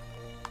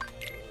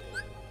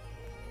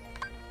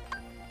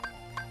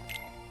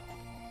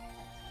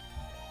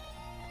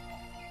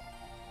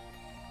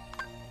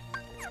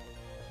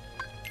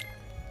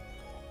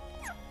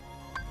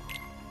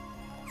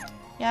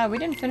 Yeah, we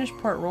didn't finish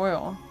Port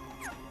Royal.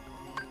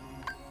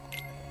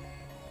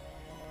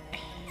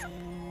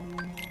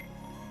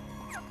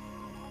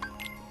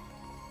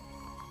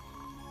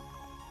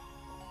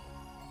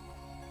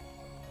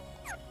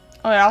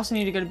 Oh, I also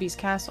need to go to Beast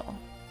Castle.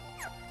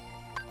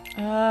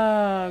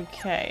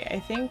 Okay,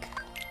 I think...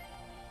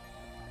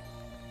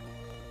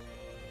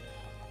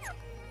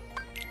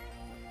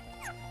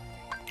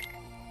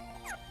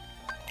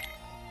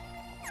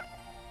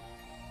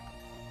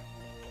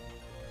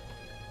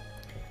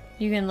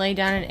 You can lay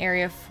down an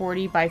area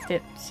 40 by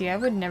 50. See, I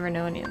would never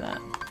know any of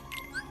that.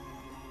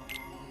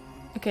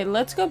 Okay,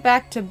 let's go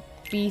back to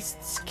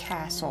Beast's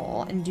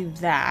Castle and do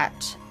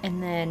that.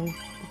 And then we'll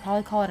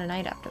probably call it a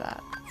night after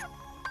that.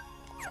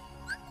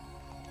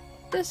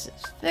 This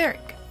is very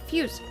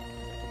confusing.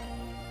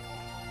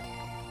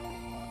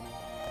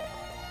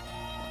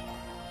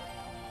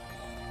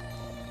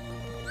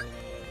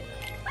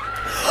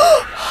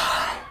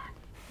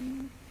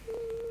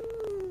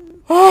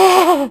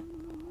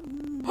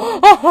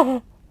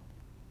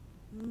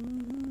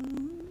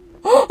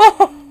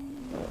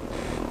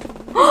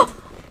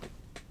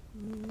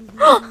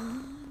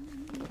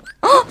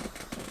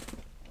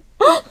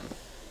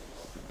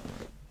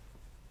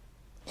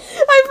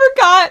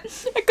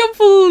 I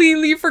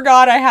completely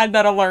forgot I had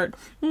that alert.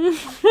 Yeah,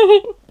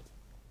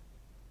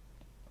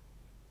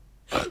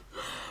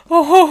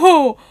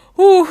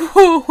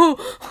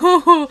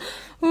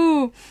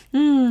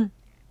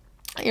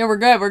 we're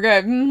good, we're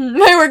good.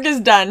 My work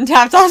is done.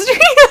 Tapped off screen.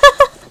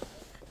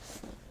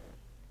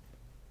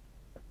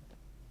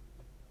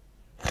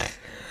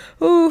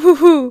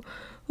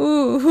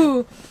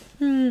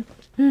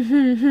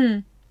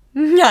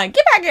 Yeah,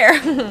 get back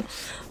here.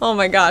 Oh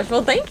my gosh.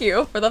 Well, thank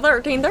you for the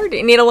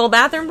 1330. Need a little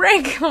bathroom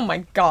break? Oh my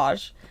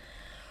gosh.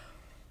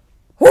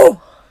 Woo!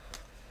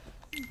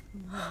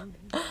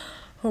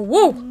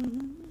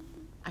 Woo!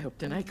 I hope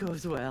tonight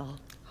goes well.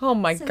 Oh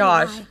my So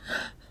gosh. do I.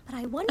 But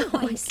I wonder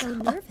why he's so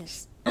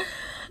nervous.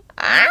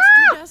 Master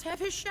does have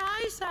his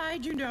shy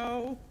side, you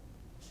know.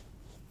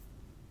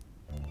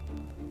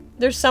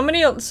 There's so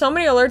many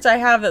alerts I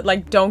have that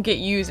like don't get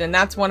used, and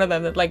that's one of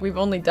them that like we've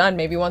only done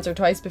maybe once or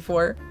twice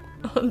before.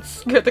 It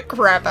scared the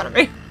crap out of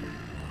me.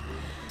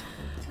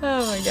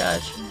 Oh my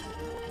gosh.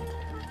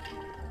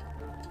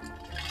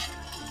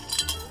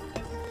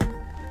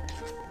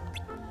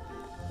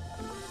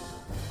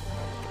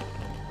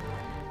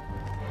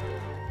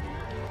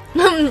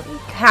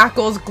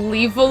 Cackles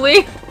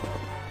gleefully.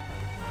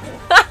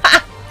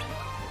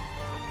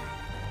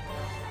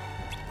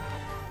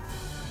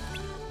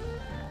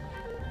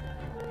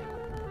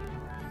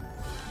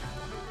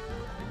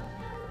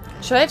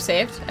 Should I have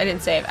saved? I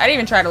didn't save. I didn't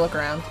even try to look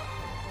around.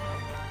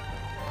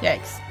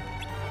 Yikes.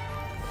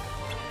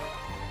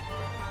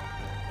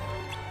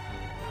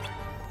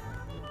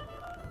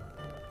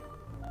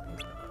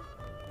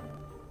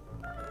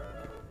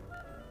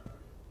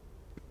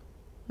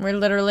 We're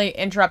literally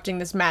interrupting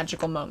this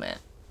magical moment.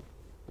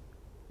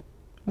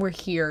 We're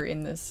here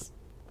in this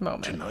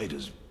moment. Tonight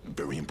is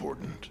very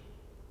important.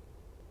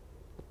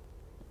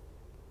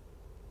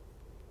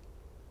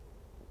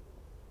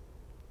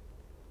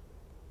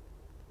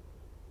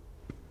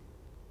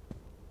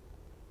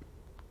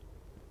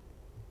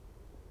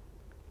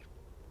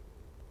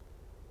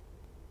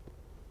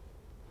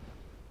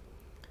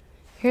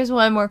 Here's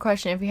one more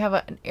question. If you have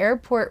an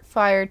airport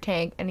fire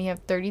tank and you have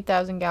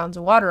 30,000 gallons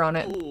of water on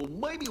it,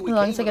 how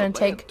long is it going to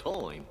take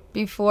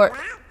before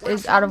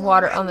it's out of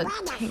water on the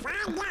tank?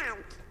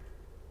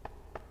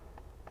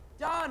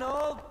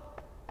 Donald!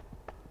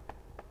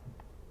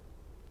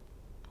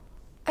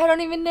 I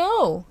don't even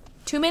know.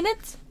 2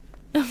 minutes?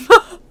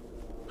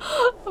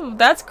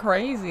 That's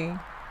crazy.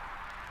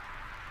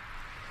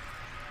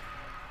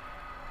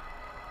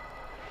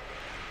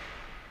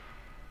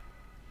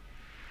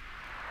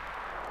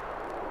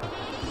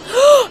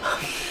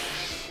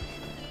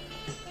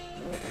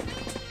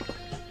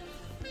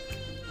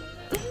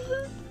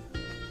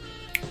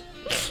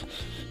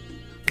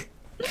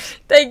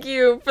 Thank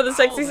you for the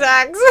sexy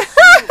sax.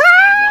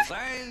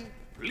 Mademoiselle,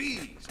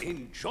 please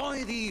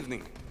enjoy the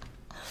evening.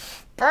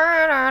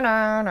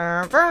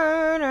 I'm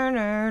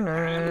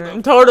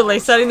totally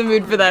setting the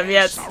mood for them,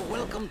 yes.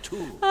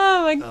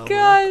 Oh my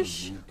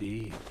gosh.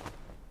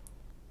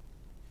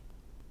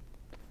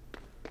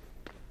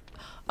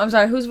 I'm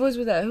sorry, whose voice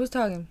was that? Who's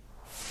talking?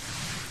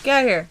 Get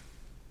out of here.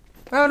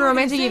 We're having a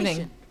romantic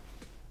evening.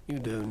 You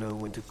don't know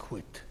when to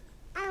quit.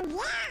 Oh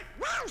yeah,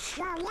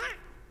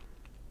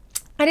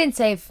 I didn't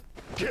save.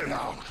 Get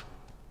out.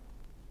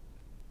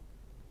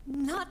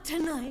 Not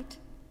tonight.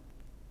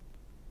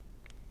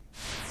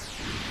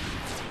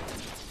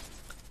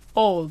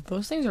 Oh,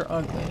 those things are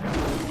ugly.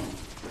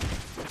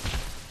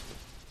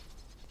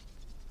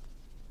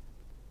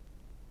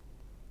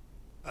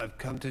 I've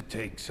come to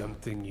take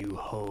something you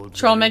hold.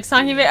 Troll makes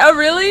talking video. Oh,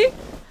 really?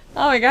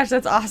 Oh my gosh,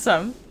 that's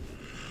awesome.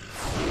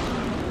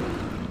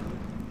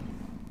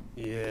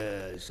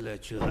 Yes,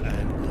 let your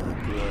anger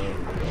glow.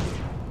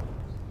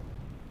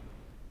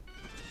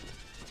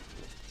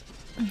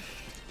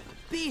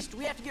 Beast,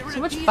 we have to get rid So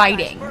of much these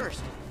fighting. guys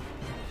first.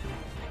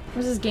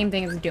 What's this game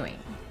thing is doing?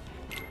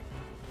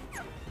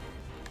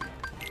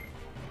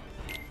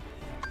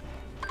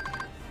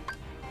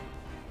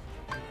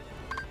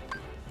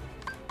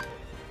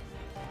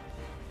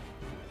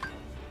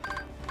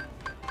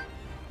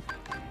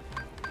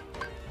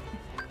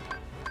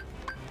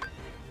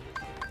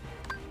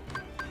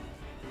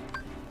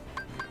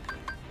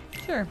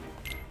 Sure.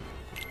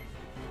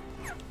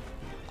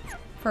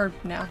 For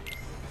now.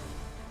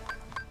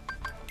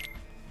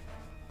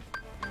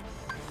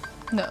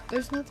 No,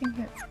 there's nothing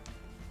here.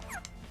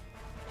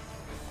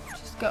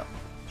 Just go.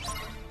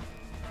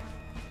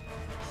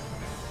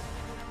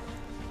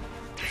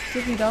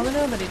 Give me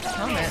domino, but it's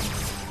comment.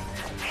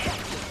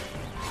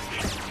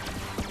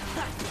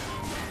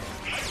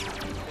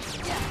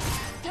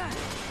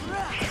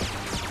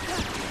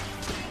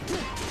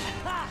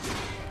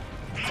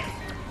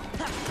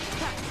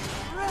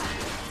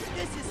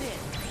 This is it.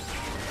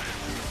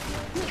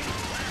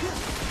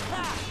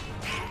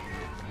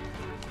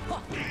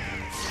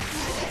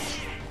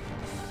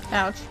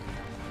 Ouch.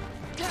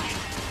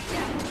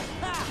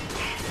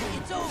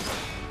 It's over.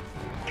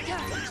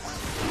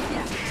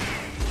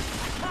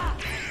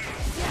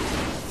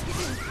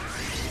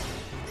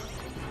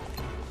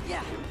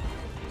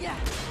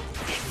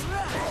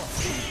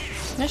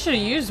 I should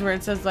have used where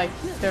it says like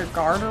their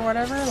guard or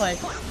whatever, like.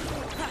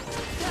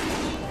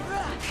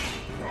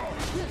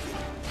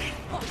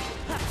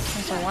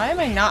 So why am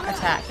I not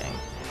attacking?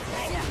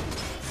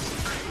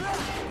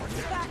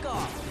 Back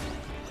off.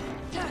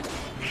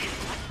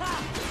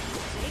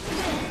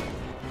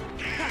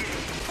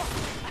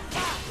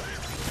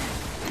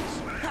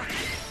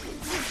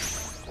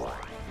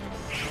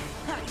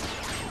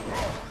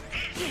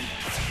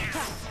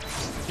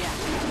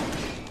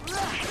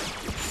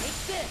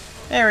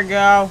 There we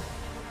go.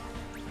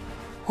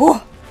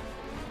 Whew.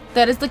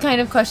 That is the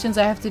kind of questions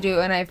I have to do,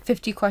 and I have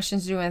 50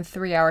 questions to do in a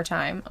 3-hour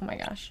time. Oh my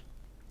gosh.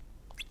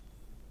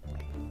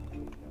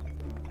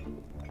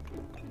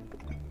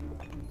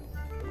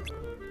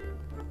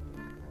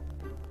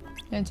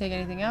 Didn't take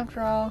anything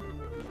after all.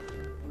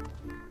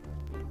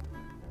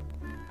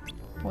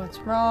 What's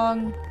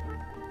wrong?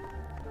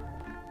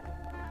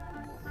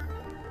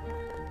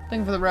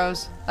 Looking for the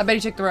rose. I bet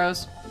he took the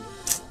rose.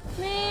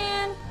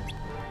 Man.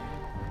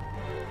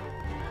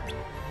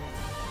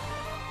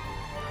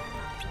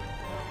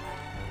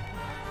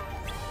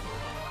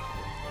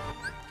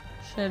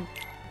 Should.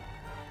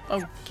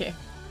 Okay.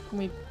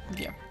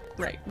 Yeah.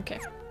 Right. Okay.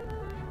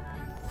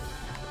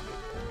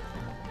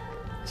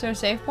 Is there a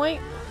save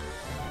point?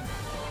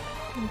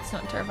 It's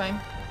not terrifying.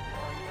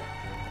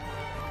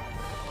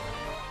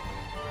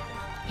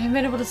 I haven't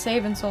been able to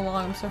save in so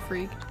long. I'm so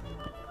freaked.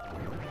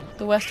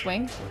 The west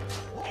wing?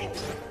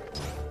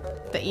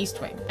 The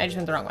east wing. I just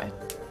went the wrong way.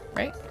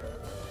 Right?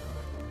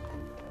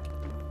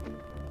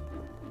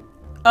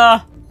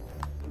 How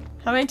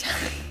many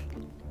times?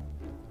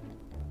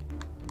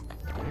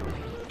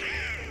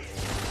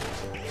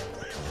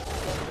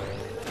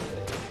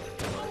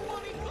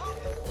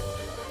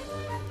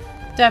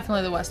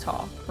 Definitely the West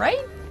Hall, right?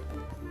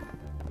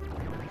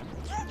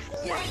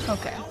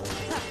 Okay.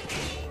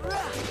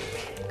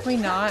 Can we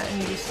not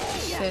and you just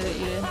say that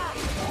you did?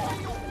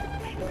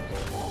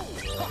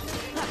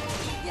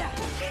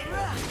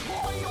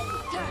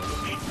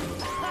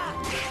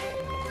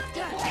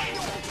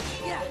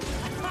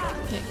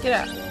 Okay, get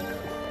out.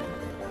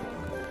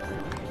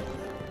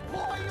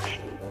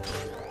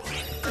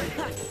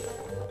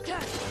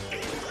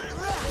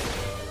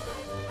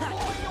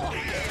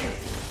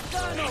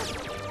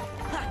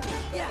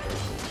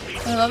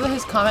 I love that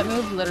his comet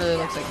move literally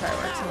looks like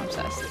fireworks. I'm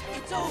obsessed.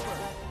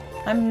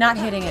 I'm not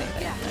hitting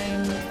anything.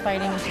 I'm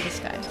fighting into the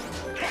sky.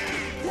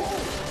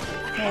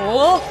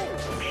 Oh!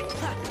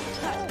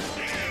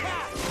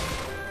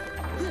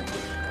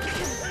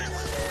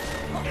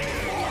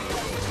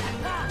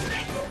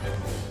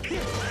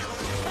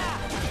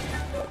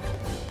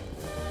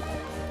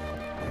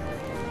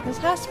 This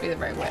has to be the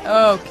right way.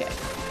 Okay.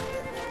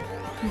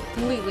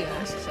 Completely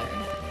unnecessary.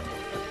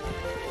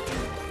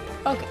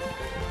 Okay.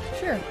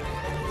 Sure.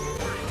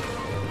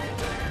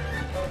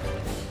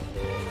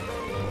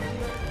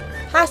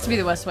 Has to be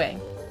the West Wing.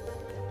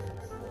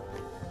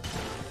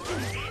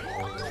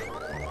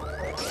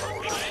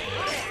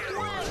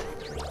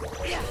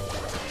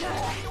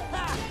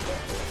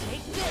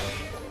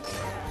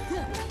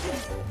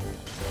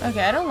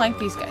 Okay, I don't like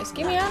these guys.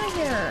 Get me out of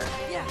here.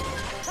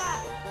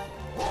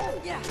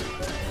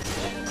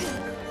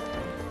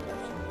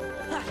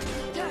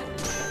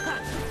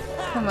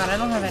 Come on, I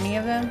don't have any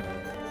of them.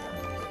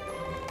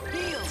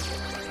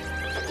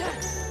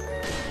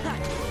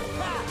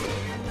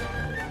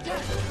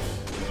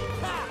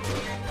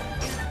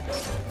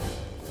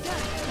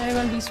 Gotta go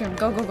in Beast Room.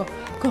 Go, go, go.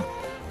 Go.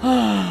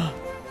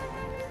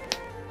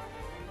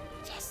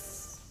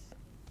 Yes.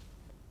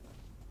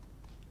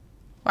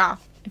 Wow.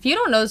 If you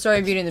don't know the story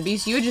of Beauty and the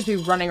Beast, you would just be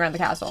running around the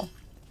castle.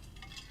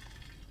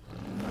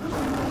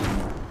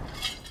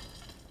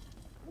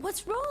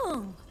 What's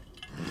wrong?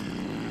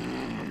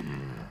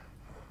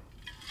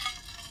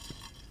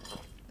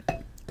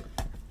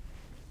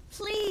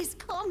 Please,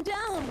 calm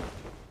down.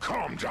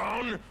 Calm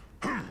down?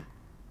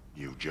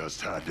 You just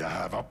had to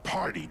have a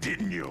party,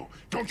 didn't you?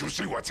 Don't you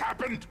see what's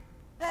happened?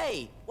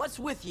 Hey, what's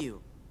with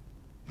you?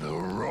 The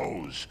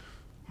rose.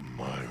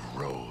 My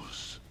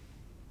rose.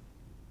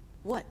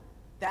 What?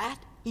 That?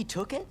 He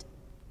took it?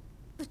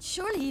 But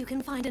surely you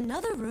can find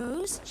another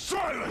rose.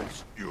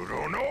 Silence! You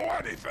don't know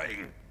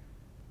anything!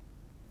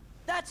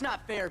 That's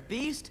not fair,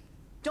 Beast.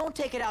 Don't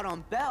take it out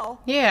on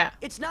Belle. Yeah.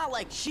 It's not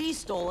like she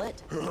stole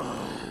it.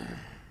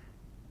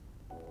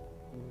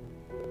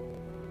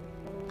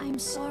 I'm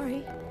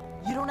sorry.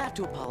 You don't have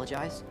to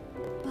apologize.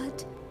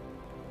 But...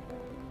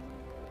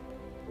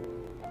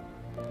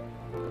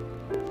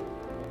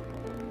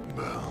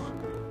 Belle.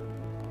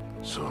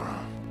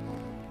 Sora.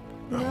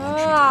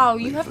 No,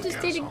 you have to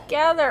stay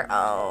together.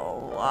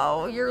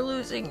 Oh, you're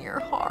losing your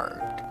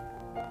heart.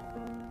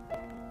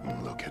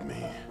 Look at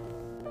me.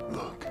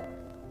 Look.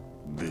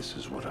 This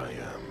is what I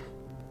am.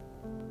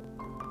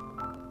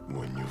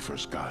 When you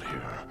first got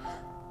here,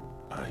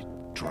 I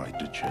tried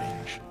to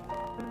change.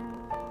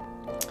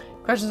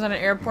 Questions on an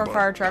airport But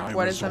fire truck. I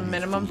What was is the only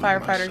minimum fooling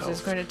firefighters myself.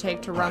 is going to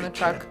take to run the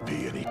truck? Can't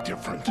be any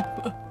different.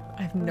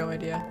 I have no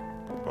idea.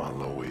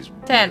 I'll always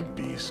be 10. a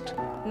beast.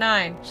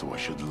 9. So I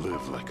should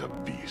live like a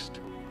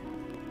beast.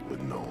 With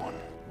no one.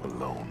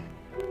 Alone.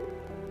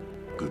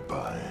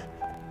 Goodbye.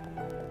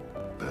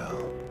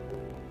 Belle.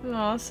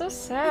 Oh, so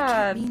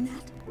sad. mean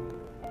that.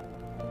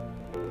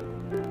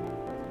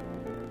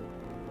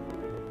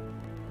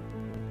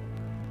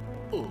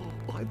 Oh,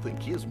 I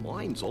think his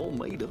mind's all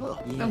made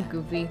up. I'm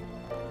goofy.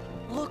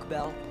 Look,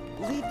 Belle,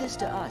 leave this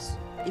to us.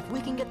 If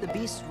we can get the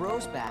Beast's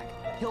rose back,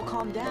 he'll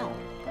calm down.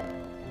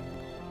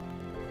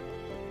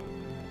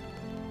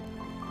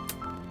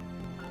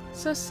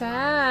 So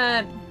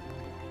sad.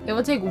 It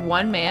will take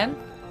one man?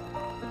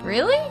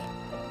 Really?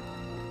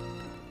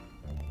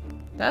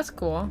 That's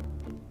cool.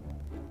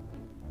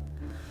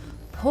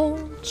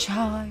 Poor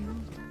child.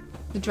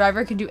 The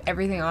driver can do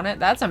everything on it?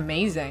 That's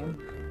amazing.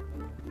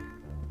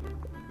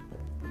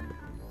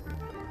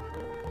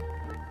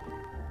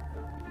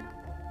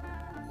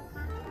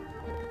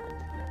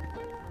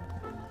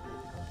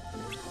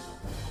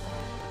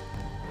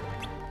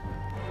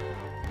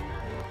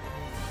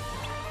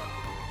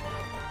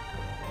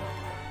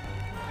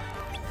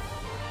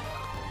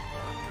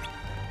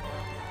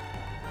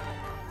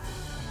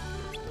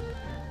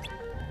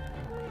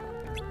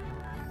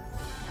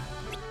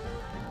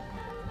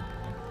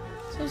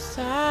 So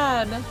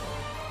sad.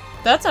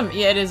 That's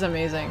yeah, it is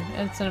amazing.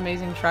 It's an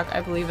amazing truck.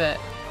 I believe it.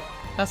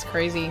 That's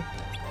crazy.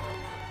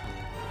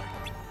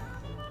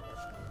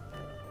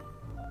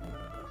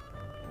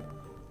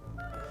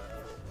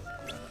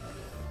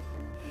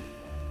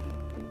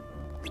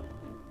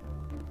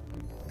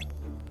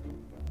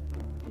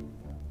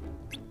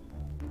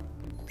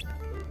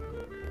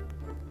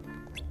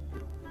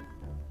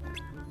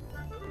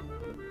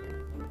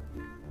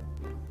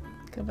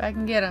 Go back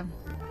and get him.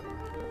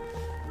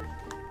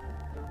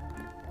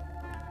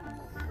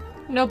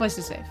 No place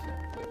is safe.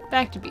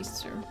 Back to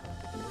Beast's room.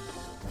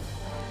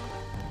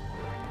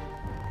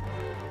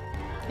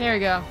 There we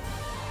go.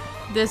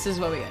 This is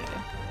what we gotta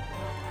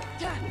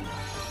do.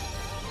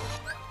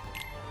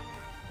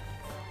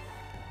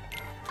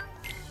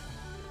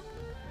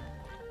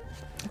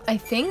 I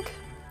think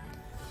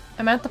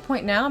I'm at the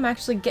point now I'm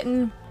actually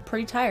getting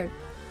pretty tired.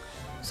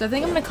 So I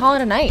think I'm gonna call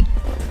it a night.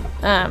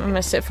 I'm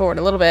gonna sit forward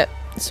a little bit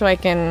so I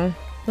can...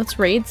 Let's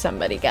raid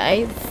somebody,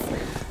 guys.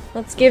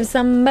 Let's give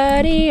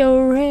somebody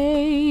a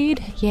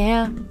raid.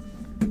 Yeah.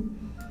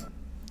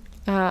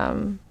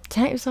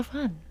 Tonight was so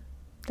fun.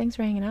 Thanks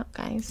for hanging out,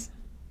 guys.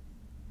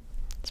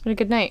 It's been a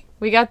good night.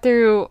 We got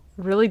through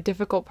really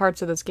difficult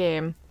parts of this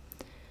game.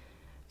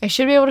 I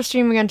should be able to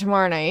stream again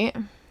tomorrow night.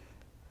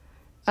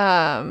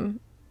 And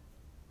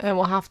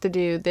we'll have to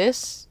do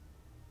this.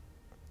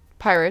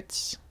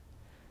 Pirates.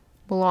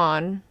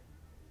 Mulan.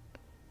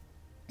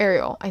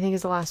 Ariel, I think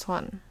is the last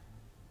one.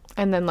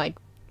 And then, like,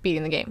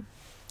 beating the game.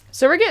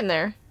 So we're getting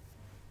there.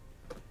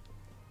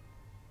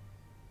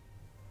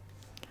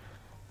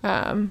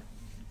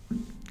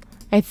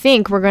 I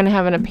think we're going to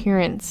have an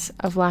appearance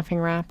of Laughing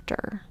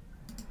Raptor.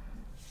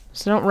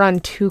 So don't run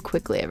too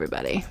quickly,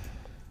 everybody.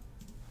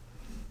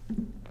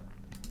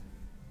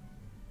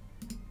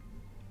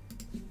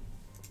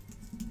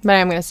 But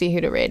I'm going to see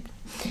who to raid.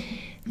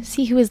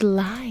 See who is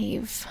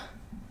live.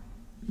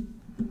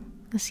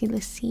 Let's see,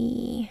 let's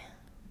see.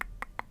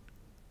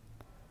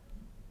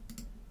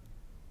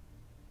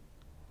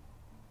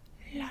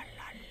 La la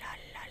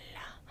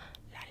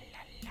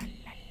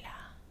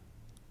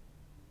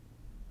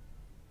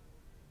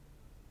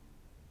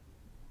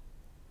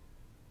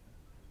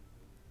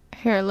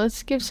Here,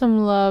 let's give some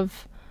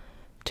love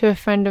to a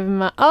friend of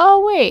mine.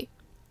 Oh, wait.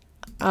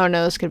 Oh,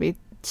 no, this could be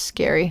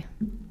scary.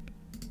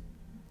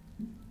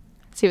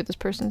 Let's see what this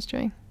person's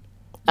doing.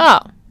 Oh.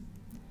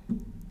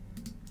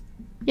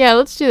 Yeah,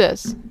 let's do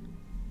this.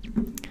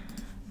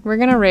 We're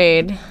gonna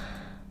raid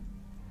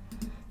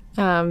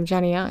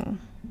Johnny Young.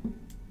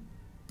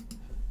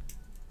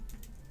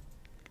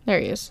 There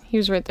he is. He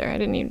was right there. I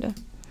didn't need to.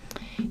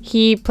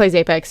 He plays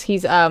Apex.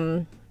 He's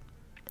the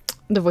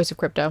voice of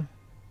Crypto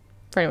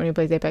for anyone who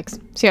plays Apex.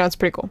 So yeah, it's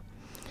pretty cool.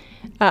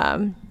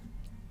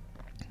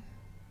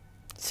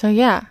 So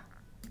yeah.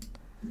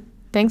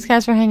 Thanks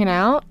guys for hanging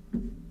out.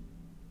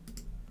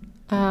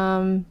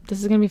 This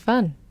is gonna be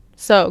fun.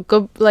 So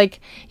go, like,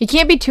 you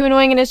can't be too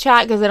annoying in his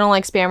chat because I don't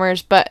like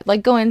spammers, but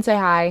like go in, say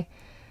hi.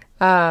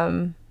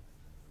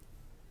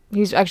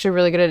 He's actually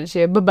really good at it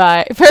too.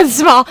 Bye-bye. For the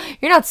small,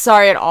 you're not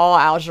sorry at all,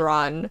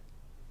 Algeron.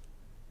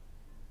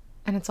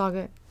 And it's all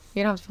good.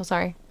 You don't have to feel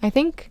sorry. I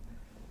think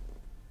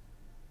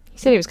he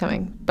said he was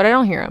coming, but I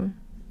don't hear him.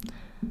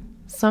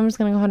 So I'm just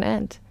gonna go ahead and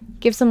end.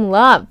 Give some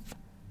love.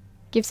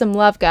 Give some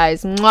love,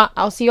 guys. Mwah.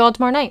 I'll see you all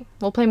tomorrow night.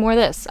 We'll play more of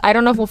this. I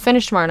don't know if we'll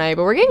finish tomorrow night,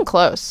 but we're getting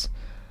close.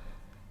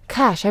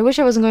 Gosh, I wish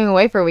I wasn't going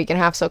away for a week and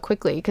a half so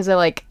quickly, because I,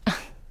 like,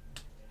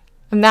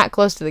 I'm that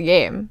close to the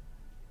game.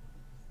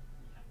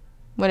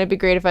 Wouldn't it be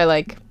great if I,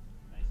 like,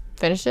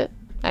 finished it?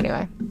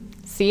 Anyway,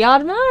 see y'all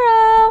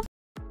tomorrow!